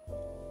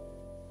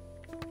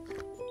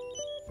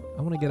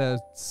 I want to get a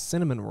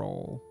cinnamon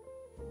roll.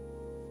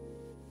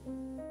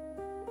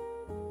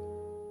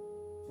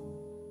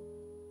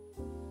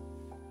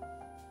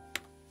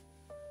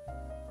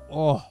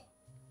 Oh.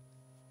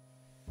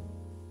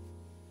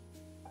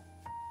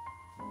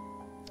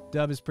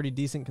 Dub is pretty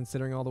decent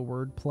considering all the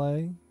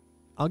wordplay.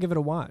 I'll give it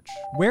a watch.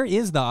 Where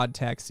is the Odd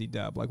Taxi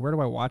dub? Like, where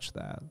do I watch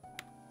that?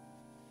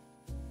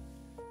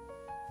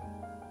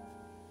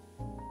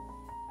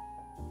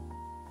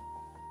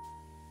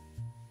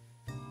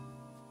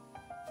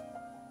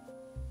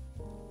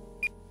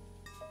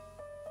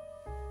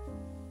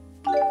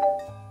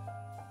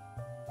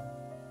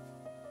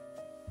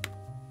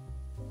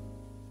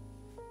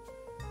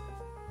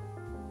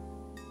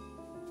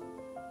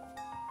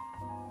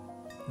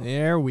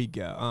 There we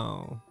go.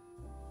 Oh.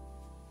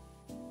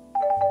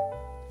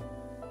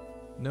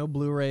 No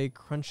Blu-ray,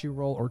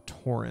 Crunchyroll, or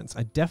torrents.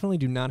 I definitely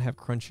do not have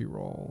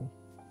Crunchyroll.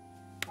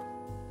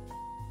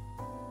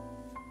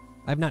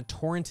 I've not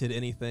torrented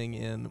anything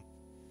in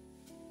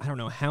I don't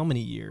know how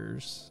many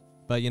years.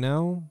 But you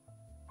know,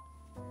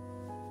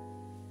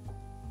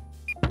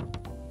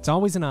 it's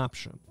always an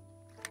option.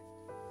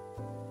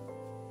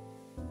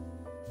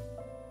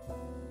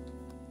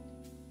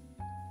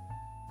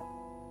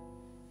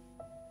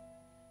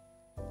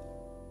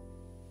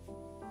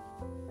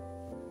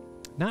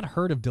 Not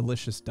heard of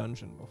Delicious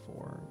Dungeon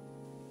before.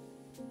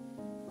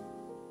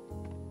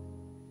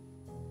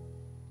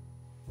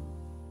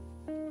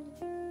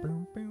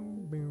 Boom,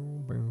 boom,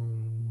 boom,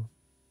 boom.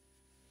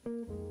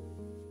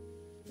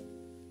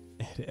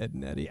 Ed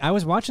and Eddie. I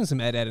was watching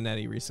some Ed and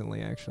Eddie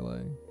recently,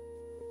 actually.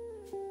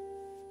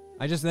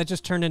 That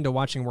just turned into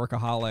watching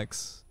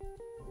Workaholics.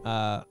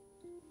 But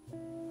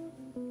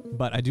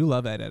I do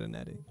love Ed and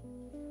Eddie.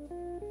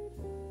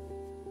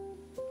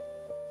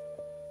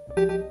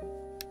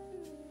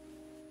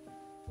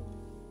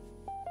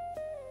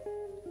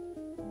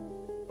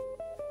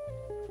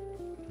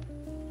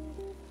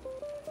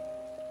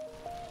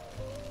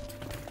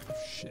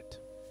 Shit.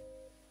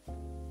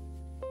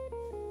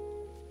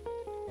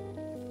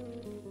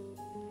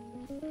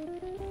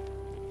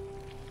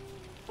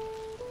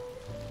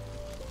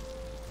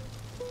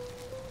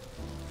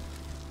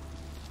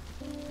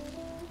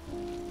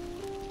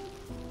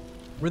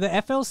 Were the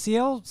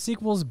FLCL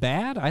sequels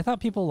bad? I thought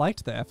people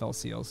liked the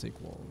FLCL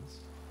sequels.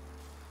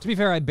 To be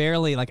fair, I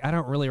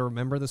don't really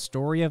remember the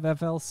story of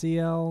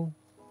FLCL.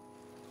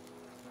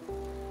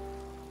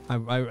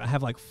 I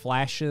have like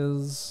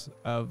flashes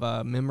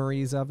of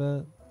memories of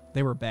it.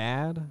 They were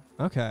bad?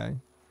 Okay.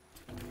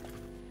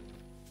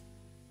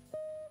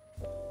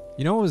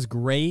 You know what was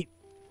great?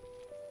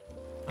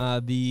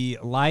 The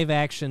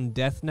live-action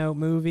Death Note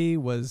movie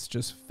was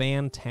just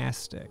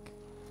fantastic.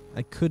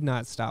 I could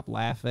not stop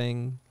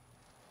laughing.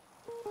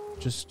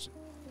 Just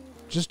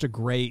a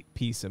great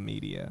piece of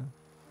media.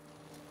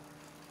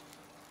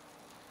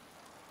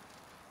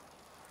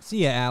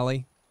 See ya,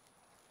 Allie.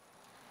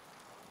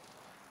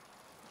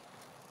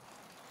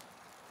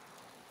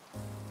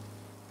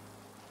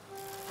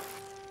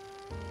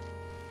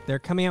 They're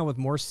coming out with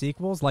more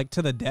sequels, like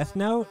to the Death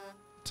Note?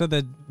 To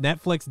the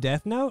Netflix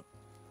Death Note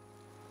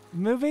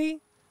movie?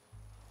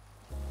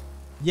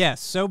 Yes,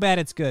 so bad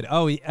it's good.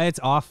 Oh, it's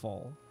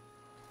awful.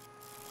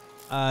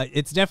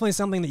 It's definitely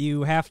something that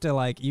you have to,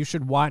 like, you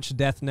should watch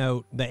Death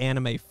Note, the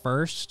anime,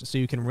 first, so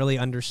you can really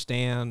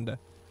understand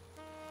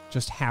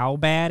just how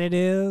bad it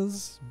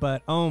is.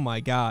 But, oh my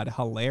god,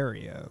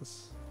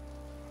 hilarious.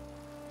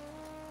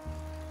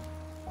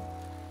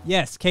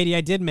 Yes, Katie,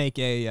 I did make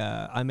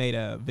I made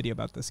a video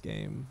about this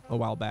game a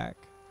while back.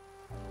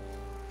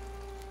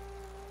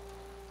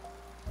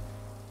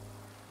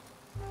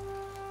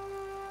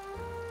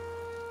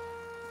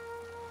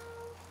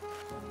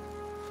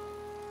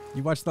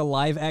 You watched the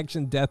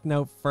live-action Death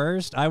Note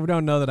first? I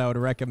don't know that I would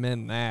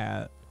recommend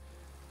that.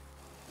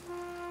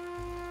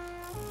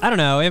 I don't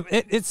know.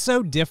 It's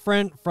so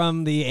different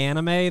from the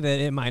anime that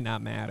it might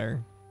not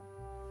matter.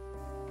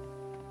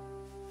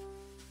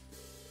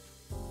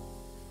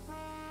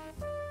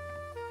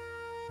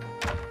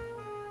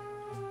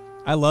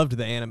 I loved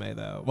the anime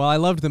though. Well, I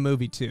loved the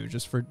movie too,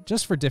 just for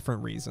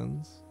different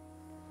reasons.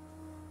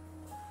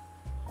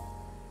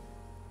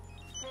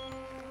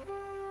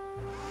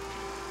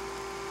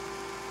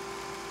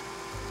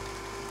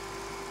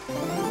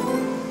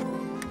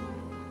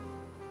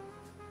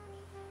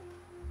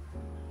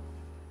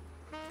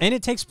 And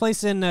it takes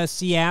place in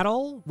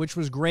Seattle, which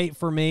was great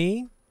for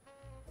me.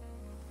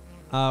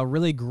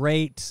 Really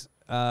great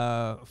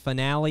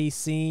finale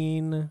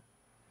scene.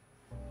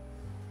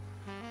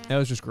 That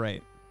was just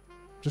great.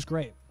 Just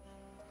great.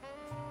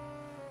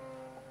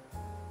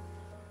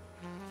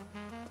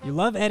 You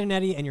love Ed and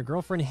Eddie and your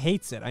girlfriend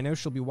hates it. I know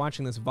she'll be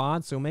watching this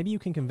VOD, so maybe you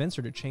can convince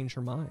her to change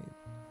her mind.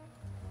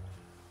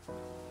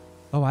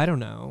 Oh, I don't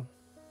know.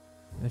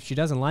 If she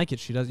doesn't like it,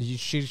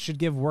 she should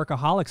give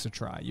Workaholics a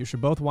try. You should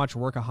both watch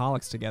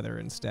Workaholics together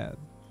instead.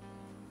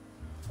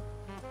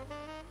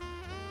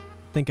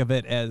 Think of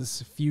it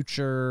as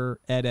future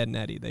Ed, Ed, and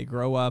Eddie. They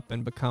grow up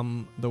and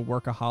become the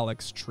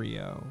Workaholics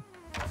trio.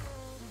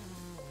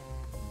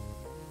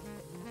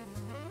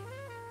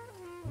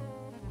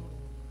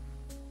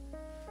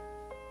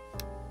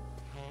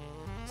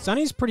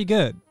 Sunny's pretty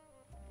good.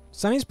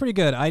 Sunny's pretty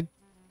good.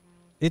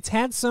 It's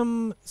had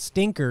some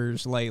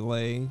stinkers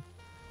lately,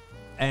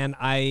 and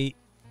I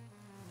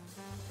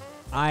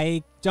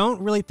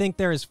don't really think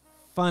they're as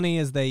funny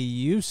as they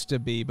used to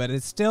be, but they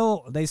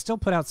still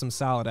put out some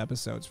solid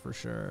episodes for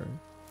sure.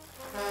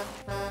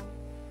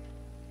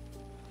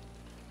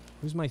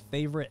 Who's my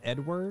favorite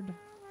Edward?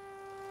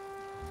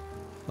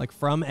 Like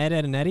from Ed,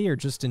 Ed, and Eddie, or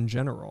just in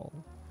general?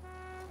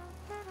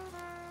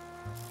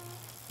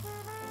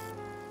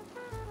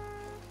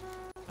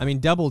 I mean,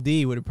 Double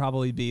D would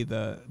probably be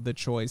the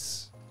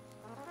choice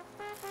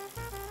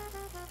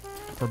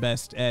for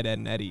best Ed, Ed,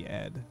 and Eddie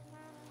Ed.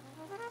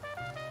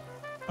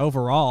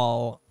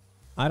 Overall,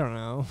 I don't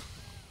know.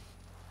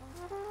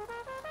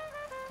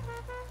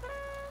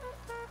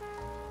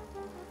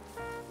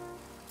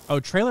 Oh,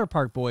 Trailer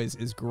Park Boys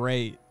is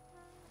great.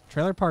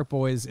 Trailer Park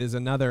Boys is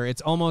another.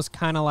 It's almost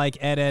kind of like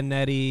Ed, Ed, and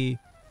Eddie,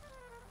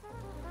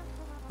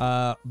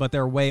 but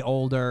they're way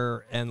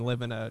older and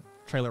live in a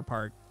trailer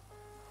park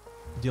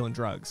dealing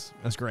drugs.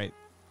 That's great.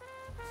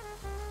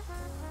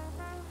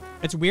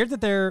 It's weird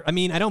that they're... I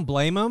mean, I don't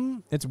blame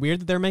them. It's weird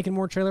that they're making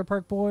more Trailer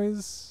Park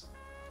Boys.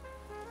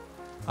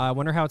 I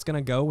wonder how it's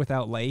going to go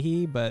without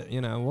Leahy, but,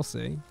 you know, we'll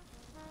see.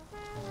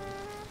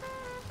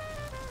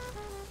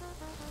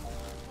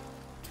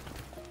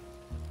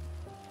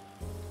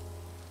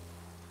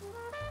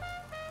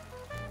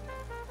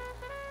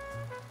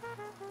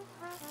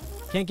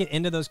 Can't get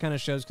into those kind of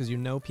shows because you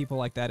know people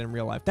like that in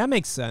real life. That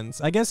makes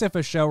sense. I guess if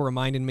a show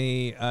reminded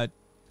me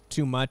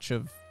too much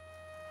of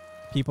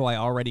people I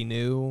already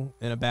knew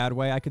in a bad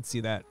way, I could see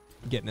that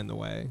getting in the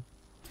way.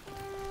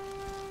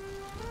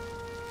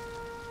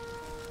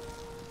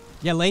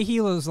 Yeah, Leahy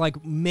was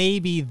like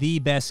maybe the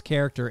best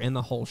character in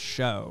the whole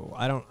show.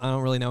 I don't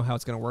really know how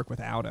it's gonna work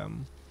without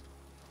him.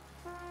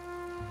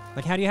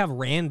 Like, how do you have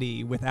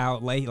Randy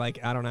without Leahy?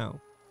 Like, I don't know.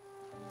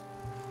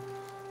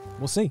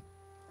 We'll see.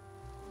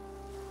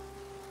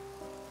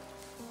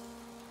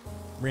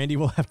 Randy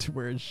will have to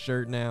wear his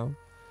shirt now.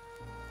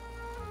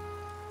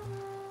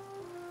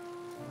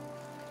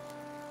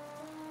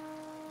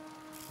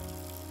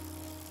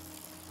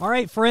 All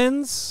right,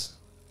 friends.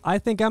 I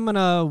think I'm going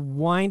to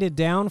wind it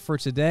down for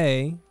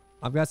today.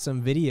 I've got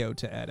some video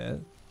to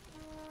edit.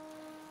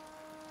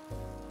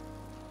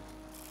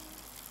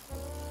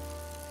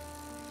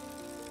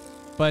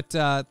 But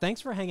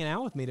thanks for hanging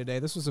out with me today.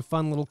 This was a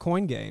fun little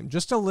coin game.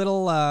 Just a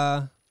little...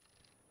 I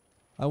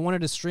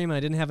wanted to stream and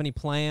I didn't have any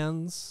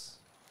plans.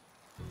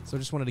 So I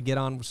just wanted to get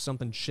on with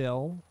something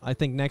chill. I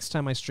think next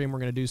time I stream, we're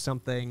going to do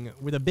something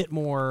with a bit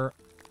more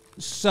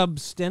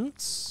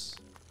substance.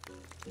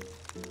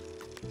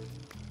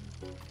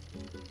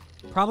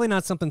 Probably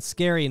not something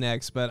scary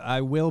next, but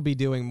I will be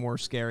doing more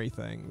scary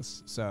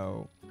things.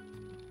 So,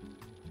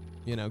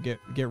 you know, get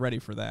ready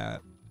for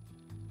that.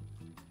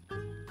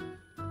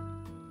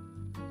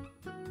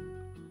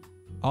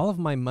 All of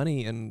my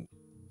money in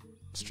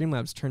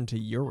Streamlabs turned to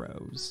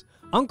euros.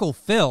 Uncle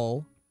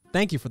Phil,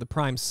 thank you for the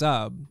Prime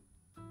sub.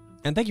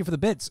 And thank you for the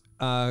bits,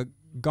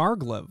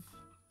 Gargliv.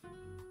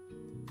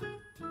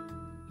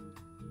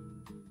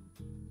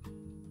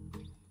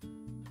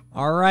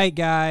 All right,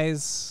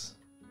 guys.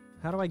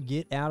 How do I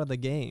get out of the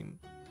game?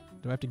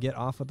 Do I have to get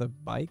off of the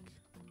bike?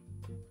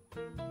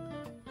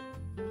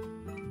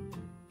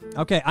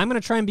 Okay, I'm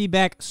going to try and be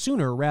back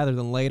sooner rather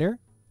than later.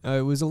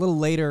 It was a little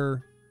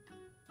later.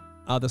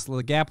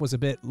 The gap was a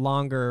bit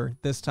longer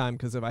this time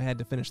because if I had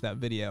to finish that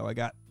video, I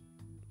got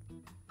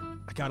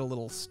a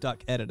little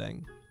stuck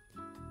editing.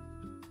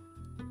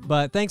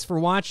 But thanks for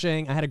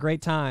watching. I had a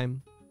great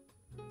time.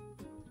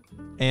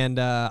 And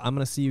I'm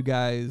going to see you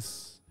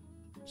guys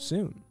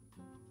soon.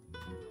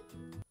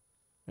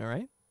 All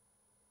right.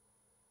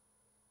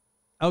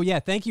 Oh, yeah.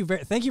 Thank you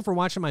for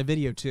watching my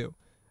video, too.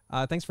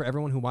 Thanks for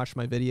everyone who watched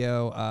my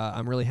video.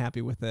 I'm really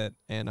happy with it,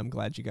 and I'm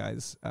glad you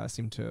guys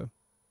seem to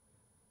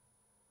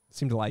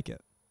like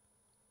it.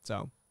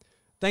 So,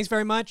 thanks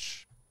very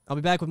much. I'll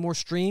be back with more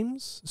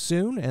streams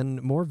soon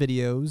and more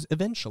videos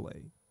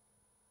eventually.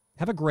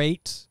 Have a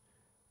great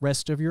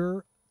rest of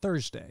your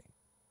Thursday.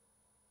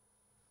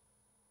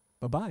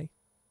 Bye-bye.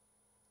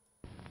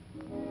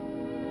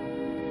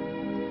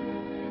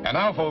 And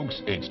now,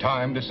 folks, it's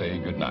time to say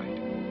goodnight.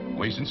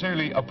 We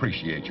sincerely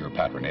appreciate your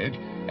patronage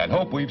and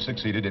hope we've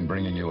succeeded in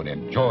bringing you an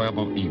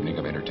enjoyable evening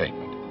of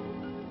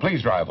entertainment.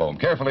 Please drive home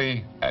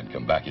carefully and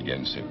come back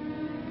again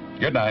soon.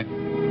 Good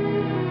night.